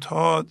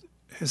معتاد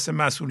حس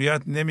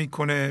مسئولیت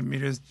نمیکنه،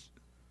 میره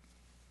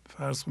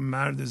فرض کن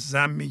مرد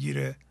زن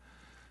میگیره،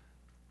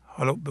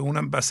 حالا به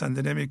اونم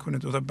بسنده نمیکنه،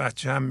 2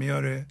 بچه هم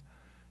میاره،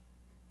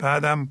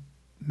 بعدم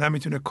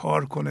نمیتونه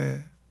کار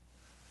کنه،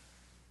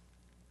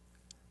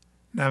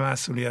 نه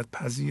مسئولیت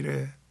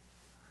پذیره،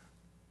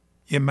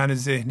 یه من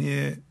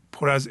ذهنی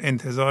پر از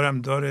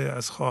انتظارم داره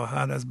از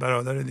خواهر، از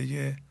برادر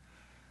دیگه.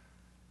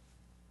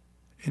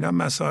 اینا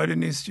مسائلی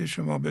نیست که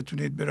شما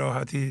بتونید به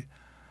راحتی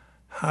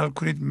حل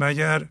کنید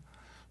مگر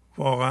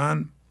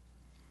واقعا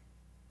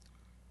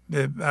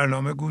به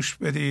برنامه گوش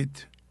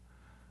بدید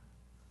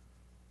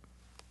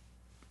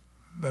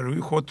و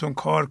روی خودتون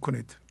کار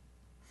کنید.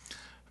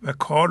 و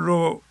کار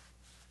رو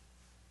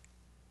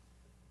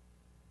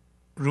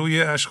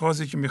روی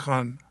اشخاصی که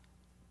میخوان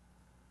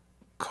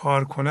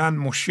کار کنن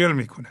مشکل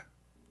میکنه.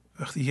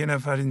 وقتی یه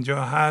نفر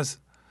اینجا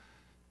هست،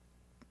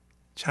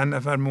 چند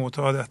نفر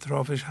معتاد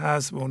اطرافش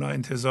هست و اونا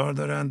انتظار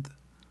دارند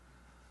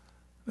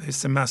و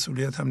حس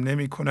مسئولیت هم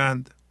نمی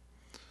کنند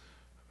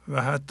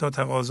و حتی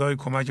تقاضای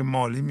کمک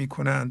مالی می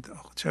کنند.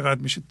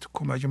 چقدر میشه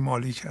کمک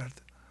مالی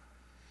کرد؟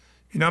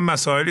 اینا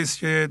مسائلی است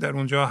که در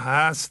اونجا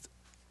هست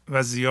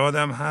و زیاد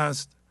هم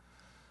هست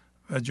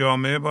و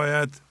جامعه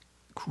باید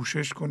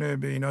کوشش کنه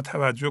به اینا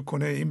توجه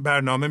کنه. این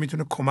برنامه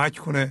میتونه کمک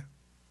کنه،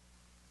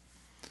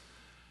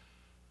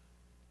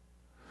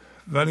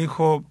 ولی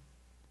خب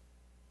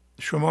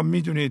شما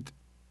میدونید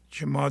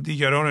که ما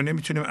دیگران رو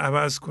نمیتونیم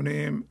عوض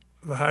کنیم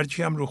و هر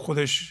کی هم رو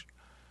خودش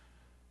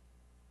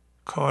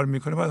کار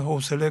میکنه باید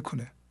حوصله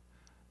کنه.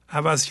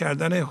 عوض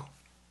کردن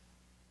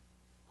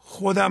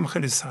خودم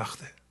خیلی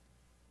سخته،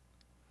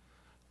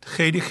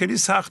 خیلی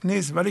سخت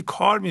نیست ولی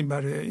کار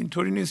میبره.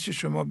 اینطوری نیست که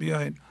شما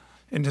بیاین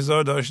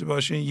انتظار داشته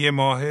باشین یه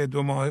ماه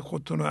 2 ماه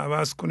خودتون رو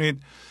عوض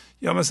کنید،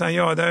 یا مثلا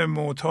یه آدم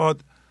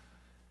معتاد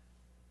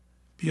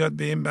بیاد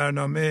به این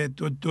برنامه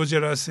دو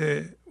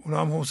جلسه،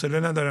 اونا هم حوصله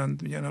ندارن،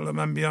 میگن حالا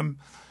من بیام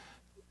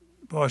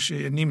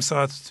باشه 1/2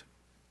 ساعت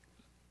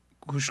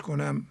گوش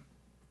کنم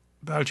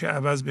بلکه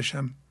عوض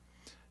بشم.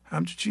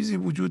 همچون چیزی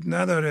وجود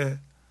نداره.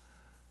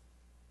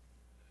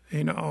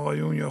 این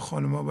آقایون یا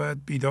خانم‌ها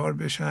باید بیدار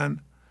بشن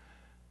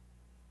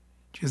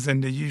که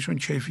زندگیشون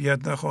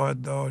کیفیت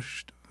نخواهد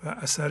داشت و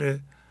اثر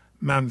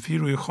منفی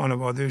روی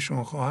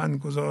خانوادهشون خواهند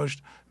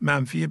گذاشت،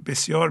 منفی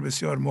بسیار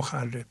بسیار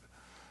مخرب،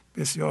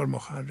 بسیار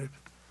مخرب.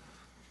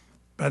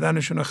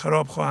 بدنشون رو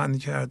خراب خواهند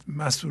کرد،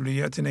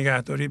 مسئولیت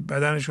نگهداری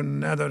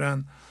بدنشون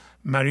ندارن،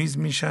 مریض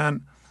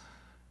میشن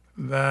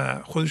و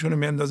خودشون رو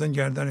میاندازن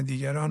گردن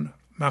دیگران،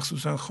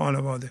 مخصوصا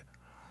خانواده.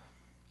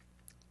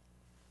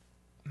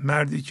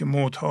 مردی که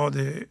معتاد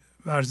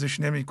ورزش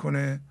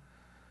نمیکنه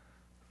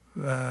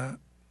و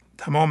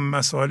تمام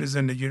مسائل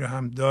زندگی رو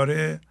هم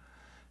داره،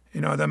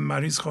 این آدم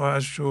مریض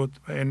خواهد شد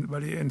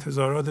ولی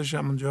انتظاراتش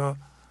هم اونجا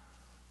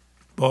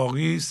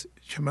باقی است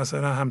که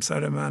مثلا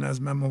همسر من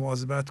از من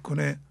مواظبت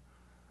کنه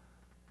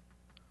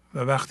و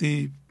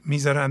وقتی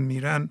میذارن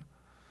میرن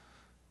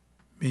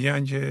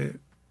میگن که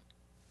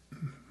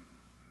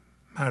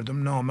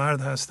مردم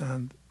نامرد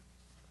هستند.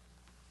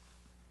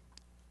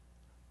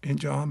 این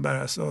جهان بر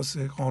اساس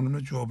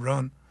قانون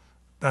جبران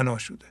بنا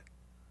شده.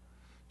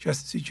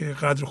 کسی که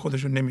قدر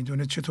خودشو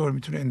نمیدونه چطور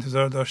میتونه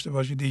انتظار داشته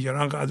باشه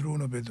دیگران قدر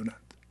اونو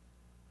بدونند؟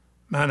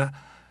 من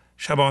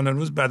شبانه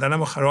روز بدنم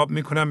رو خراب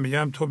میکنم،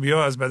 میگم تو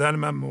بیا از بدن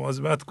من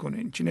مواظبت کن.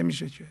 این چی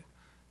نمیشه که؟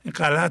 این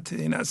غلطه.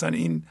 این اصلا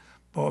این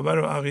باور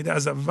و عقیده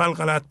از اول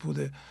غلط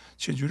بوده.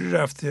 چجوری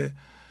رفته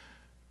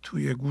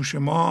توی گوش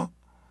ما،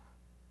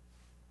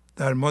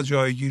 در ما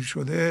جایگیر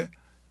شده؟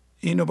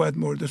 اینو باید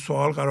مورد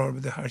سوال قرار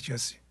بده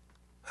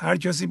هر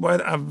کسی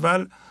باید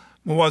اول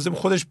مواظب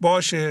خودش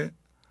باشه،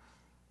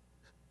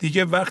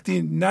 دیگه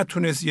وقتی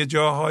نتونست یه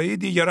جاهایی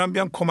دیگران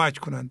بیان کمک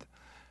کنند.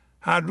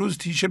 هر روز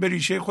تیشه به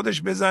ریشه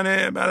خودش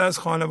بزنه، بعد از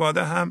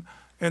خانواده هم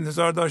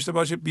انتظار داشته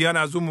باشه بیان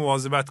از اون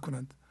مواظبت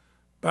کنند،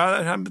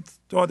 بعد هم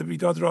داد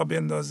بیداد را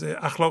بندازه،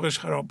 اخلاقش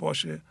خراب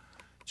باشه،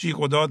 جیغ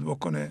و داد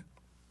بکنه.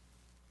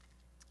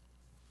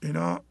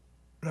 اینا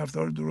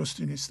رفتار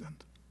درستی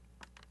نیستند.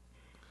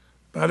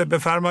 بله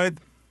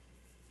بفرمایید.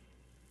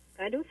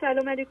 الو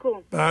سلام علیکم.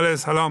 بله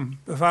سلام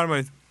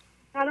بفرمایید.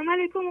 سلام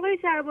علیکم آقای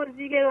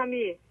شهبازی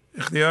گرامی.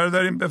 اختیار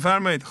داریم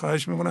بفرمایید،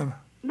 خواهش میکنم.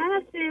 من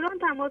از تهران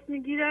تماس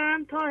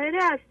میگیرم، طاهره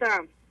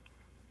هستم.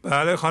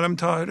 بله خانم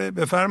طاهره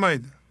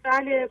بفرمایید.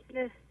 بله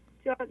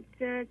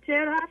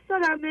 47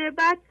 سالمه.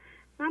 بعد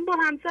من با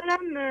همسرم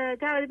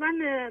تقریبا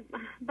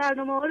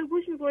برنامه ها رو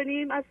گوش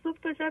میکنیم از صبح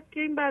تا شب که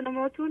این برنامه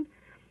هاتون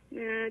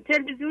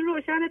تلویزیون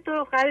روشن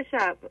تا آخر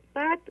شب.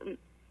 بعد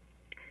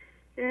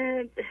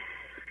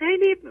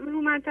خیلی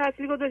رو من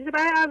تاثیر گذاشته.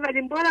 برای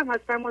اولین بارم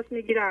هست تماس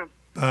میگیرم.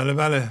 بله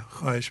بله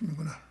خواهش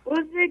میکنم.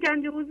 عضو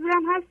گنج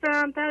حضورم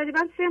هستم تقریبا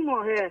 3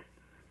 ماهه.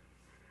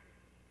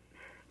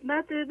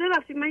 بعد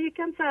ببخشید من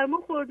یکم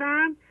سرما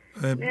خوردم،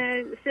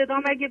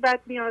 صدام اگه بد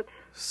میاد.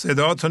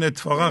 صداتون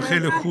اتفاقا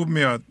خیلی خوب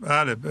میاد.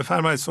 بله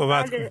بفرمایید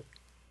صحبت کنید.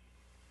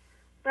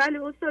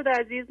 بله استاد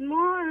عزیز،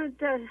 ما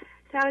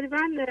تقریبا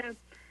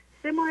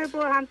 3 ماه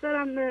با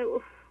همسرم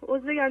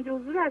عضو گنج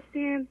حضور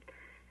هستیم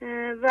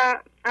و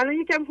الان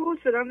یکم هول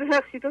شدم.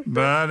 ببخشید استاد.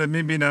 بله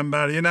میبینم.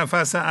 بله یه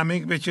نفس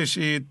عمیق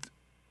بکشید.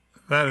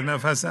 بله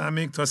نفس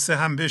عمیق تا 3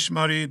 هم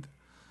بشمارید.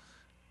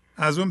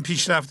 از اون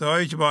پیشرفته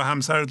هایی که با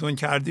همسرتون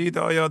کردید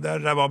آیا در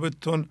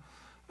روابطتون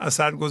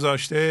اثر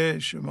گذاشته؟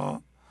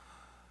 شما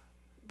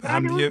به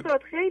هم بله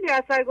استاد خیلی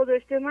اثر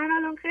گذاشته. من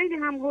الان خیلی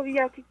هم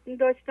هویتی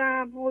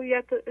داشتم،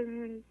 هویت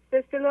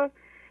به اصطلاح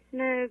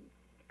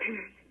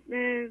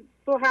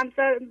با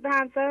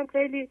همسرم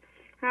خیلی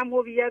هم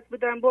هویت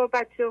بودم، با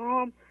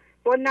بچه‌هام،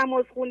 با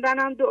نماز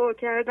خوندنم، دعا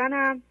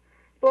کردنم،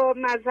 با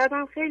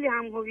مذهبم خیلی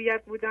هم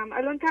هویت بودم.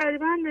 الان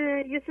تقریبا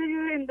یه سری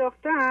رو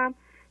انداختم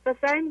و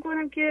سعی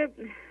میکنم که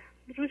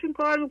روشون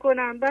کار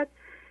میکنم. بعد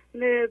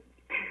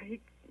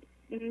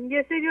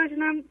یه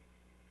سریاشون هم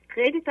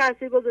خیلی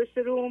تاثیر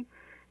گذاشته روم،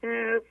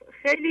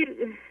 خیلی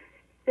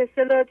به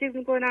اصطلاح چیز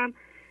میکنم،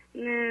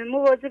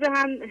 مواظب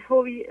هم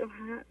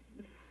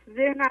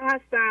ذهنم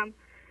هستم.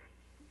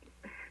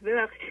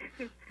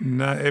 ببخشید.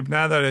 نه اب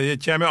نداره، یه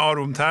کمی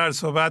آرومتر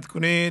صحبت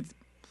کنید،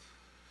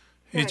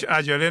 هیچ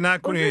عجله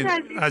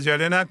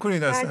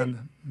نکنید اصلا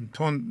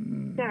تون.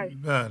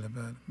 بله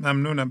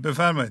ممنونم،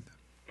 بفرمایید.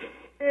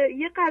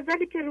 یه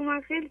غزلی که رو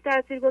من خیلی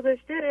تاثیر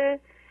گذاشته،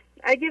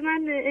 اگه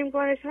من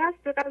امکانش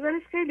هست،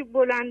 غزلش خیلی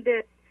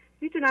بلنده،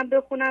 میتونم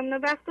بخونم؟ نه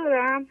وقت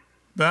دارم؟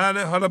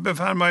 بله حالا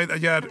بفرمایید،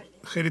 اگر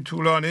خیلی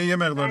طولانه یه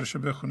مقدارشو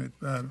بخونید.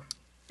 بله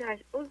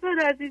استاد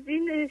عزیز،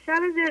 این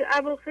شب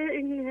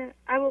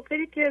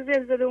اواخری که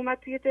زلزله اومد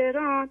توی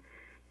تهران،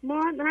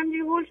 ما همینجوری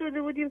هول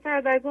شده بودیم،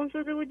 سردرگم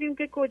شده بودیم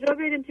که کجا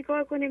بریم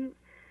چیکار کنیم.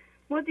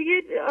 ما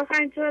دیگه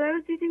آخرین چاره رو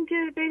دیدیم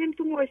که بریم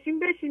تو ماشین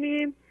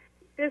بشینیم،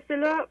 به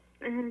اصطلاح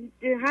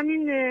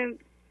همین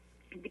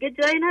دیگه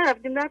جایی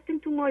نرفتیم، رفتیم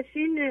تو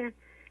ماشین،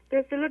 به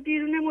اصطلاح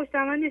بیرون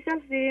مجتمع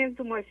نشستیم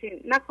تو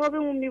ماشین، نه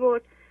خوابمون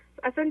میبرد،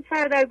 اصلا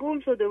سردرگم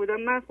شده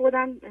بودم من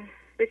خودم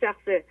به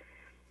شخصه،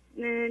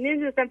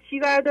 نمیدونستم چی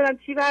بردارم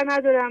چی بر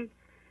ندارم.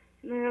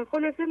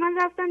 خلاصه من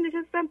رفتم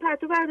نشستم،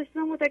 پتو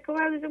برداشتم، متکا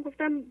برداشتم،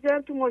 گفتم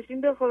برم تو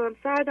ماشین بخوابم،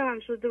 سردم هم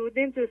شده بود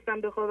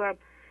نمیتونستم بخوابم.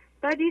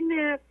 بعد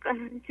این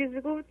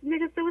چیزی گفت،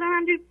 نشسته بودم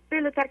همجوری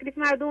بلا تکلیف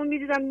مردم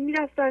میدیدم،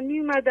 میرفتن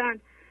میومدن،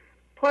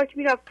 پارک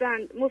میرفتن،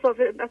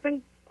 مسافر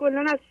اصلا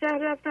کلا از شهر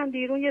رفتن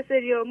بیرون یه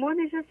سریا، ما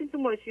نشستیم تو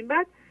ماشین.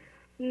 بعد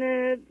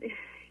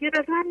یه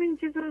دفعه همین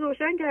چیز رو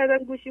روشن کردم،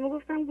 گوشیمو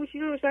گفتم گوشی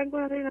رو روشن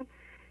کنم ببینم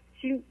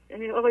چی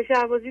آقای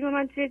شهبازی به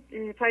من چه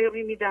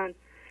پیامی میدن.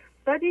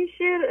 بعد این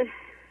شعر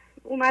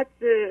اومد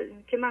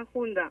که من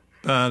خوندم.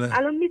 بله.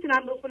 الان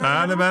میتونم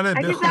بخونم؟ بله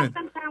اگه بخونید.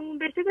 وقتم تموم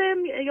بشه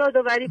بهم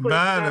یادآوری کنید.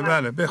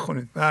 بله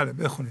بخونید.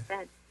 بخونید.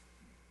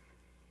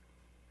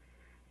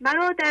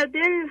 مرا در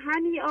دل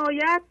همی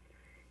آید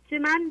که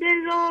من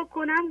دل را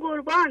کنم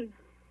قربان،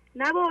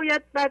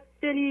 نباید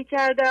بددلی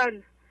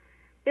کردن،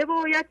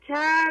 بباید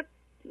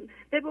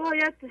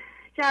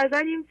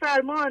کردن این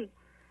فرمان.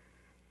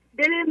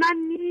 دل من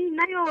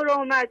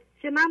نیارامد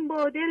که من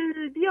با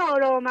دل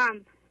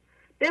بیارامم،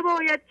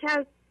 بباید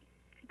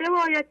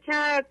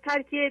کرد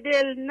ترک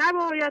دل،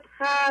 نباید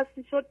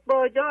خصم شد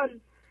با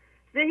جان.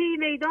 زهی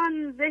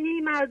میدان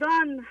زهی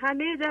مردان،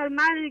 همه در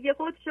مرگ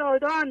خود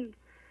شادان.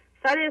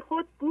 سر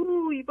خود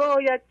گوی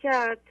باید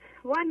کرد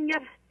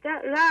وانگه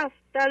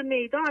رفت در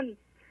میدان.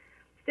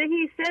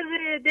 زهی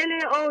سر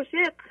دل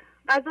عاشق،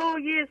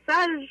 قضای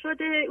سر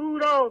شده او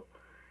را.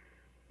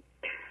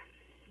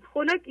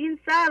 خنک این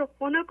سر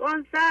خنک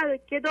آن سر،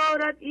 که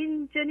دارد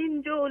این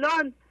چنین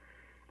جولان.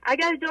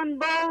 اگر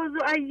جانباز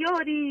و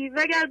عیاری،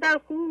 وگر در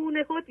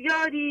خون خود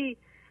یاری.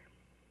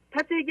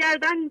 پس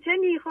گردن چه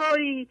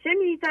میخوایی چه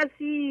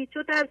میترسی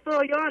چو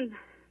ترسایان.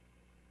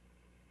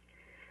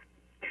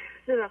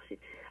 ببخشید.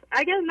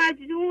 اگر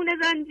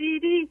مجنون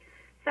زنجیری،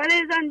 سر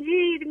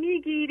زنجیر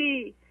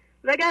میگیری.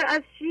 وگر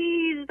از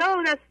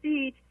شیرزاد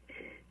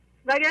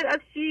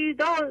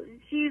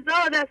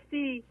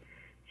هستی،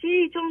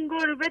 چی چون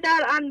گربه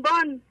در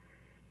انبان.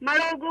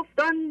 مرا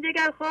گفتان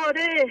جگر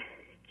خاره،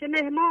 که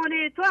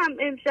مهمان تو هم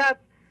امشب.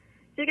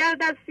 جگر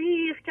در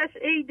سیخ کش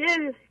ای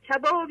دل،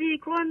 کبابی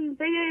کن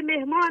پی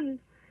مهمان.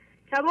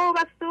 کباب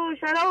است و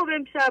شراب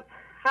امشب،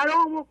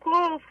 حرام و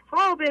کفر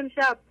خواب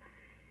امشب.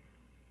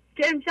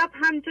 که امشب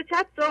همچو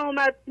چتر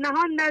آمد،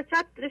 نهان در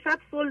چتر شب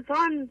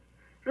سلطان.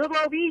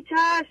 ربابی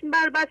چشم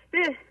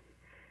بربسته،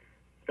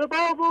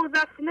 رباب و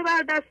زخمه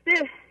بر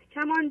دسته.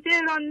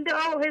 کمانچه رانده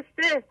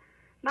آهسته،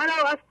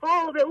 مرا از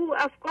خواب او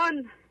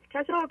افغان.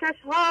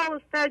 کشاکش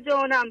هاست در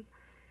جانم،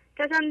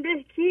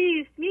 کشنده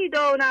کیست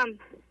میدانم.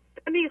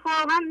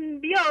 میخواهم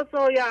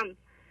بیاسایم،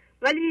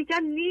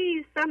 ولیکن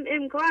نیستم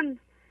امکان.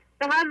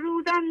 به هر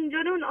روزم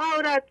جنون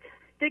آرد،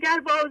 دگر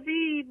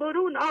بازی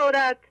برون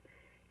آرد.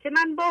 که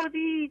من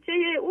بازی چه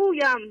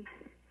اویم،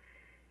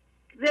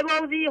 ز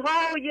بازی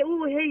های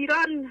او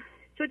حیران.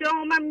 چو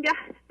جامم گه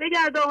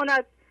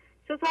بگرداند،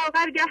 چو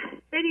ساغر گه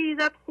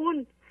بریزد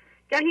خون.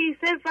 گهی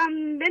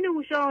صرفم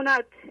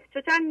بنوشاند،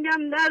 چو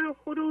چنگم در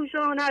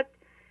خروشاند.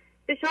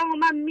 به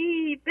شامم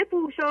می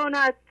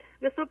بپوشاند،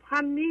 به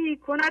صبحم می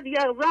کند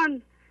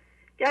یغزان.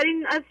 گر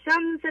این از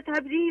شمس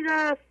تبریز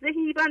است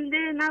زهی بنده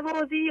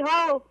نوازی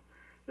ها.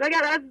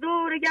 وگر از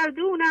دور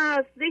گردون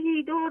است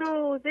زهی دور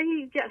و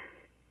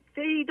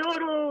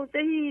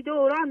زهی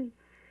دوران.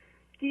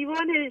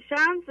 دیوان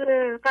شمس،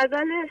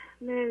 غزل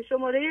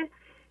شماره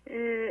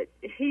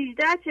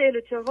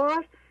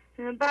 1844،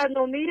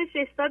 برنامه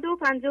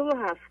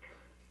 657.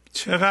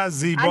 چقدر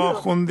زیبا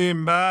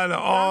خوندیم. بله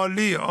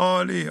عالی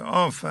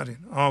آفرین.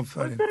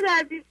 استاد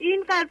عزیز،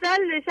 این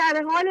غزل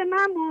شرح حال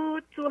من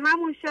بود تو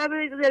همون شب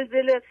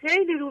زلزله،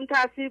 خیلی روم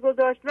تاثیر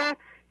گذاشت و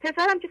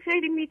پسرم که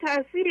خیلی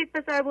میترسید،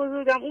 پسر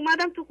بزرگم،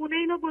 اومدم تو خونه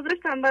اینو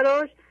گذاشتم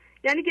براش،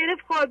 یعنی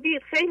گرفت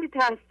خوابید، خیلی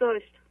ترس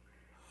داشت.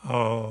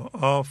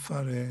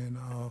 آفرین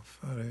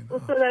آفرین.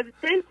 استاد عزیز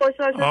خیلی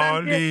خوشحال شدم.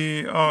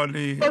 عالی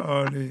عالی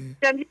عالی.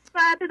 یک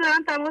ساعت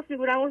دارم تماس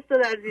میگیرم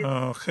استاد عزیز.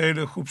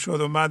 خیلی خوب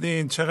شد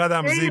اومدین.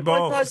 چقدرم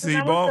زیبا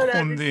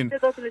خوندین.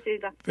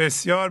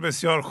 بسیار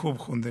بسیار خوب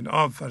خوندین.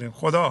 آفرین.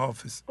 خدا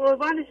حافظ.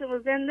 قربان شما،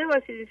 زنده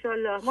باشید ان شاء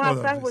الله.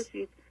 موفق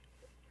باشید.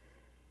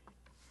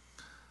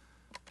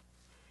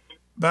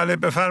 بله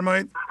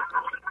بفرمایید.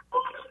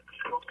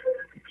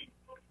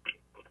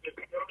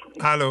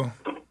 الو.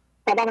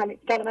 سلام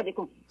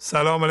علیکم.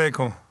 سلام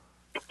علیکم.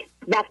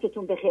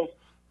 وقتتون بخیر.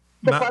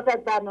 سپاس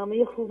از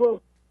برنامه خوب و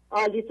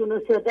عالیتون.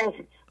 استاد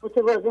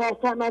متواضع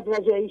هستم از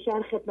رجایی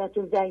شهر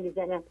خدمتتون زنگ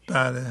میزنم.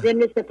 بله.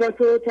 ضمن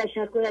سپاس و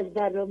تشکر از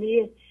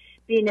برنامه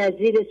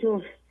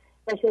بی‌نظیرتون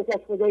و سپاس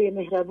از خدای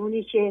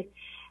مهربونی که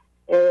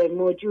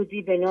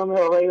موجودی به نام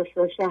آقای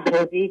استاد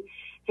شهبازی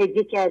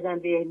هدیه کردن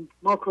به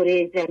ما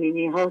کره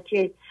زمینی ها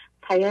که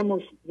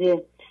پیام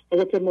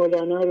حضرت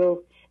مولانا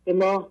رو به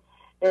ما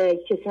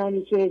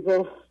کسانی که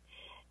با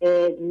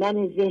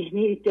من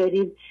ذهنی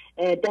داریم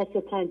دست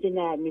و پنجه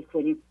نرم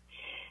میکنیم.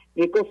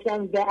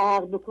 میگفتم به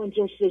عقل بکن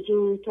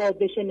جستجو تا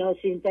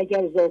بشناسیم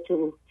دگر ذات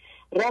او.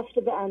 رفت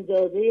به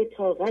اندازه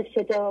طاقت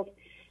شتافت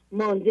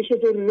مانده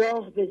شد و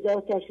راه به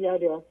ذاتش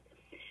یافت.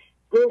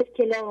 گفت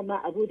که لا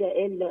معبود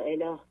الا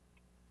اله.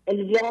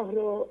 الله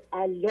رو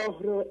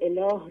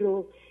اله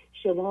رو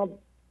شما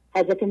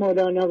حضرت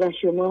مولانا و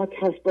شما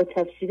با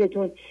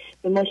تفسیرتون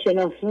به ما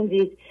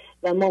شناسوندید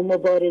و ما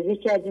مبارزه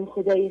کردیم.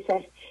 خدای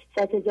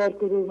 100,000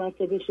 کرور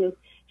مرتبه شد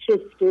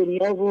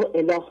دنیا و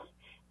اله،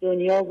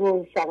 دنیا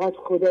و فقط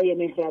خدای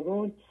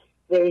مهربون.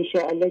 و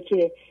انشاءالله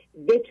که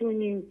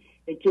بتونیم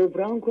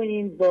جبران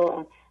کنیم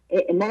با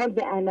اعمال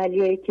به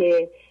عملیه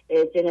که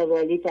جناب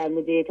عالی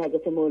فرموده،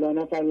 حضرت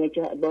مولانا فرموده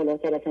که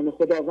بالاتر از همه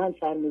خداوند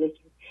فرموده که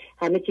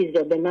همه چیز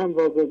را به من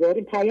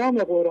واگذاریم. پیام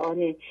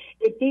قرآنه.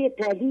 عده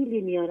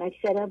قلیلی میان،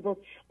 اکثرا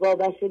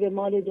وابسته به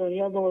مال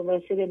دنیا و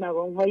وابسته به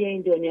مقام های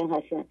این دنیا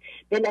هستن.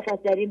 بالاخص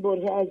در این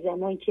بره از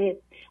زمان که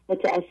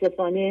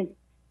متاسفانه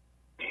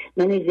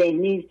من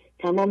ذهنی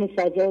تمام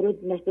فضا رو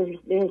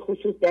به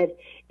خصوص در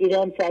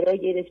ایران فرا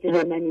گرفته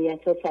و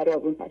منیت ها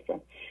فراوون هستن.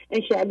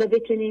 انشاءالله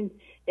بتونیم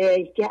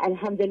که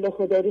الحمدلله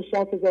خدا رو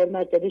 100,000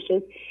 مرتبه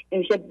شد.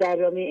 امشب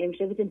برنامه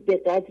امشبتون به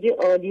قدری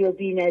عالی و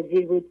بی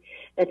نظیر بود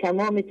و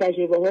تمام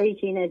تجربه هایی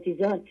که این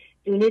عزیزان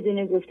دونه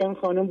دونه گفتن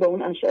خانم با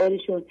اون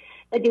اشعارشون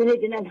و دونه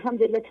دونه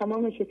الحمدلله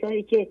تمام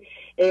کسانی که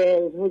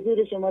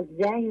حضور شما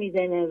زنگ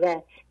میزنن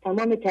و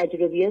تمام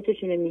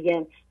تجربیاتشون رو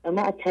میگن و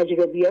ما از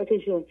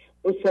تجربیاتشون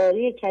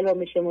اصاره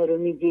کلام شما رو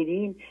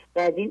میگیریم و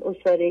از این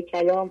اصاره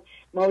کلام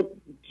ما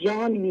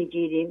جان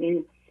میگیریم.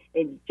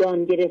 این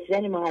جان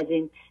گرفتن ما از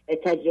این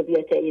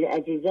تجربیات این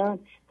عزیزان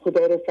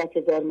خدا رو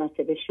 100,000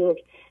 مرتبه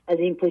شکر. از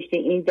این پشت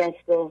این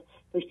دستگاه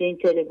پشت این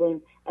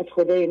تلفن از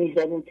خدای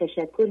مهربون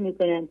تشکر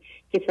میکنم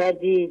که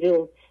فردی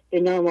رو به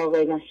نام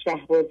آقای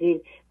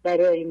شهبازی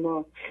برای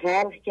ما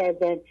خلق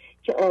کردن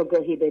که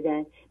آگاهی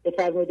بدن. به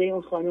فرموده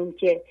اون خانم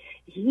که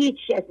هیچ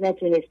کس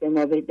نتونست به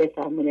ما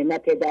بفهمونه، نه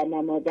پدر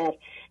نه مادر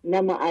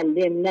نه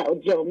معلم نه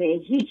جامعه،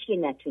 هیچی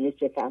نتونست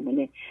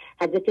بفهمونه.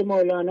 حضرت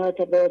مولانا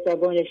تا با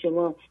زبان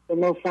شما به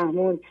ما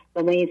فهمون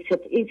و ما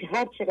این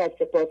هر چقدر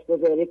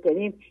سپاسگزاری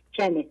کنیم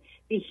کمه.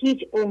 به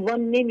هیچ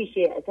عنوان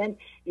نمیشه اصلا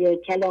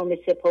کلام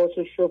سپاس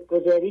و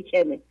شکرگزاری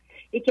کمه.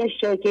 یکی از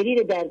شاکری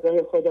رو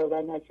درگاه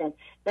خداوند هستم.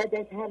 بعد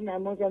از هر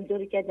نمازم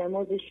دور که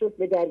نماز شکر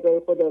به درگاه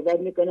خداوند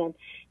میکنم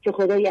که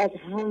خدای از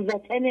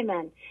هموطن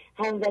من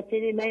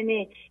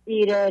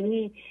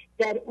ایرانی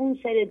در اون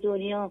سر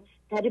دنیا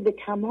به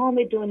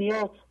تمام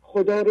دنیا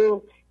خدا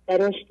رو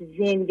براش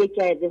زنده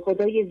کرده.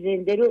 خدای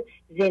زنده رو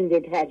زنده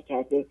تر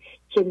کرده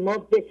که ما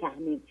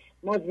بفهمیم،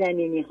 ما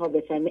زمینی ها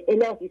بفهمیم.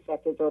 الهی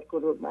 100,000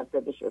 کرور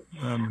مرتبه شد.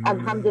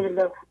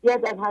 الحمدلله.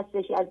 یادم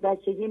هستش از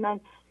بچگی من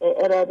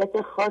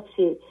ارادت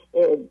خاصی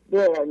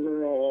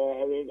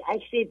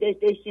عکسی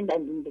داشتیم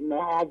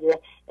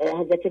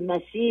حضرت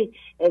مسیح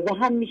و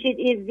هم میشید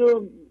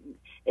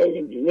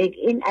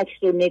این عکس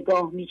رو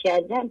نگاه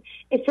میکردم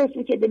احساس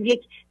میکردم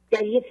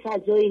در یک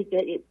فضایی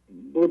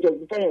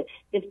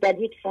در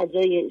یک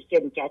فضای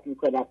شرکت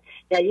میکنم،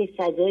 در یک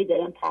فضایی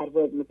دارم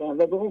پرواز میکنم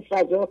و به اون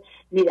فضا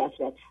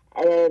میرفتم.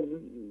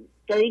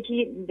 تا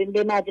اینکه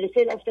به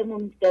مدرسه رفتم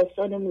اون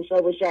داستان موسی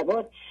و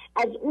شبان،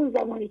 از اون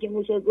زمانی که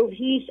موسی گفت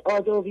هیچ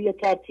آدابی و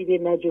ترتیبی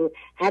مجور،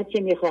 هر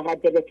که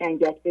میخواهد دل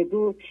تنگت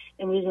بگو.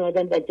 امروز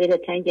اومدم به دل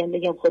تنگم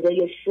بگم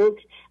خدایا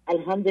شکر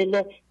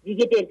الحمدلله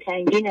دیگه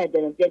دلتنگی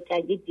ندارم.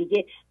 دلتنگی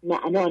دیگه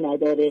معنا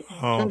نداره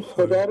چون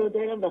خدا رو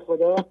دارم و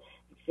خدا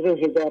رو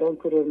 1,000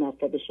 کرور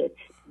مرتبه شد.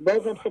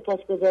 بازم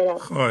سپاسگزارم.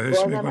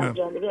 بازم از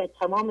جانب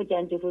تمام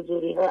گنج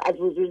حضوری ها از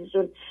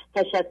حضورشون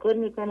تشکر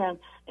میکنم.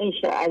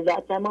 انشاءالله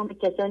تمام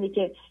کسانی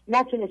که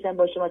نتونستن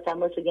با شما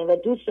تماس بگیرن و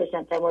دوست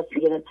داشتن تماس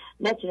بگیرن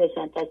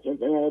نتونستن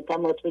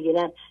تماس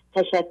بگیرن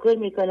تشکر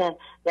میکنم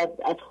و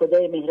از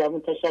خدای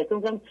مهربون تشکر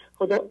میکنم.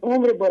 خدا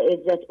عمر با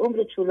عزت،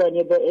 عمر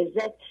طولانی با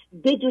عزت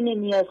بدون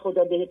نیاز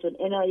خدا بهتون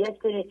عنایت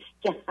کنه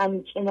که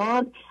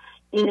همچنان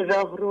این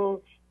راه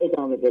رو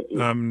ادامه بدید.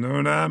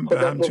 ممنونم. به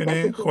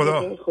همچنین خدا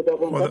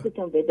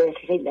قوتتون بده.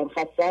 خیلی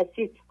خسته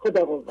هستید.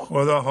 خدا قوت.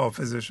 خدا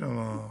حافظ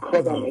شما.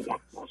 خدا نگهدار.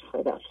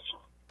 خدا.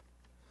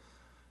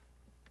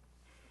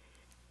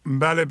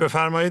 بله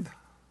بفرمایید.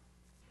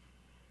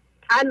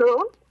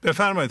 الو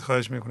بفرمایید،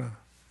 خواهش میکنم.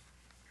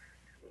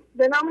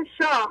 به نام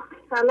شاه.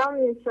 سلام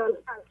انشالله.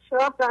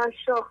 شاه در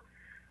شاه.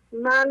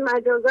 من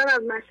مجازاً از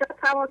مشهد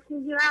تماس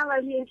میگیرم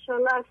ولی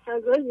انشالله از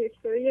فضای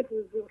یکتایی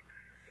حضور.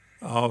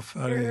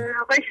 آفرین.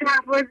 آقای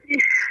شهبازی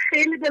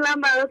خیلی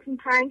دلم براتون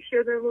تنگ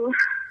شده بود.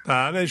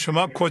 بله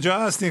شما کجا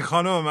هستین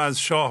خانم؟ از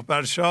شاه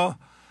بر شاه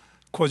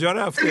کجا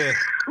رفته؟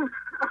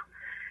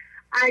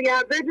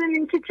 اگر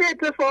بدونین که چه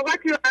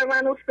اتفاقاتی بر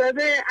من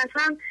افتاده،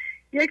 اصلا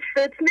یک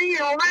فتنه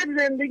آمد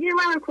زندگی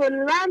من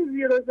کلا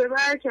زیر و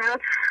زبر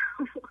کرد.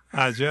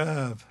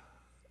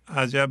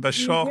 عجب. به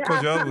شاه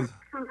کجا بود؟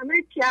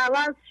 همه چی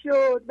عوض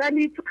شد،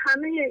 ولی تو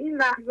همه این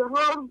لحظه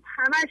ها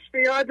همش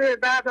به یاد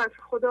بعد از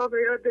خدا،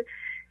 به یاد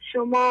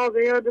شما،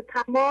 به یاد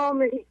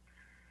تمام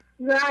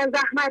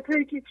زحمت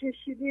هایی که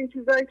کشیدین،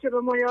 چیزایی که به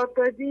ما یاد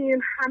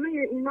دادین، همه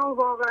اینا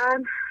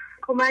واقعا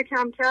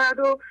کمکم کرد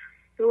و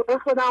دوباره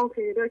خودم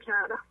پیدا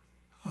کردم.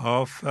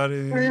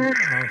 آفرین.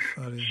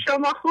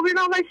 شما خوبین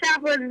آقای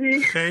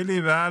شهبازی؟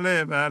 خیلی.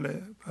 بله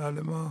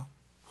ما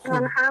خوب.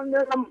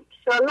 الحمدلله.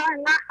 انشالله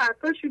اینقدر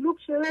خطا شلوغ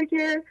شده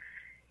که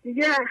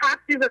دیگه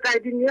حقی به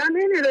قدیمی ها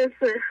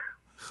نمیرسه.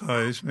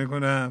 خواهش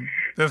میکنم.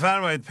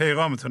 بفرمایید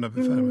پیغامتون رو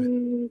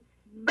بفرمایید.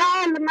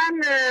 بله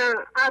من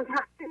از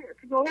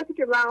اتفاقاتی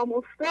که برام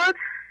افتاد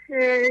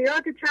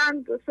یاد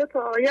چند سه تا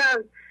آیه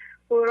از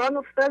قرآن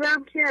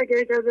افتادم که اگر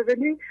اجازه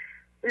بدین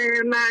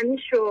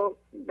معنیشو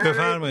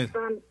بفرمایید.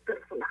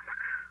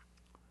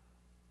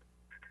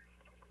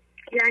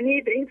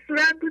 یعنی به این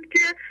صورت بود که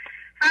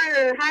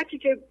هرچی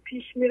که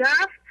پیش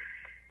میرفت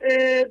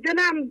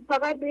دلم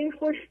فقط به این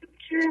خوش بود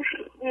که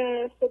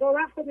خدا و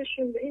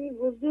خودشون به این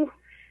وضوح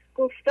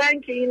گفتن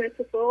که این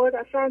اتفاقات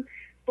اصلا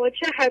با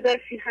چه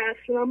هدفی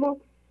هست و ما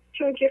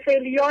چون که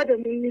خیلی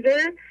یادمون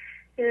میره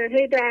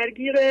هی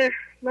درگیر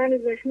من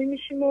ذهنی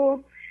میشیم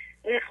و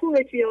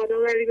خوبه که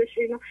یادآوری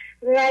بشه اینا.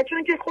 و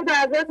چون که خود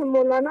حضرت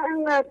مولانا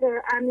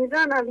انقدر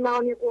عمیقاً از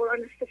معانی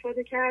قرآن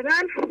استفاده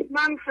کردن،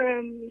 من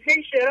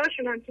هی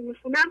شعرهاشون هم که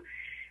میخونم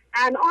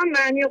الان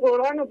معنی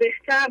قرآن رو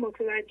بهتر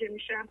متوجه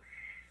میشم.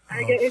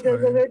 اگه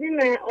اجازه بدیم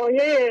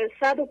آیه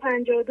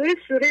 152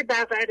 سوره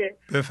بقره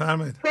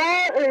بفرمایید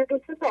تا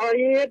دو سه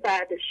آیه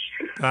بعدش.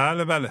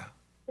 بله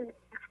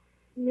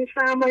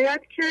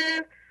میفرماید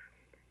که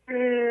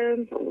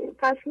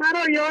پس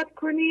مرا یاد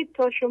کنید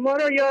تا شما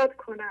را یاد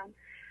کنم،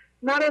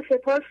 مرا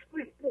سپاس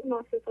کنید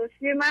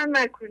ناسپاسی من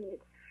نکنید.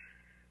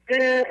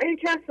 ای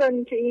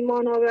کسانی که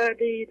ایمان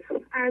آوردید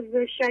از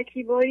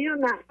شکیبایی و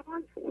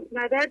نهان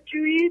مدد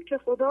جویید که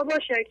خدا با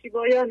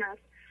شکیبایان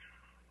است.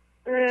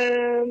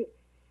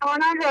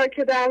 آنان را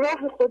که در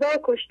راه خدا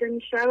کشته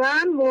می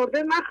شوند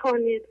مرده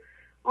مخوانید،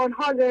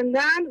 آنها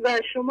زندند و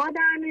شما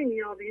در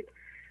نمیابید.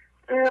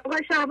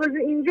 آقای شهبازی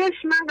اینجاش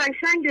من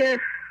قشنگ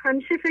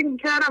همیشه فکر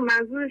میکردم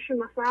منظورشون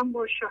مثلا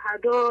با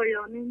شهدا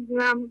یا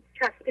نمیدونم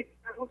کسی که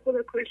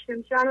خود کشته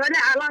میشن، ولی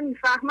الان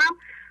میفهمم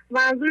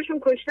منظورشون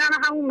کشتن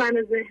همون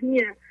من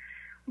ذهنیه.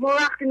 ما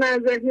وقتی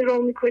من ذهنی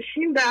رو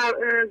میکشیم در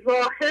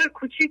ظاهر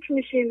کوچیک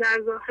میشیم،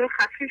 در ظاهر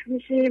خفیف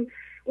میشیم،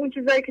 اون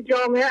چیزایی که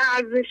جامعه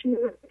ارزش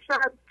میده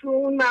شاید تو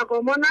اون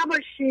مقاما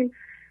نباشیم،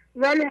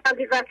 ولی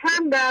حقیقتا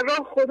در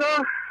راه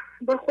خدا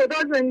با خدا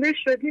زنده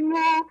شدیم و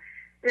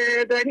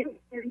داریم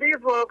زنده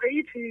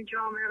واقعی تو این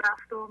جامعه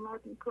رفت و آمد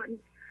میکنیم.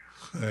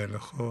 خیلی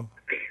خوب.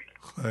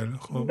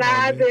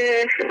 بعد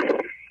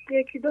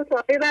یکی دو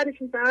تا آیه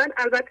بعدش میزنن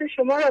البته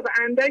شما را به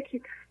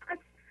اندکی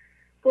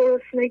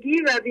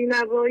گرسنگی و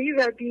بینوایی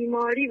و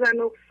بیماری و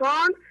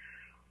نقصان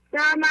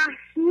در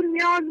محصول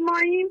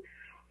میازماییم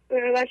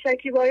و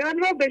شکیبایان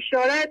را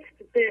بشارت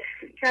به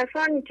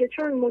کسانی که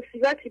چون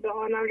مصیبتی به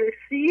آنان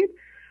رسید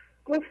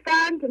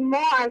گفتند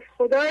ما از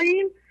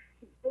خداییم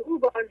به او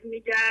باز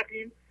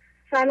میگردیم.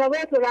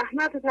 صلوات و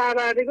رحمت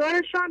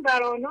پروردگارشان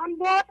بر آنان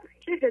باد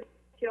که هدایت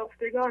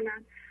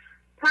یافتگانند.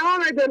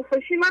 تمام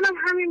دلخوشی منم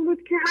همین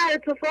بود که هر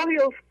اتفاقی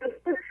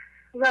افتاده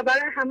و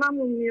برای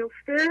هممون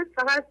میفته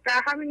فقط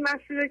در همین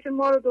مسیره که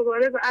ما رو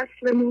دوباره به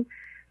اصلمون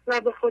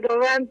و به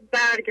خداوند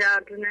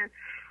برگردونه.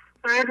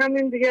 برای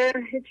همین دیگه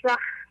هیچ وقت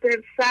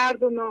دل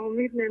سرد و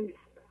ناامید نمیشه.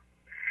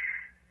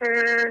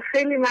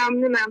 خیلی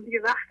ممنونم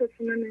دیگه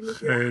وقتتون رو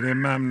نمیگیرم. خیلی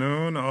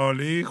ممنون.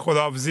 عالی.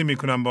 خداحافظی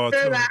میکنم با تو.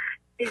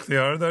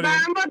 اختیار داریم.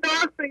 ما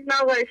دعا کنیم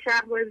آقای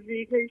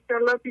شهبازی که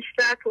انشالله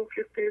بیشتر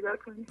توفیق پیدا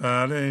کنیم.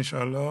 بله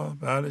انشالله.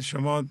 بله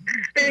شما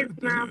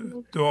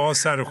دعا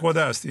سر خود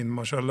هستین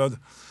ماشاءالله.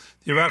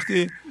 یه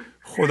وقتی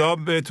خدا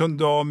بهتون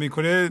دعا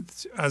میکنه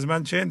از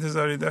من چه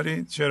انتظاری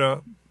دارید؟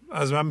 چرا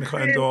از من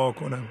میخواین دعا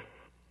کنم؟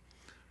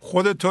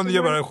 خودتون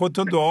دیگه برای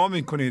خودتون دعا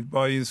میکنید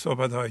با این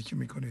صحبت هایی که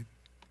میکنید.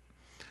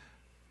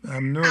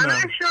 ممنونم.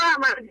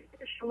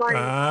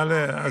 بله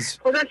از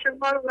خدا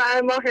شما رو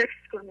برای ما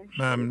حفظ کنه.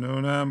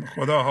 ممنونم.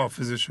 خدا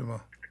حافظ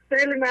شما.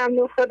 خیلی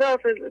ممنون. خدا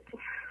حافظتون.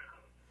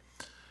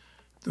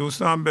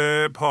 دوستان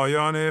به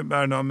پایان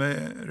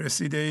برنامه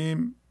رسیده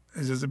ایم.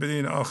 اجازه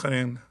بدین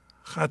آخرین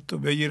خط رو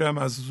بگیرم،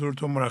 از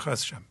حضورتون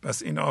مرخص شم.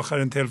 پس این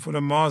آخرین تلفن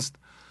ماست.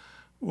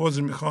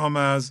 عذر میخوام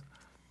از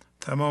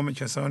تمام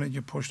کسانی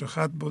که پشت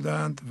خط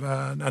بودند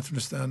و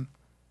نتونستن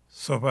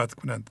صحبت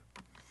کنند.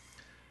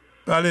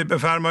 بله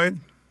بفرمایید.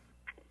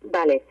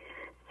 بله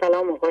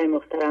سلام آقای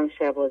محترم،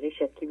 شهبازی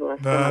شکیب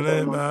هستم.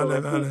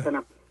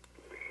 بله.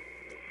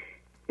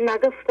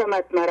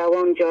 نگفتمت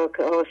مروان جا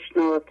که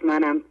آشنات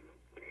منم،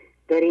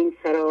 در این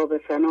سراب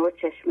فنا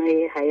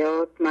چشمه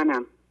حیات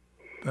منم.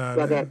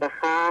 وگر به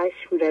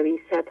خشم روی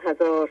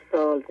 100,000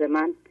 سال ز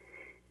من،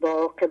 با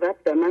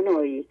عاقبت به من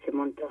آیی که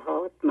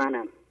منتهات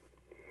منم.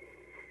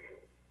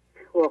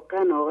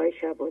 واقعا آقای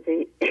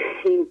شهبازی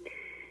این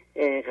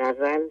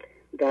غزل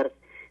در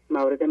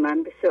مورد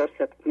من بسیار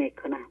صدق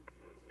میکنم.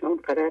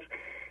 اونقدر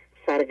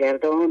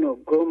سرگردان و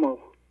گم و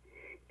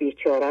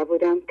بیچاره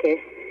بودم که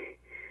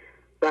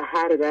به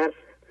هر در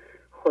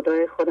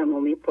خدای خودم رو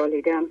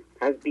میپالیدم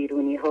از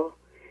بیرونی ها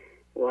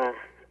و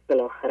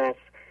بالاخره از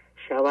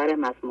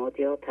شوهرم، از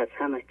مادیات، از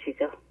همه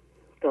چیزا،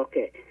 تا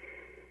که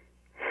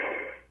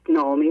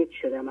ناامید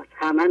شدم، از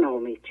همه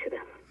ناامید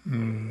شدم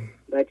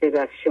و جز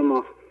از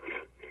شما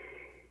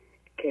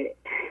که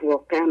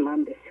واقعا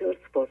من بسیار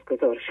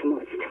سپاسگزار شما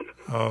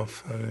هستم.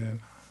 آفرین.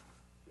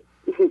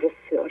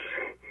 بسیار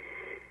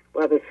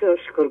و بسیار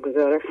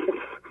شکرگزار هستم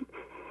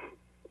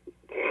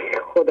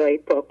خدای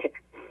پاک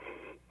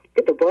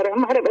که دوباره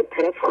مرا به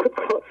طرف خود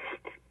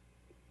خواست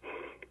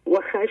و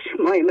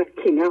خشمای و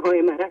کینه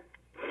های مرا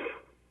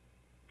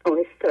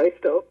آهسته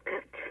آهسته آب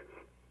کرد.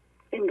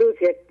 امروز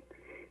یک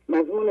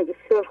مضمون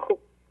بسیار خوب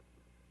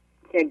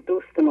یک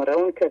دوست ما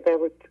روان کرده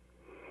بود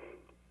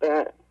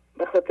و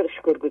به خاطر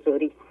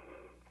شکرگزاری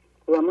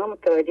و من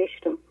متوجه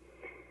شدم.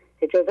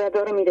 اجازه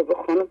دارم میره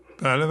بخونم؟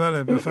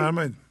 بله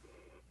بفرمایید.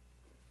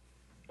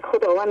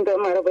 خداوند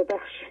مرا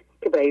ببخش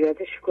که به عوض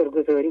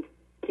شکرگزاری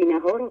کینه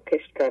ها را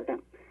کشت کردم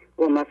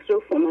و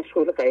مصروف و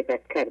مشغول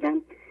غیبت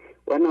کردم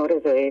و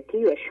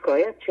نارضایتی و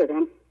شکایت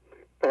شدم.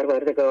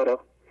 پروردگارا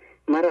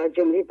مرا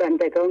جمله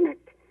بندگان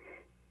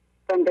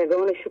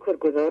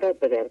شکرگزارت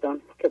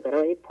بگردان که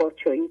برای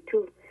پادشاهی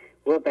تو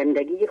و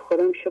بندگی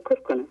خودم شکر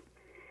کنم،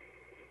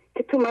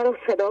 که تو مرا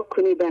صدا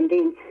کنی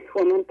بندین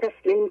و من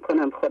تسلیم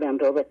کنم خودم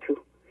را به تو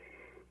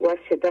و از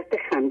شدت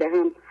خنده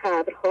هم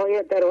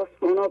ابرهای در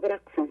آسمان ها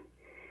برقصن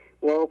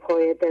و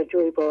آبهای در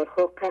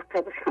جویبارها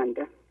قهقه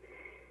بخندن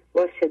و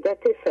از شدت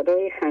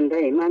صدای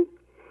خنده من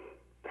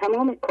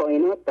تمام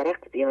کائنات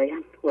برقص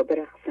بیاین و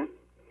برقصن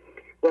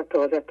و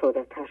تازه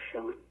تر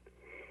شوند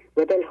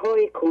و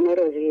دلهای کونه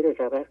را زیر و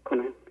زبر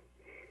کنند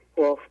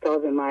و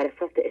آفتاب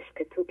معرفت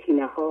عشق تو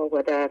کینه ها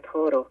و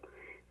دردها را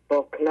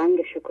با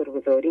کلنگ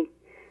شکرگزاری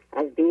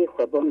از بیخ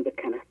و بن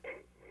بکند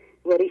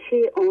و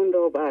ریشه آن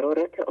را به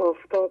حرارت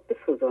آفتاب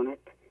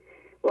بسوزاند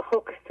و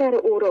خاکستر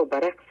او را به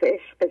رقص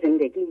عشق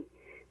زندگی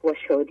و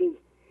شادی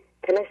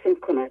طلسم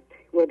کند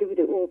و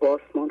دود او با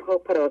آسمان ها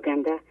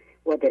پراگنده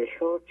و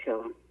دلشاد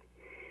شوند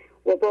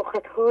و با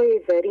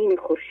خطهای زرین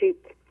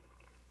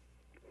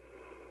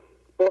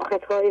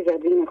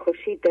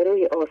خورشید در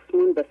روی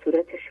آسمان به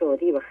صورت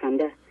شادی و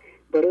خنده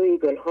بر روی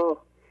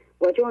گلها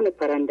و جان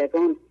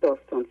پرندگان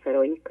داستان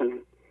سرایی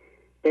کنند.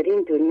 در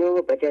این دنیا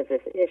به جز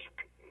عشق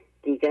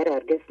دیگر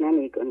هرگز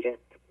نمی گنجد.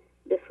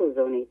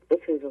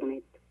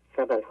 بسوزانید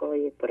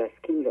سبلهای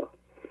پرسکین را.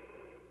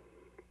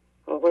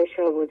 آقای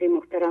شهبازی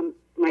محترم،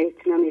 من هیچ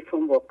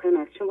نمیفهم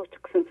واقعا از شما چه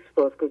قسم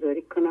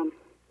سپاسگزاری کنم،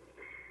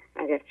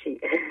 اگرچه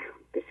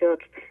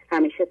بسیار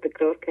همیشه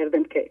تکرار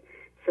کردم که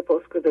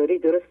سپاسگزاری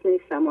درست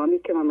نیست، اما همی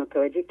که من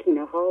متوجه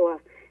کینه ها و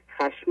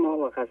خشم ها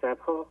و غضب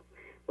ها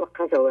و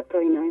قضاوت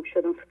های نایم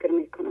شدم فکر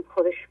میکنم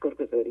خود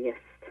شکرگزاری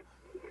است.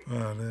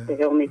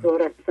 دیگه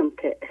امیدوار هستم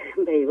که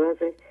به عوض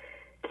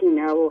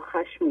کینه و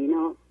خشم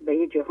اینا به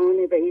این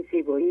جهان، به این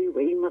زیبایی و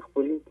این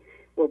مقبولی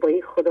و به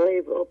این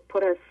خدای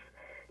پر از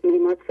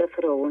نعمت و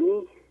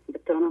فراوانی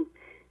بتانم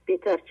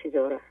بیتر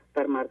چیزا را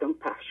بر مردم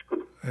پخش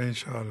کنم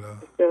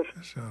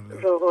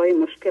انشاءالله. راه های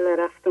مشکل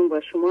رفتم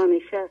و شما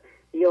همیشه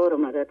یار و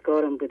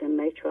مددگارم بودن.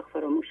 من هیچ وقت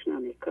فراموش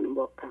نمی کنم.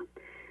 واقعا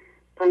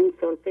 5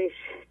 سال پیش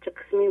چه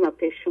قسمی ما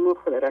پیش شما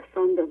خود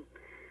رساندم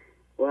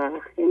و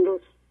این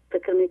روز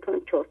فکر می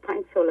کنم 4-5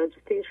 سال از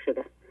تیر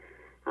شده،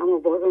 اما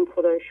بازم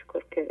خدای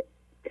شکر که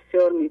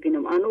بسیار می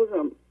بینم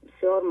هنوزم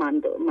بسیار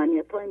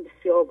منیت هایم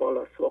بسیار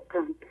بالاست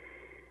واقعا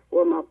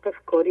و موقف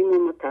کاری ما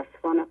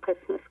متاسفانه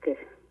قسم است که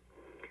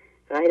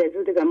غیر از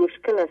او دیگه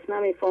مشکل است.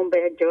 نمیفهم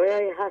به یک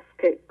جایی هست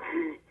که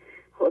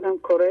خودم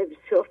کارهای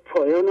بسیار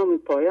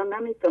پایان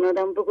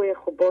نمیتونم بگوی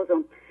خب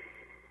بازم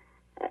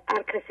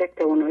هر کس یک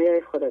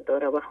توانایی خود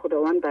داره و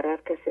خداوند بر هر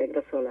کس یک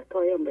رسالت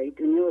هایم به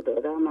دنیا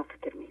داده. من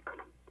فکر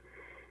میکنم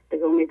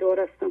دیگه امیدوار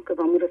هستم که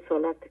به امور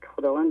رسالت که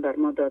خداوند بر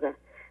ما داده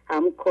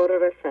همون کار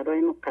را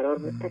سرای ما قرار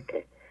بده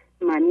که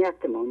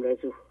منیت ما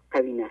امروزو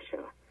قوی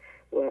نشود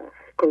و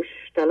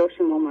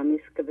تلاش ما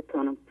همیست که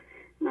بتانم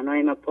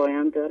منای ما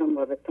پایان دارم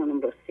و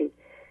بتانم راستی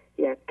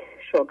یک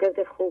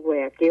شاگرد خوب و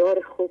یک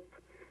یار خوب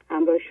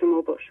همراه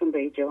شما باشم به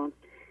ای جان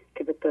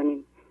که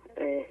بتانیم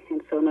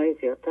انسانای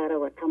زیادتر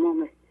و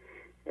تمام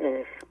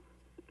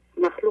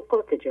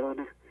مخلوقات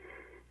جهانه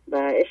به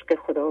عشق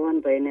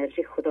خداوند و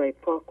انرژی خدای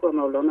پاک و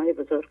مولانای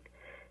بزرگ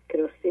که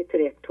راستی تو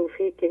یک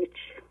توفیق که هیچ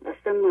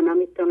اصلا من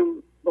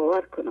نمیتونم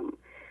باور کنم،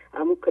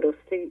 اما که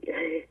راستی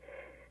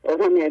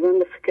آدم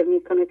یکان فکر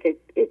میکنه که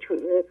هیچ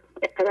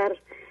اقدر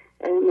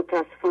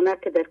متاسفانه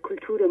که در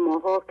کلتور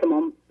ماها که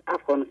ما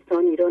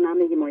افغانستان ایران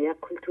همه ما یک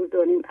کلتور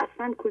داریم،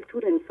 اصلا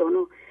کلتور انسان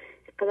ها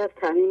اقدر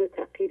تعمین و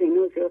تغییر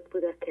اینو زیاد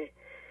بوده که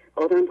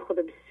آدم خود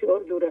بسیار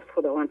دور از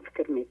خداوند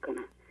فکر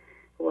میکنه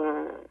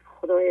و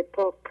خدای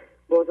پاک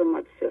بازم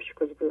من بسیار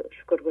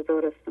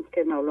شکرگزار هستم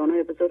که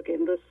مولانای بزرگ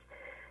امروز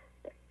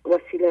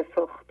وسیله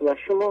ساخت و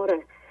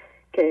شماره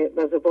که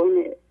به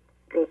زبان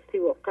راستی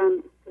واقعا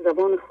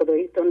زبان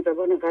خداییتان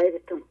زبان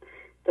غیبتان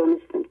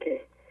دانستن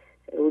که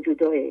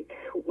وجودای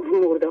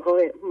مرده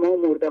های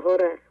ما مرده ها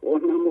را و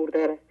اون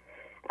مرده را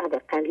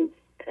حداقل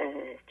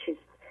چیز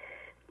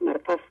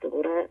مرپست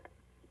دوره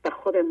به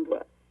خودم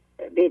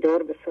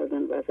بیدار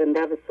بسازن و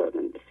زنده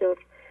بسازن. بسیار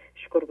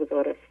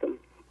شکرگزار هستم.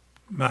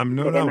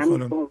 ممنونم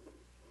خانم.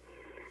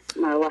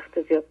 ما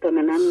وقت زیادتان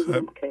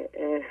نمیگیرم که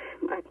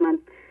حتما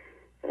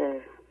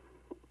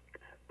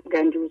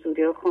گنج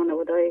حضوری ها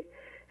خانوادای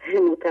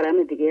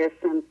محترم دیگه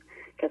هستن،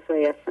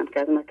 کسایی هستن که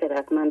از مکر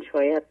حتما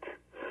شاید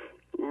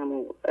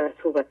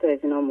صحبت های از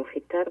اینا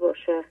مفیدتر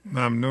باشه.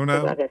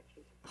 ممنونم.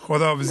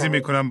 خداحافظی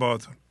میکنم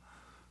باهاتون.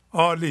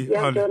 عالی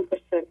عالی. جان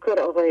تشکر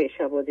آقای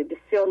شهبازی،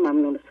 بسیار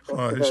ممنون.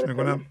 خواهش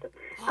میکنم.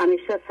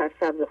 همیشه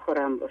سرسبز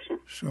خورم باشم.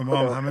 شما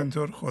هم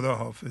همینطور. خدا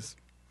حافظ.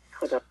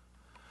 خدا.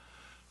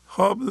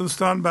 خب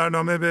دوستان،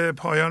 برنامه به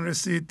پایان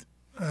رسید.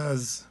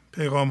 از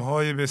پیغام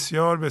های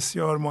بسیار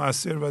بسیار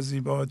مؤثر و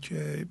زیبا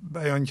که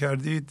بیان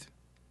کردید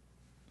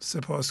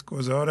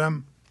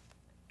سپاسگزارم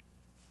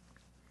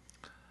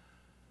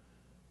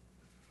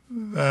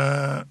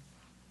و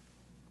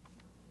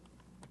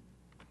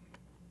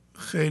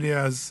خیلی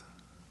از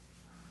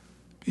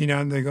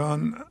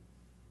بینندگان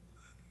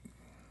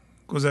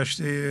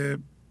گذشته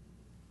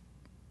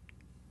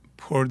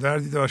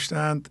پردردی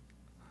داشتند.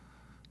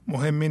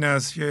 مهم این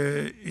است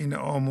که این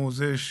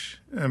آموزش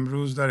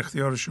امروز در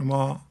اختیار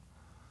شما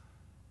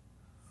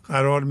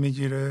قرار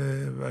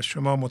میگیره و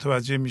شما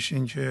متوجه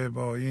میشین که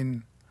با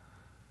این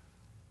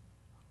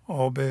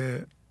آب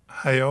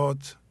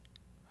حیات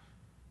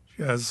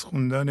که از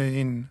خوندن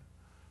این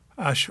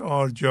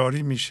اشعار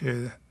جاری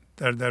میشه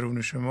در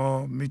درون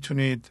شما،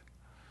 میتونید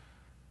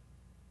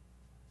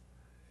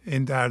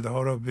این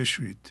دردها را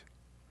بشویید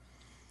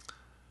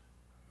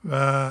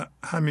و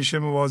همیشه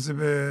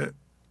مواظب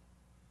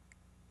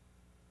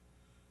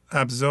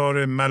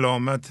ابزار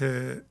ملامت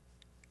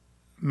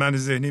من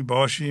ذهنی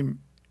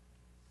باشیم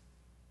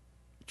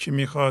که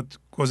میخواد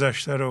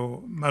گذشته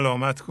رو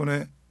ملامت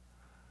کنه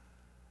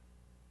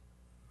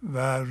و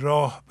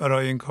راه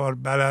برای این کار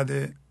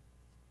بلده.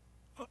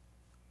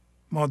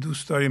 ما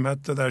دوست داریم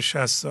حتی در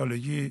 60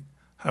 سالگی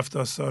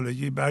 70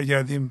 سالگی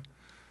برگردیم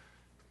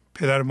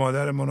پدر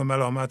مادرمون رو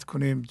ملامت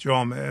کنیم،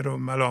 جامعه رو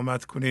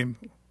ملامت کنیم،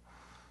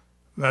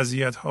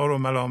 وضعیت ها رو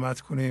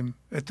ملامت کنیم،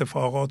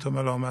 اتفاقات رو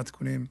ملامت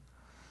کنیم.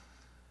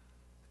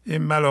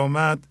 این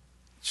ملامت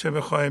چه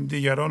بخوایم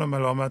دیگران رو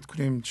ملامت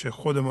کنیم چه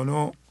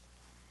خودمونو،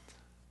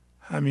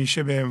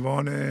 همیشه به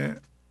عنوان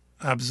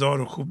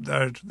ابزار خوب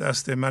در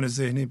دست من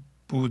ذهنی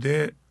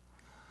بوده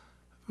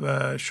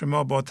و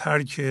شما با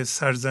ترک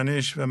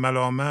سرزنش و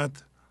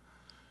ملامت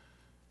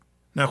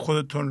نه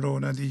خودتون رو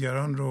نه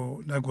دیگران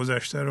رو نه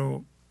گذشته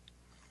رو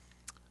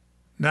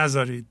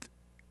نذارید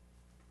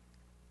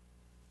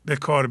به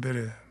کار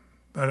بره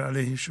بر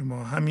علیه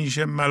شما.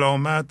 همیشه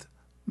ملامت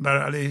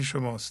بر علیه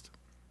شماست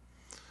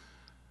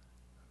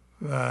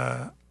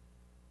و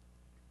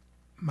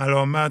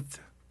ملامت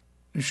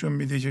نشون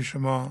میده که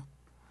شما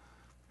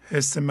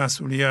حس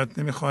مسئولیت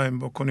نمیخوایم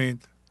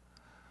بکنید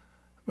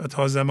و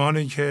تا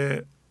زمانی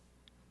که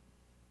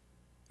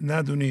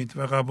ندونید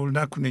و قبول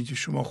نکنید که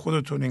شما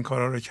خودتون این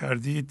کارا رو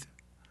کردید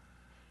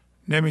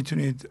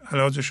نمیتونید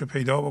علاجش رو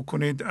پیدا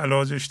بکنید.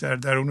 علاجش در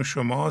درون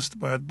شماست،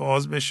 باید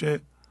باز بشه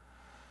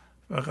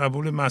و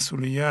قبول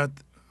مسئولیت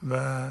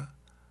و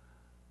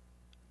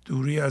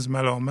دوری از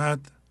ملامت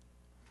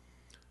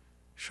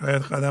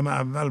شاید قدم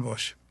اول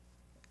باشه.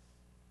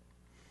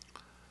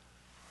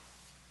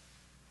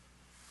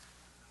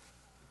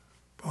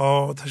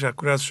 با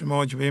تشکر از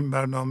شما که به این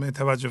برنامه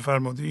توجه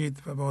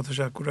فرمودید و با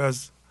تشکر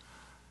از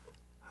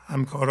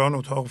همکاران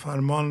اتاق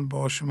فرمان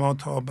با شما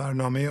تا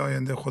برنامه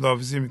آینده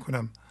خداحافظی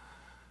میکنم.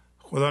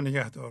 خدا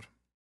نگهدار.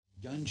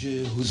 گنج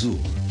حضور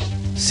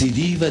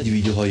CD و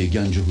دیویدیوهای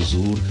گنج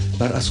حضور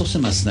بر اساس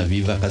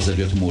مثنوی و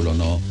غزلیات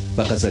مولانا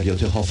و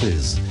غزلیات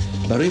حافظ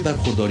برای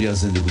برخورداری از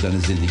زنده بودن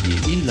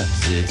زندگی این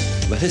لحظه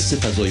و حس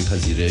فضای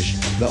پذیرش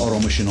و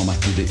آرامش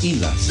نامحدود این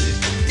لحظه،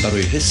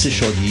 برای حس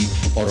شادی،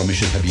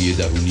 آرامش طبیعی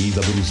درونی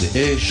و بروز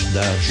عشق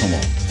در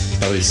شما،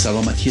 برای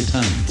سلامتی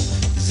تن،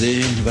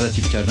 ذهن و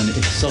لطیف کردن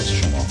احساس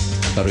شما،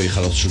 برای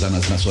خلاص شدن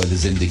از مسائل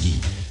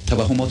زندگی،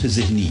 توهمات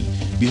ذهنی،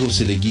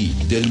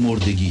 بی‌حوصلگی،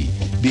 دلمردگی،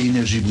 بی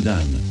انرژی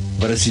بودن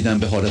و رسیدن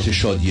به حالت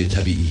شادی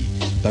طبیعی.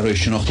 برای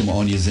شناخت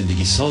معانی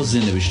زندگی ساز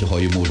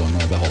نوشته‌های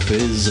مولانا و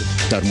حافظ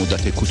در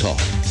مدت کوتاه.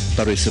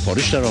 برای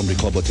سفارش در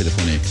آمریکا با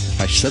تلفن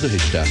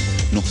 818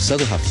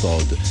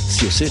 970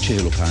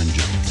 3345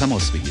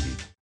 تماس بگیرید.